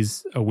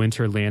sees a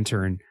winter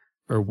lantern,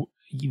 or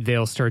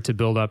they'll start to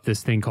build up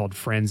this thing called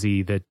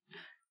frenzy that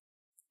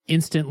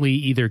instantly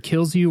either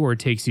kills you or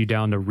takes you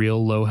down to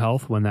real low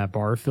health when that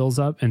bar fills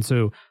up. And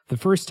so the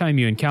first time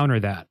you encounter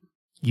that,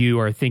 you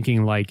are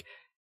thinking like,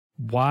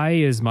 why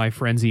is my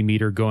frenzy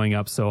meter going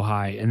up so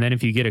high? And then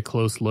if you get a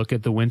close look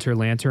at the winter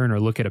lantern or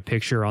look at a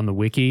picture on the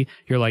wiki,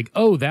 you're like,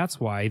 oh,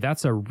 that's why.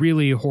 That's a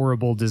really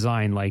horrible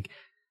design. Like,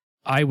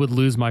 I would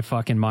lose my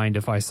fucking mind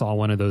if I saw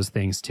one of those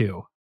things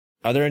too.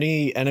 Are there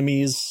any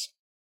enemies,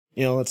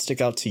 that stick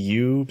out to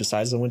you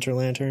besides the winter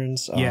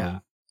lanterns?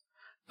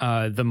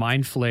 The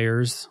mind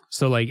flayers.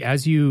 So like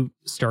as you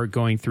start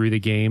going through the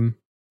game,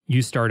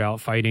 you start out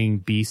fighting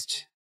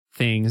beast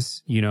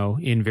things,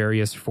 in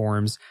various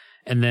forms.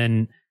 And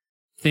then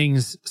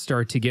things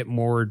start to get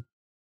more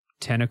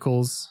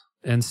tentacles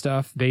and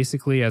stuff,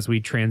 basically, as we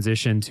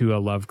transition to a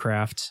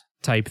Lovecraft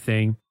type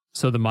thing.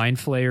 So the mind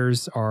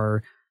flayers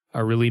are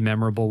a really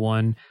memorable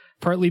one,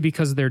 partly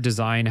because of their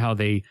design, how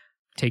they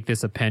take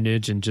this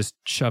appendage and just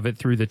shove it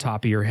through the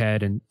top of your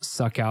head and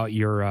suck out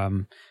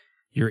your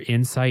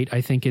insight, I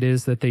think it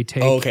is, that they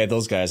take. Oh, okay,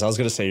 those guys. I was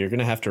going to say, you're going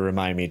to have to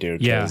remind me,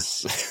 dude. Yeah.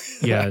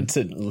 Yeah.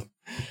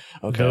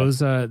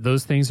 Okay.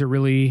 Those things are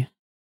really,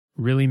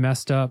 really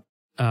messed up.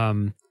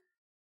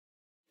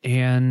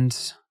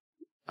 And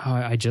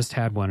I just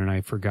had one and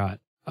I forgot.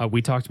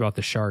 We talked about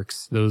the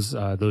sharks. Those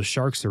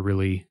sharks are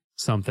really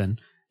something.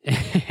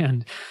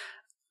 And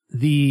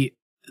the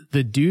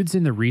dudes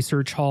in the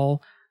research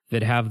hall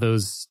that have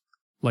those,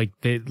 like,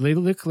 they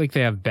look like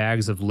they have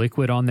bags of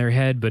liquid on their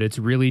head, but it's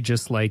really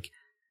just like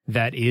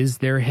that is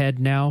their head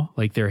now.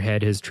 Like their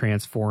head has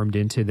transformed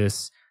into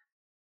this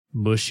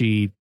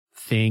mushy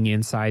thing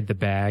inside the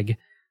bag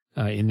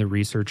in the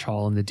research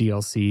hall in the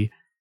DLC.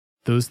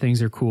 Those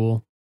things are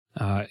cool.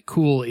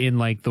 Cool in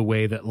like the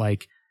way that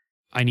like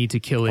I need to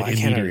kill it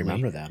immediately. I can't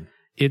remember them.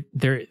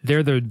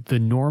 They're the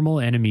normal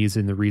enemies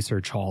in the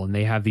research hall, and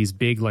they have these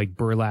big like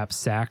burlap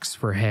sacks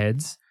for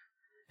heads.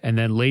 And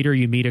then later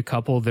you meet a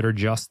couple that are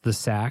just the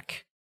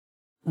sack.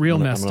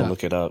 Messed up. I'm gonna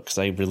look it up because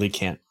I really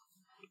can't.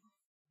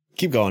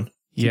 Keep going.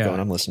 Keep going.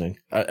 I'm listening.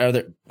 Are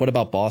there? What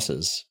about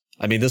bosses?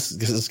 I mean,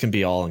 this can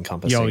be all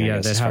encompassing. I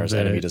guess, as far as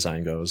enemy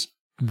design goes.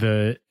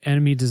 The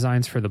enemy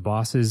designs for the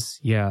bosses,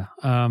 yeah.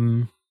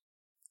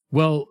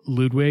 Well,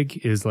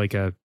 Ludwig is like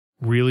a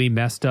really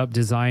messed up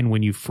design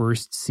when you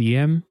first see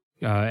him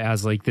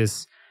as like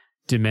this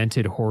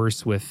demented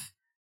horse with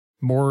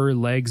more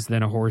legs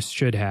than a horse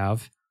should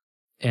have.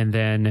 And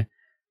then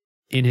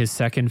in his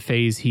second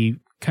phase, he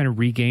kind of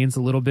regains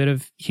a little bit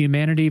of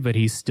humanity, but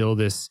he's still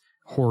this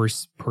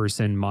horse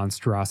person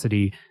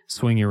monstrosity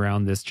swinging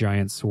around this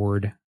giant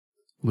sword.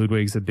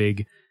 Ludwig's a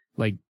big,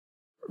 like,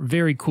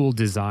 very cool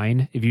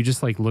design. If you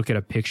just like look at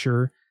a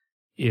picture,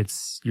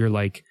 you're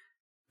like,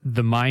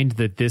 the mind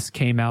that this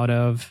came out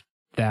of,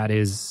 that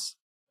is,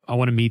 I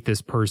want to meet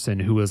this person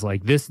who was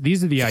like this.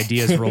 These are the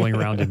ideas rolling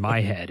around in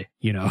my head,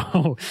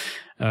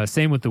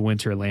 Same with the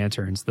winter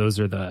lanterns. Those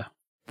are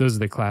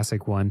the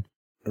classic one.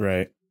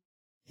 Right.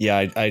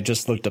 Yeah. I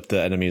just looked up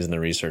the enemies in the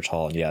research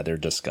hall, and yeah, they're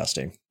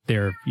disgusting.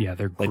 They're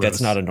like, gross.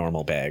 That's not a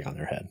normal bag on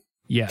their head.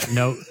 Yeah.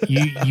 No,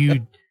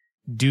 you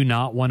do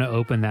not want to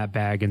open that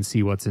bag and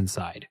see what's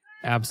inside.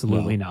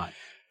 Absolutely not.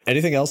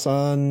 Anything else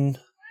on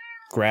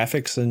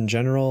graphics in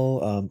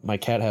general? My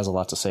cat has a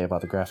lot to say about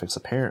the graphics,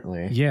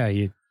 apparently. Yeah,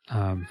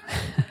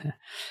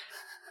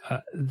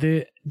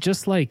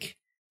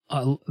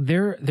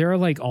 There are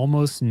like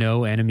almost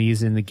no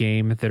enemies in the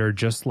game that are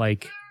just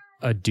like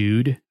a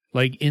dude.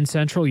 Like in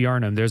Central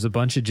Yharnam, there's a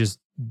bunch of just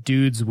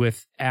dudes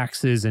with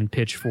axes and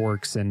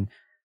pitchforks and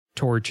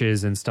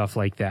torches and stuff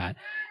like that.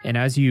 And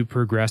as you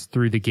progress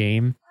through the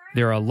game,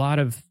 there are a lot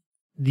of,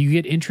 you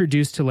get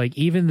introduced to like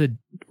even the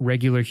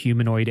regular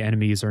humanoid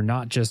enemies are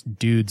not just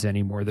dudes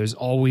anymore. There's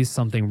always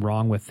something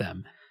wrong with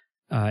them.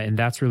 And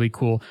that's really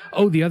cool.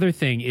 Oh, the other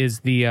thing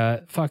is the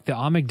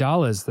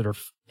amygdalas that are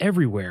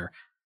everywhere.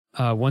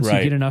 Once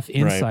you get enough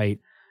insight,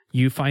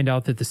 you find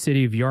out that the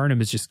city of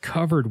Yharnam is just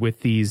covered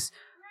with these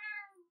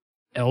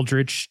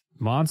eldritch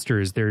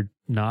monsters. They're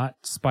not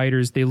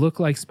spiders. They look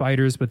like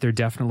spiders, but they're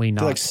definitely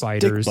not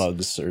spiders. Stick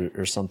bugs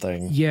or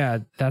something. Yeah,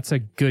 that's a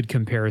good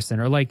comparison.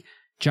 Or like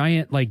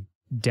giant, like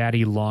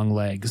daddy long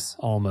legs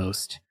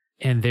almost.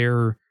 And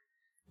they're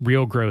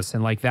real gross.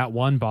 And like that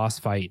one boss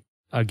fight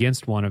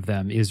against one of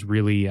them is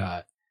really,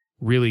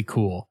 really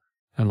cool.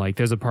 And like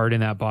there's a part in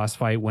that boss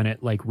fight when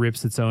it like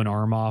rips its own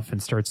arm off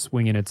and starts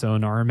swinging its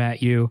own arm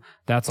at you.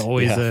 That's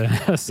always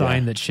a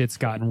sign that shit's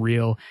gotten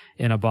real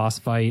in a boss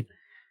fight.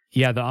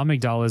 Yeah, the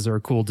amygdalas are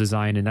a cool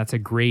design, and that's a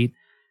great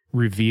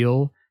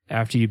reveal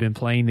after you've been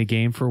playing the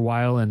game for a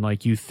while and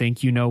like you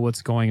think you know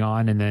what's going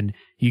on, and then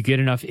you get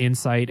enough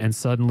insight and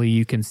suddenly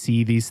you can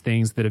see these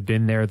things that have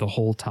been there the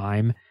whole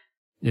time.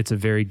 It's a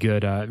very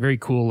good, very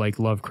cool, like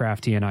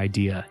Lovecraftian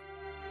idea.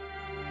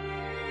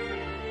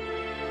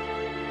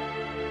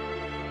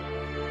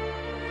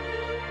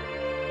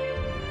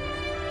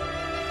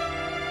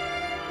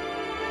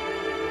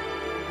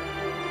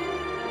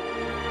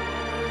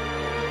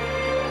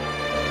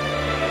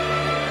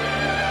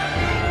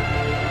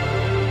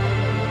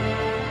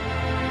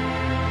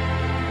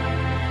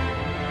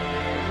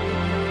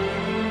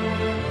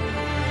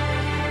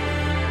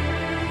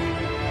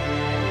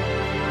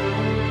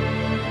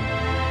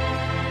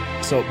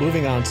 So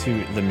moving on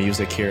to the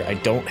music here, I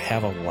don't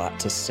have a lot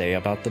to say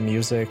about the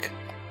music.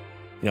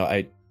 You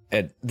know,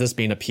 this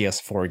being a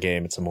PS4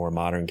 game, it's a more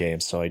modern game,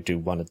 so I do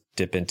want to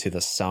dip into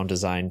the sound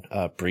design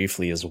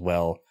briefly as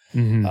well.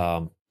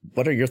 Mm-hmm.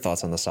 What are your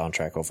thoughts on the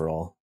soundtrack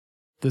overall?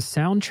 The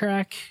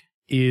soundtrack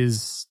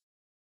is,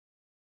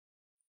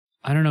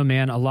 I don't know,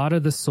 man. A lot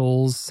of the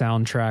Souls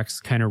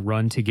soundtracks kind of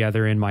run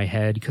together in my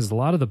head because a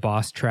lot of the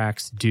boss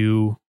tracks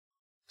do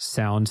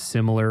sound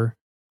similar.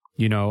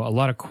 You know, a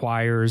lot of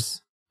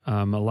choirs.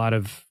 A lot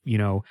of, you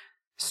know,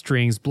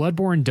 strings.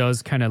 Bloodborne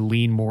does kind of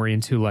lean more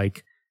into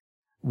like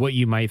what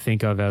you might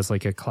think of as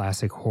like a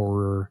classic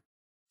horror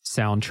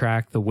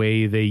soundtrack, the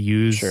way they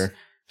use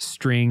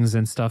strings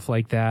and stuff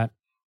like that.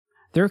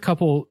 There are a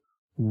couple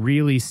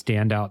really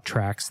standout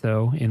tracks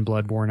though in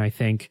Bloodborne, I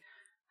think.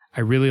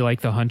 I really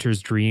like the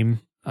Hunter's Dream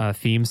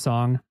theme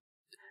song.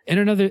 And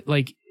another,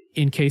 like,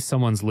 in case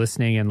someone's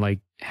listening and like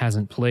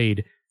hasn't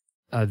played,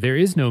 there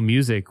is no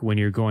music when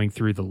you're going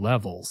through the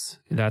levels.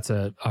 That's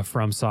a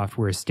From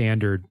Software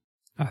standard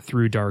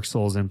through Dark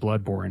Souls and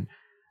Bloodborne.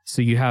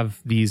 So you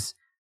have this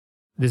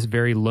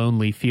very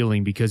lonely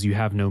feeling because you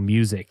have no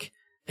music.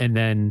 And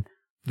then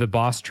the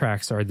boss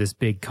tracks are this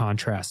big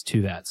contrast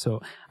to that.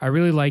 So I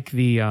really like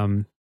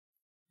the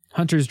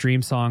Hunter's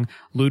Dream song.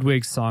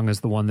 Ludwig's song is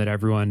the one that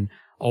everyone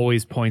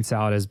always points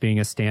out as being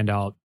a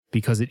standout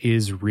because it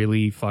is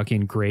really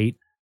fucking great,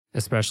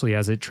 especially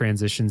as it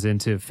transitions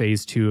into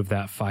phase 2 of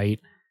that fight.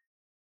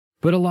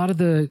 But a lot of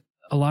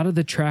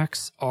the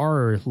tracks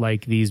are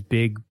like these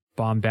big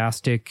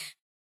bombastic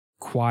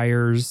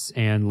choirs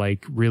and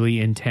like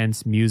really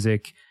intense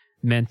music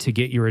meant to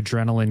get your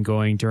adrenaline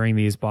going during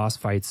these boss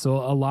fights. So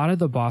a lot of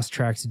the boss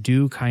tracks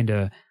do kind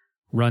of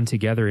run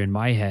together in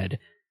my head.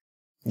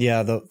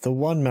 Yeah, the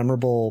one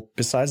memorable,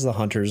 besides the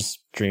Hunter's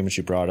Dream, which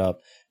you brought up,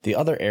 the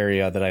other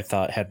area that I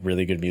thought had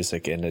really good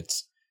music, and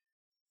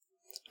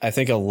I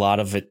think a lot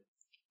of it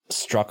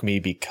struck me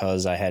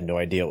because I had no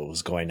idea what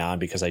was going on,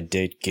 because I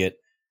did get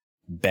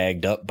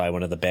bagged up by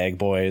one of the bag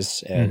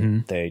boys,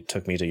 and they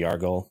took me to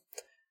Yargul.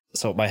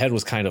 So my head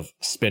was kind of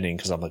spinning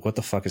because I'm like, what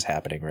the fuck is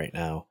happening right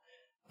now?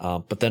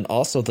 But then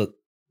also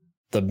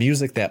the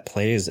music that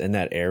plays in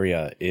that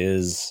area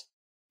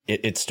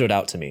it stood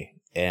out to me.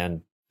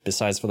 And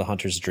besides for the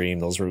Hunter's Dream,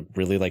 those were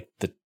really like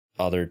the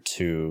other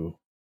two.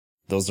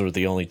 Those were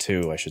the only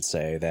two, I should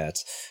say, that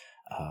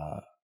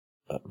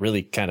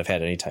really kind of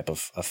had any type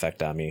of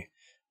effect on me.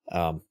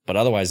 But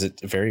otherwise, it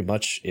very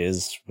much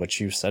is what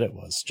you said it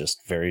was.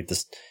 Just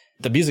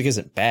the music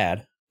isn't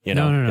bad, you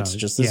know. No. It's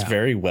just this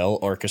very well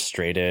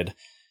orchestrated,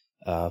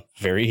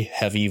 very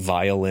heavy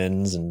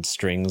violins and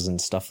strings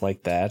and stuff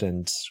like that,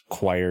 and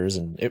choirs,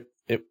 and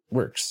it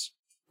works.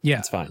 Yeah,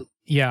 it's fine.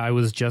 Yeah, I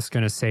was just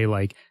gonna say,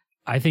 like,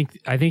 I think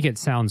it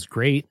sounds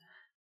great,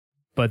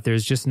 but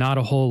there's just not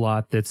a whole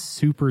lot that's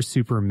super,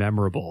 super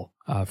memorable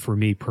for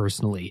me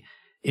personally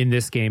in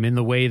this game, in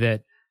the way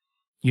that,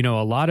 you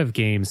know, a lot of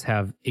games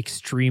have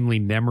extremely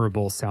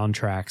memorable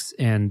soundtracks.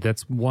 And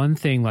that's one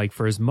thing, like,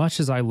 for as much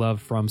as I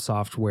love From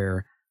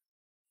Software,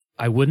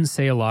 I wouldn't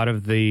say a lot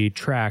of the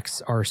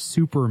tracks are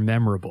super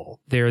memorable.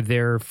 They're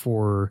there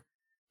for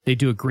they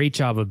do a great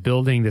job of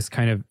building this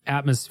kind of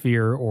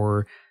atmosphere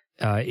or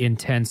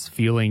intense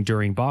feeling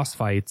during boss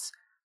fights.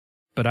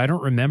 But I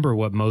don't remember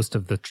what most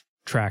of the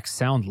tracks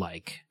sound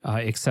like,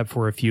 except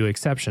for a few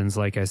exceptions.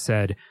 Like I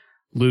said,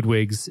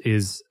 Ludwig's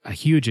is a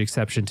huge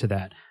exception to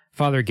that.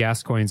 Father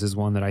Gascoigne's is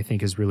one that I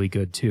think is really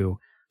good too.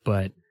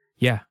 But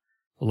yeah,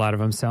 a lot of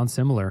them sound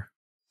similar.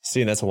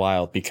 See, that's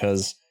wild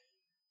because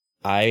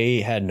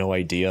I had no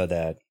idea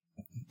that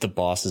the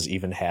bosses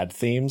even had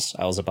themes.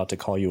 I was about to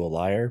call you a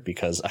liar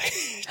because I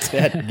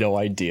had no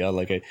idea.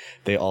 Like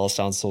they all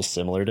sound so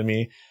similar to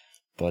me,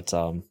 but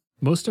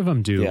most of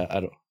them do. Yeah, I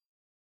don't.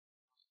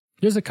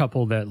 There's a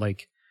couple that,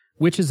 like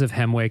Witches of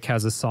Hemwick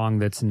has a song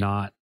that's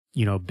not,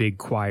 big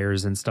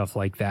choirs and stuff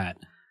like that.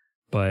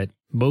 But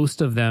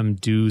most of them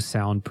do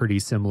sound pretty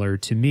similar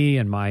to me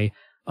and my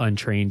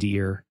untrained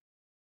ear.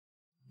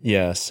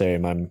 Yeah,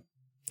 same.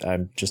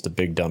 I'm just a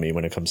big dummy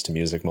when it comes to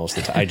music most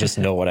of the time. I just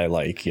know what I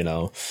like,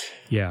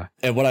 Yeah.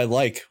 And what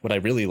I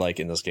really like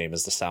in this game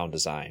is the sound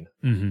design.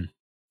 Mm-hmm.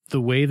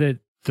 The way that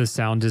the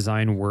sound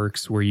design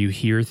works, where you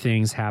hear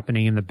things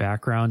happening in the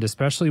background,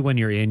 especially when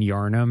you're in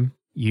Yharnam,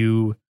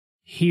 you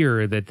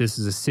hear that this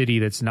is a city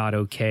that's not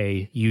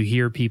okay. You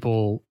hear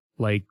people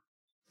like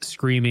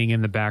screaming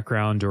in the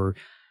background, or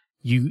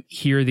you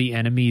hear the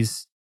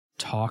enemies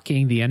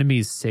talking. The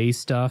enemies say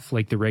stuff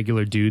like the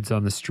regular dudes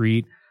on the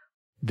street.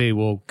 They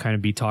will kind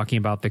of be talking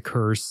about the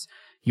curse.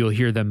 You'll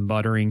hear them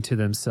muttering to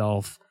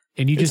themselves,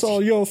 and it's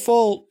all your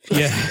fault.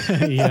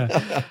 Yeah,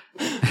 yeah.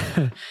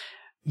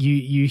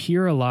 You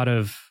hear a lot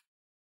of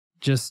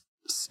just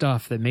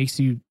stuff that makes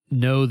you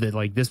know that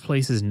like this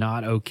place is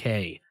not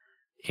okay.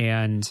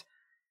 And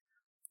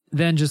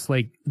then just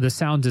like the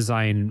sound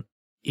design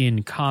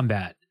in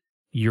combat,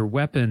 your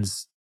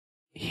weapons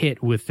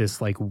hit with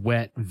this like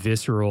wet,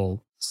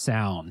 visceral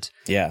sound.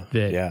 Yeah.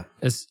 That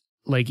is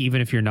like, even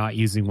if you're not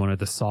using one of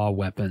the saw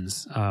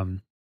weapons,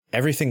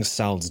 everything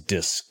sounds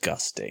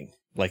disgusting,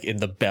 like in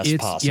the best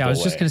possible way. Yeah, I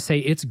was just going to say,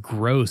 it's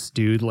gross,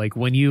 dude. Like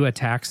when you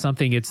attack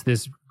something, it's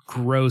this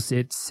gross.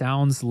 It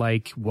sounds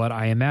like what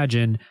I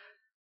imagine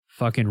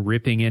fucking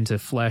ripping into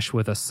flesh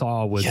with a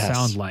saw would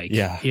sound like.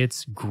 Yeah.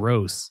 It's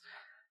gross.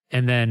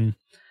 And then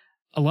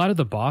a lot of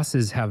the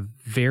bosses have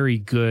very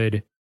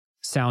good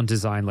sound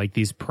design, like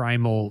these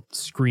primal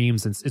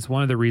screams. And it's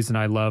one of the reasons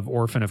I love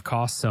Orphan of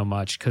Kos so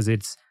much, because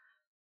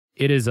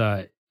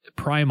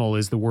primal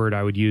is the word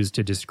I would use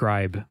to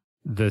describe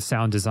the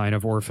sound design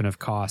of Orphan of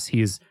Kos.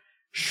 He is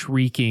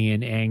shrieking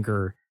in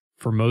anger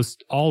for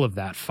all of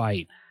that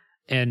fight.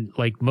 And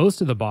like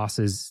most of the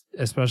bosses,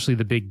 especially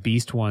the big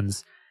beast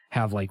ones,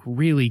 have like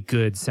really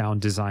good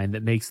sound design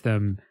that makes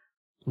them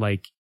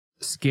like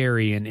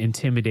scary and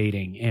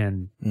intimidating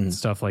and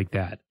stuff like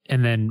that.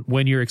 And then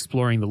when you're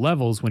exploring the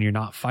levels, when you're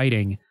not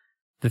fighting,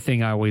 the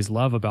thing I always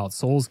love about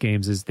Souls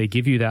games is they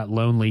give you that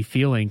lonely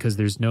feeling because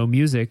there's no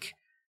music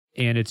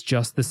and it's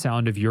just the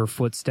sound of your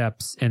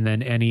footsteps and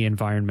then any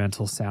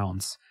environmental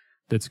sounds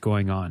that's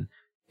going on.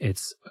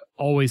 It's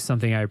always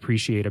something I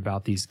appreciate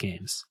about these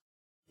games.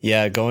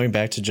 Yeah, going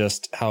back to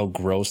just how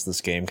gross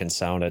this game can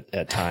sound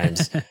at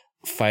times,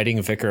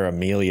 fighting Vicar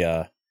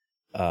Amelia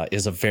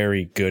is a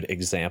very good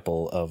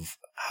example of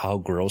how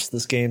gross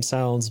this game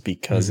sounds,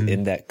 because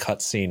in that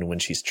cutscene when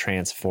she's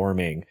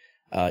transforming,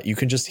 you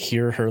can just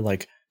hear her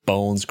like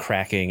bones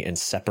cracking and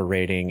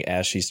separating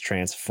as she's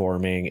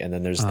transforming, and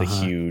then there's the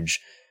huge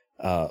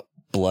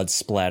blood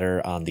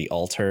splatter on the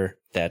altar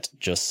that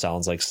just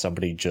sounds like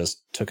somebody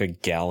just took a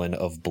gallon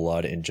of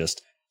blood and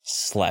just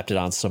slapped it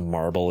on some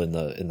marble in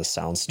the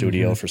sound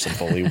studio for some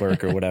Foley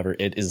work or whatever.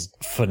 It is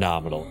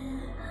phenomenal.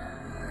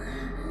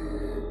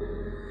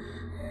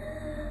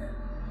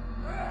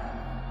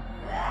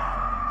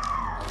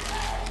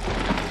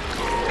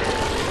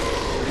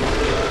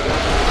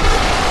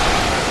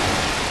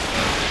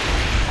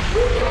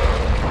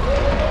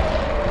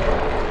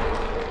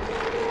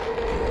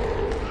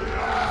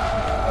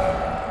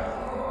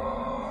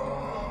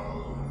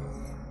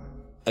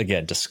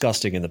 Again,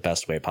 disgusting in the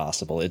best way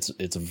possible. It's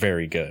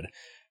very good.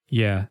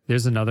 Yeah,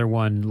 there's another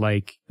one,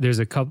 like there's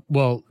a couple,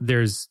 well,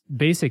 there's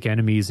basic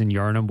enemies in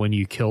Yharnam. When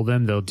you kill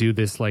them, they'll do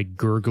this like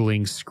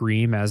gurgling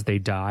scream as they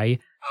die.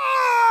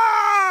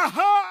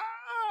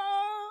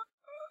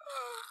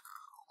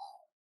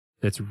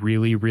 That's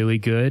really, really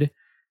good.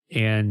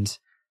 And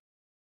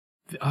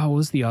what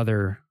was the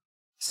other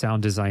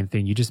sound design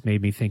thing you just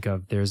made me think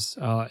of? There's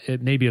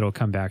maybe it'll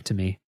come back to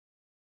me.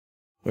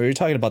 We were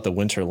talking about the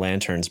Winter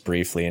Lanterns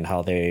briefly and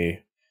how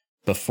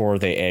before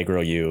they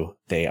aggro you,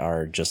 they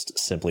are just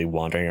simply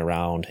wandering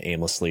around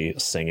aimlessly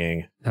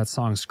singing. That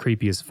song's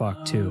creepy as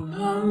fuck too.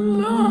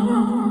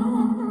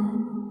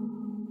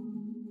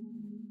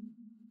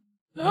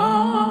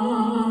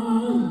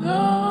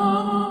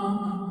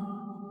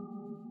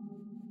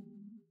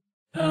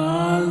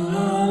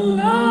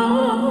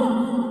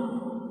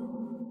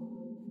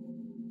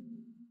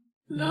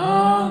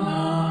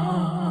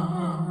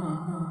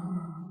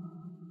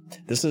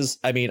 This is,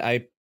 I mean,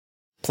 I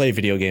play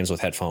video games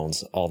with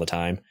headphones all the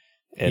time,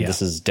 and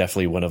this is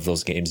definitely one of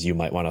those games you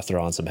might want to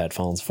throw on some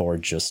headphones for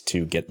just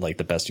to get like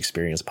the best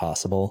experience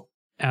possible.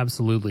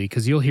 Absolutely,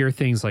 because you'll hear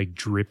things like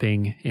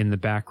dripping in the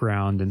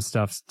background and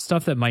stuff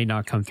that might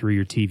not come through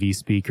your TV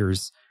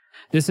speakers.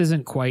 This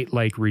isn't quite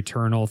like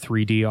Returnal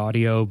 3D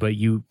audio, but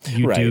you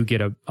Right. do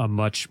get a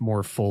much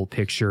more full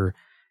picture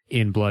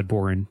in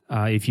Bloodborne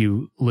if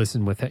you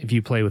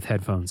play with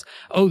headphones.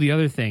 Oh, the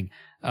other thing,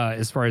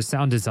 as far as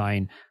sound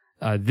design,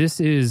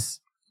 this is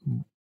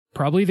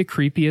probably the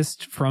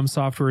creepiest From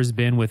Software has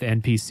been with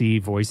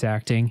NPC voice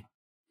acting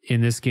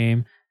in this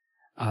game.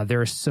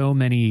 There are so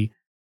many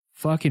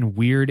fucking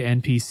weird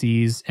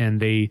NPCs,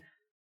 and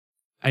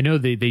I know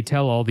they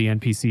tell all the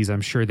NPCs,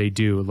 I'm sure they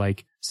do,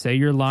 like, say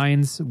your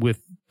lines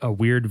with a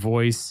weird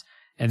voice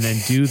and then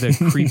do the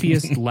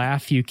creepiest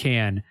laugh you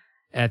can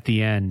at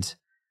the end.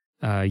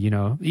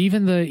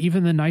 Even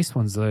the nice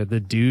ones,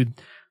 the dude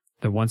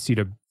that wants you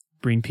to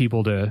bring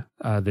people to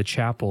the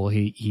chapel,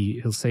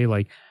 he'll say,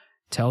 like,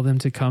 tell them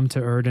to come to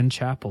Erden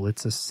Chapel.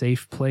 It's a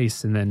safe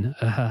place. And then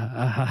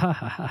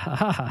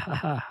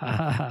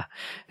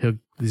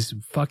this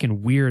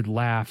fucking weird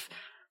laugh.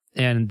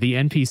 And the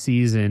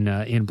NPCs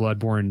in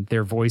Bloodborne,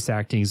 their voice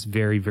acting is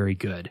very, very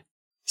good.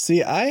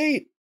 See,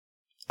 I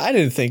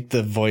didn't think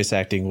the voice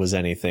acting was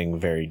anything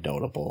very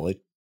notable.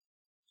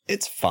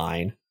 It's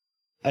fine.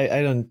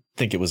 I don't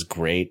think it was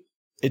great.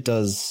 It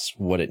does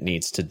what it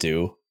needs to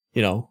do.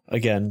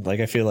 Again, like,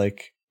 I feel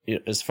like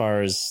as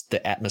far as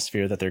the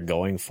atmosphere that they're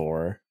going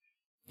for.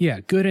 Yeah,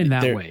 good in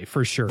that way,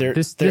 for sure.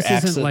 This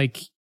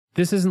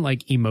isn't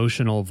like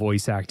emotional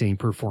voice acting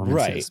performances,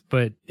 right,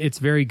 but it's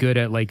very good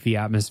at like the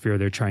atmosphere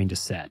they're trying to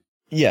set.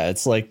 Yeah,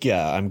 it's like,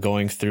 I'm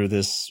going through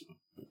this,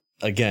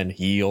 again,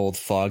 ye old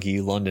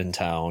foggy London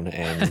town,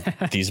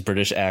 and these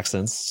British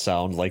accents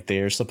sound like they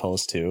are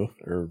supposed to,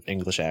 or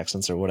English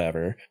accents or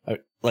whatever.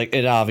 Like,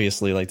 it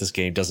obviously, like, this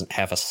game doesn't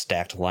have a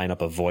stacked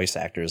lineup of voice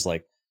actors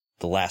like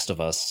The Last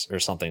of Us or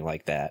something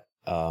like that.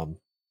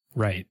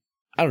 Right.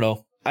 I don't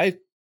know. I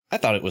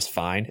thought it was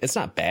fine. It's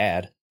not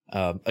bad.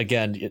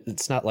 Again,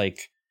 it's not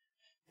like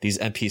these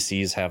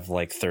NPCs have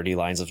like 30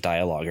 lines of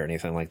dialogue or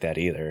anything like that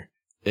either.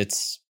 I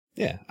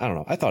don't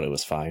know. I thought it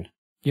was fine.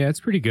 Yeah,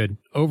 it's pretty good.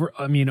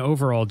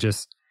 Overall,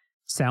 just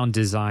sound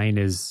design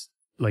is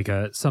like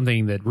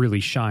something that really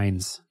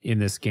shines in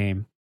this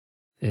game.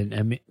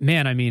 And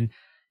man,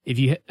 if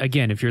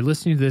you're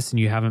listening to this and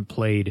you haven't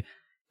played,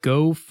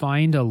 go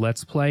find a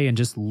Let's Play and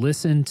just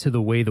listen to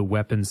the way the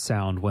weapons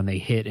sound when they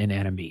hit an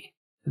enemy.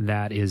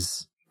 That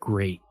is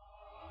great.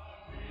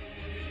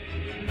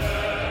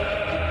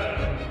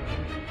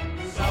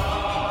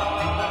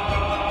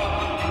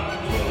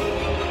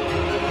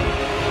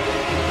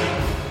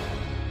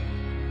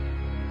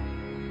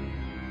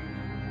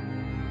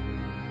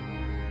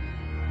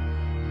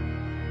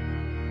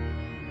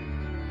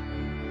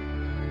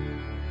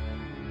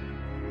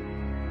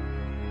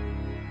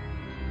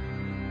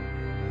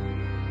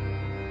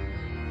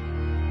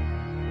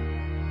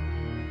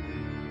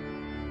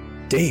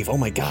 Dave, oh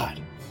my God.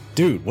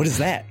 Dude, what is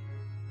that?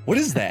 What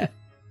is that?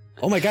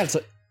 Oh my God,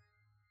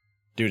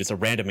 it's a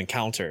random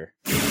encounter.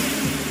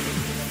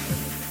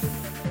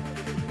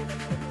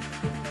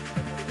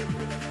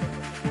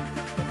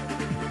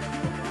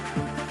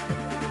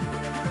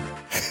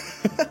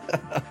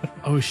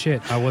 Oh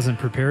shit, I wasn't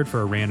prepared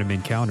for a random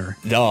encounter.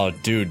 No,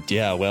 dude,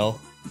 yeah, well,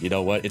 you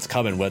know what? It's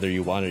coming whether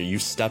you want it. You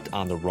stepped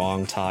on the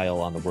wrong tile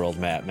on the world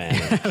map, man.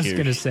 I was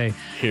going to say,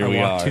 here I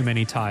walked too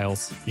many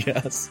tiles.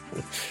 Yes.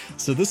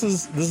 So this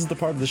is the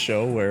part of the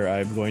show where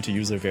I'm going to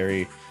use a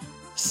very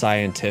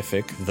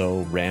scientific,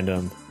 though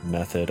random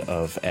method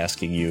of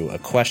asking you a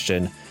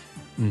question,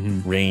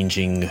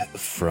 ranging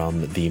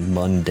from the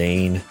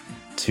mundane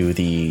to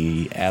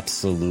the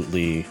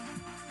absolutely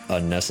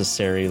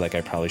unnecessary. Like,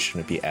 I probably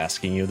shouldn't be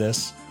asking you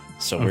this.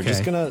 So we're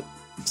just going to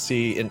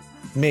see, and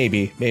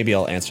maybe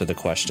I'll answer the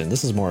question.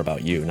 This is more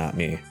about you, not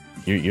me.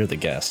 You're the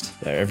guest.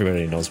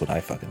 Everybody knows what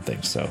I fucking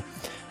think. So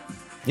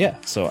yeah,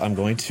 so I'm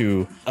going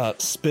to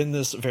spin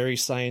this very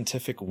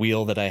scientific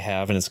wheel that I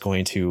have, and it's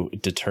going to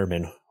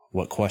determine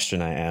what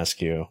question I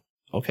ask you.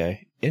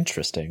 Okay,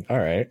 interesting. All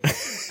right.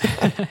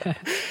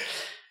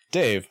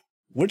 Dave,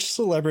 which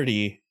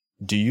celebrity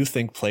do you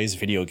think plays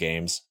video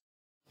games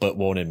but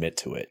won't admit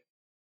to it?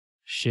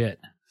 Shit,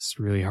 it's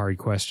a really hard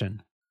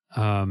question.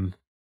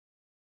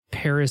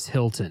 Paris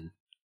Hilton.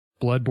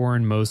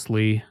 Bloodborne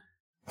mostly.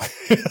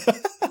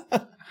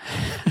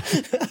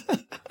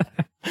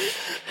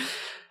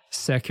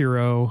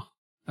 Sekiro,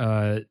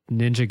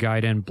 Ninja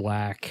Gaiden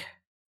Black.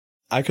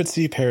 I could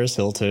see Paris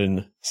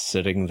Hilton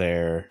sitting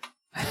there,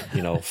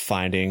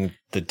 finding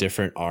the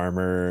different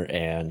armor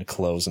and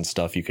clothes and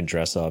stuff you can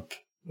dress up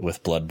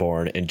with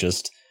Bloodborne and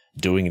just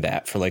doing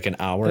that for like an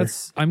hour.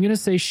 I'm going to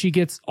say she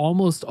gets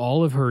almost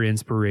all of her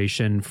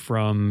inspiration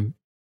from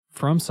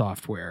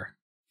Software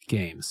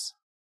games.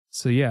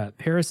 So yeah,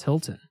 Paris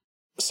Hilton.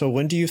 So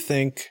when do you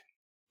think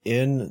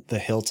in the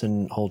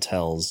Hilton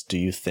hotels, do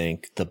you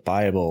think the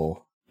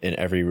Bible in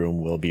every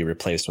room will be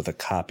replaced with a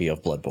copy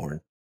of Bloodborne?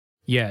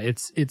 Yeah,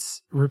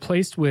 it's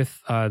replaced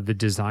with the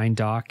design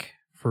doc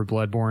for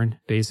Bloodborne,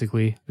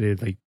 basically. They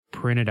like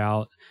print it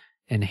out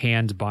and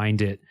hand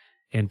bind it,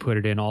 and put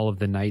it in all of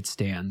the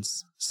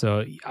nightstands.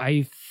 So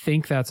I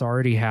think that's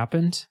already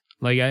happened.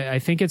 Like, I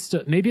think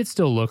maybe it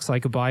still looks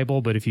like a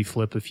Bible, but if you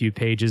flip a few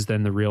pages,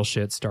 then the real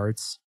shit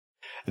starts.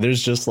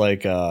 There's just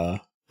like,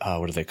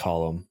 what do they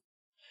call them?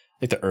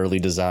 Like the early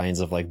designs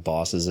of like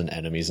bosses and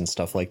enemies and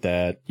stuff like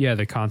that. Yeah,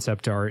 the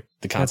concept art.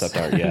 The concept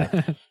art,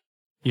 yeah.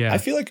 Yeah. I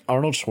feel like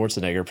Arnold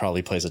Schwarzenegger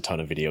probably plays a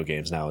ton of video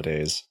games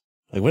nowadays.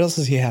 Like, what else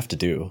does he have to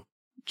do?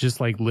 Just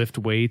like lift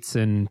weights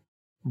and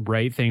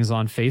write things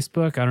on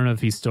Facebook. I don't know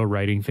if he's still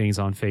writing things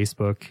on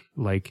Facebook.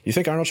 Like, You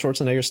think Arnold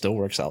Schwarzenegger still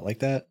works out like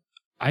that?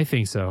 I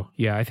think so.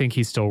 Yeah, I think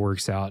he still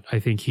works out. I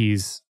think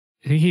he's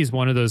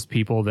one of those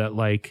people that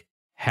like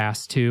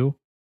has to.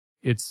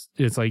 It's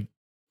like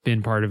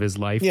been part of his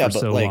life for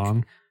so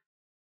long.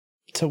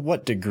 To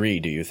what degree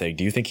do you think?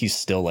 Do you think he's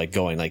still like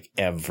going like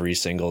every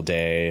single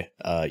day?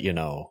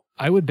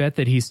 I would bet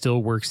that he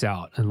still works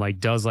out and like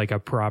does like a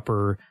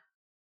proper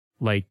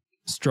like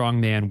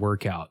strongman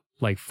workout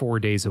like 4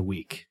 days a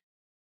week.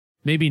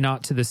 Maybe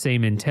not to the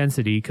same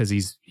intensity because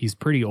he's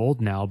pretty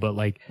old now, but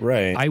like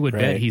I would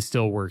bet he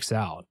still works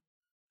out.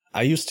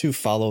 I used to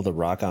follow The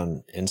Rock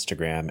on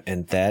Instagram,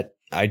 and that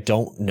I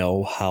don't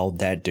know how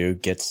that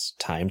dude gets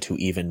time to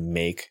even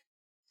make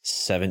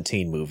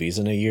 17 movies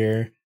in a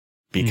year,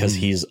 because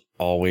he's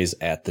always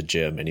at the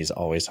gym and he's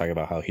always talking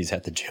about how he's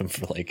at the gym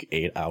for like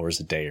 8 hours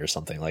a day or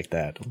something like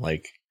that. I'm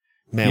like,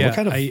 man, what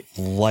kind of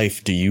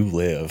life do you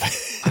live?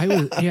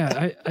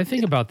 I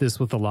think about this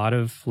with a lot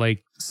of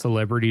like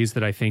celebrities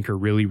that I think are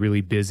really,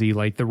 really busy.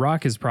 Like The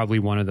Rock is probably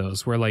one of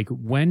those where like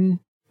when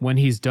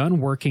he's done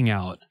working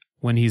out,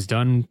 when he's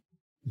done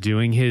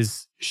doing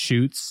his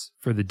shoots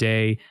for the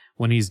day,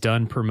 when he's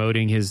done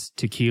promoting his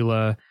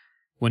tequila,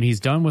 when he's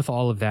done with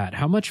all of that,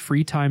 how much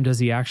free time does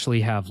he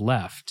actually have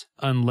left?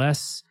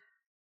 Unless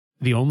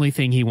the only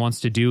thing he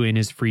wants to do in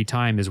his free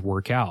time is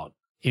work out,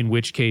 in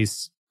which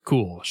case,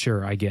 cool,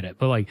 sure, I get it.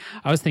 But like,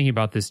 I was thinking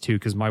about this too,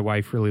 because my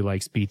wife really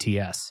likes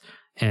BTS,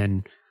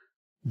 and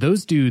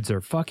those dudes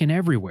are fucking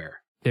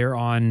everywhere. They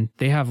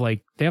have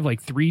like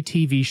 3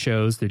 TV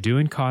shows. They're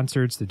doing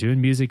concerts. They're doing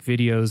music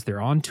videos.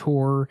 They're on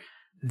tour.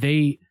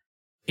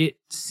 It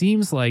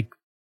seems like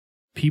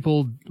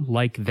people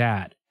like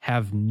that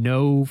have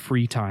no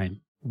free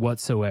time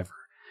whatsoever.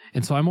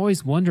 And so I'm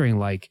always wondering,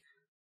 like,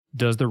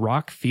 does The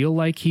Rock feel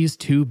like he's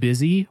too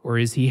busy, or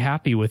is he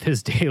happy with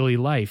his daily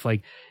life?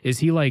 Like, is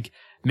he like,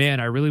 man,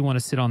 I really want to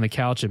sit on the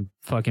couch and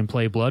fucking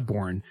play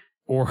Bloodborne?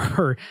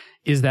 Or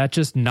is that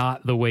just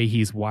not the way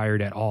he's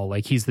wired at all?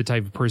 Like, he's the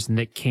type of person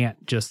that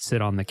can't just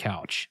sit on the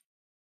couch.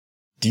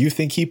 Do you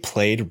think he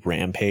played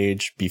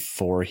Rampage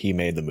before he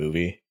made the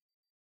movie?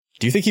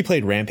 Do you think he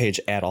played Rampage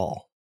at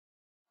all?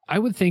 I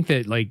would think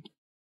that, like,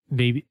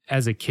 maybe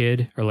as a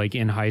kid or like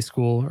in high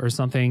school or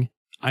something,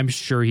 I'm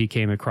sure he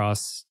came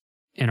across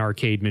an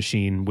arcade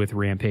machine with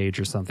Rampage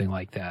or something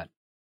like that.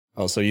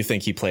 Oh, so you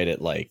think he played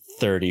it like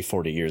 30,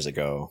 40 years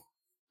ago?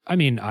 I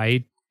mean,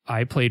 I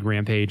played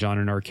Rampage on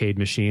an arcade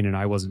machine, and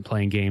I wasn't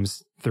playing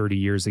games 30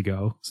 years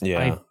ago. So yeah.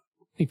 I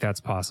think that's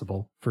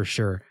possible for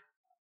sure.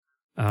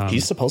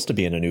 He's supposed to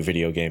be in a new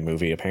video game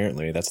movie,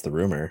 apparently. That's the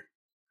rumor.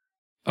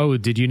 Oh,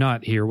 did you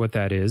not hear what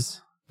that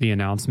is? The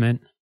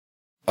announcement?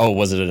 Oh,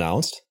 was it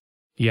announced?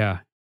 Yeah.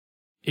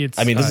 This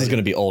is going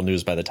to be old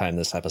news by the time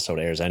this episode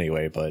airs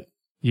anyway, but...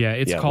 Yeah,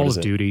 it's Call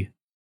of Duty.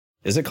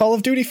 Is it Call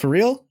of Duty for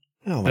real?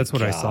 Oh, that's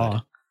what I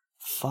saw.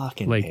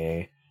 Fucking like,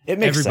 A. It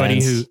makes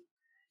everybody sense.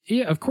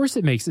 Yeah, of course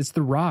it makes. It's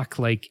The Rock.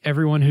 Like,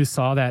 everyone who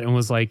saw that and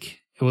was like,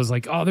 oh,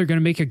 they're going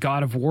to make a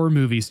God of War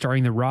movie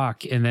starring The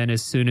Rock. And then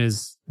as soon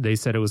as they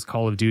said it was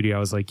Call of Duty, I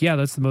was like, yeah,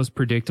 that's the most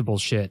predictable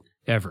shit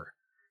ever.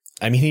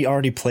 I mean, he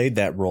already played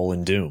that role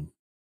in Doom.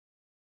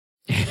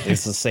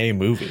 It's the same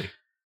movie.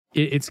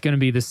 It's going to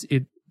be this.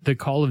 The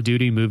Call of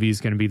Duty movie is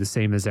going to be the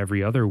same as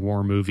every other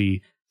war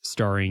movie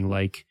starring,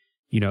 like,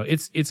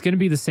 it's going to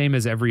be the same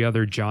as every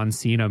other John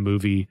Cena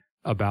movie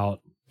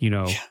about,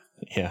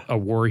 a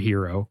war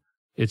hero.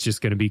 It's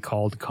just going to be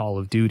called Call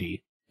of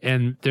Duty.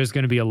 And there's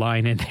going to be a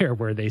line in there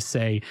where they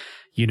say,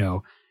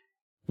 why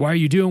are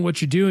you doing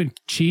what you're doing,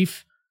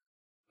 Chief?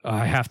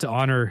 I have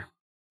to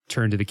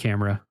turn to the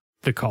camera,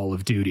 the Call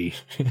of Duty.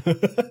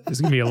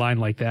 There's going to be a line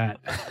like that.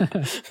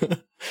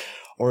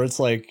 Or it's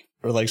like,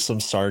 some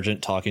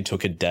sergeant talking to a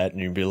cadet,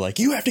 and you'd be like,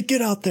 you have to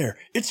get out there.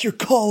 It's your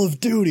Call of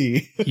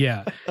Duty.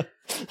 Yeah.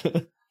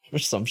 Or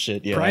some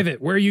shit, yeah.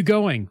 Private, where are you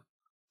going?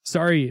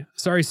 Sorry,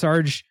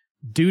 Sarge.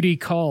 Duty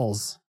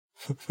calls.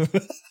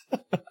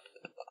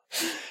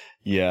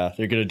 Yeah,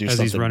 they're going to do as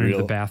something he's running real,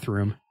 to the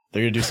bathroom.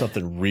 They're going to do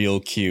something real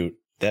cute.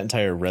 That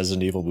entire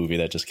Resident Evil movie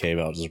that just came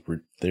out,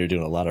 they're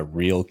doing a lot of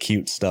real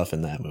cute stuff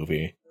in that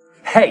movie.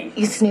 Hey!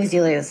 You snooze,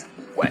 you lose.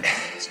 What?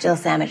 Still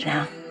sandwich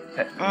now.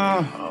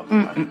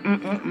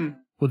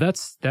 Well,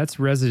 that's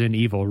Resident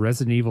Evil.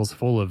 Resident Evil's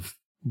full of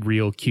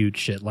real cute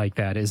shit like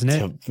that, isn't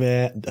it?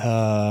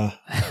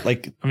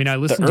 Like, I mean, I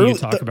listened to you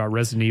talk about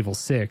Resident Evil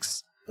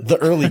 6. The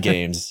early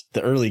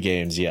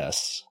games,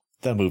 yes.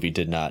 That movie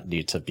did not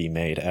need to be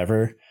made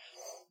ever.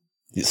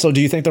 So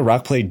do you think The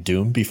Rock played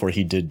Doom before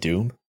he did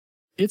Doom?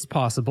 It's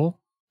possible.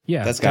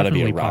 Yeah, that's got to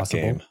be a Rock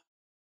possible. game.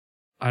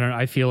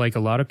 I feel like a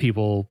lot of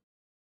people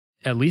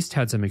at least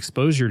had some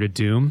exposure to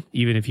Doom,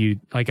 even if you,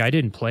 like, I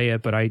didn't play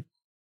it, but I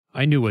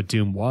knew what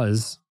Doom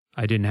was.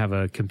 I didn't have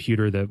a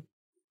computer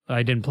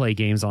I didn't play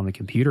games on the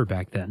computer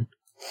back then.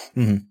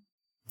 Mm-hmm.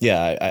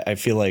 Yeah, I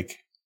feel like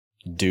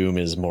Doom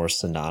is more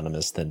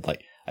synonymous than,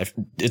 like,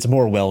 it's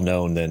more well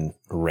known than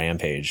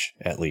Rampage,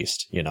 at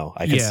least. You know,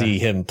 I could see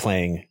him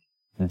playing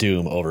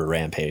Doom over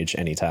Rampage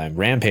anytime.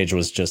 Rampage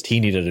was just, he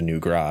needed a new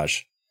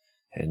garage,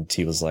 and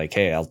he was like,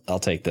 "Hey, I'll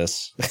take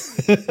this."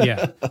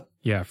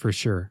 Yeah, for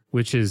sure.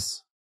 Which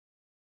is,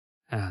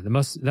 it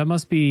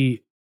must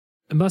be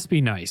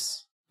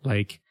nice.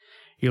 Like,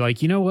 you're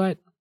like, you know what?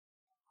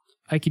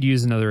 I could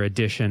use another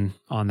addition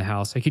on the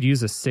house. I could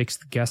use a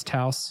 6th guest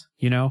house,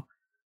 you know,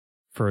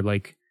 for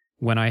like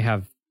when I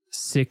have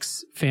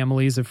 6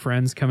 families of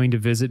friends coming to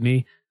visit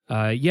me.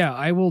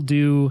 I will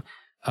do,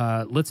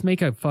 let's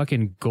make a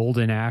fucking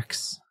Golden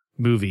Axe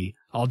movie.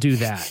 I'll do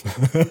that.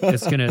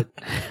 It's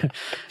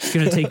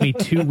gonna take me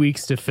 2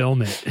 weeks to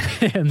film it.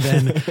 And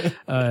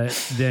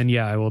then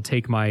I will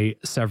take my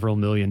several $1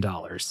 million.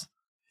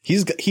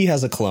 He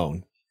has a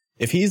clone.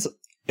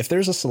 If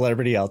there's a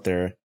celebrity out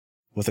there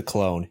with a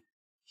clone,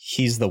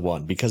 he's the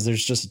one, because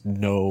there's just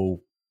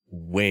no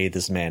way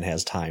this man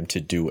has time to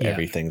do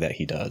everything that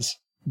he does.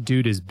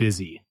 Dude is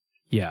busy.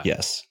 Yeah.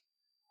 Yes.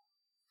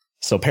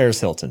 So Paris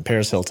Hilton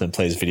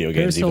plays video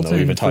games, even though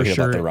we've been talking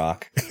about The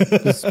Rock.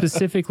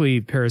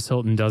 Specifically, Paris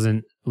Hilton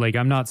doesn't, like,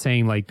 I'm not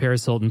saying like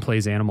Paris Hilton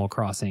plays Animal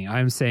Crossing.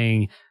 I'm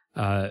saying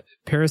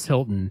Paris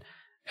Hilton,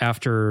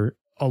 after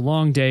a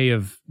long day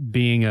of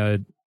being a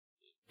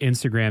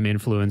Instagram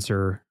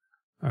influencer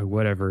or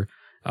whatever,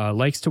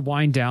 likes to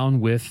wind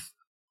down with,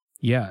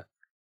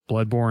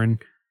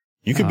 Bloodborne.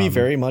 You could be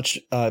very much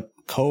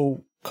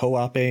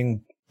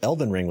co-oping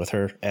Elden Ring with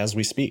her as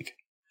we speak.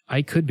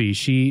 I could be.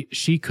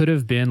 She could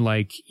have been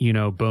like, you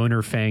know,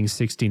 Boner Fang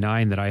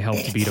 69 that I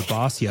helped beat a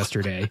boss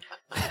yesterday.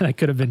 That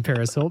could have been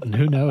Paris Hilton.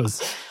 Who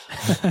knows?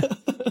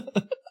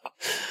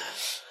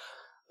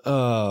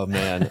 Oh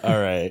man.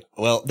 All right.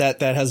 Well, that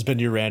has been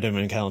your random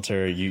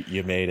encounter.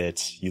 You made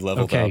it. You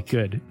leveled up. Okay,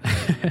 good.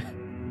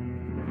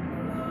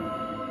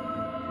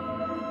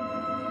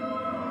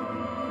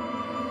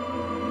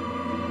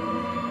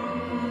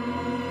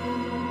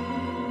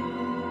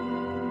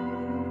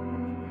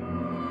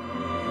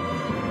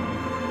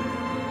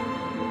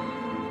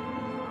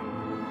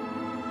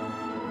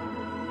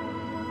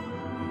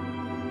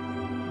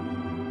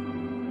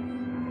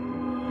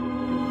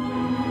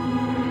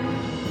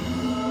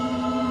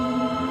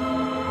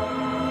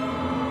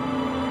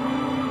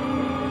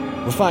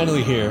 We're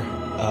finally here.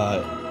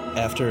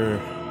 After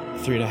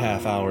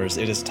 3.5 hours,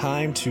 it is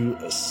time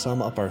to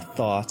sum up our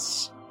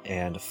thoughts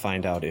and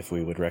find out if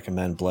we would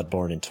recommend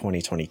Bloodborne in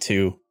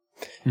 2022.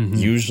 Mm-hmm.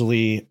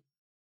 Usually,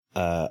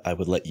 I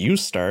would let you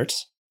start,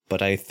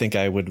 but I think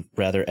I would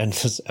rather end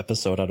this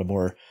episode on a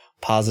more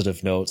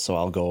positive note, so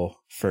I'll go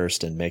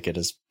first and make it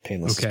as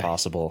painless as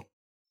possible.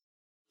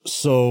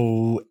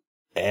 So,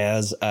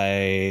 as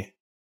I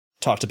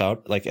talked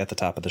about, like at the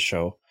top of the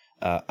show,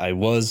 I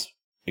was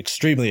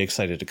extremely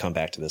excited to come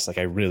back to this. Like,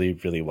 I really,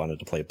 really wanted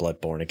to play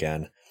Bloodborne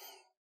again.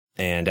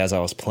 And as I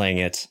was playing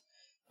it,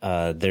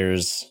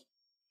 there's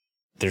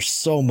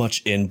so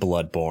much in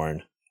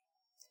Bloodborne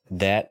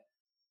that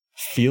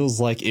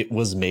feels like it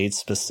was made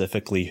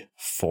specifically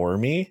for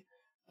me.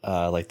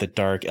 Like the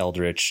dark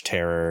eldritch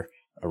terror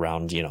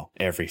around, you know,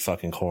 every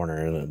fucking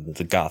corner,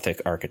 the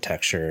gothic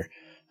architecture,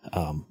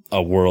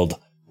 a world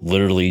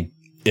literally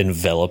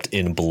enveloped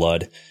in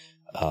blood.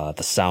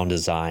 The sound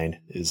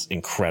design is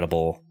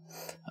incredible.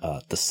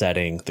 The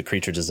setting, the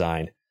creature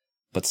design,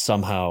 but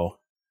somehow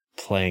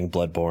playing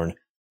Bloodborne,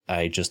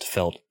 I just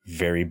felt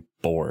very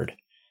bored.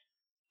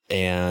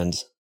 And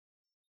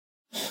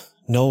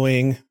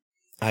knowing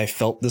I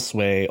felt this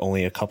way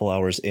only a couple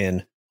hours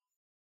in,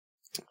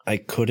 I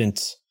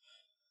couldn't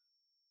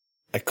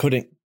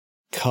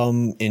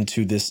come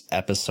into this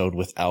episode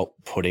without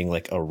putting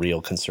like a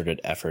real concerted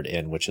effort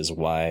in, which is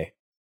why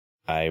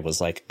I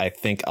was like, I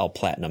think I'll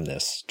platinum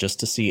this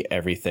just to see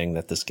everything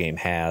that this game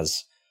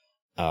has.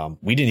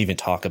 We didn't even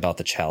talk about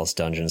the Chalice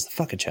dungeons. The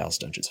fucking Chalice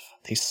dungeons,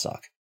 they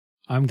suck.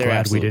 I'm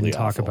glad we didn't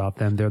talk about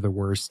them. They're the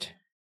worst.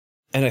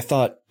 And I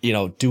thought, you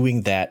know,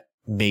 doing that,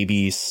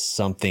 maybe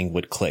something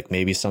would click.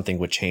 Maybe something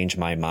would change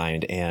my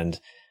mind. And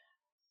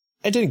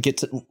I didn't get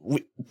to...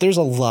 There's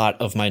a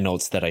lot of my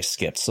notes that I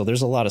skipped. So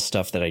there's a lot of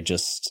stuff that I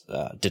just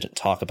didn't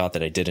talk about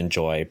that I did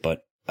enjoy.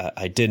 But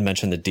I did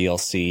mention the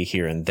DLC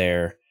here and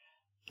there.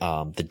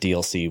 The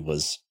DLC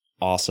was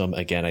awesome.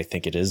 Again, I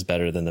think it is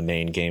better than the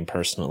main game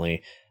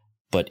personally.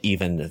 But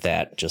even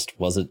that just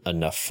wasn't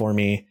enough for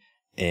me.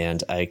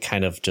 And I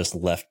kind of just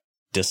left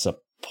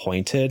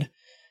disappointed.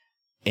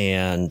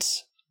 And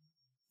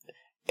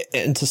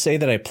to say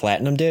that I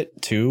platinumed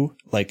it too,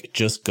 like,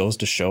 just goes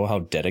to show how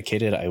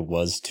dedicated I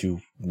was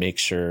to make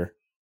sure,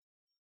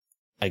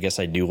 I guess,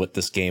 I knew what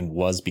this game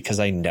was, because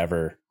I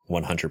never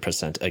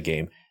 100% a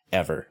game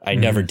ever. I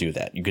never do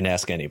that. You can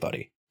ask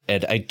anybody.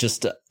 And I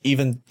just,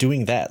 even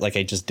doing that, like,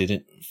 I just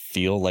didn't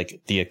feel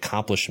like the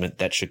accomplishment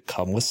that should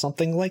come with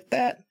something like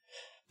that.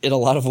 in a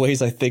lot of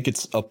ways, I think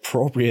it's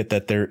appropriate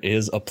that there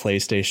is a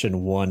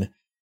PlayStation 1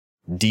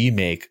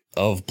 remake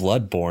of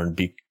Bloodborne,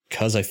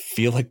 because I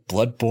feel like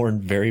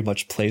Bloodborne very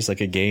much plays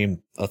like a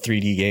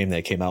 3D game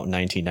that came out in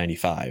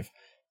 1995.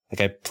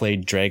 Like, I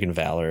played Dragon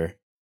Valor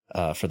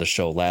for the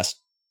show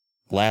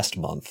last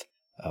month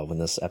when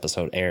this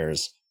episode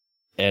airs,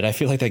 and I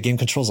feel like that game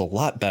controls a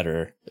lot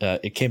better.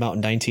 It came out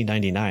in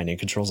 1999 and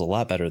controls a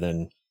lot better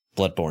than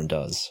Bloodborne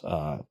does.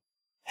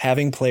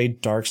 Having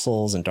played Dark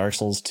Souls and Dark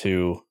Souls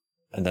 2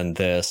 and then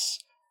this,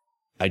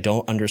 I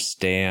don't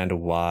understand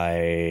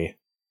why,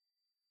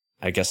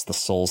 I guess, the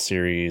Souls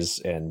series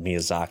and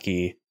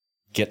Miyazaki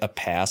get a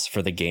pass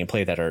for the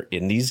gameplay that are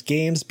in these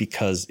games,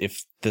 because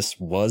if this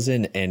was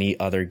in any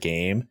other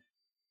game,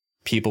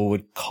 people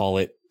would call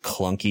it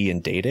clunky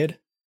and dated.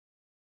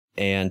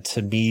 And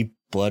to me,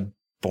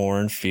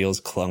 Bloodborne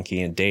feels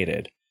clunky and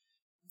dated.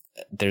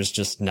 There's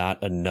just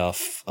not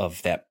enough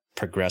of that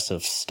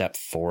progressive step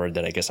forward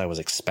that I guess I was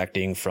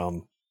expecting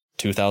from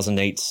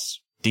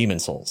 2008's Demon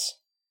Souls.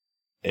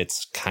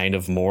 It's kind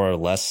of more or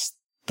less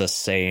the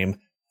same.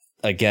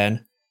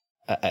 Again,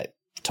 I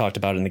talked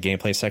about it in the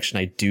gameplay section.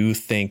 I do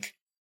think,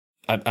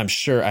 I'm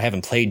sure I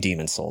haven't played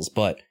Demon Souls,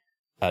 but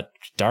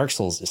Dark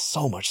Souls is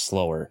so much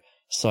slower.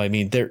 So, I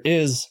mean, there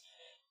is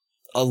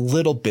a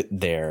little bit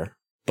there,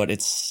 but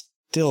it's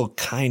still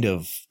kind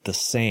of the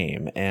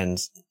same. And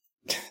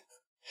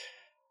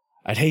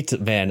I'd hate to,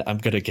 man,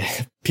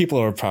 people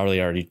are probably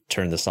already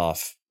turned this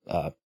off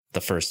the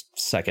first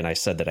second I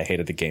said that I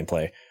hated the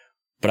gameplay.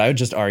 But I would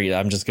just argue,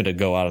 I'm just going to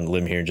go out on a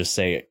limb here and just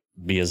say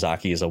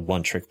Miyazaki is a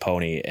one-trick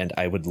pony, and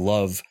I would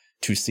love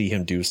to see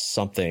him do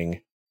something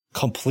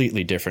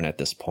completely different at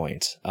this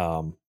point.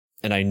 And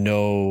I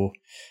know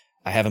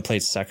I haven't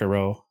played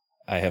Sekiro.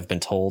 I have been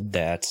told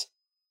that,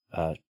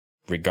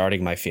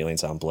 regarding my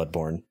feelings on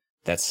Bloodborne,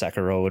 that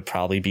Sekiro would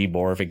probably be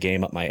more of a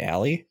game up my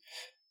alley.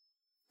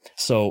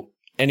 So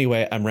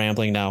anyway, I'm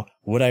rambling now.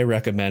 Would I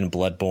recommend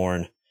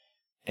Bloodborne?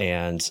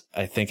 And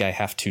I think I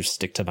have to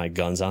stick to my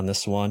guns on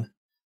this one.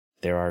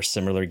 There are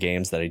similar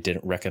games that I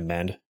didn't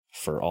recommend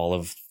for all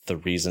the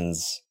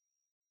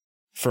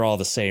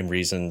same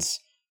reasons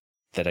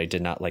that I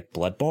did not like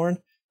Bloodborne.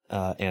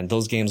 And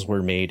those games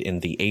were made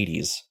in the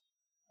 80s.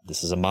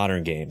 This is a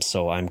modern game,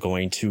 so I'm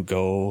going to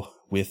go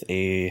with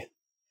a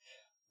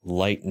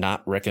light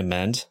not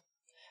recommend.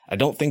 I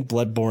don't think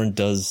Bloodborne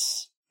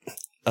does,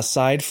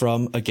 aside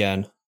from,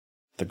 again,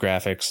 the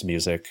graphics,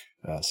 music,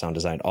 sound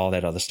design, all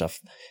that other stuff.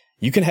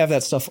 You can have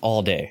that stuff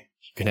all day.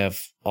 You can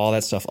have all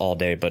that stuff all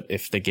day, but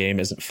if the game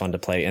isn't fun to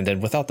play, and then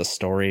without the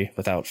story,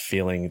 without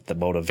feeling the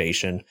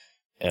motivation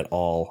at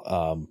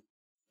all,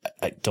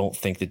 I don't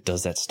think it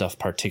does that stuff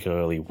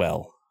particularly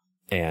well.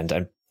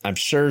 And I'm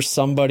sure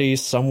somebody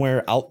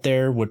somewhere out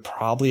there would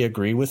probably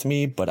agree with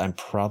me, but I'm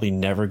probably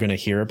never going to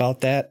hear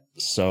about that.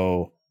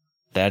 So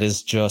that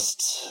is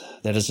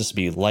just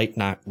be light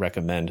not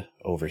recommend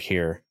over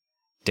here.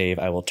 Dave,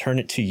 I will turn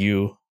it to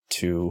you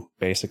to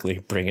basically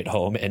bring it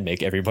home and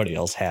make everybody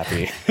else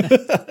happy.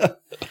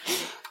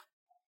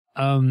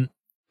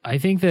 I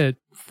think that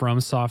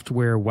From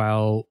Software,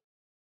 while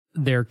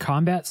their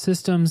combat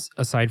systems,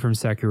 aside from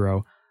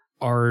Sekiro,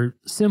 are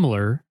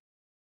similar,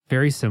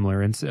 very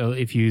similar, and so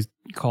if you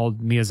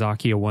called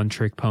Miyazaki a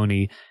one-trick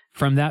pony,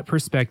 from that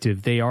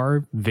perspective, they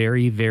are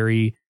very,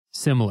 very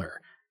similar.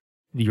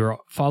 You're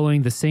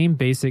following the same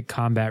basic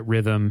combat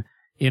rhythm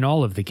in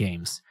all of the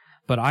games.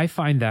 But I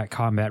find that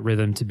combat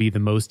rhythm to be the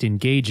most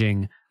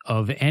engaging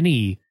of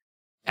any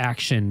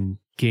action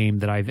game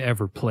that I've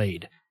ever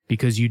played,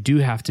 because you do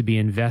have to be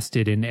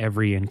invested in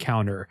every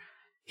encounter.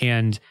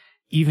 And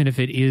even if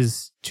it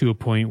is to a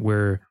point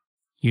where,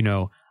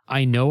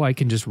 I know I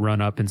can just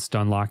run up and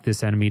stun lock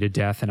this enemy to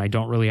death, and I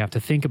don't really have to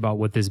think about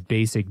what this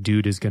basic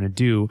dude is going to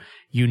do.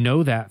 You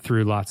know that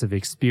through lots of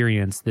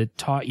experience that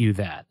taught you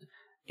that.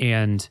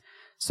 And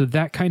so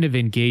that kind of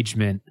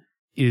engagement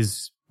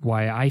is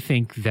why I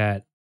think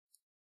that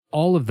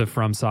all of the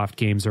FromSoft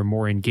games are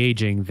more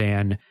engaging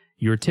than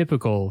your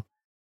typical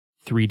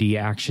 3D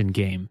action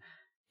game.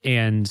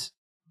 And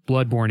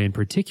Bloodborne in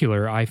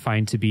particular, I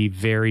find to be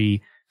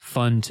very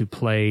fun to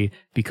play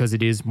because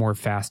it is more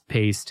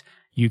fast-paced.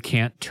 You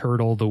can't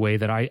turtle the way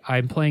that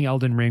I'm playing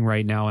Elden Ring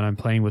right now, and I'm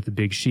playing with the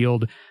big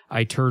shield.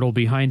 I turtle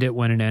behind it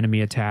when an enemy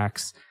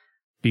attacks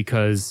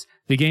because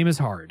the game is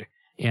hard,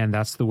 and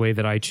that's the way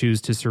that I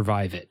choose to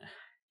survive it.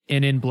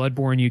 And in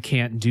Bloodborne, you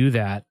can't do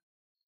that.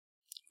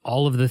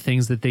 All of the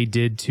things that they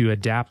did to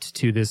adapt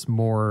to this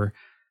more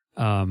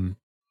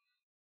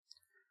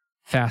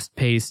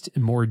fast-paced,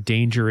 more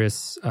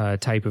dangerous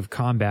type of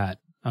combat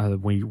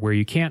where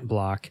you can't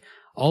block,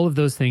 all of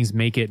those things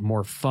make it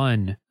more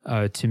fun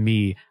to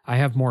me. I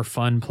have more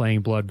fun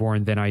playing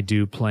Bloodborne than I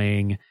do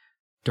playing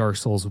Dark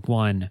Souls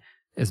 1,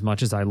 as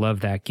much as I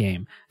love that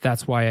game.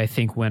 That's why I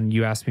think when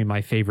you ask me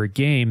my favorite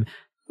game,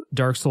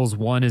 Dark Souls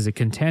 1 is a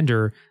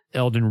contender.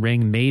 Elden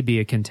Ring may be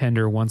a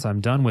contender once I'm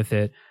done with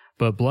it.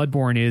 But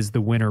Bloodborne is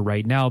the winner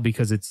right now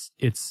because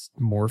it's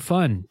more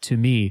fun to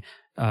me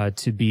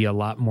to be a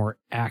lot more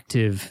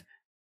active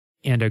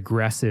and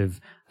aggressive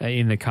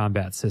in the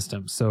combat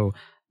system. So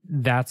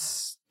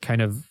that's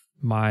kind of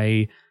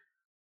my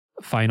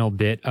final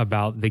bit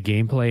about the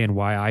gameplay and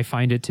why I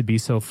find it to be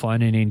so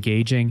fun and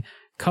engaging,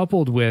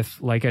 coupled with,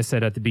 like I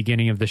said at the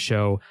beginning of the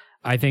show,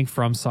 I think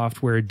From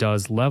Software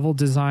does level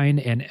design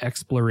and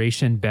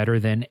exploration better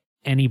than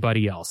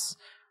anybody else.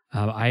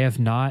 I have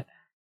not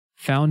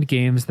found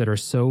games that are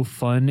so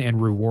fun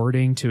and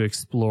rewarding to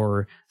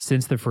explore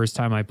since the first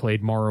time I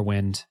played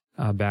Morrowind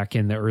back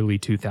in the early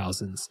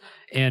 2000s.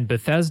 And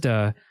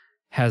Bethesda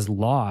has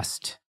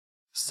lost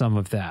some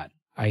of that,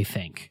 I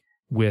think,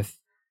 with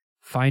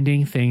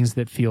finding things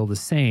that feel the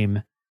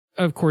same.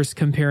 Of course,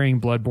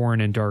 comparing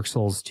Bloodborne and Dark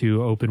Souls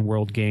to open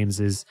world games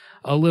is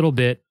a little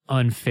bit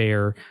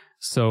unfair,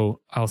 so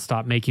I'll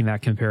stop making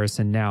that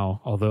comparison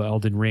now, although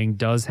Elden Ring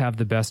does have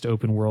the best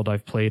open world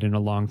I've played in a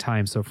long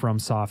time, so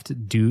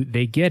FromSoft,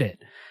 they get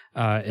it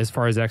as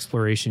far as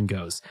exploration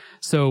goes.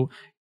 So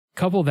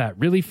couple that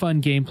really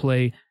fun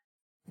gameplay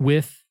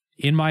with,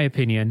 in my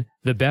opinion,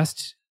 the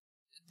best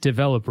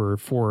developer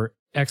for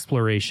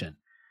exploration.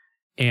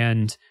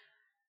 And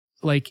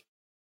like,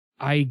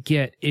 I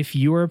get if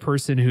you're a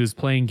person who's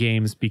playing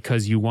games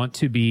because you want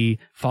to be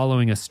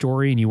following a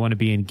story and you want to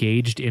be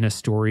engaged in a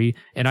story,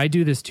 and I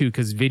do this too,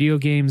 because video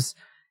games,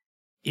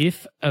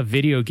 if a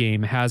video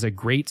game has a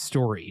great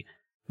story,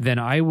 then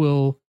I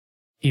will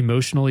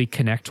emotionally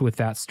connect with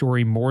that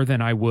story more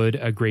than I would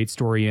a great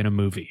story in a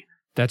movie.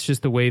 That's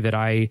just the way that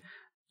I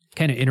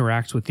kind of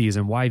interact with these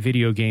and why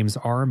video games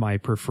are my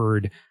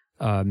preferred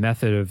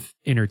method of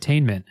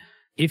entertainment.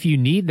 If you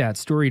need that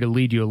story to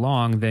lead you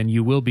along, then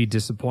you will be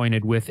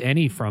disappointed with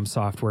any From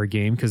Software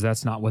game because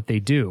that's not what they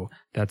do.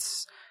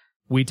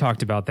 We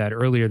talked about that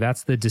earlier.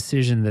 That's the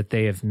decision that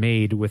they have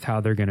made with how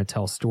they're going to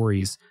tell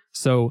stories.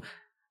 So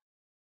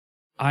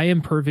I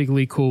am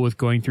perfectly cool with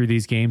going through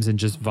these games and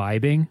just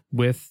vibing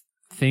with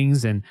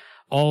things, and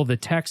all the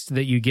text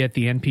that you get,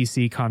 the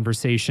NPC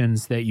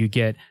conversations that you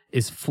get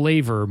is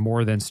flavor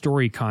more than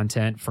story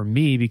content for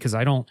me, because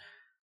I don't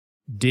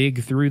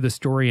dig through the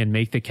story and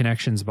make the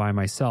connections by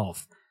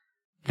myself.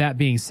 That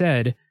being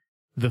said,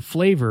 the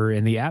flavor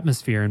and the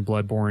atmosphere in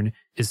Bloodborne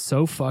is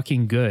so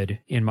fucking good,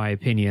 in my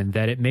opinion,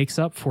 that it makes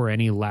up for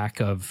any lack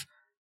of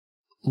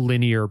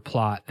linear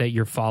plot that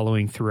you're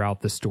following throughout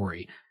the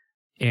story.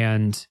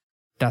 And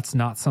that's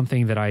not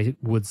something that I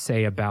would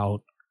say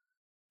about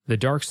the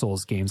Dark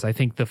Souls games. I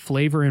think the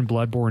flavor in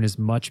Bloodborne is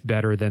much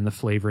better than the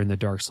flavor in the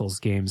Dark Souls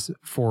games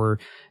for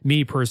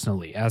me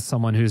personally, as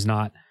someone who's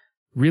not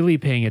really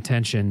paying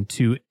attention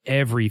to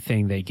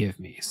everything they give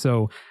me.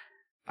 So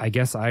I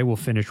guess I will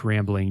finish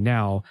rambling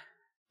now.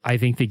 I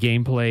think the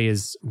gameplay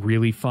is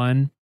really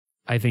fun.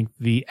 I think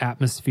the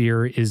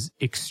atmosphere is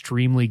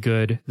extremely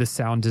good. The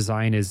sound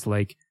design is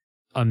like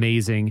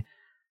amazing.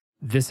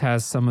 This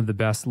has some of the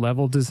best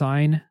level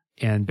design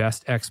and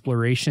best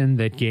exploration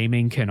that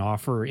gaming can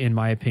offer, in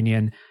my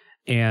opinion.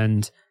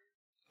 And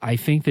I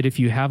think that if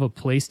you have a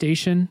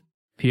PlayStation,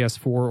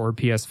 PS4 or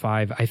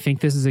PS5, I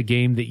think this is a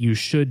game that you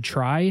should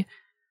try,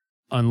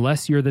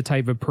 unless you're the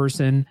type of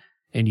person,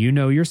 and you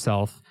know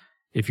yourself,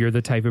 if you're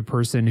the type of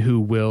person who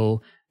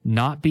will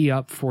not be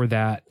up for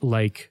that,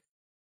 like,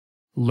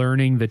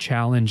 learning the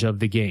challenge of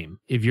the game.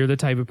 If you're the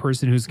type of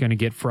person who's going to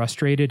get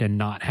frustrated and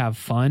not have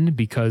fun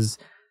because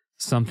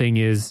something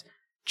is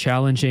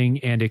challenging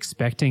and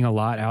expecting a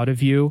lot out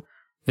of you,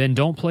 then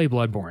don't play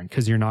Bloodborne,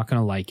 because you're not going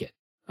to like it.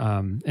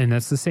 And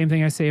that's the same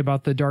thing I say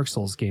about the Dark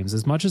Souls games.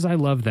 As much as I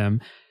love them,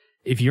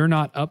 if you're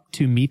not up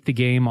to meet the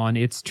game on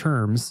its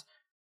terms,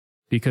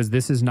 because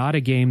this is not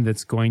a game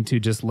that's going to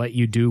just let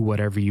you do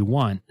whatever you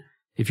want,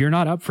 if you're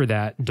not up for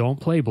that, don't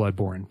play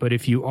Bloodborne. But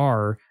if you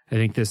are, I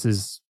think this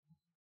is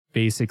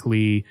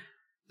basically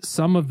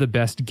some of the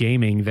best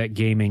gaming that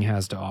gaming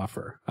has to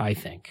offer, I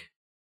think.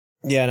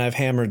 Yeah, and I've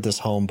hammered this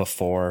home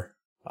before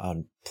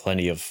on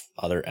plenty of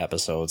other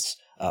episodes,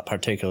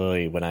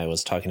 particularly when I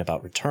was talking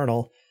about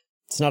Returnal.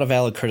 It's not a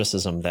valid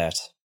criticism that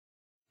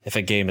if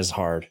a game is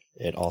hard,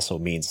 it also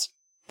means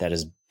that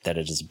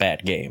it is a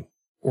bad game.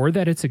 Or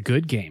that it's a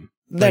good game.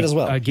 That as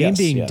well. A game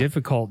being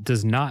difficult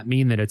does not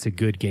mean that it's a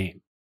good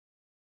game.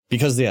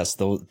 Because, yes,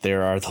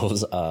 there are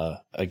those,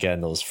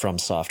 again, those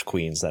FromSoft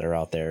queens that are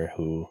out there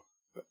who,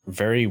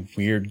 very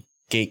weird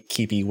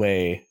gatekeepy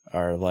way,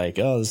 are like,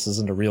 oh, this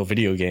isn't a real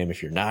video game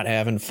if you're not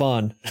having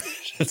fun.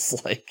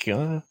 It's like,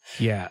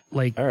 yeah,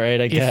 like, all right,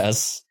 I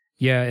guess.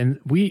 Yeah, and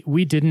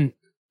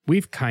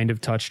we've kind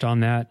of touched on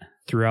that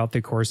throughout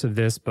the course of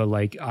this, but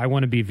like, I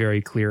want to be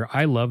very clear.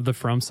 I love the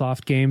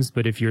FromSoft games,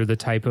 but if you're the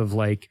type of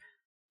like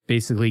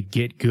basically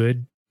get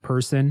good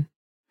person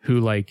who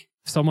like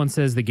someone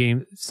says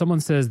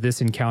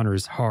this encounter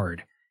is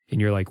hard and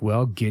you're like,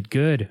 well, get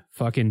good,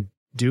 fucking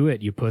do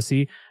it, you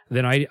pussy,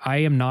 then I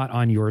am not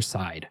on your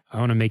side. I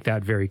want to make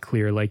that very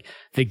clear. Like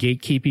the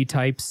gatekeepy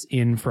types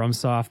in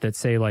FromSoft that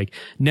say like,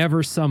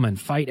 never summon,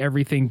 fight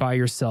everything by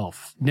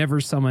yourself, never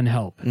summon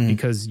help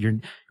because you're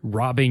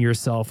robbing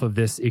yourself of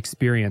this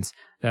experience.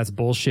 That's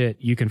bullshit.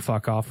 You can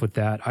fuck off with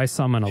that. I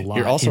summon a lot.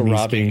 You're also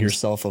robbing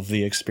yourself of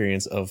the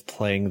experience of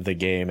playing the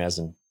game as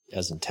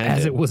intended.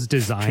 As it was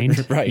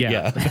designed. Right,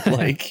 yeah.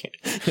 Like...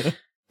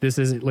 This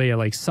isn't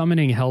like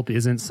summoning help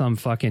isn't some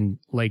fucking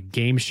like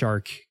Game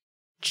Shark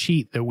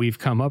cheat that we've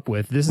come up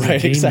with. This is a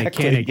game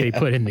mechanic they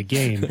put in the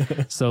game.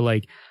 So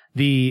like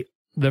the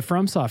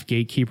FromSoft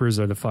gatekeepers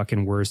are the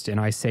fucking worst. And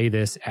I say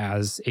this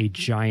as a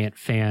giant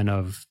fan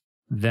of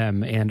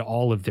them and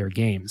all of their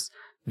games.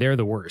 They're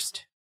the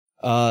worst.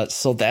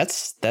 So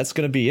that's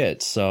going to be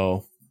it.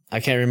 So I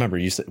can't remember.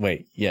 You said,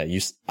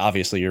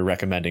 obviously you're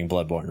recommending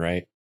Bloodborne,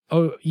 right?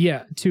 Oh,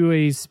 yeah. To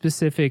a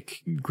specific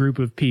group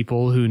of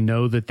people who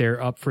know that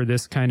they're up for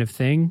this kind of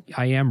thing,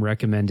 I am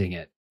recommending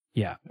it.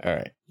 Yeah. All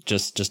right.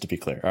 Just to be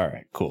clear. All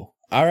right, cool.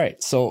 All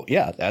right. So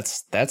yeah,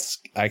 that's,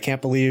 I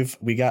can't believe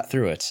we got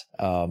through it.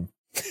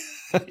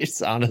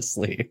 It's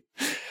honestly,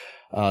 this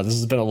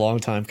has been a long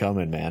time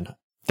coming, man.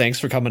 Thanks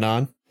for coming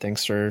on.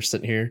 Thanks for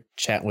sitting here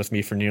chatting with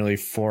me for nearly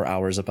 4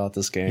 hours about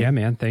this game. Yeah,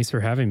 man. Thanks for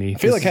having me. I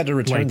feel like I had to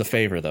return the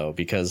favor though,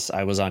 because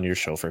I was on your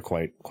show for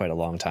quite a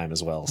long time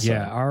as well. So.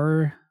 Yeah.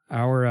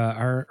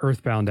 Our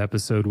Earthbound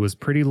episode was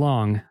pretty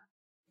long.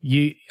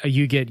 You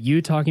get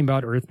you talking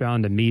about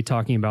Earthbound and me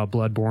talking about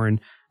Bloodborne.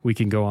 We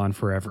can go on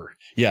forever.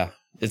 Yeah,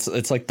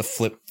 it's like the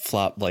flip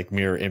flop like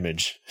mirror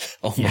image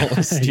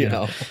almost. You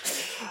know.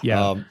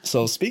 Yeah.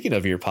 So speaking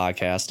of your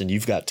podcast, and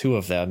you've got two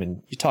of them,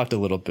 and you talked a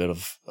little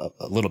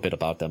bit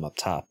about them up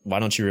top. Why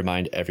don't you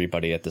remind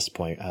everybody at this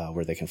point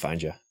where they can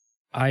find you?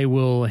 I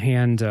will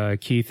hand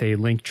Keith a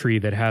link tree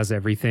that has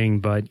everything,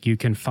 but you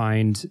can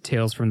find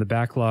Tales from the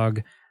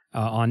Backlog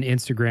on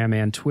Instagram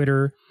and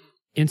Twitter.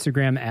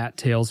 Instagram at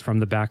Tales from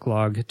the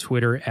Backlog,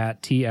 Twitter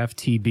at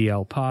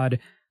TFTBL Pod.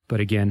 But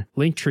again,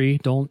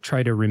 Linktree, don't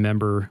try to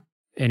remember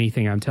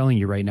anything I'm telling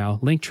you right now.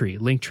 Linktree.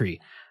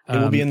 It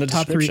will be in the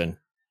description.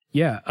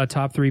 A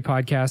Top 3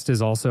 podcast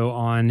is also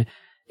on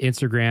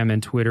Instagram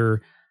and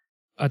Twitter.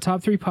 A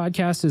Top 3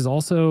 podcast is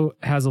also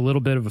has a little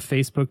bit of a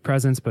Facebook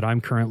presence, but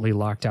I'm currently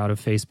locked out of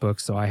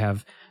Facebook, so I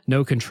have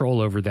no control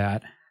over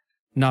that.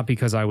 Not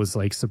because I was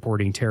like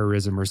supporting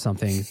terrorism or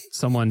something.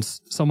 Someone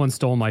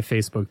stole my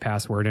Facebook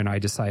password and I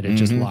decided to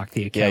just lock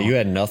the account. Yeah, you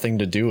had nothing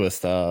to do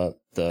with the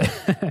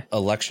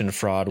election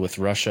fraud with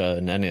Russia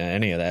and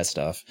any of that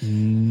stuff.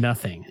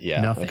 Nothing.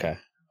 Yeah. Nothing. Okay.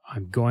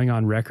 I'm going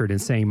on record and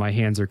saying my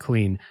hands are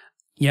clean.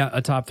 Yeah,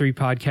 A Top 3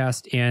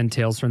 podcast and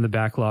Tales from the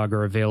Backlog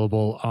are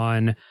available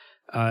on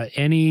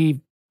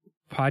any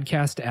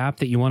podcast app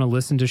that you want to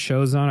listen to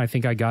shows on. I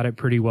think I got it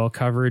pretty well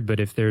covered, but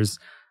if there's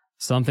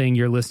something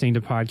you're listening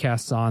to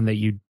podcasts on that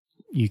you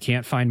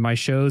can't find my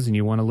shows and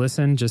you want to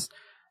listen, just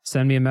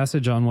send me a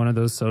message on one of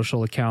those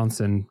social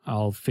accounts and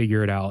I'll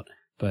figure it out.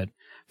 But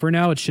for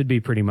now, it should be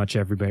pretty much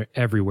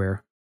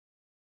everywhere.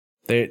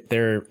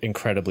 They're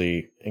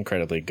incredibly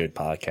good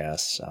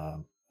podcasts.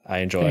 I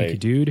enjoy Thank you,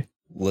 dude.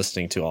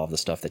 Listening to all the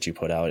stuff that you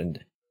put out.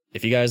 And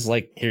if you guys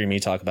like hearing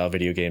me talk about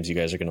video games, you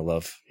guys are going to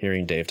love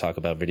hearing Dave talk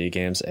about video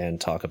games and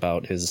talk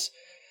about his...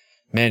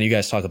 Man, you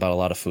guys talk about a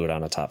lot of food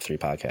on A Top 3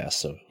 podcast.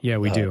 So yeah,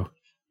 we do.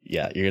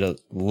 Yeah, you're going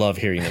to love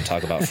hearing them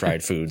talk about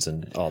fried foods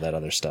and all that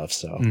other stuff.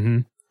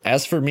 So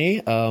As for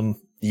me,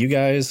 you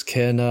guys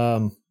can,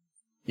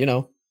 you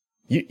know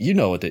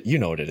what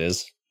it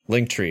is.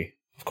 Linktree,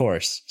 of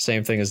course.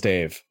 Same thing as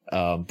Dave.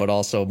 But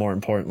also more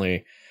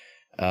importantly,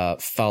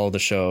 follow the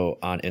show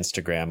on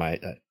Instagram. I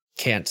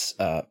can't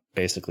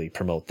basically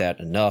promote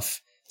that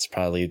enough. It's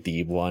probably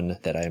the one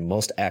that I'm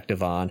most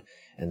active on,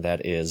 and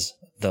that is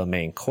The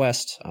Main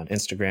Quest on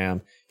Instagram.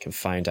 You can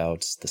find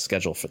out the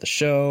schedule for the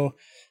show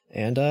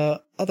and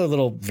other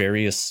little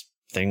various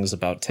things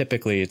about,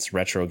 typically it's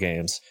retro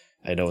games.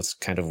 I know it's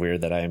kind of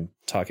weird that I'm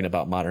talking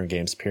about modern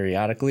games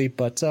periodically,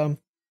 but I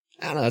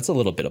don't know, it's a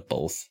little bit of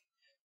both.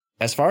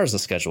 As far as the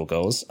schedule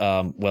goes,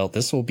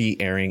 this will be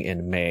airing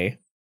in May.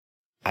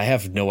 I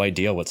have no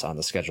idea what's on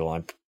the schedule.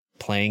 I'm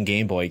playing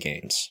Game Boy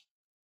games,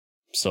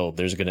 so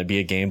there's going to be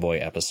a Game Boy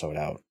episode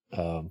out.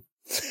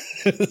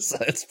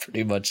 It's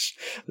pretty much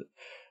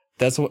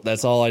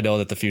that's all I know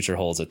that the future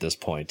holds at this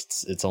point.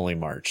 It's only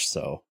March,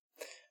 so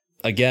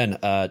again,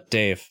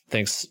 Dave,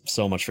 thanks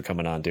so much for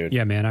coming on, dude.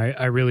 Yeah, man,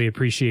 I really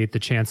appreciate the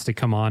chance to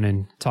come on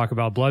and talk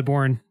about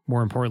Bloodborne.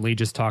 More importantly,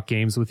 just talk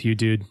games with you,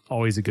 dude.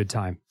 Always a good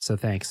time. So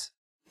thanks.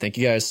 Thank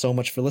you guys so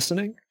much for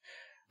listening.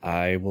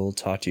 I will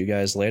talk to you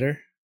guys later.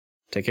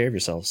 Take care of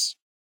yourselves.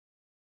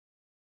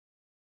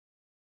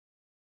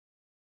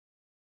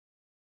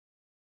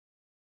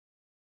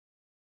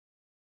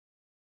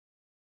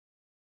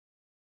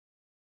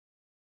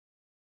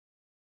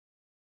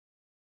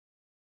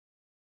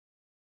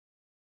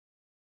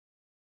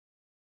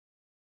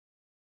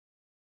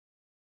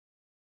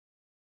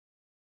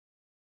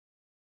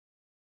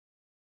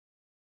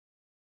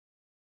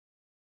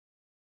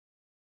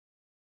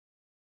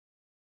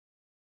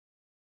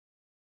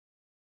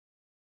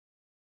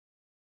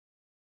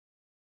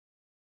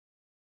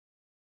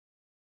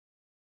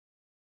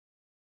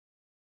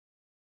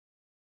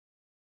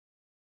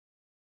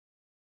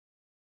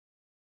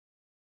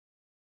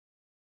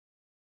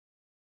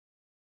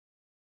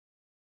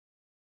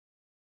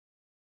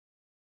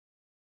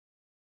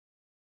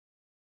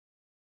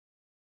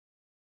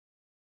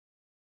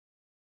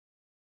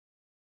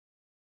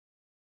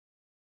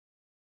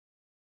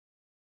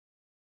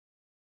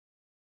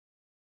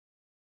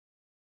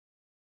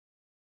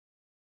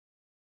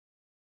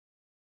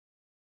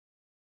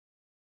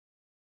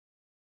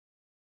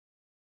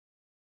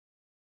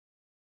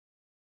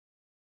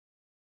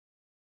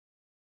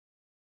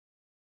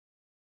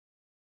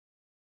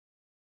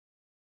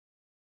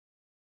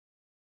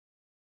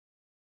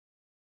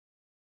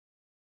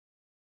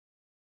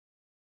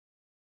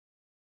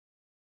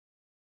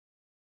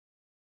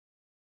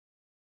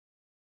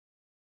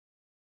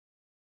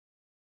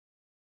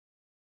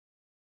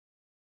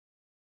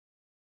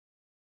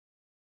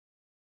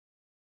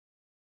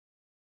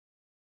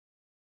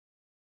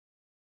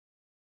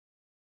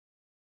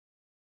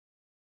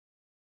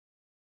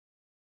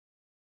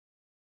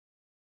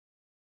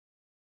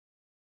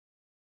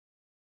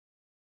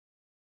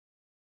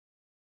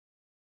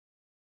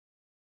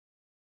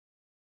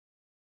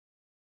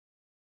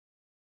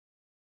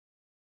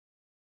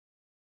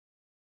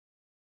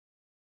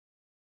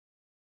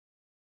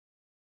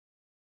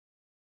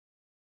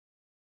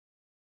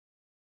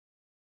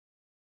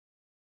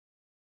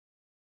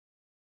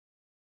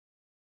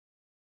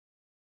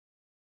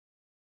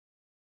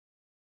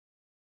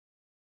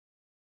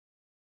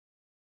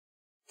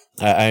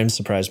 I am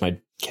surprised my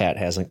cat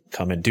hasn't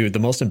come in. Dude, the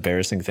most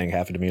embarrassing thing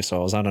happened to me. So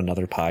I was on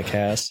another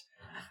podcast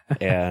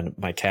and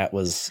my cat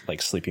was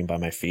like sleeping by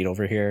my feet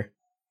over here.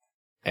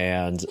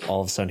 And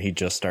all of a sudden he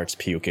just starts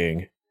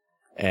puking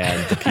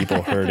and the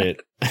people heard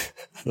it.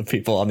 The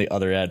people on the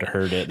other end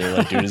heard it. They're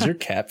like, dude, is your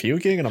cat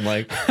puking? And I'm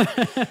like,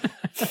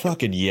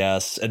 fucking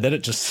yes. And then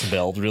it just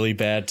smelled really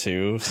bad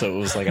too. So it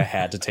was like I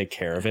had to take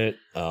care of it.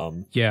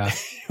 Yeah.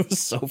 It was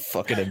so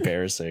fucking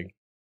embarrassing.